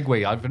 What a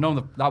segue. I've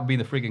known that would be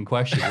the frigging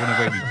question. I wouldn't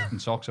have waved my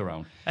socks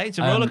around. Hey, it's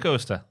a roller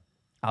coaster.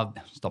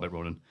 Stop it,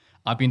 Roland.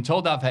 I've been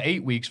told that for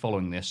 8 weeks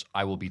following this,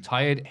 I will be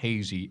tired,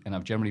 hazy, and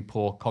have generally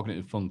poor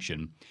cognitive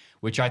function,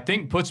 which I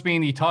think puts me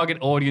in the target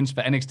audience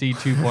for NXT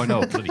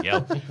 2.0. Bloody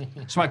hell.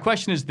 So my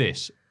question is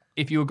this.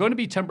 If you were going to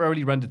be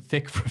temporarily rendered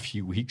thick for a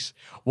few weeks,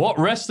 what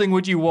wrestling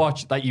would you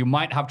watch that you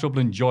might have trouble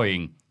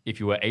enjoying if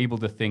you were able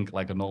to think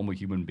like a normal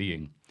human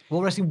being?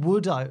 What wrestling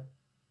would I...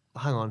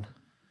 Hang on.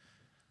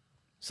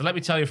 So let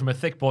me tell you from a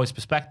thick boy's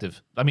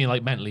perspective. I mean,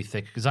 like mentally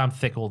thick, because I'm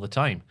thick all the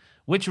time.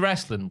 Which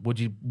wrestling would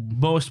you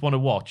most want to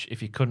watch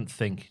if you couldn't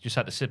think? You just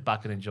had to sit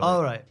back and enjoy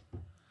All it. right.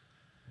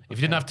 If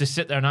you didn't have to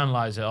sit there and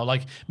analyze it, or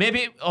like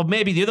maybe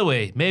the other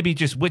way, maybe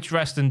just which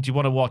wrestling do you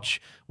want to watch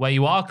where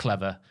you are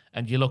clever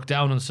and you look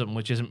down on something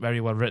which isn't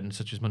very well written,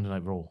 such as Monday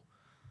Night Raw.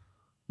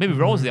 Maybe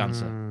Raw's the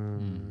answer.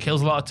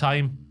 Kills a lot of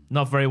time,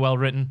 not very well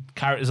written,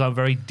 characters aren't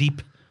very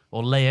deep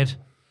or layered.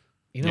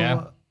 You know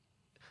what?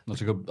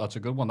 That's a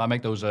good one. That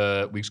make those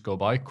weeks go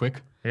by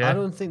quick. I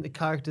don't think the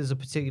characters are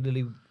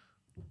particularly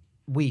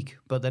weak,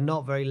 but they're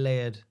not very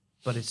layered,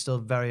 but it's still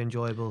very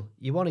enjoyable.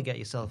 You want to get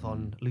yourself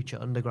on Lucha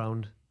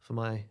Underground for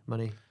my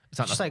money. It's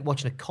just like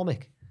watching a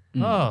comic.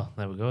 Oh,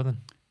 there we go then.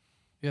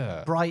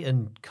 Yeah. Bright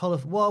and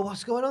colourful. Whoa,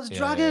 what's going on? It's a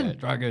dragon. Yeah,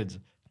 dragons.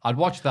 I'd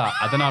watch that,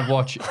 and then I'd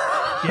watch...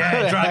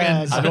 Yeah,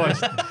 dragons. I'd watch...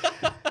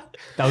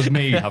 That was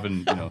me having,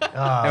 you know...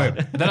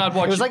 Anyway, then I'd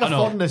watch... It was like a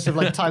fondness of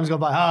like times gone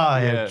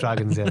by. Yeah,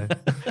 dragons, yeah.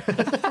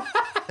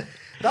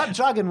 That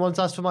dragon once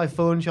asked for my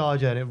phone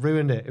charger and it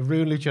ruined it. It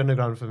ruined Lucha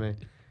Underground for me.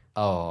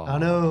 Oh. I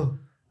know.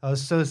 I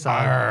was so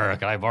sad. Arr,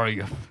 can I borrow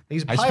you?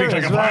 He's I speak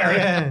like a as well, pirate.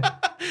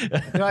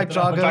 Yeah. You're like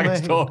Drago,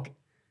 Dragons mate. talk.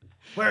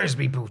 Where's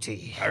me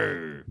booty?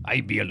 Arr,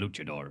 I be a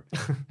luchador.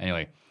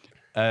 Anyway,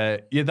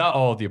 yeah, that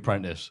or The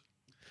Apprentice,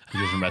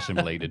 which isn't wrestling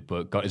related,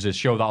 but is a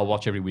show that I'll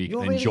watch every week You're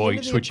and really enjoy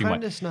into The switching my.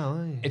 Apprentice now,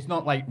 aren't you? It's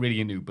not like really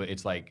into, but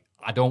it's like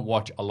I don't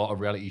watch a lot of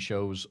reality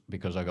shows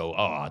because I go,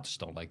 I just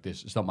don't like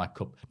this. It's not my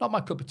cup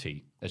of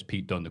tea, as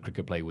Pete Dunne, the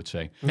cricket player, would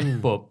say.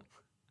 But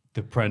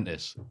The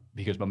Apprentice,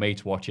 because my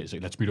mates watch it, it's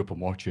like, let's meet up and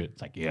watch it.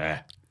 It's like,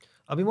 yeah.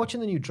 I've been watching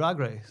the new Drag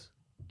Race.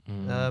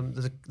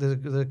 There's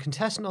a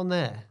contestant on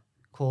there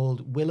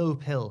called Willow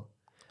Pill.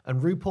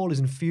 And RuPaul is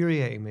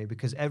infuriating me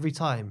because every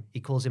time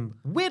he calls him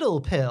Whittle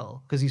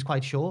Pill because he's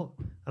quite short.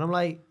 And I'm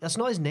like, that's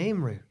not his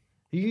name, Ru.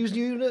 You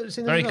seen this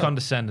Very as well?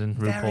 condescending,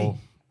 RuPaul.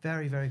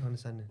 Very, very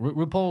condescending.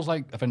 RuPaul's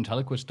like a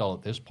ventriloquist doll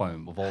at this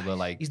point with all the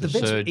like. He's the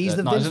Vince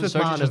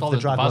McMahon just of all the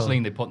the drag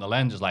Vaseline world. they put in the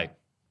lens is like,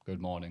 good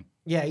morning.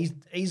 Yeah,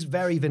 he's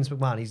very Vince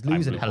McMahon. He's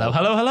losing it. Hello,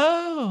 hello,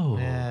 hello.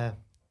 Yeah.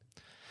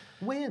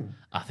 Win.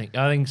 I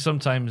think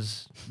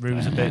sometimes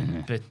Ru's a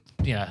bit,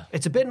 yeah.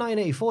 It's a bit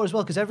 1984 as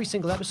well because every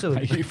single episode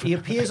he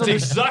appears on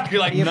It's exactly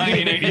like he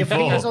 1984.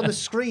 appears on the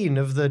screen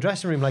of the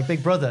dressing room like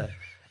Big Brother,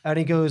 and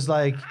he goes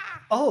like,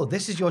 "Oh,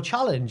 this is your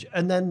challenge,"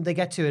 and then they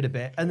get to it a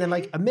bit, and then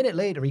like a minute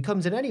later he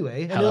comes in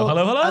anyway, and, Hello,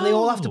 hello, hello. and they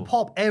all have to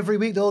pop every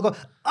week. They all go,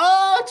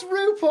 "Oh, it's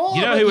RuPaul."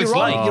 You know who it's you're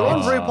like? on, You're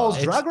on RuPaul's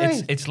It's- Drag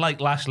Race. It's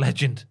like Lash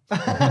Legend.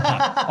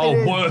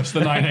 Oh, worse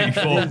than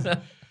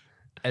 1984.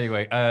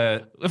 Anyway,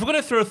 If we're going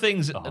to throw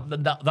things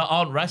that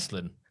aren't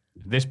wrestling,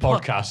 this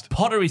podcast.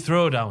 Pottery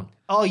Throwdown.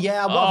 Oh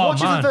yeah, I've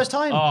watched it for the first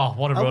time. Oh,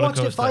 what a roller I watched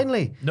coaster. it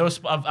finally. No,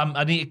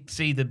 I need to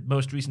see the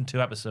most recent 2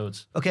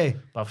 episodes. Okay,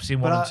 But I've seen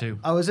But 1 and 2.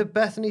 I was at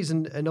Bethany's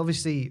and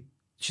obviously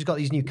she's got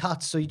these new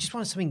cats, so you just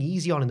want something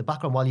easy on in the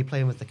background while you're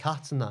playing with the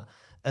cats and that.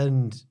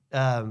 And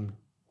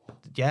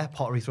yeah,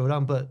 pottery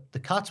throwdown, but the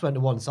cats went to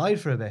one side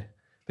for a bit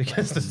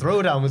because the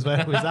throwdown was where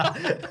it was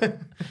at.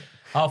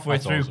 Halfway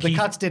That's through, awesome. The Keith,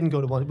 cats didn't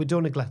go to one. We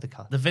don't neglect the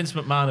cat. the Vince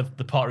McMahon of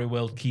the pottery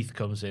world, Keith,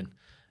 comes in.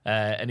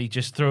 And he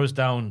just throws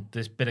down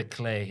this bit of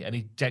clay, and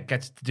he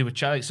gets to do a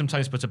challenge.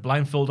 Sometimes puts a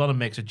blindfold on and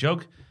makes a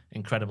jug.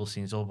 Incredible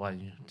scenes, all by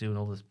doing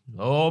all this.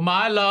 Oh,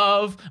 my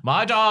love,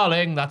 my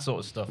darling, that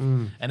sort of stuff,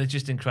 and it's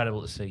just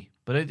incredible to see.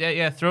 But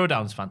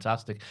Throwdown's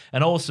fantastic,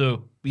 and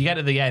also you get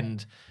to the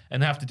end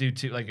and they have to do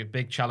like a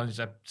big challenge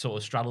that sort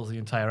of straddles the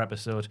entire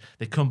episode.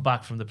 They come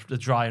back from the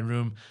drying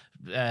room.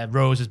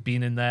 Rose has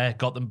been in there,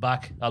 got them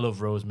back. I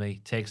love Rose,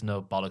 me. Takes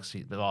no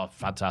bollocks. Oh,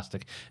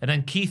 fantastic. And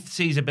then Keith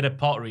sees a bit of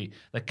pottery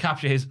that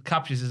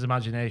captures his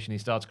imagination. He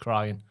starts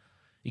crying.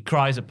 He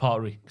cries at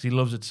pottery because he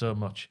loves it so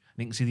much.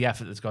 And you can see the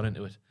effort that's gone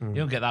into it. You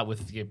don't get that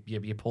with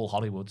your Paul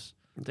Hollywoods,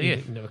 do you?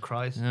 He never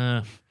cries.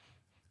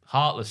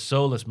 Heartless,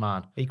 soulless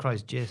man. He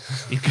cries jizz.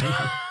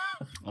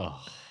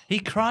 He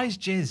cries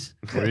jizz.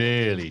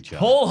 Really, John.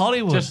 Paul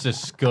Hollywood. Just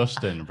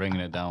disgusting, bringing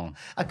it down.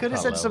 I could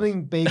have said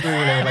something bagel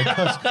related,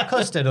 like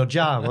custard or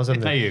jam or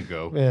something. There you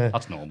go. Yeah.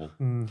 That's normal.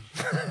 He's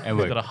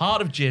Anyway, got a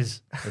heart of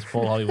jizz, as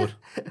Paul Hollywood.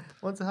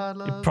 What's a hard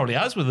love? Probably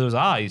has with those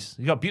eyes.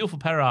 He got a beautiful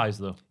pair of eyes,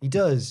 though. He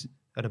does,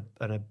 and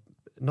a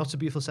not so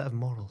beautiful set of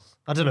morals.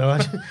 I don't know.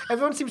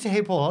 Everyone seems to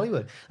hate Paul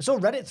Hollywood. I saw a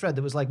Reddit thread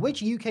that was like,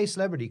 which UK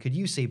celebrity could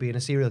you see being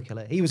a serial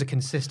killer? He was a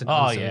consistent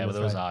answer in the with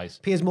those thread. eyes.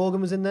 Piers Morgan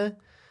was in there.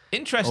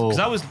 Interesting,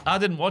 because I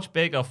didn't watch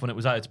Bake Off when it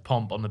was at its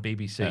pomp on the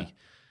BBC.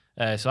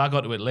 So I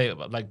got to it later,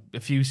 like a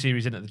few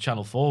series into the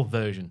Channel 4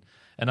 version.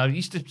 And I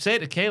used to say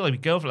to Kayla, my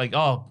girlfriend,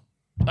 like,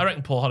 I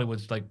reckon Paul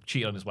Hollywood's like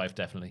cheated on his wife,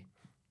 definitely.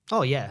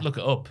 Oh, yeah. Look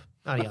it up.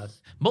 Oh, he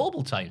has.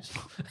 Multiple times.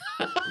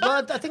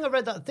 Well, I think I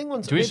read that thing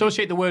once. do we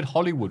associate the word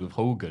Hollywood with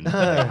Hogan?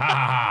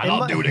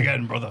 I'll do it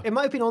again, brother. It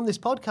might have been on this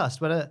podcast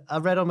when I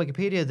read on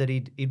Wikipedia that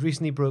he'd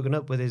recently broken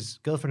up with his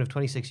girlfriend of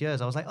 26 years.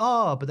 I was like,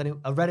 but then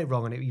I read it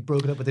wrong and he'd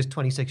broken up with his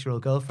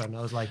 26-year-old girlfriend.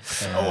 I was like,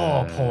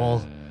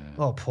 Paul.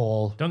 Oh,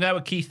 Paul. Don't get out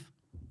with Keith.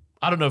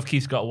 I don't know if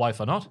Keith's got a wife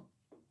or not.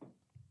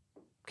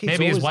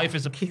 Maybe his wife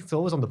is a... Keith's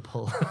always on the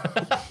pull.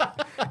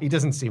 He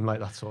doesn't seem like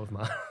that sort of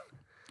man.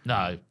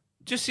 No.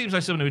 Just seems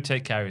like someone who would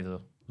take care of you,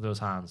 though, with those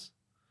hands.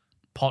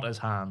 Potter's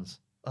hands.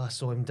 I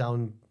saw him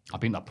down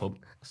I've been in that pub.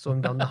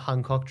 the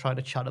Hancock trying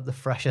to chat up the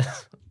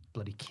freshers.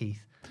 Bloody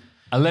Keith.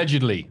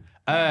 Allegedly.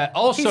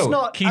 Also, He's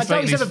not. Keith's I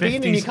doubt like he's in ever his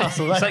been in 50s.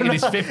 Newcastle. He's like in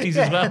his 50s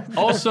as well.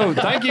 also,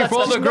 thank you for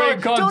all the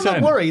great content.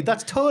 Don't look worried.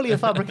 That's totally a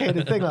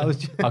fabricated thing. That was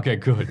just... Okay,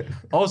 good.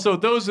 Also,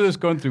 those of us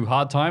going through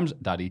hard times,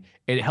 Daddy,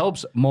 it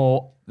helps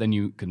more than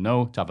you can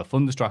know to have a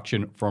fun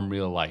distraction from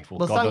real life.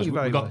 Well, thank you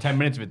very We've got much. 10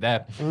 minutes of it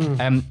there.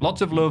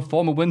 Lots of love,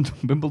 former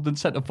Wimbledon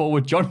centre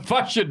forward John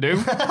Fashanu.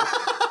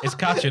 It's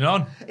catching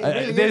on.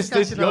 This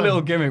your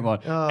little gimmick one.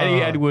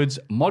 Eddie Edwards,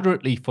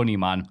 moderately funny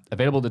man,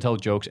 available to tell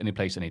jokes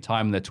anyplace,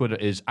 anytime. Their Twitter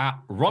is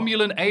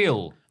 @Romulan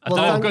Ale.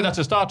 Good. That's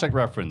a Star Trek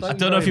reference. I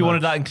don't know if you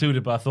wanted that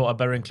included, but I thought I'd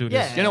better include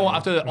it. You know what?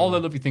 After all the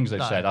lovely things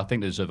they've said, I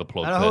think they deserve a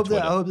plug. And I hope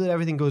that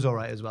everything goes all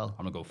right as well.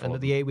 I'm gonna go follow and that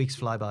them. the 8 weeks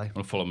fly by. I'm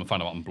gonna follow them and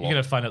find out what I'm You're blocked.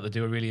 going to find out they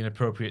do a really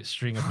inappropriate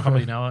string of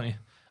comedy now, aren't you?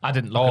 I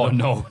didn't look Oh, it up.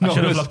 no. I No,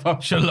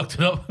 should have looked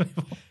it up.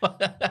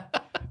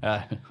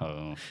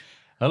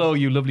 Hello,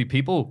 you lovely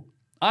people.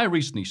 I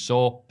recently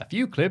saw a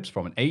few clips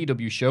from an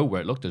AEW show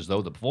where it looked as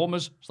though the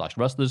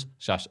performers/wrestlers/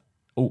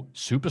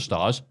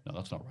 superstars. No,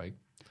 that's not right.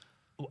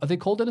 Are they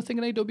called anything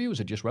in AEW? Is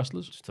it just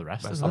wrestlers? Just the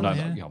wrestlers.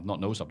 I've not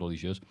noticed after all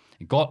these years.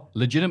 It got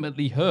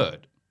legitimately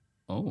hurt.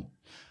 Oh.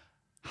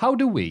 How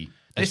do we,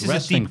 as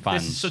wrestling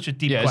fans... This is such a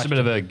deep it's a question. bit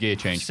of a gear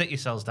change. Sit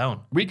yourselves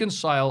down.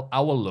 Reconcile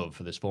our love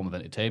for this form of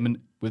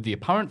entertainment with the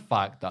apparent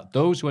fact that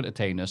those who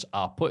entertain us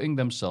are putting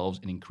themselves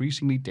in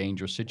increasingly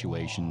dangerous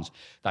situations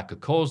that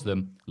could cause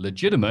them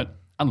legitimate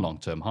and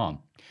long-term harm.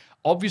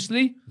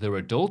 Obviously, they're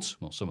adults,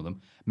 well, some of them,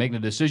 making a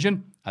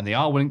decision, and they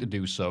are willing to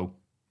do so.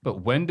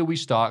 But when do we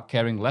start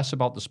caring less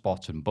about the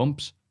spots and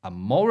bumps and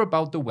more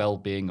about the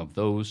well-being of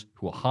those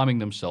who are harming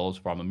themselves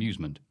for our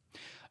amusement?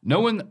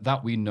 Knowing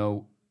that we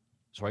know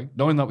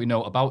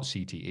about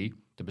CTE,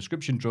 the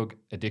prescription drug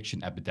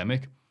addiction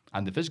epidemic,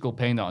 and the physical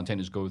pain that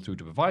entertainers go through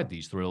to provide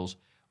these thrills,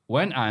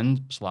 when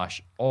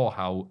or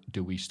how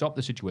do we stop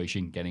the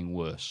situation getting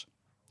worse?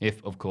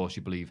 If, of course,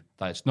 you believe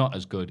that it's not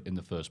as good in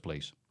the first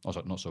place. Oh,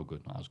 sorry, not so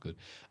good, not as good.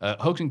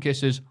 Hugs and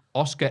kisses,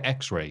 Oscar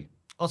X-Ray.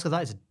 Oscar,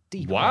 that is a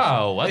deep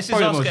Wow. This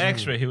is Oscar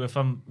X-Ray, who, if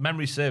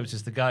memory serves,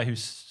 is the guy who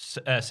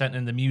sent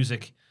in the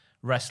music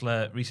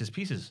wrestler Reese's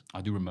Pieces.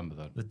 I do remember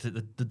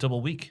that. The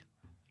double week.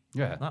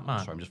 Yeah. That man.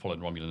 Sorry, I'm just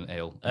following Romulan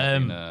Ale.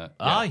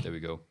 Aye. There we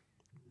go.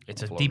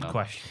 It's a deep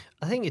question.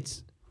 I think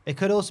it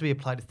could also be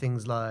applied to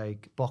things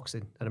like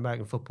boxing and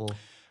American football.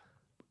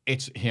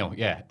 It's, in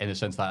the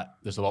sense that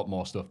there's a lot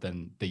more stuff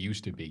than there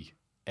used to be.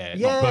 Yeah,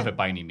 not perfect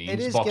by any means. it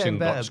is Boxing getting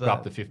better, got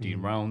scrapped but- to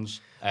 15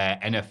 rounds.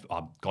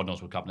 God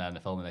knows what's happening in the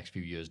NFL in the next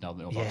few years now that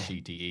they know about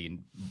CTE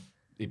and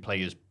the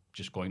players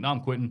just going, no,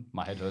 I'm quitting,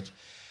 my head hurts.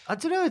 I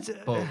don't know,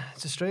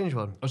 it's a strange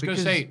one. I was going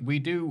to say, we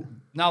do,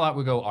 now that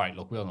we go, all right,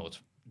 look, we all know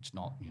it's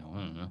not,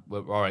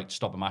 we're all right,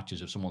 stopping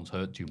matches if someone's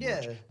hurt too much.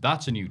 Yeah.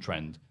 That's a new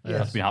trend.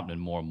 That's been happening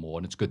more and more,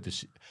 and it's good to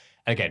see.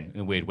 Again, in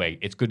a weird way,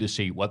 it's good to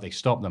see what they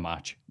stop the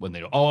match when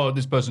they go,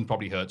 this person's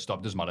probably hurt,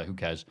 stop, doesn't matter, who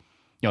cares?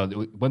 They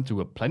went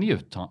through plenty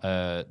of times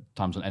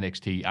on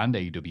NXT and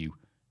AEW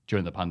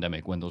during the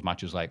pandemic when those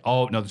matches like,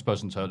 oh, no, this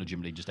person's hurt,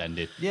 legitimately just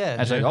ended. Yeah.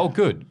 And it's like, oh,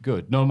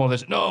 good. No more of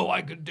this. No,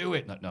 I could do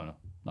it. No,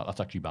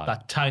 that's actually bad.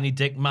 That tiny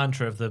dick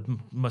mantra of the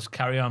must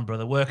carry on,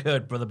 brother. Work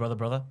hard, brother. I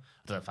don't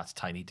know if that's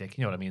tiny dick.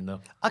 You know what I mean,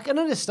 though. I can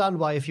understand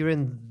why if you're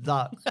in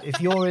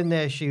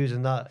their shoes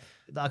and that,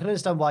 I can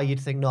understand why you'd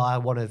think, no, I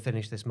want to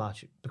finish this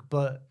match.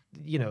 But,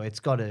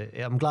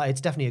 I'm glad it's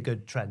definitely a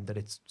good trend that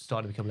it's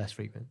starting to become less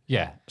frequent.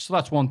 Yeah, so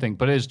that's one thing,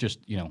 but it is just,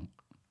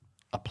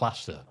 a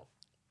plaster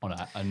on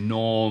an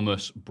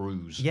enormous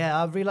bruise. Yeah,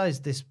 I've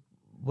realised this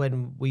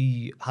when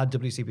we had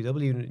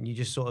WCPW and you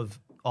just sort of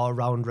are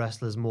around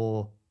wrestlers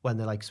more when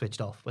they're like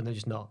switched off, when they're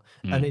just not.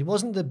 And it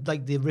wasn't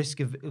the risk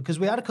of, because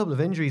we had a couple of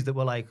injuries that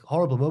were like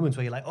horrible moments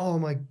where you're like, oh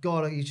my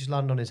God, you just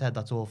landed on his head,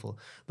 that's awful.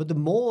 But the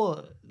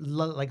more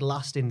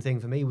lasting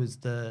thing for me was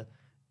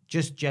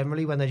just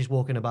generally when they're just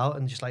walking about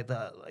and just like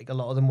a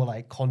lot of them were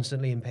like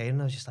constantly in pain.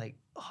 And I was just like,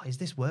 oh, is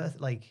this worth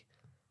like,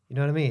 you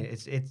know what I mean?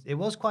 It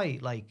was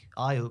quite like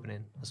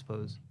eye-opening, I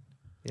suppose.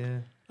 Yeah.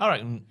 All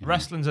right, and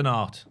wrestling's an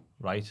art,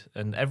 right?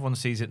 And everyone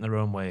sees it in their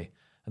own way.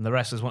 And the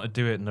wrestlers want to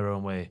do it in their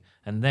own way.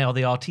 And they are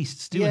the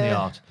artists doing the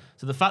art.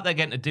 So the fact they're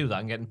getting to do that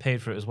and getting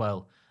paid for it as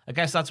well, I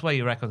guess that's where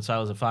you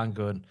reconcile as a fan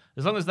going,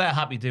 as long as they're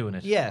happy doing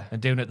it and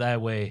doing it their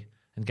way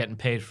and getting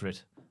paid for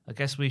it, I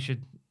guess we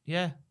should,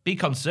 be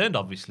concerned,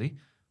 obviously,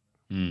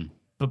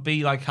 but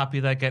be like happy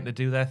they're getting to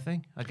do their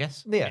thing, I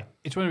guess. Yeah.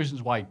 It's one of the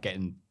reasons why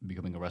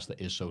becoming a wrestler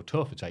is so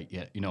tough. It's like,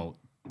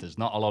 there's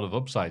not a lot of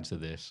upsides to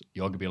this.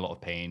 You're going to be a lot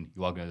of pain.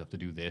 You are going to have to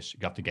do this.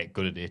 You have to get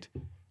good at it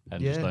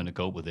and just learn to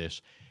cope with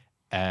this.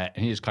 And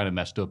he is kind of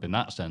messed up in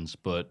that sense,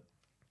 but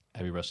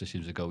every wrestler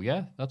seems to go,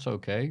 yeah, that's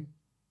okay.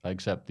 I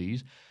accept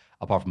these.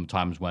 Apart from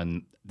times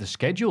when the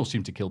schedule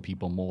seemed to kill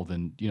people more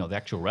than, the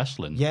actual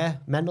wrestling. Yeah,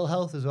 mental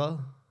health as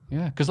well.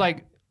 Yeah, because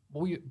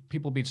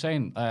people be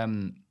saying,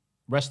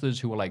 wrestlers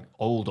who were like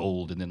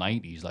old in the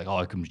 90s, like, oh,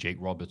 here comes Jake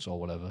Roberts or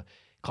whatever.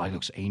 God, he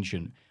looks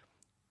ancient.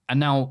 And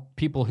now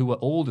people who are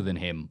older than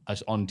him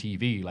as on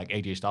TV, like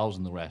AJ Styles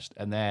and the rest,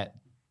 and they're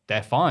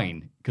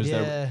fine because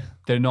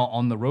they're not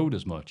on the road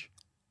as much.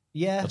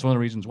 Yeah. That's one of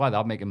the reasons why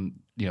that'll make them,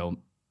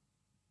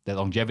 their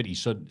longevity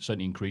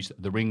certainly increased.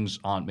 The rings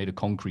aren't made of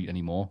concrete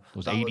anymore.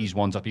 Those 80s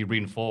ones have to be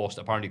reinforced,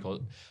 apparently.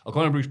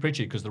 According to Bruce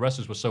Pritchard, because the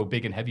wrestlers were so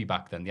big and heavy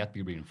back then, they had to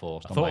be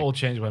reinforced. I thought it all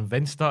changed when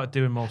Vince started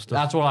doing more stuff.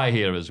 That's what I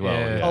hear as well.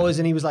 Yeah. Oh,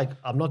 and he was like,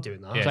 I'm not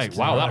doing that. It's like,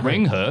 wow, that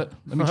ring hurt.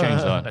 Let me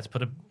change that. Let's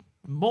put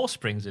more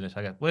springs in it,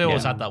 I guess. We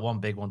always had that one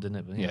big one, didn't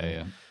it? But,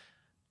 Yeah.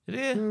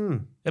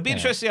 It'd be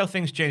interesting to see how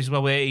things change as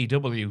well with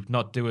AEW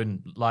not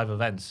doing live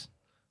events.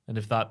 And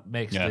if that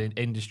makes the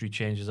industry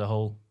change as a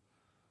whole.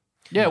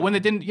 Yeah, when they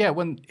didn't,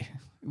 when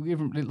we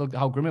even looked at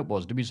how grim it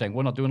was to be saying,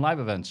 we're not doing live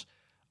events.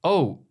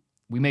 Oh,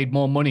 we made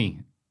more money.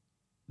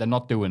 They're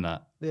not doing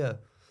that. Yeah.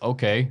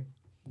 Okay.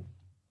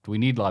 Do we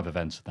need live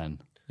events then?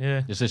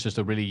 Yeah. Is this just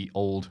a really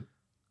old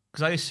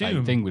because I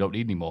assume thing we don't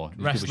need anymore?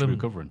 These people should be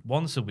recovering.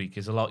 Once a week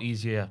is a lot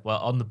easier,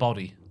 on the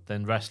body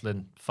than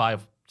wrestling 5-6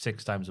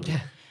 times a week.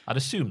 I'd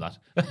assume that.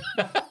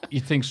 You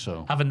think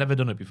so? Having never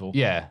done it before.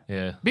 Yeah.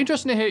 Yeah. Be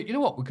interesting to hear. You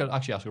know what? We could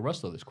actually ask a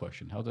wrestler this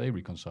question. How do they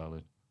reconcile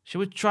it? Should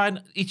we try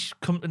and each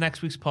come to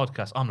next week's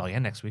podcast? Oh, no,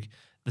 next week.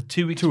 The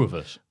 2 weeks. Two of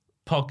us.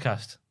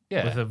 Podcast.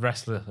 Yeah. With a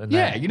wrestler. And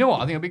you know what? I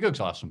think it'd be good because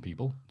I'll ask some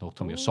people. They'll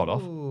tell me to sod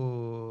off.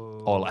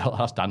 Or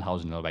I'll ask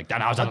Danhausen and they'll be like,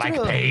 Danhausen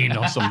like pain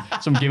or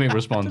some gimmick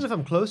response. I don't know if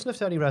I'm close enough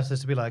to any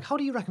wrestlers to be like, how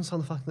do you reconcile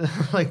the fact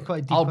that like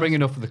quite deep? I'll bring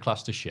enough for the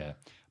class to share.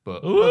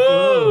 But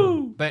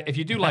if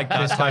you do like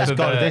that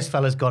this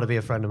fella's got to be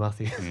a friend of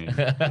Matthew.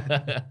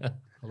 But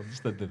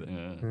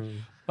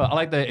I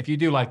like that. If you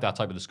do like that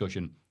type of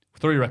discussion,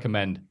 thoroughly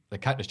recommend the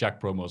Cactus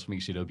Jack promos from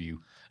ECW.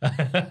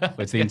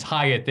 It's the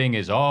entire thing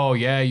is, oh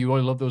yeah, you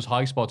really love those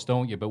high spots,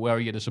 don't you? But where are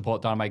you to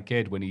support Dynamite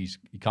Kid when he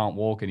can't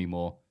walk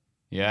anymore?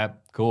 Yeah,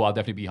 cool. I'll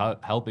definitely be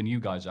helping you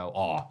guys out.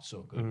 Oh,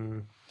 so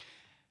good.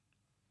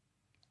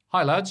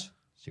 Hi lads.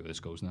 See where this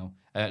goes now.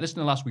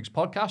 Listening to last week's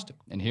podcast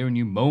and hearing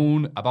you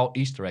moan about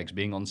Easter eggs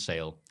being on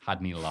sale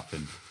had me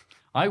laughing.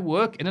 I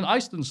work in an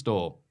Iceland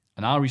store,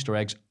 and our Easter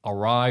eggs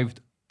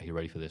arrived, are you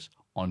ready for this,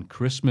 on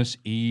Christmas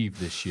Eve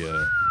this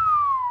year.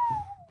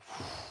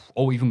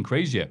 Oh, even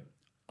crazier.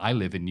 I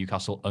live in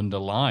Newcastle under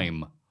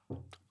Lyme.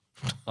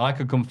 I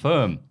can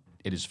confirm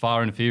it is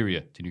far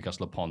inferior to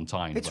Newcastle upon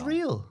Tyne. It's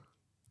real.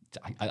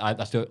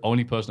 That's the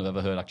only person I've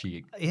ever heard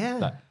actually.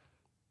 Yeah.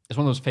 It's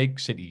one of those fake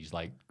cities,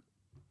 like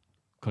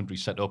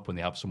countries set up when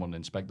they have someone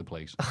inspect the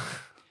place.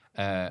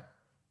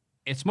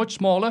 It's much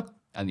smaller,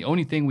 and the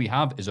only thing we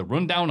have is a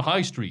rundown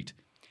high street.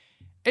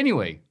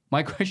 Anyway,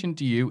 my question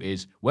to you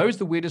is, where is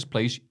the weirdest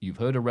place you've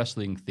heard a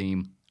wrestling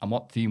theme, and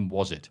what theme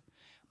was it?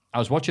 I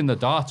was watching the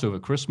darts over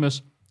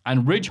Christmas,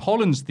 and Ridge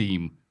Holland's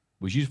theme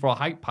was used for a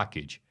hype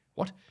package.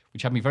 What?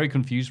 Which had me very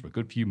confused for a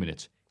good few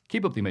minutes.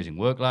 Keep up the amazing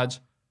work,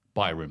 lads.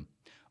 Byram.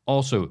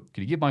 Also,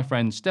 could you give my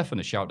friend Stefan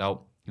a shout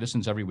out? He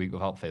listens every week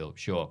without fail.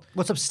 Sure.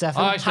 What's up,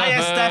 Stefan? Hi, Stefan.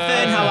 Hiya,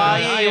 Stefan. How are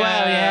you? Hiya.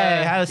 Well,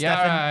 yeah. How's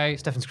Stefan? Right.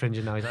 Stefan's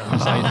cringing now. He's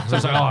like, So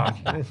it's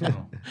like,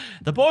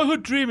 The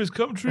boyhood dream has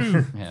come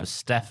true for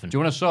Stefan. Do you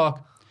want a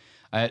sock?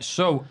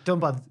 Done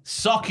by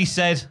Sock, he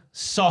said.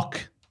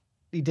 Sock.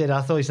 He did.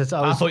 I thought he said.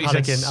 I thought you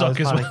said suck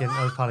as well.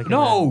 I was panicking.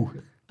 No.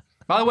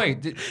 By the way,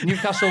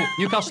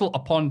 Newcastle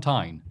upon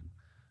Tyne.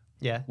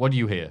 Yeah. What do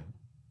you hear?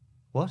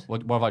 What?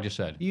 What have I just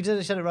said? You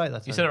said it right that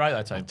time. You said it right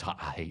that time.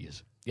 I hate you.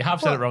 You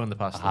have said it wrong in the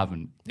past. I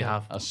haven't. You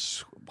have. I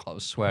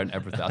was swearing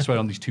everything. I swear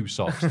on these 2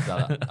 socks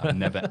that I've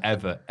never,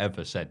 ever,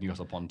 ever said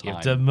Newcastle upon Tyne.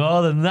 You've done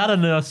more than that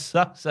on those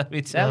socks, let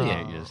me tell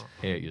you.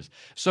 Here it is.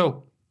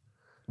 So,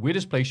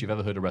 weirdest place you've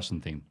ever heard a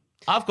wrestling theme?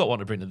 I've got one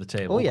to bring to the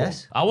table. Oh,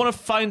 yes. I want to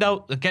find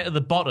out, get to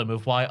the bottom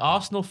of why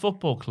Arsenal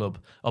Football Club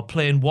are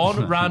playing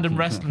one random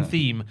wrestling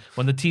theme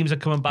when the teams are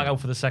coming back out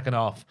for the second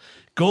half.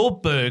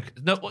 Goldberg,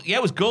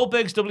 it was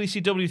Goldberg's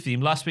WCW theme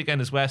last weekend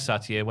as we're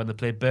sat here when they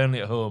played Burnley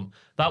at home.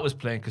 That was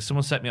playing because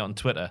someone set me out on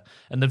Twitter.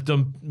 And they've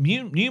done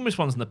numerous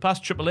ones in the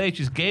past. Triple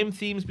H's game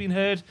theme's been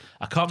heard.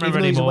 I can't remember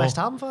Even though anymore. he's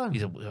a West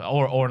Ham fan?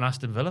 Or an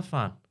Aston Villa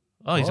fan.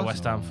 Oh, he's a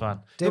West Ham fan.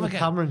 David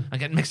Cameron. I'm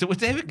getting mixed up with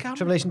David Cameron.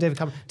 Triple H and David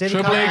Cameron.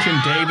 Triple H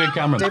and David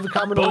Cameron. David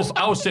Cameron both was-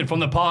 ousted from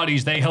the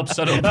parties they helped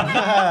set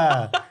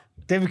up.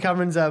 David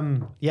Cameron's,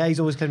 he's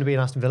always claimed to be an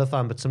Aston Villa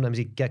fan, but sometimes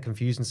he'd get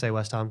confused and say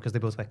West Ham because they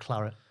both wear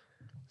claret.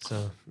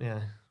 So,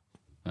 yeah.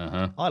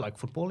 I like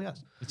football,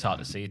 yes. It's hard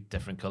to see a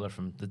different colour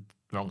from the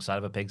wrong side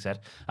of a pig's head.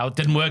 Oh, it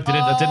didn't work, did it?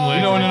 That didn't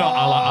work. No.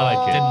 I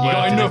like it. Didn't You work,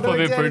 got did enough it? of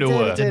it for it to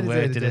work.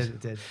 It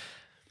did.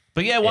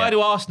 But yeah, why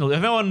do Arsenal? If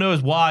anyone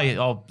knows why,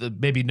 or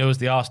maybe knows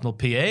the Arsenal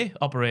PA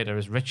operator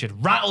is Richard,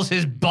 rattles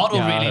his bottle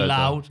Yeah, I really heard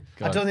loud.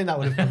 I don't think that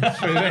would have come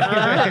through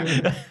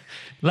anyway.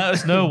 Let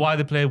us know why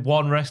they play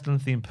one wrestling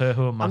theme per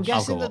home match. I'm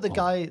guessing that the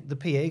PA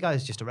guy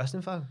is just a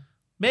wrestling fan.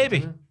 Maybe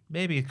it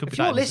could be. If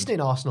you're that.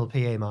 listening, Arsenal PA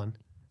man,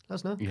 let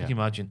us know. Can you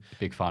imagine?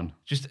 Big fan.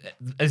 Just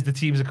as the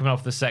teams are coming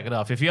off the second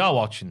half, if you are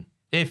watching,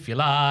 if you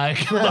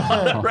like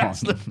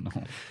wrestling.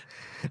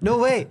 No,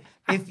 wait.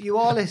 If you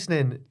are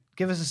listening,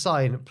 give us a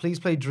sign. Please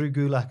play Drew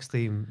Gulak's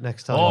theme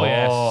next time. Oh,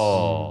 yes.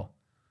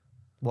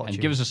 Watch And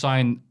it. give us a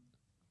sign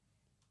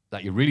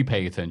that you're really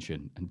paying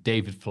attention. And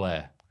David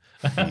Flair.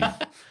 There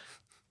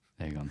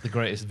you go. The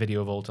greatest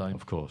video of all time.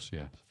 Of course,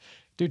 yeah.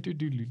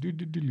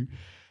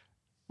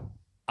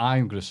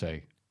 I'm going to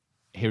say,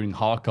 hearing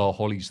Hardcore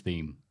Holly's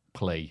theme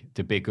play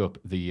to pick up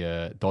the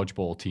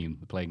dodgeball team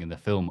playing in the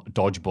film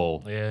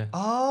Dodgeball. Yeah.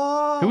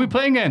 Oh. Who are we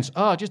playing against?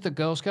 Oh, just the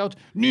Girl Scouts.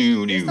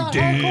 New. Is that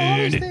Hardcore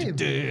Holly's theme?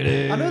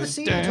 I know the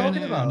scene you're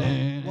talking about.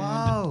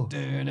 Wow.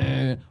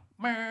 That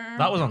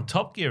was on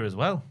Top Gear as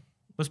well.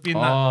 Must be in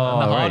that. Oh,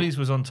 And the right. Hardys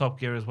was on Top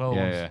Gear as well.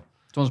 once. Yeah.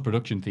 It's one of those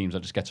production themes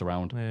that just gets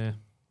around. Yeah.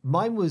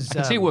 Mine was... I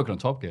can see it working on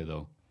Top Gear,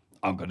 though.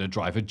 I'm going to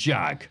drive a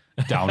Jag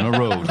down a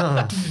road.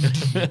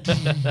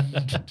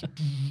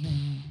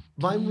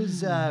 Mine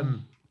was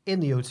in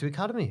the O2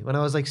 Academy when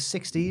I was like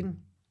 16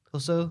 or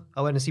so.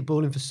 I went to see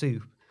Bowling for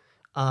Soup,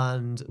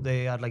 and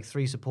they had like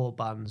 3 support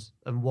bands,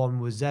 and one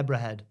was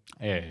Zebrahead.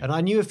 Yeah. And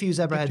I knew a few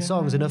Zebrahead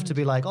songs enough to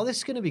be like, oh, this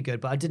is going to be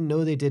good, but I didn't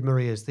know they did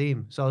Maria's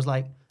theme. So I was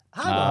like,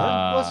 hang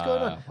on, what's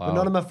going on? But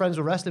none of my friends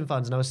were wrestling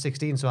fans, and I was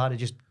 16, so I had to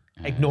just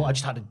ignore. I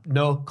just had to,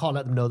 can't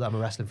let them know that I'm a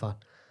wrestling fan.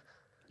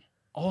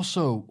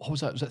 Also, what was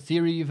that? Was that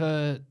Theory of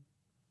a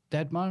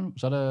Dead Man?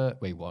 Was that a...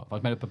 Wait, what? Have I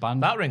made up a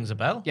band? That rings a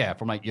bell. Yeah,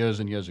 from like years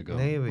and years ago.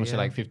 Maybe, I must say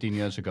yeah. like 15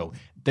 years ago.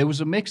 There was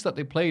a mix that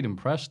they played in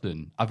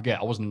Preston. I forget,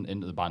 I wasn't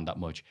into the band that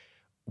much.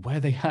 Where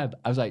they had,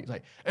 I was like,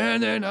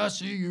 and then I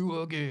see you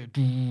again.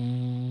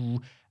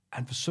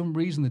 And for some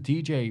reason, the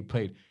DJ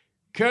played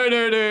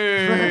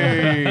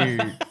Kennedy.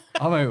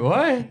 I'm like,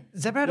 what?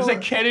 Zebrahead There's a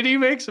Kennedy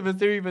mix of a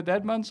Theory of a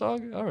Dead Man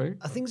song? All right.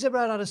 I think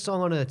Zebrahead had a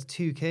song on a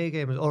 2K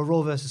game or a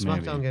Raw versus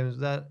Maybe. SmackDown game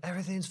that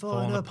everything's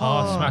falling Falling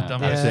apart. apart. SmackDown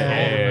That's versus it. Raw,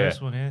 Yeah, the yeah,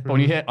 first one, yeah. But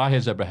when I hear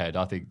Zebrahead,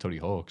 I think Tony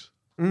Hawk's.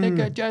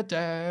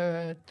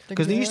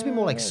 Because they used to be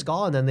more like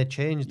ska, and then they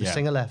changed. The Yeah.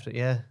 singer left it.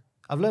 Yeah,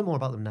 I've learned more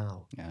about them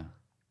now. Yeah.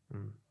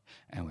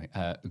 Anyway,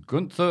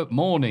 Gunther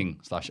morning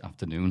 /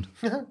 afternoon.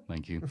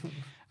 Thank you.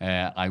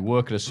 I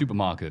work at a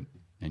supermarket,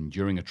 and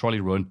during a trolley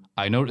run,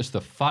 I noticed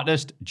the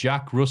fattest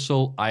Jack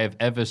Russell I have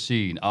ever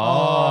seen.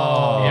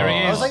 Oh, Here he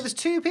I is. was like, there's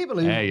 2 people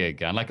who. There you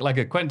go. Like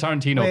a Quentin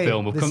Tarantino Wait,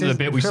 film. We've this come to the is-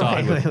 bit we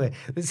started with. Wait.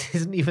 This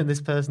isn't even this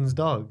person's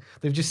dog.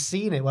 They've just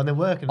seen it when they're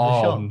working at the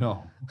Oh, shop.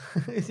 no.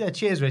 Yeah,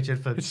 cheers,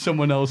 Richard. For It's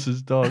someone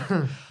else's dog.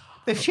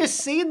 they've just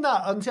seen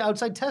that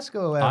outside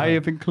Tesco or whatever. I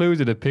have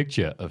included a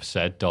picture of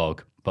said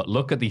dog, but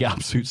look at the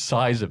absolute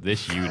size of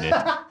this unit.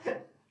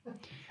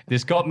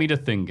 This got me to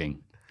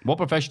thinking, what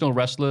professional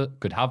wrestler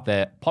could have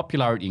their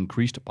popularity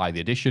increased by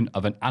the addition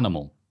of an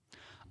animal?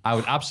 I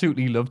would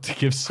absolutely love to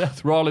give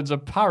Seth Rollins a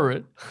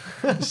parrot.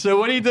 So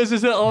when he does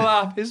his little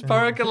laugh, his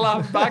parrot can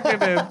laugh back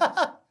at him.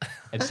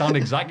 It sounds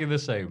exactly the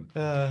same.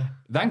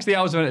 Thanks to the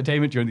hours of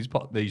entertainment during these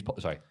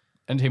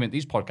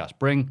podcasts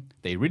bring,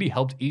 they really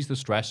helped ease the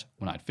stress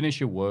when I'd finish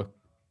a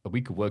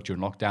week of work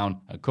during lockdown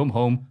and come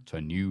home to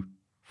a new,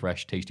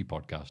 fresh, tasty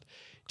podcast.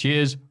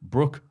 Cheers,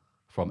 Brooke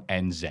from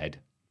NZ. I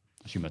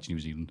assume that's New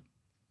Zealand.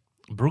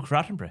 Brooke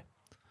Rattenbury.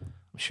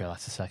 I'm sure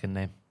that's the second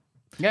name.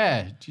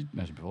 Yeah, she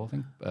mentioned before, I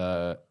think.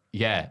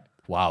 Yeah,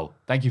 wow.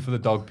 Thank you for the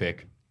dog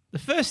pick. The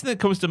first thing that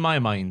comes to my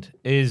mind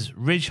is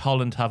Ridge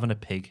Holland having a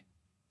pig.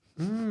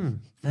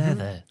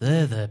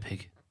 There,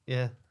 pig.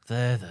 Yeah.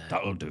 There.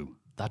 That'll do.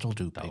 That'll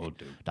do, pig. That'll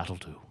do. That'll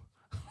do.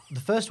 The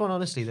first one,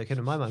 honestly, that came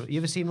to my mind. You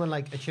ever seen when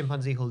like a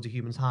chimpanzee holds a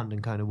human's hand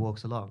and kind of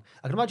walks along?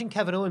 I can imagine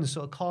Kevin Owens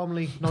sort of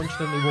calmly,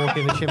 nonchalantly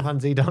walking a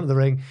chimpanzee down the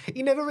ring.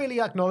 He never really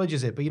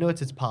acknowledges it, but you know it's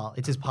his pal.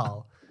 It's his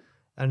pal,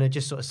 and it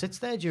just sort of sits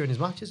there during his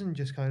matches and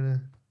just kind of,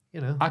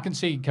 you know, I can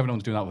see Kevin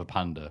Owens doing that with a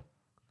panda.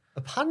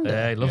 a panda.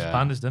 Yeah, he loves Yeah.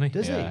 pandas, doesn't he?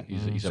 Does Yeah, he?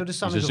 he's So a, does he's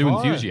Sammy a zoo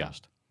Guevara.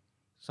 enthusiast.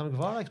 Sammy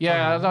Guevara likes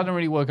Yeah, pandas. that didn't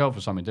really work out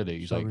for Sammy, did it?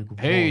 He's like, Sammy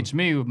Guevara. hey, it's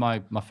me with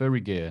my furry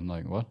gear. And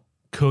like, what?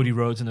 Cody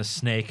Rhodes and a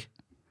snake.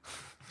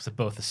 They're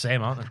both the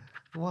same, aren't they?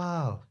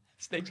 Wow.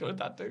 Snake's got a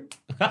tattoo.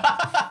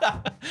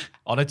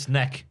 On its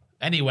neck,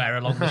 anywhere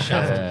along the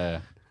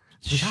shaft.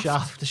 The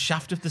shaft. The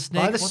shaft of the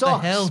snake. By the what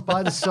socks. the hell?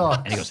 By the socks.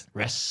 And he goes,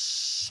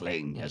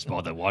 wrestling has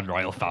more than one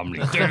royal family.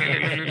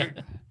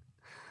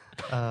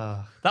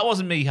 That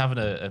wasn't me having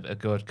a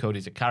go at Cody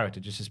as a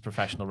character, just his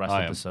professional I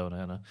wrestling am. persona.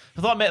 You know?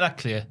 I thought I'd make that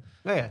clear.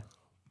 Oh, yeah.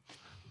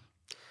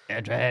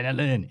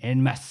 Adrenaline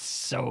in my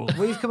soul.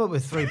 We've come up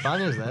with 3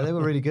 bangers there. They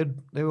were really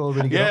good. They were all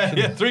really good Yeah,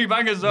 options. yeah, 3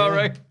 bangers, all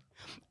right.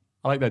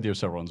 I like the idea of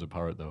Sauron's a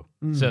parrot, though.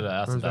 So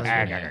that's one,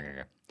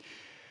 yeah.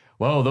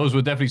 Well, those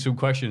were definitely some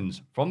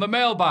questions from the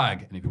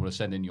mailbag. And if you want to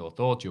send in your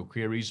thoughts, your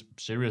queries,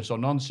 serious or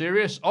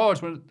non-serious, or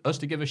just want us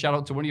to give a shout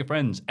out to one of your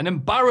friends and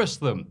embarrass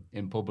them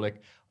in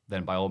public,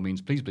 then by all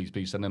means, please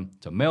send them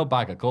to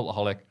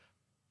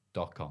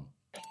mailbag@cultaholic.com.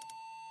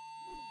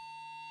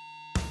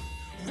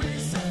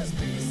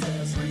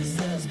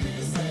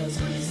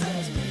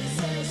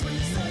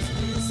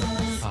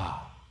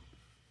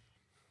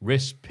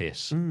 Wrist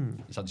piss.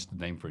 Is that just the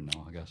name for it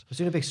now, I guess? I was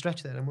doing a big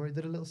stretch there. I'm worried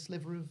that a little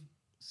sliver of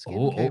skin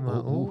Oh, came oh,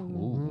 out.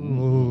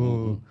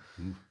 oh,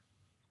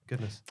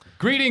 Goodness.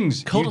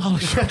 Greetings.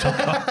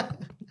 Cultaholic.com.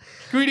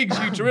 Greetings,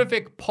 you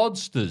terrific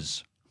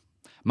podsters.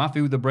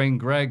 Matthew the Brain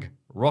Greg,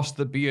 Ross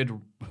the Beard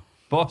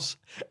Boss,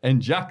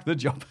 and Jack the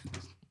Job.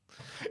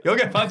 You'll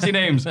get fancy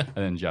names. And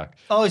then Jack.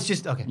 Oh, it's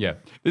just, okay. Yeah.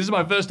 This is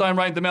my first time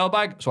writing the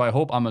mailbag, so I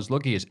hope I'm as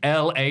lucky as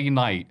L.A.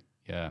 Knight.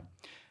 Yeah.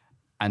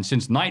 And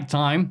since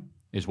nighttime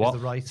is what?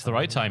 It's the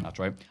right time. That's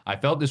right. I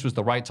felt this was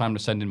the right time to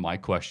send in my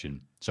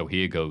question. So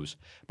here goes.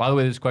 By the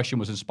way, this question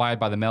was inspired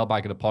by the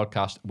mailbag of the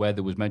podcast where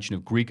there was mention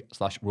of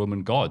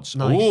Greek/Roman gods.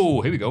 Nice.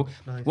 Oh, here we go.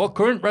 Nice. What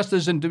current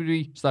wrestlers in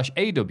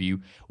WWE/AW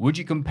would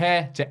you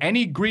compare to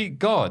any Greek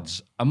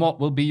gods, and what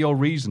will be your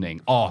reasoning?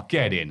 Oh,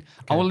 get in. Okay.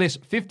 I will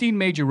list 15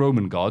 major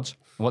Roman gods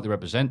and what they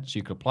represent, so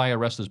you can apply a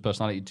wrestler's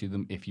personality to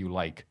them if you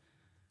like.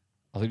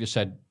 I think you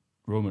said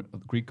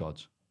Greek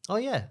gods. Oh,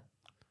 yeah.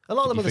 A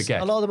lot of them are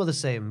the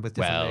same with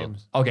different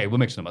names. Okay, we'll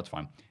mix them up. That's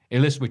fine. It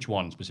lists which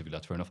one specifically.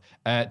 That's fair enough.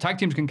 Tag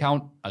teams can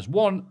count as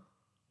one,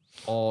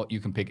 or you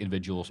can pick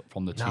individuals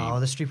from the team. No,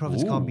 the Street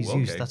Profits can't be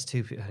Zeus. Okay. That's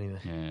too... Anyway.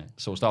 Yeah.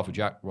 So we'll start with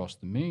Jack, Ross,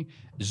 and me.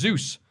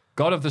 Zeus,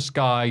 god of the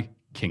sky,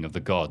 king of the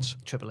gods.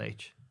 Triple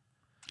H.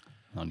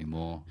 Not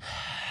anymore.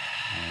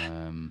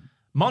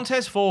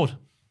 Montez Ford.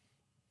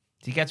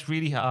 He gets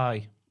really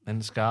high in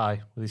the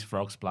sky with his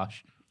frog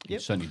splash. He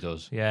certainly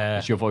does. Yeah.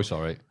 It's your voice,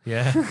 all right?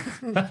 Yeah.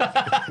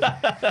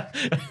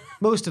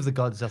 Most of the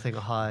gods, I think,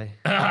 are high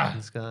in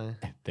the sky.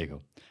 There you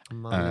go.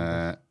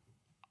 Man,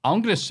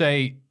 I'm going to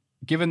say,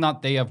 given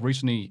that they have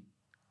recently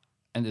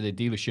entered a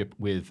dealership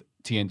with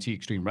TNT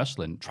Extreme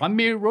Wrestling,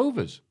 Tranmere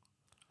Rovers.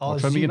 Oh, or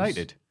Tranmere Zeus.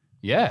 United.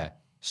 Yeah.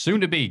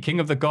 Soon to be king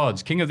of the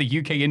gods, king of the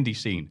UK indie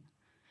scene.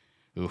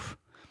 Oof.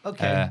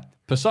 Okay.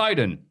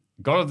 Poseidon,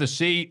 god of the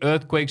sea,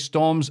 earthquakes,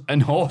 storms,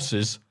 and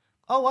horses.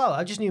 Oh, wow.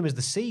 I just knew him as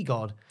the sea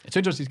god. It's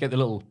interesting to get the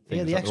little things.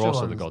 Yeah, the that extra they're also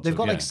ones. the gods They've of,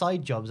 got yeah. like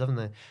side jobs, haven't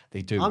they?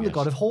 They do, I'm the yes.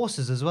 god of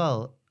horses as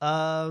well.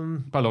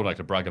 Probably don't like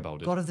to brag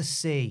about it. God of the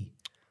sea.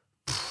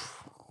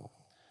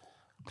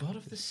 God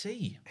of the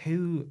sea.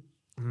 Who?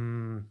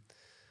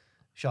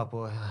 Sharp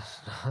boy.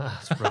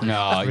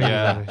 No,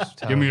 yeah.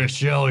 Give me a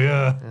shell,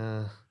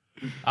 yeah.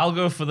 I'll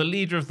go for the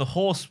leader of the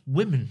horse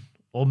women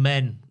or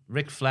men,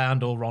 Ric Flair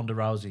or Ronda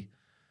Rousey.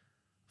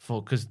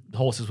 Because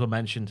horses were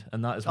mentioned,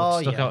 and that is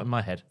what stuck out in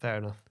my head. Fair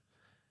enough.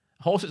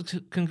 Horses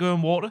can go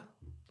in water.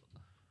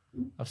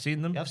 I've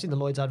seen them. Yeah, I've seen the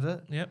Lloyd's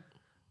advert. Yep.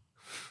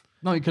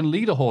 No, you can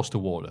lead a horse to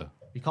water.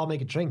 You can't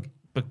make it drink.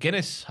 But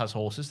Guinness has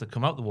horses that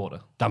come out the water.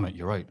 Damn it,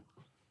 you're right.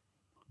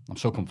 I'm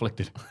so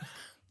conflicted.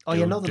 Oh,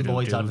 yeah, not the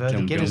Lloyd's advert,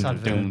 the Guinness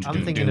advert.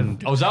 I'm thinking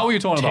of... Oh, is that what you're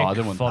talking about? I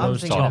didn't want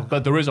follows I'm thinking top. of-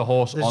 But there is a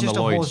horse There's on the just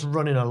a Lloyd's horse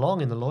running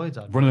along in the Lloyd's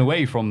advert. running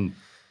away from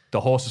the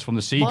horses from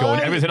the sea, going,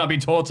 My- everything I've been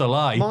taught to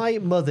lie. My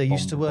mother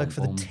used to work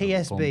for the bum,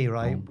 TSB, bum,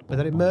 right? bum, But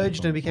then it bum,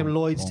 merged bum, and became bum,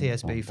 Lloyd's bum,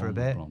 TSB bum, for a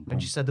bum, bit. bum,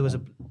 And she bum, said there was a...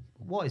 bum.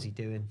 What is he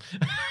doing?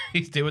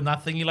 He's doing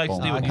that thing he likes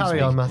to do. when carry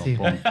he's on, asleep.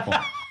 Matthew.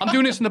 I'm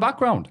doing this in the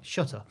background.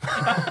 Shut up.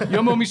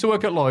 Your mum used to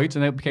work at Lloyd's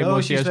and it became No,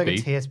 Lloyd's she's working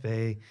TSB.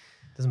 TSB.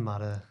 Doesn't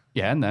matter.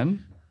 Yeah, and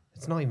then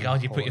It's not even...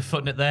 God, you put your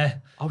foot in it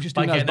there. I was just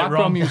By doing that as getting it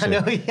background wrong. music. I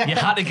know, yeah. You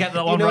had to get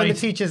that You one know when right.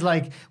 the teacher's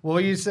like, what were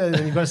you saying?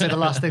 And you've got to say the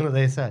last thing that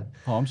they said.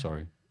 Oh, I'm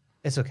sorry.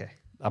 It's okay.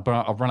 I've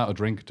run out of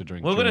drink to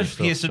drink. We're going during to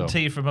this hear stuff, some so-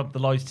 tea from up the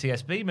Lloyd's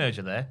TSB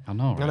merger there. I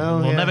know, right? I know.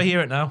 We'll yeah. never hear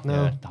it now.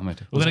 No. Yeah, damn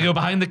it. We're going to go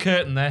behind the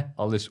curtain there.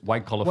 All this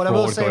white collar What I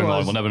will fraud say going on.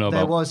 was, We'll never know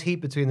there about. was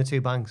heat between the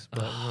two banks.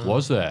 But,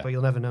 Was there? But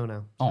you'll never know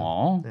now.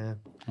 Aw. Yeah.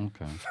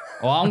 Okay.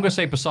 Well, I'm going to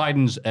say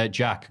Poseidon's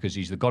Jack because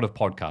he's the god of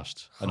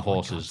podcasts and Oh my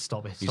horses. God,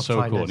 stop it. He's Stop so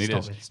trying cool. to- Need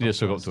stop to it. suck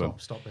Stop up it. to him.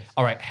 Stop it.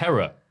 All right,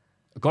 Hera,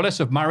 goddess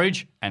of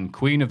marriage and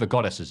queen of the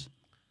goddesses.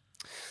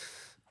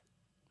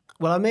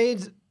 Well, I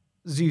made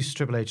Zeus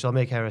Triple H, so I'll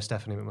make Hera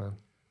Stephanie McMahon.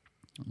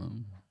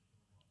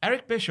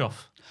 Eric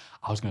Bischoff.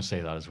 I was going to say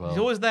that as well. He's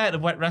always there at the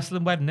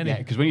wrestling wedding, isn't he? Yeah,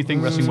 because when you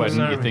think wrestling wedding,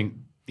 you Sorry. think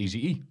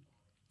Easy-E.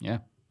 Yeah.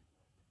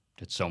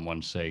 Did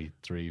someone say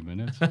 3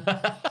 minutes?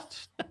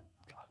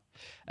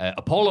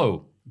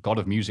 Apollo, god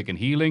of music and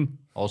healing,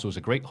 also is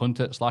a great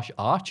hunter /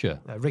 archer.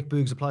 Rick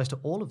Boogs applies to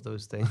all of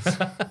those things.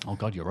 Oh,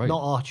 God, you're right.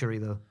 Not archery,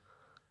 though,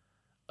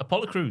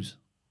 Apollo Crews.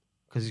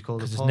 because he's called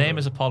Because his Apollo. name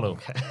is Apollo.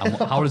 And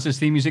how does his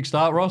theme music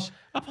start, Ross?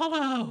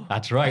 Apollo.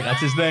 That's right,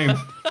 that's his name.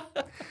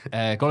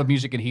 God of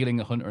music and healing,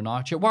 a hunter and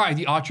archer. Why,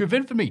 the archer of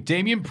infamy,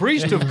 Damien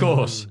Priest, of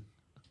course.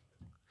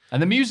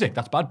 And the music,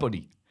 that's Bad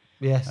Buddy.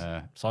 Yes.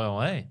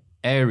 Soyon, eh?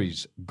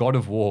 Ares, god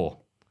of war.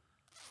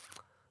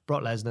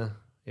 Brock Lesnar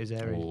is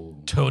Aries.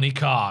 Tony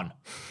Khan.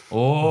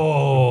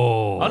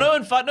 Oh. Oh, no,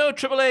 in fact, no,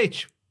 Triple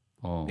H.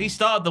 Oh. He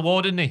started the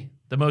war, didn't he?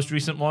 The most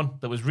recent one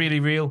that was really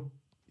real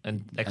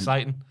and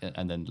exciting.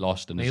 And then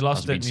lost and He has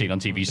lost been it. seen on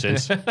TV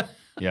since.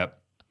 Yep.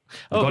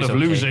 The Hope god he's of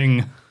okay. losing.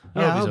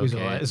 Yeah, I he's hope he's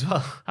okay. all right as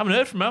well. Haven't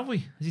heard from him, have we?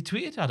 Has he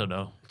tweeted? I don't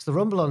know. It's the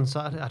Rumble on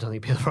Saturday. I don't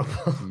think he'll be the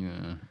Rumble.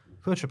 Yeah.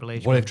 Poor Triple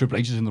H. What if Triple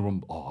H is in the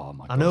Rumble? Oh,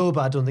 my God. I know,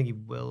 but I don't think he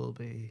will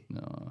be.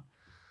 No.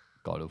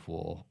 God of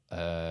War.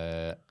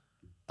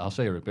 I'll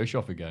say Eric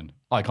Bischoff again.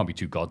 Oh, I can't be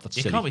two gods. That's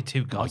You silly. can't be two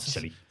No, gods. it's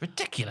silly.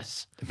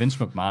 Ridiculous. Vince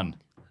McMahon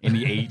in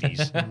the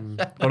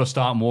 80s. God of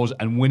starting wars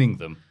and winning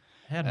them.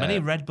 He had many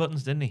red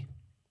buttons, didn't he?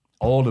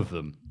 All of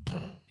them.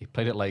 He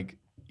played it like,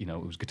 it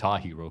was Guitar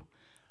Hero.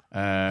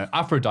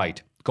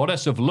 Aphrodite,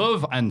 goddess of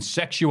love and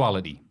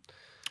sexuality.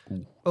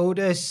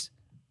 Otis,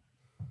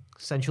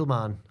 sensual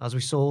man. As we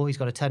saw, he's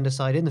got a tender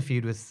side in the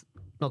feud with,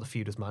 not the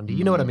feud with Mandy.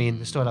 You know what I mean?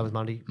 The storyline with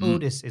Mandy.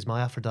 Otis is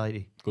my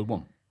Aphrodite. Good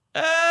one.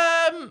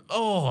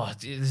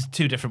 There's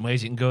two different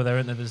ways you can go there,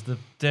 isn't there? There's the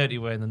dirty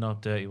way and the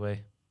not dirty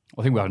way.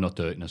 I think we have enough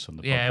dirtiness on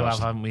the Yeah, podcast. well,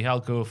 haven't we? I'll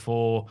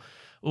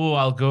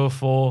go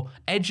for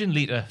Edge and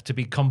Lita to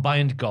be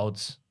combined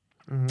gods.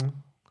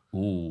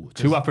 Ooh,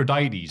 two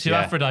Aphrodites. Two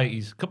yeah.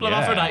 Aphrodites. Couple of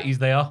Yeah. Aphrodites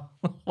they are.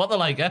 What they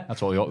like, eh?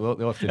 That's all they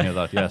often hear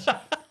that, yes.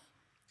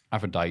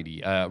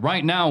 Aphrodite.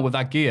 Right now with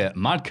that gear,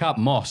 Madcap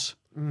Moss.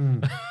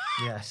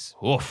 Yes.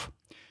 Oof.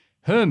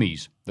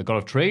 Hermes, the god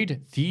of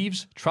trade,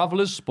 thieves,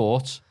 travelers,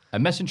 sports, a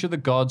messenger of the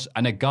gods,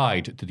 and a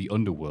guide to the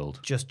underworld.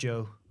 Just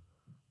Joe.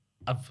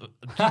 I've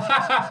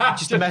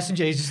Just a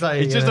messenger. He's just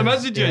like. It's just a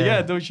messenger,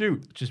 yeah, don't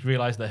shoot. just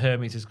realised that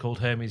Hermes is called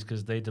Hermes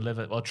because they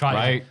deliver, or try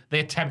Right. they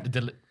attempt to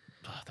deliver.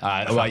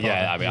 Well,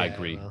 yeah, I mean, I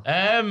agree. well.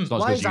 It's not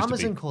Why as is good as it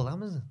used to Amazon be. called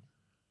Amazon?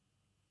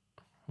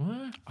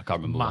 I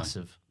can't remember. why.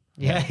 Massive.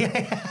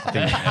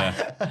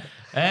 Yeah.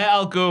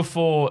 I'll go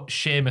for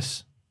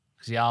Sheamus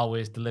because he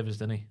always delivers,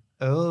 doesn't he?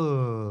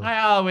 Oh. I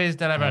always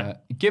deliver.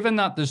 Given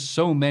that there's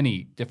so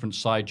many different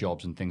side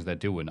jobs and things they're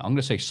doing, I'm going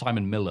to say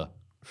Simon Miller.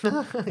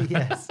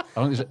 Yes.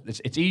 I don't think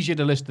it's easier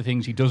to list the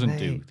things he doesn't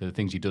do than the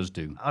things he does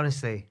do.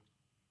 Honestly.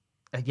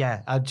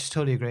 Yeah, I just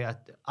totally agree.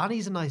 And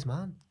he's a nice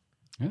man.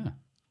 Yeah.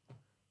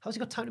 How's he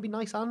got time to be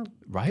nice and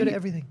Right. good at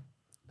everything?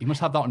 He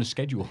must have that on his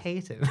schedule.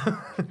 Hate him.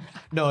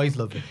 No, he's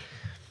lovely.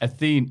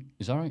 Athena,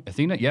 is that right?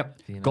 Athena, yep.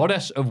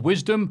 Goddess of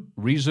wisdom,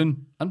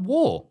 reason, and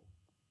war.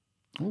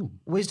 Ooh.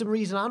 Wisdom,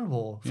 reason, and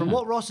war. From Yeah.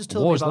 what Ross has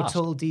told me War's about last.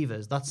 Total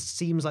Divas, that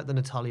seems like the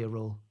Natalia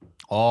role.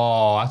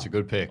 Oh, that's a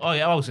good pick. Oh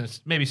yeah, I was gonna,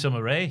 maybe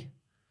Summer Rae,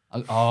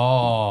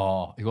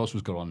 Oh, who else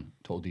was good on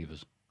Total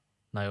Divas?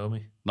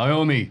 Naomi,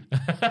 Naomi.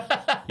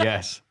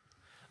 Yes.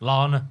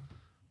 Lana,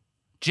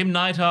 Jim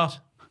Neidhart.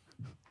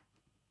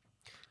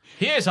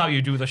 Here's how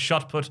you do the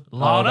shot put,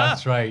 Lana.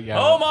 that's right, yeah.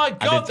 Oh my And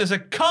God, it's- there's a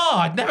car.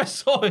 I never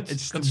saw it.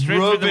 It's gone straight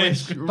through the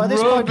rubbish.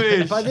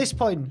 windscreen. By this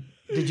point,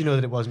 did you know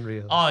that it wasn't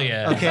real? Oh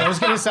yeah. Okay, I was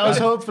going to say, I was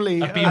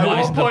hopefully. I've been At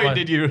wise what to the point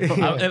did you?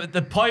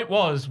 The point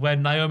was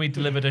when Naomi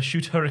delivered a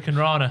shoot Hurricane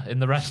Rana in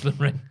the wrestling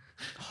ring.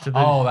 To the,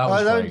 Oh, that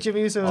was Oh, right.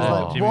 Jimmy Uso was Oh.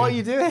 like, Jimmy- what are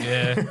you doing?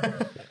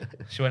 Yeah.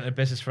 She went into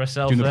business for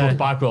herself Doing the there. puff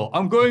back roll.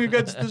 I'm going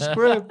against the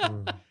script.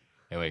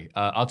 Anyway,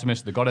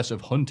 Artemis, the goddess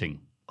of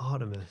hunting.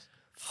 Artemis.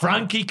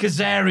 Frankie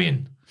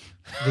Kazarian.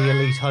 The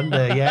elite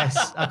hunter,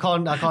 yes. I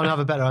can't have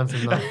a better answer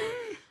than that.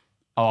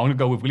 Oh, I'm going to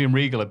go with William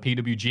Regal at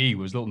PWG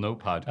with his little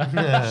notepad.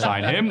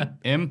 Sign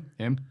him.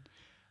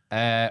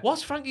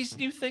 What's Frankie's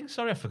new thing?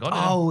 Sorry, I forgot.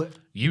 Oh,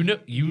 You know,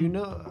 you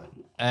know.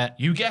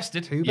 you guessed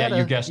it. Who Yeah,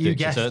 better? you guessed You it.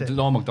 guessed It's it. a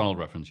Norm MacDonald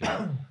reference,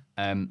 yeah.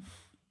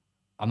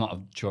 I'm not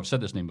sure I've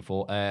said this name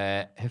before.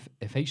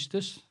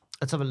 Hephaestus?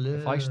 Let's have a look.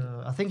 Hephaestus.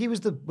 I think he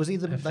was the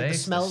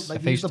Hephaestus. smell,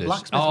 like he was the Hephaestus.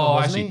 blacksmith Oh, one, I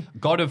wasn't see. he?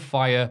 God of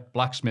fire,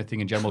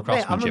 blacksmithing, and general Mate, I'm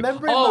craftsmanship.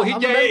 remembering Oh, that.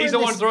 I'm he's the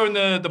remembering one this.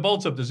 throwing the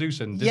bolts up to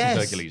Zeus and Disney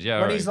Hercules. Yeah,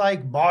 when right. he's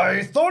like,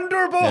 my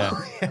thunderbolt.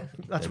 Yeah.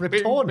 That's Yeah, Rip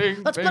bing, Torn.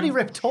 bing, That's bing. bloody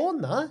Rip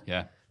Torn, that.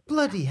 Yeah.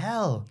 Bloody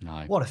hell.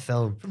 Aye. What a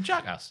film. From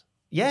Jackass.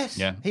 Yes.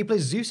 Yeah. He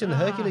plays Zeus in the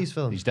Hercules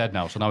film. He's dead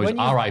now, so now he's When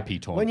you- R.I.P.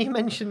 Torn. When you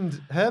mentioned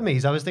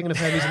Hermes, I was thinking of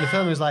Hermes in the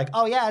film. It was like,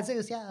 oh yeah,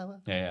 Zeus, yeah.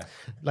 Yeah.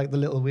 Like the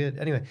little weird.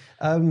 Anyway,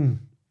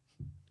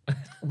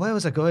 where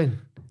was I going?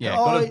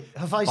 Yeah,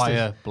 Hephaestus.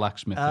 fire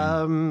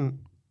blacksmithing.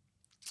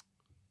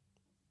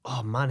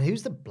 Oh man,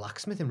 who's the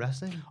blacksmith in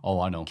wrestling? Oh,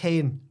 I know.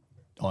 Kane.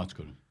 Oh, that's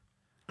good.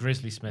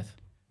 Grizzly Smith.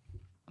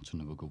 That's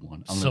another good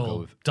one. I'm gonna Soul, go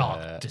with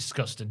dark,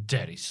 disgusting,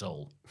 dirty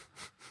soul.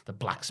 The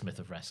blacksmith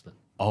of wrestling.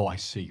 Oh, I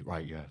see.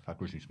 Right, yeah. Fat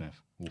Grizzly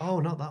Smith. Oof. Oh,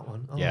 not that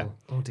one. Oh, Yeah.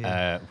 Oh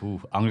dear. I'm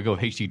going to go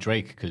with H.D.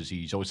 Drake because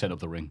he's always set up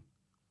the ring.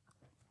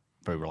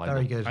 Very reliable.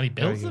 Very good. And he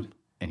builds Very them. good.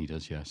 And he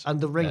does, yes. And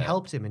the ring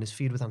helped him in his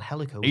feud with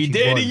Angelico. which He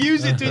did. won. He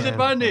used it to his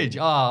advantage.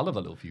 I love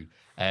that little feud.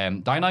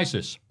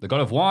 Dionysus, the god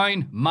of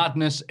wine,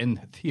 madness,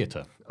 and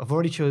theatre. I've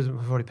already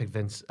picked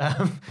Vince.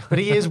 But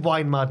he is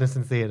wine, madness,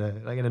 and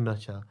theatre, like in a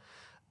nutshell.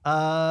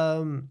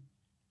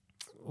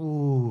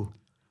 Ooh.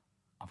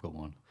 I've got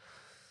one.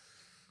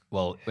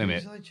 Well, wait a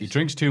minute. I He just-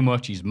 drinks too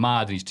much, he's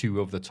mad, and he's too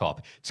over the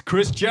top. It's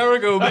Chris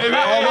Jericho, baby! Oh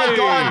my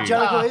God,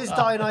 Jericho is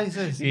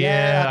Dionysus.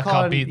 Yeah, I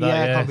can't beat that,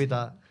 Yeah, yeah. I can't beat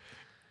that.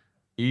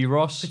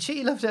 Eros. But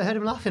she loved it. I heard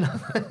him laughing.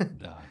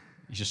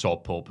 You just saw a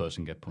poor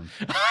person get punched.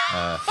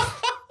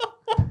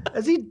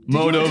 Has he? Did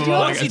Mowed you, over did you, by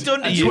What's he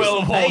done to a you?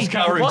 12 horse Hey,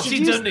 carriage. what's did he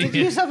you, done to did you?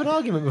 you just have an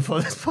argument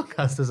before this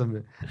podcast or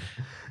something?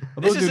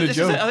 This doing a is,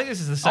 joke. I think this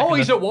is the second. Oh,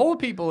 he's at war with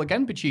people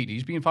again, Pachidi.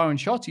 He's been firing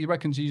shots. He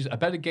reckons he's a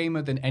better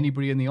gamer than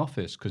anybody in the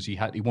office because he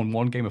won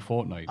one game of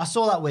Fortnite. I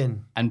saw that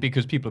win. And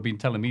because people have been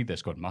telling me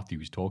this, God,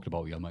 Matthew's talked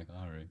about you. I'm like,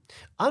 all right.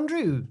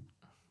 Andrew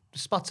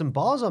spat some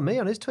bars on me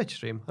on his Twitch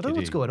stream. I don't know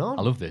what's going on.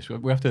 I love this.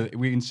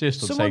 We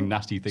insist on saying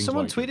nasty things.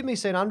 Someone about you. tweeted me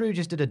saying Andrew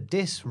just did a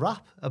diss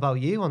rap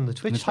about you on the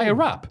Twitch An entire stream.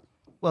 rap.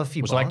 Well, a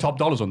few Was it like bars. Top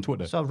Dollars on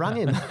Twitter? So I rang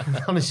him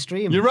on his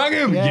stream. You rang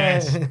him? Yeah.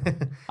 Yes.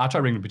 I tried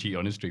ringing Pachidi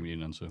on his stream. He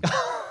didn't answer.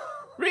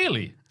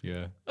 Really?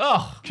 Yeah.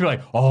 Oh, You're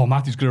like, oh,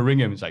 Matthew's going to ring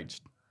him. It's like,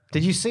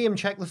 Did you see him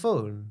check the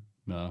phone?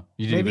 no.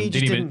 You didn't Maybe he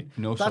just even didn't.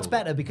 know. That's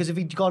better because if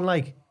he'd gone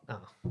like, oh,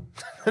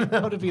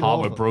 that would have been Heart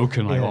awful. were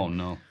broken. Like, Yeah. oh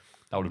no,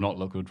 that would have not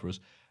looked good for us.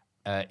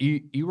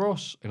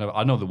 Eros,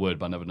 I know the word,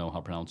 but I never know how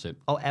to pronounce it.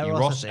 Oh,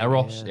 Eros, I think,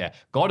 Eros, yeah. yeah.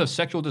 God of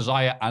sexual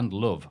desire and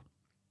love.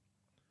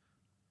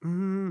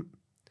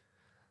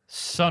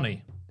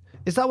 Sonny.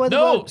 Is that where the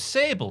No, word,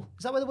 Sable.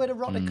 is that where the word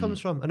erotic comes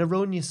from? An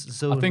erroneous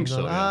zone. I think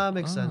so, yeah. Ah,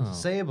 makes sense.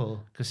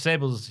 Sable. Because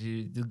Sable's,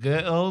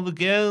 all the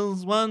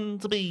girls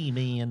want to be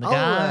me, and the Oh,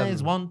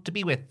 guys want to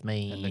be with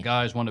me. And the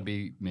guys want to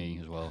be me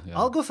as well. Yeah.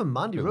 I'll go for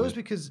Mandy Good Rose word.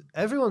 because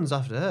everyone's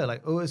after her.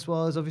 Like Otis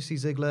was, obviously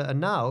Ziggler, and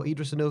now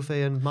Idris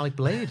Enofe and Malik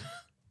Blade.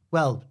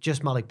 Well,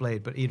 just Malik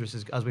Blade, but Idris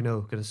is, as we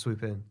know, going to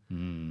swoop in.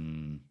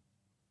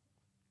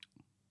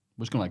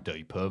 We're just going to like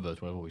dirty perverts,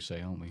 whatever we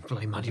say, aren't we?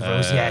 Bloody Mandy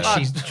Rose, yeah,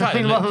 she's try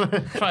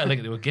to link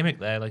it to a gimmick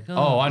there. Like,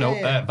 Oh, I know.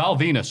 Yeah. Val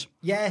Venus.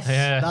 Yes,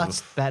 Yeah.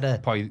 that's better.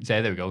 Probably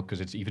there we go,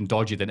 because it's even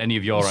dodgier than any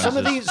of your Some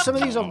of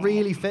answers. these are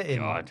really fitting.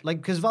 God. Like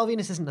because Val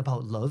Venus isn't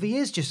about love; he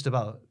is just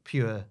about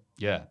pure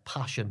Yeah.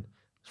 passion.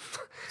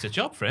 it's a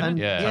job for him. And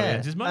Yeah. yeah,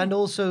 Earns his money. and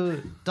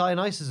also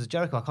Dionysus as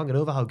Jericho. I can't get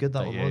over how good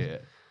that one was. Yeah.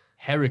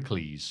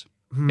 Heracles.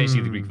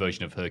 Basically the Greek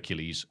version of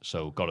Hercules.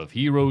 So god of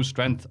heroes,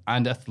 strength,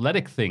 and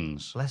athletic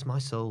things. Bless my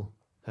soul.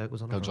 Herc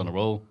was on a Goes on a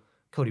roll. roll.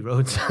 Cody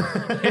Rhodes.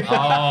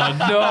 Oh,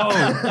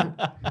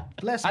 no.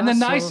 Bless And my the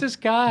soul. nicest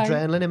guy.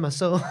 Adrenaline in my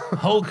soul.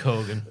 Hulk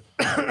Hogan.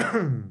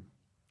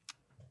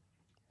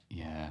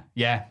 Yeah.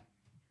 Yeah.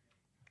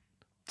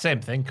 Same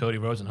thing, Cody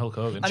Rhodes and Hulk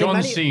Hogan. And in John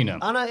many- Cena.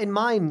 Anna, in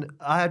mine,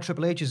 I had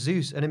Triple H as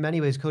Zeus, and in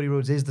many ways, Cody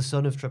Rhodes is the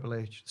son of Triple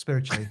H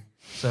spiritually.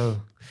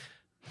 So,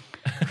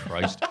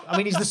 Christ. I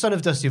mean, he's the son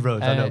of Dusty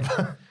Rhodes. I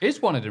know.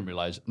 Is one I didn't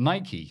realize.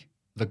 Nike,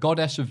 the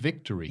goddess of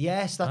victory.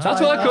 Yes, that's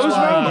That's why- where that goes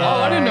why- from? Oh,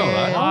 I didn't know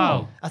that.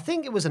 Wow. I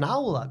think it was an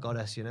owl, that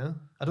goddess, you know?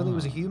 I don't think it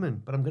was a human,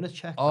 but I'm going to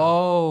check. that.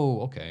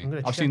 Oh, okay. I'm gonna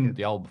I've check seen it.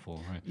 the owl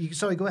before. Right.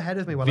 Sorry, go ahead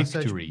of me while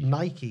Victory. I search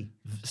Nike.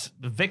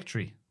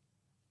 Victory.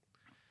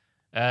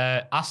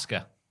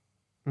 Asuka,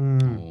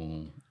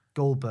 Oh.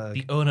 Goldberg.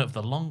 the owner of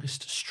the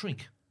longest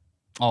streak.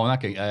 Oh, in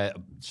that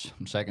case,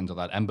 some seconds of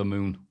that. Ember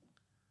Moon.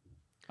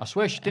 I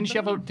swear, didn't she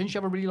have a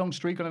really long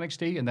streak on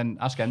NXT and then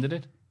Asuka ended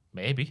it?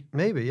 Maybe.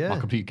 Maybe, yeah.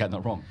 I'm completely getting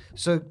that wrong.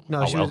 So,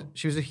 no, Oh, she, well.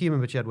 she was a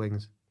human, but she had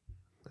wings.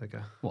 There we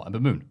go. What, Ember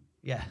Moon?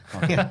 Yeah.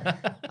 Yeah.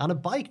 And a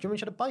bike. Do you remember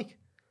she had a bike?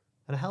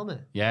 And a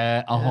helmet.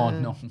 Yeah. Oh,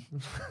 no.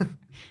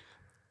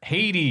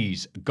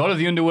 Hades, god of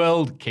the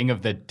underworld, king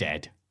of the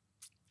dead.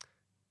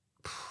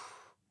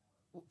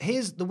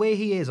 The way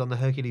he is on the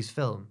Hercules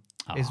film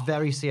is Oh.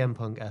 very CM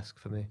Punk-esque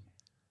for me.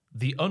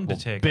 The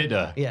Undertaker.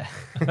 Bitter. Yeah.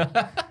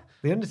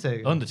 The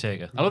Undertaker.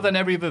 Undertaker. I love that in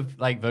every other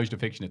version of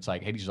fiction, it's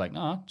like Hades is like,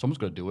 nah, someone's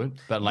got to do it.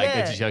 But like, Yeah.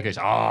 it's just like,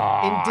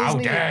 how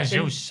dare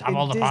Zeus have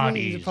all the Disney,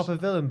 parties? he's a proper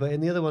villain, but in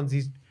the other ones,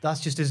 that's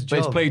just his But job.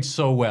 it's played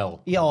so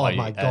well. Yeah, oh by,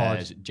 my God.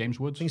 is it James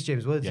Woods? I think it's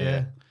James Woods,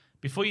 yeah.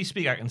 Before you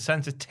speak, I can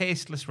sense a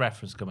tasteless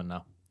reference coming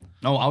now.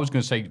 No, I was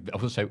going to say,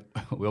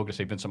 we were all going to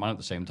say Vince McMahon at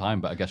the same time,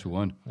 but I guess we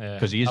weren't. Yeah.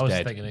 Because he is I was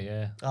dead. thinking it,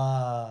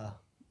 yeah.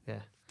 Yeah.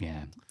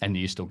 Yeah. And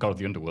he is still god of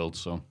the underworld,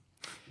 so.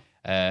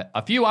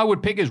 A few I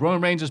would pick is Roman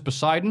Reigns as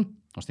Poseidon.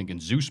 I was thinking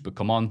Zeus, but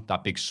come on,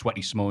 that big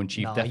sweaty Samoan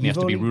chief Nah, definitely has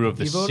to be ruler of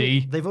the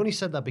sea. They've only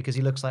said that because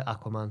he looks like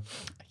Aquaman.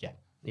 Yeah.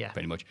 Yeah.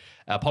 Pretty much.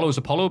 Apollo is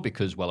Apollo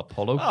because, well,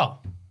 Apollo. Oh,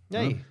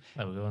 Hey.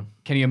 there we go.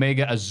 Kenny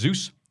Omega as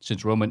Zeus,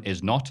 since Roman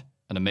is not,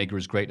 and Omega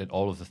is great at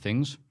all of the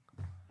things.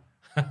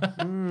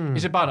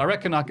 Is it bad? I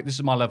reckon this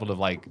is my level of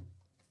like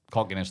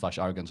cockiness /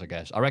 arrogance, I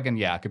guess. I reckon,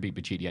 yeah, I could beat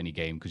Bachiti any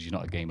game because he's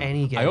not a gamer.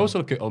 Any game. I also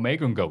look at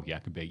Omega and go, yeah, I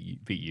could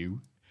beat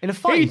you. In a He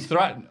fight?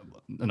 threatened.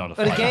 Not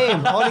a In fight.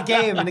 a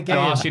game. In a game.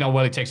 No, I've seen how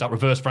well he takes that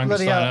reverse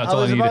Frankenstein. Bloody hell, That's I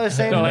all was I about needed. to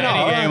say, No, no,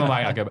 any game,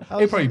 I- I could.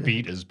 He'll probably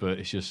beat us, but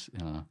it's just, you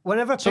know.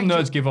 Whenever I Some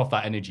picture- nerds give off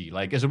that energy.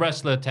 Like, as a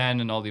wrestler, 10,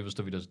 and all the other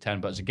stuff he does,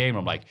 10. But as a gamer,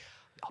 I'm like,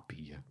 I'll beat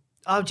you.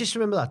 I just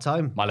remember that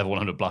time My level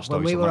 100 Blastoise.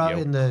 when we I'm were like, out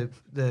yo. in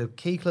the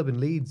Key Club in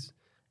Leeds,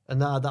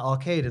 and that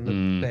arcade in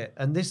the bit,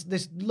 and this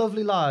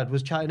lovely lad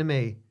was chatting to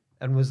me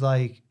and was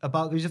like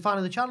he was a fan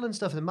of the channel and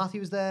stuff, and Matthew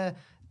was there,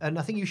 and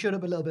I think you showed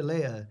up a little bit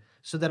later.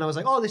 So then I was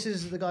like, oh, this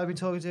is the guy I've been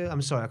talking to.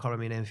 I'm sorry, I can't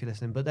remember your name if you're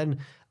listening. But then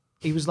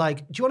he was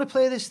like, do you want to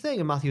play this thing?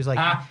 And Matthew was like,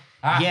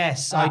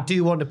 yes, I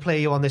do want to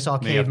play you on this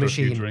arcade after a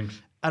few machine.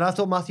 drinks. And I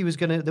thought Matthew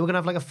they were going to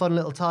have like a fun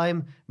little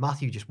time.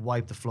 Matthew just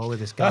wiped the floor with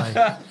this guy.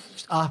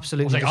 Just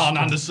absolutely. It's like Arn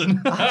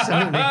Anderson.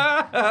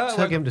 Absolutely.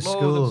 Took him to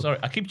school. Sorry,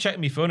 I keep checking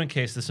my phone in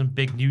case there's some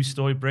big news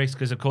story breaks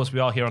because, of course, we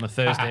are here on a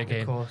Thursday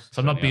again. course. So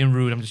I'm not being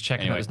rude. I'm just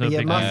checking Anyway. out. There's no Yeah,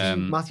 big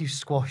news. Matthew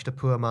squashed a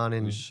poor man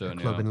in a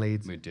Certainly club are. in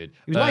Leeds. We did.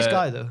 He was a nice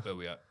guy, though. But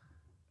we are.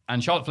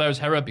 And Charlotte Flair is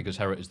Hera because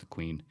Hera is the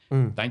queen.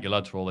 Thank you,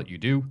 lads, for all that you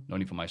do. Not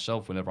only for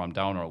myself whenever I'm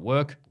down or at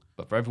work,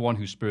 but for everyone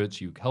whose spirits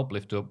you help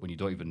lift up when you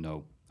don't even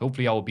know.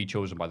 Hopefully, I will be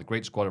chosen by the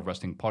great squad of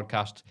wrestling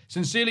podcasts.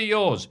 Sincerely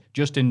yours,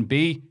 Justin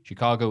B.,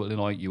 Chicago,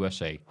 Illinois,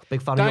 USA.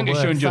 Big fan of your work.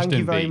 Dankeschön, Thank Justin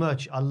you very B.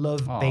 much. I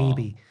love Aw.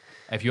 Baby.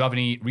 If you have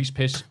any Reese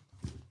Piss,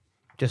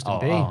 Justin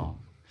B. oh.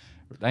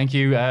 Thank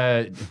you,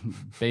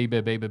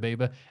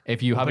 baby.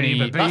 If you have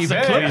any That's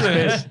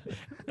the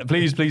clip.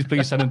 Reese Piss,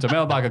 please send them to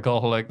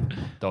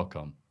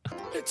mailbag@cultaholic.com.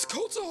 It's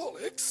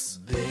Cultaholics.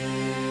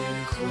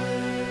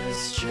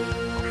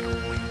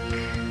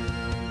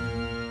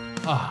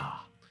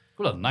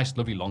 What a nice,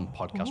 lovely, long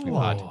podcast we've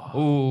had.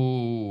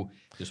 Ooh,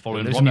 just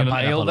following Losing a Romulan Ale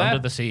pineapple there under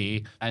the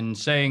sea. and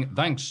saying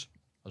thanks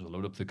as we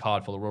load up the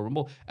card for the Royal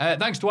Rumble.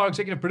 Thanks to our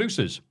executive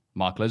producers,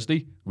 Mark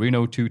Leslie,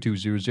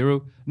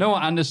 Reno2200, Noah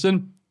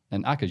Anderson,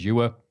 and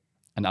Akazua,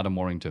 and Adam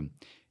Warrington.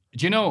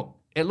 Do you know,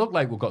 it looked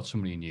like we've got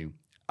somebody new.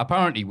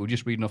 Apparently, we're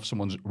just reading off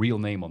someone's real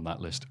name on that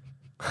list.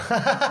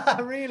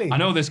 Really? I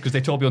know this because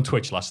they told me on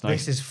Twitch last night.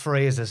 This is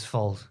Fraser's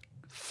fault.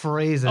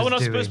 Fraser's Oh, we're not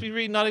doing. supposed to be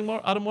reading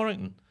Adam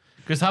Warrington?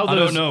 Because how I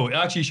those, don't know.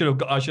 I actually should have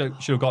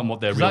gotten what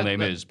their real that- name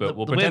the- is, but the-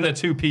 we'll the way pretend that-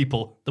 they're two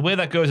people. the way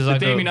that goes is The I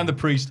Damien go, and the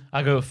priest.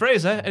 I go,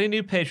 Fraser, any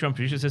new Patreon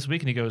producers this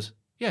week? And he goes,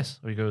 yes.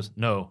 Or he goes,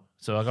 no.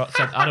 So I got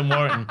sent Adam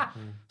Warrington.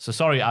 So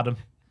sorry, Adam.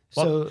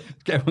 So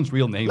Get everyone's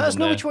real name let us on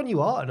know there. which one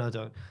you are. No,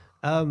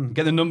 don't.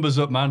 Get the numbers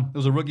up, man.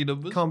 Those are rookie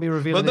numbers. Can't be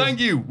revealing Well, thank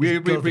his- you. We his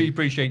really guilty.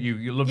 appreciate you.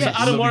 You love So your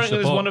Adam lovely Warrington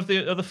is support. one of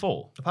the other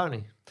four.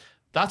 Apparently.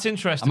 That's I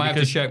interesting. might have to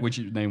because check which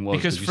name was.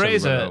 Because you said it right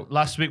Fraser, out.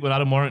 last week when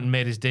Adam Warrington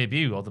made his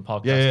debut on the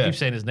podcast, Yeah, yeah. I keep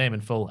saying his name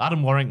in full.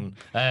 Adam Warrington,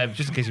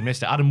 just in case you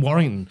missed it. Adam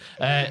Warrington.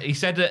 He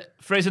said that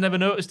Fraser never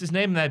noticed his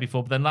name there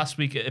before, but then last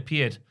week it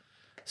appeared.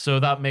 So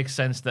that makes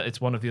sense that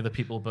it's one of the other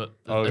people, but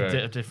Okay.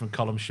 a different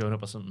column showing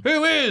up or something.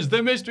 Who is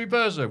the mystery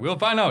person? We'll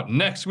find out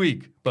next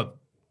week. But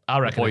I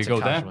reckon before it's you a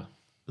go there, casual.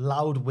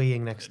 Loud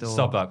weeing next door.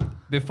 stop that.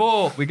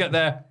 Before we get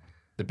there,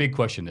 the big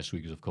question this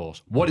week is, of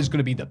course, what is going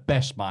to be the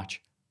best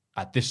match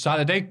at this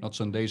Saturday, not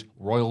Sunday's,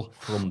 Royal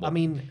Rumble? I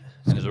mean,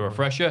 and as a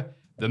refresher,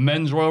 the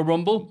men's Royal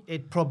Rumble,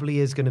 it probably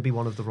is going to be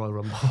one of the Royal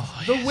Rumble.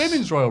 the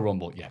women's Royal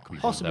Rumble. Yeah, could be one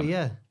of Possibly,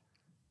 them.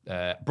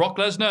 yeah. Brock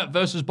Lesnar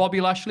versus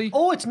Bobby Lashley.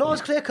 Oh, it's not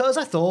as clear cut as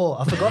I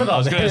thought. I forgot about I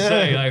was it. going to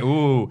say, like,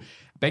 ooh,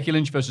 Becky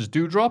Lynch versus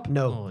Doudrop.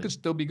 No. Could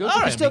still be good. All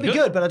right. It'll still be be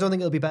good. good, but I don't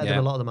think it'll be better Yeah. than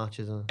a lot of the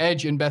matches.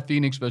 Edge and Beth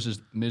Phoenix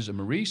versus Miz and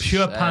Maurice.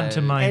 Pure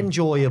pantomime.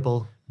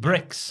 Enjoyable.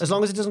 Bricks. As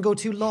long as it doesn't go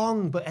too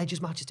long, but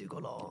Edge's matches do go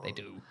long. They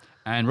do.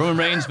 And Roman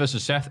Reigns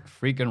versus Seth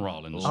freaking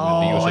Rollins. with the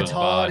Oh, usual it's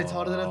hard. vibe. It's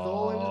harder than I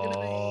thought it was going to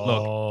be.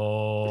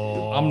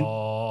 Look, I'm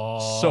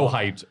so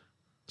hyped.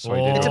 Sorry,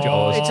 did It's I interrupt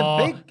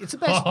yours? it's the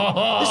best.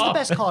 This is the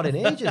best card in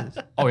ages.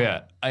 Oh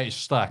yeah, it's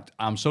stacked.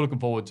 I'm so looking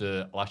forward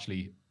to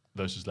Lashley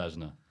versus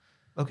Lesnar.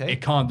 Okay.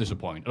 It can't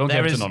disappoint. I don't care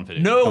There if it's is a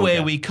non-finish. no Don't way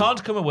care. we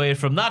can't come away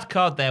from that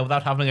card there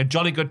without having a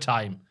jolly good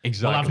time. We'll have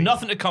Exactly.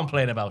 nothing to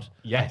complain about.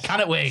 Yes.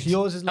 Cannot wait. So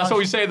yours is That's what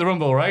we say at the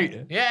Rumble,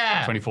 right? Yeah.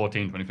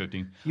 2014,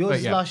 2015. Yours But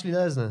is yeah, Lashley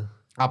Lesnar.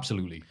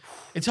 absolutely.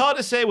 It's hard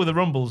to say with the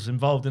Rumbles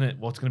involved in it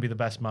what's going to be the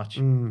best match.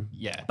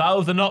 Yeah. But out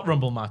of the not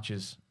Rumble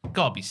matches,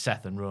 gotta be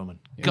Seth and Roman.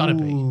 Gotta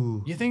be.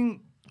 You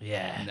think?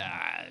 Yeah.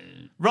 Nah.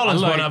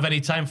 Rollins I like- won't have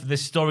any time for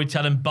this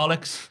storytelling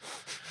bollocks.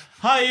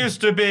 I used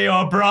to be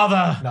your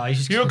brother. No,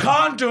 he's just- You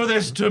can't do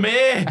this to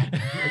me.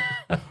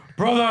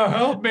 Brother,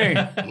 help me!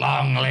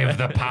 Long live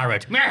the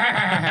parrot!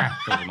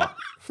 Throws him off.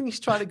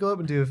 He's trying to go up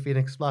and do a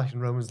Phoenix Splash,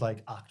 and Roman's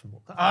like,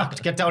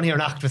 act, get down here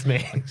and act with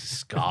me.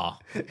 Scar.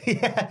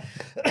 yeah.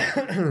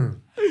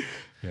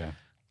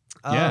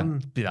 Yeah.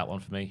 Be that one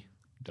for me.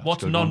 That's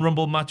What a good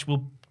non-Rumble match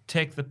will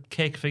take the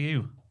cake for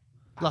you?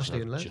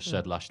 Lashley and Lesnar. Just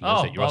said Lashley. Oh,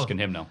 That's it. You're well. asking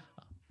him now.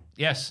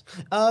 Yes.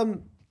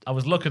 Um, I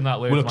was looking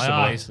that way We'll with my look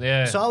similar. eyes.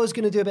 Yeah. So I was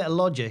going to do a bit of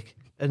logic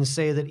and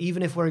say that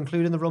even if we're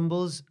including the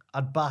Rumbles,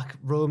 I'd back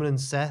Roman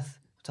and Seth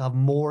to have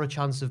more a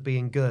chance of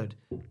being good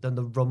than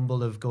the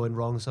Rumble of going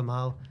wrong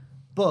somehow.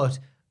 But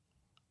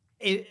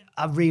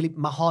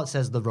My heart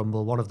says the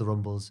Rumble, one of the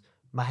Rumbles.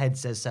 My head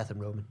says Seth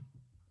and Roman.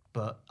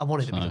 But I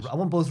want I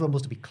want both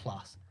Rumbles to be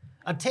class.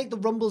 I'd take the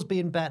Rumbles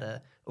being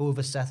better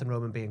over Seth and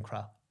Roman being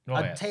crap.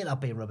 I'd take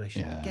that being rubbish.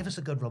 Yeah. Give us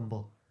a good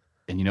Rumble.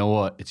 And you know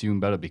what? It's even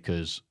better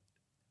because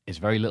it's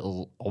very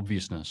little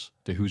obviousness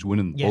to who's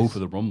winning both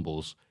of the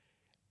Rumbles.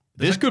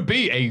 This could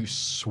be a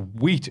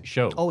sweet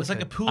show. Oh, it's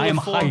like a pool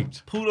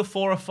of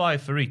 4 or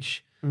 5 for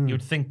each. You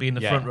would think being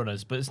the front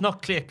runners, but it's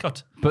not clear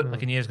cut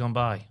like in years gone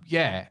by.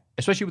 Yeah,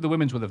 especially with the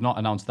women's where they've not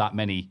announced that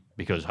many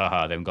because, they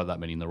haven't got that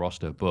many in the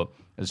roster. But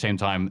at the same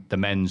time, the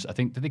men's, I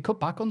think, did they cut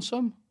back on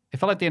some? It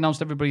felt like they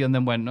announced everybody and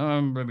then went,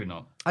 no, maybe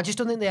not. I just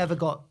don't think they ever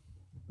got,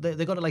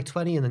 they got it like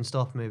 20 and then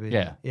stopped maybe.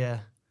 Yeah. Yeah.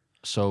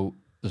 So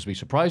there'll be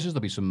surprises,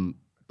 there'll be some,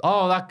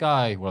 that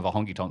guy, whatever,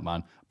 honky-tonk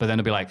man. But then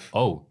it'll be like,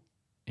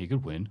 he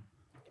could win.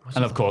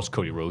 And of course,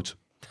 Cody Rhodes.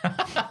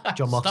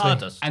 John Moxley.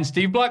 Stardust. And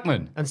Steve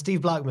Blackman.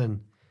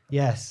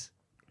 Yes.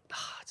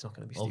 It's not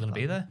going to be Steve all going to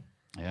be there?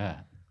 Yeah.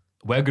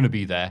 We're going to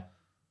be there.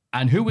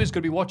 And who is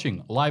going to be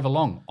watching live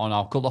along on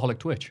our Cultaholic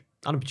Twitch?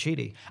 Adam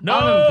Pacitti. No!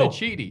 Adam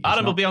Pacitti.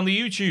 Adam will be on the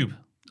YouTube.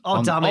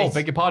 Damn it. Oh,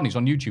 beg your pardon. He's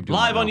on YouTube.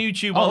 Live on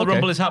YouTube while the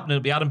Rumble is happening.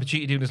 It'll be Adam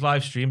Pacitti doing his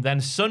live stream.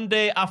 Then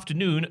Sunday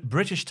afternoon,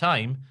 British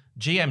time,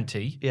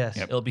 GMT. Yes.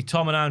 It'll be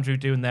Tom and Andrew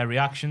doing their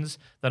reactions.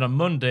 Then on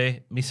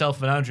Monday,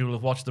 myself and Andrew will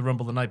have watched the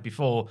Rumble the night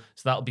before,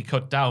 so that'll be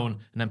cut down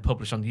and then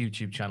published on the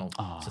YouTube channel.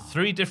 So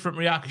 3 different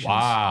reactions.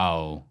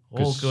 Wow.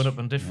 All going up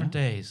on different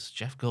days.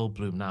 Jeff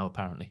Goldblum now,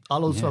 apparently.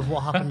 I'll also have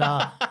what happened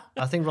now.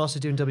 I think Ross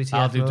is doing WTF.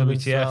 I'll do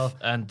WTF, so.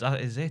 and that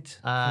is it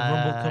for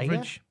Rumble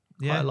coverage.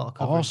 Yeah. Quite a lot of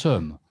coverage.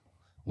 Awesome.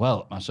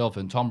 Well, myself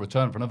and Tom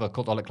return for another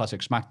Cultaholic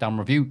Classic SmackDown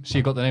review. See,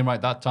 you got the name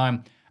right that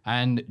time.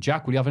 And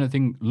Jack, will you have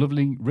anything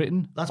lovely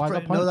written? That's by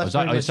pretty, that point? no, that's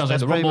pretty, it sounds much, like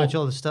that's the pretty Rumble. much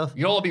all the stuff.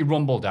 You'll all be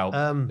rumbled out.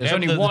 There's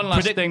only one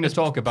last thing to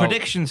talk about.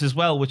 Predictions as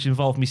well, which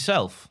involve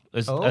myself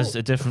as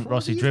a different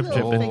Rossi Drip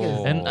Drip.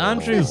 And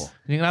Andrew,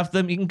 you can have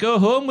them. You can go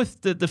home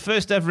with the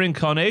first ever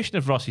incarnation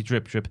of Rossi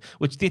Drip Drip,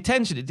 which the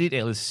attention to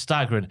detail is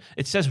staggering.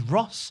 It says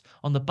Ross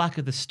on the back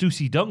of the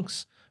Stussy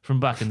Dunks from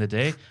back in the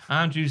day.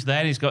 Andrew's there,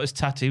 and he's got his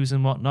tattoos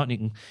and whatnot.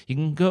 And you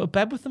can go to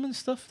bed with them and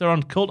stuff. They're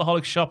on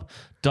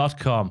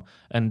cultaholicshop.com.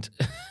 And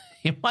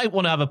you might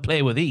want to have a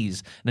play with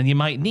these, and then you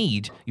might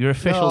need your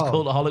official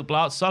Cultaholic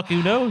Blout sock.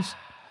 Who knows?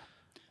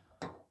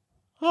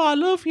 Oh, I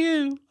love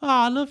you. Oh,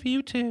 I love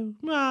you too.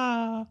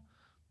 Ah.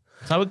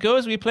 That's how it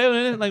goes when you play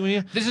with it. Like when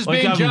you, this has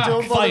been Jack.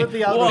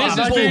 This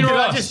has been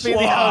Ross.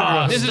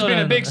 This has been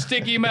a big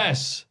sticky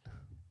mess.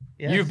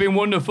 Yes. You've been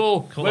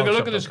wonderful. We're going to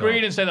look at the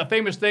screen and say the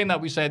famous thing that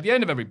we say at the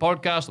end of every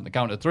podcast on the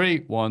count of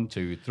 3. 1,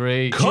 2,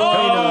 3.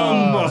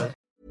 Come!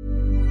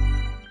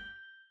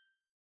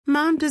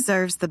 Mom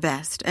deserves the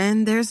best,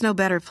 and there's no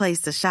better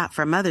place to shop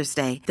for Mother's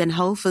Day than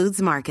Whole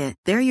Foods Market.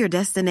 They're your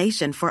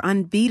destination for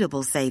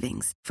unbeatable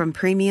savings, from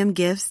premium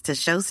gifts to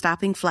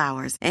show-stopping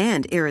flowers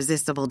and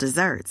irresistible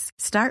desserts.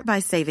 Start by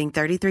saving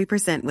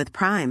 33% with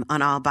Prime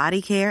on all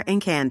body care and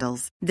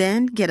candles.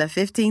 Then get a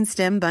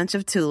 15-stem bunch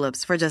of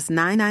tulips for just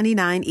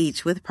 $9.99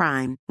 each with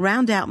Prime.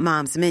 Round out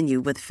Mom's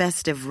menu with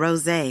festive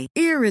rosé,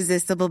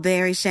 irresistible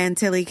berry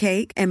chantilly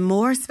cake, and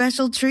more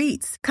special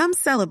treats. Come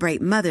celebrate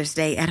Mother's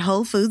Day at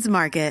Whole Foods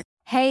Market.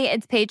 Hey,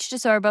 it's Paige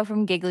DeSorbo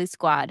from Giggly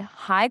Squad.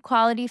 High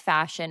quality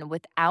fashion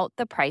without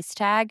the price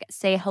tag.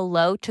 Say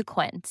hello to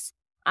Quince.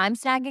 I'm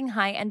snagging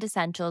high-end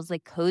essentials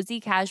like cozy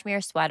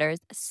cashmere sweaters,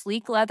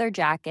 sleek leather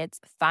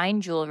jackets,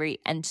 fine jewelry,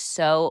 and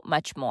so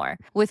much more.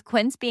 With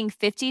Quince being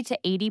 50 to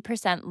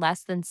 80%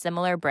 less than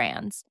similar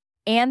brands.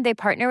 And they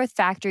partner with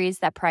factories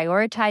that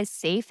prioritize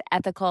safe,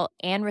 ethical,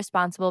 and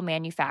responsible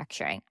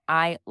manufacturing.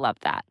 I love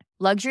that.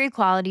 Luxury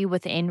quality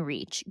within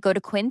reach. Go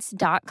to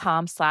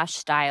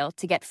quince.com/style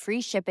to get free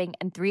shipping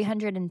and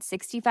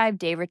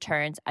 365-day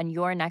returns on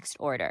your next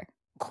order.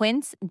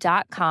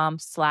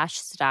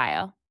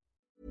 Quince.com/style.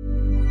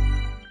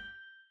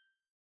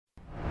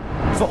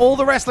 For all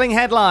the wrestling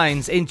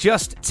headlines in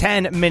just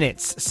 10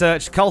 minutes,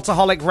 search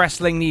Cultaholic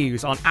Wrestling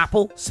News on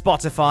Apple,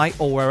 Spotify,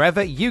 or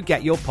wherever you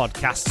get your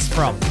podcasts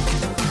from.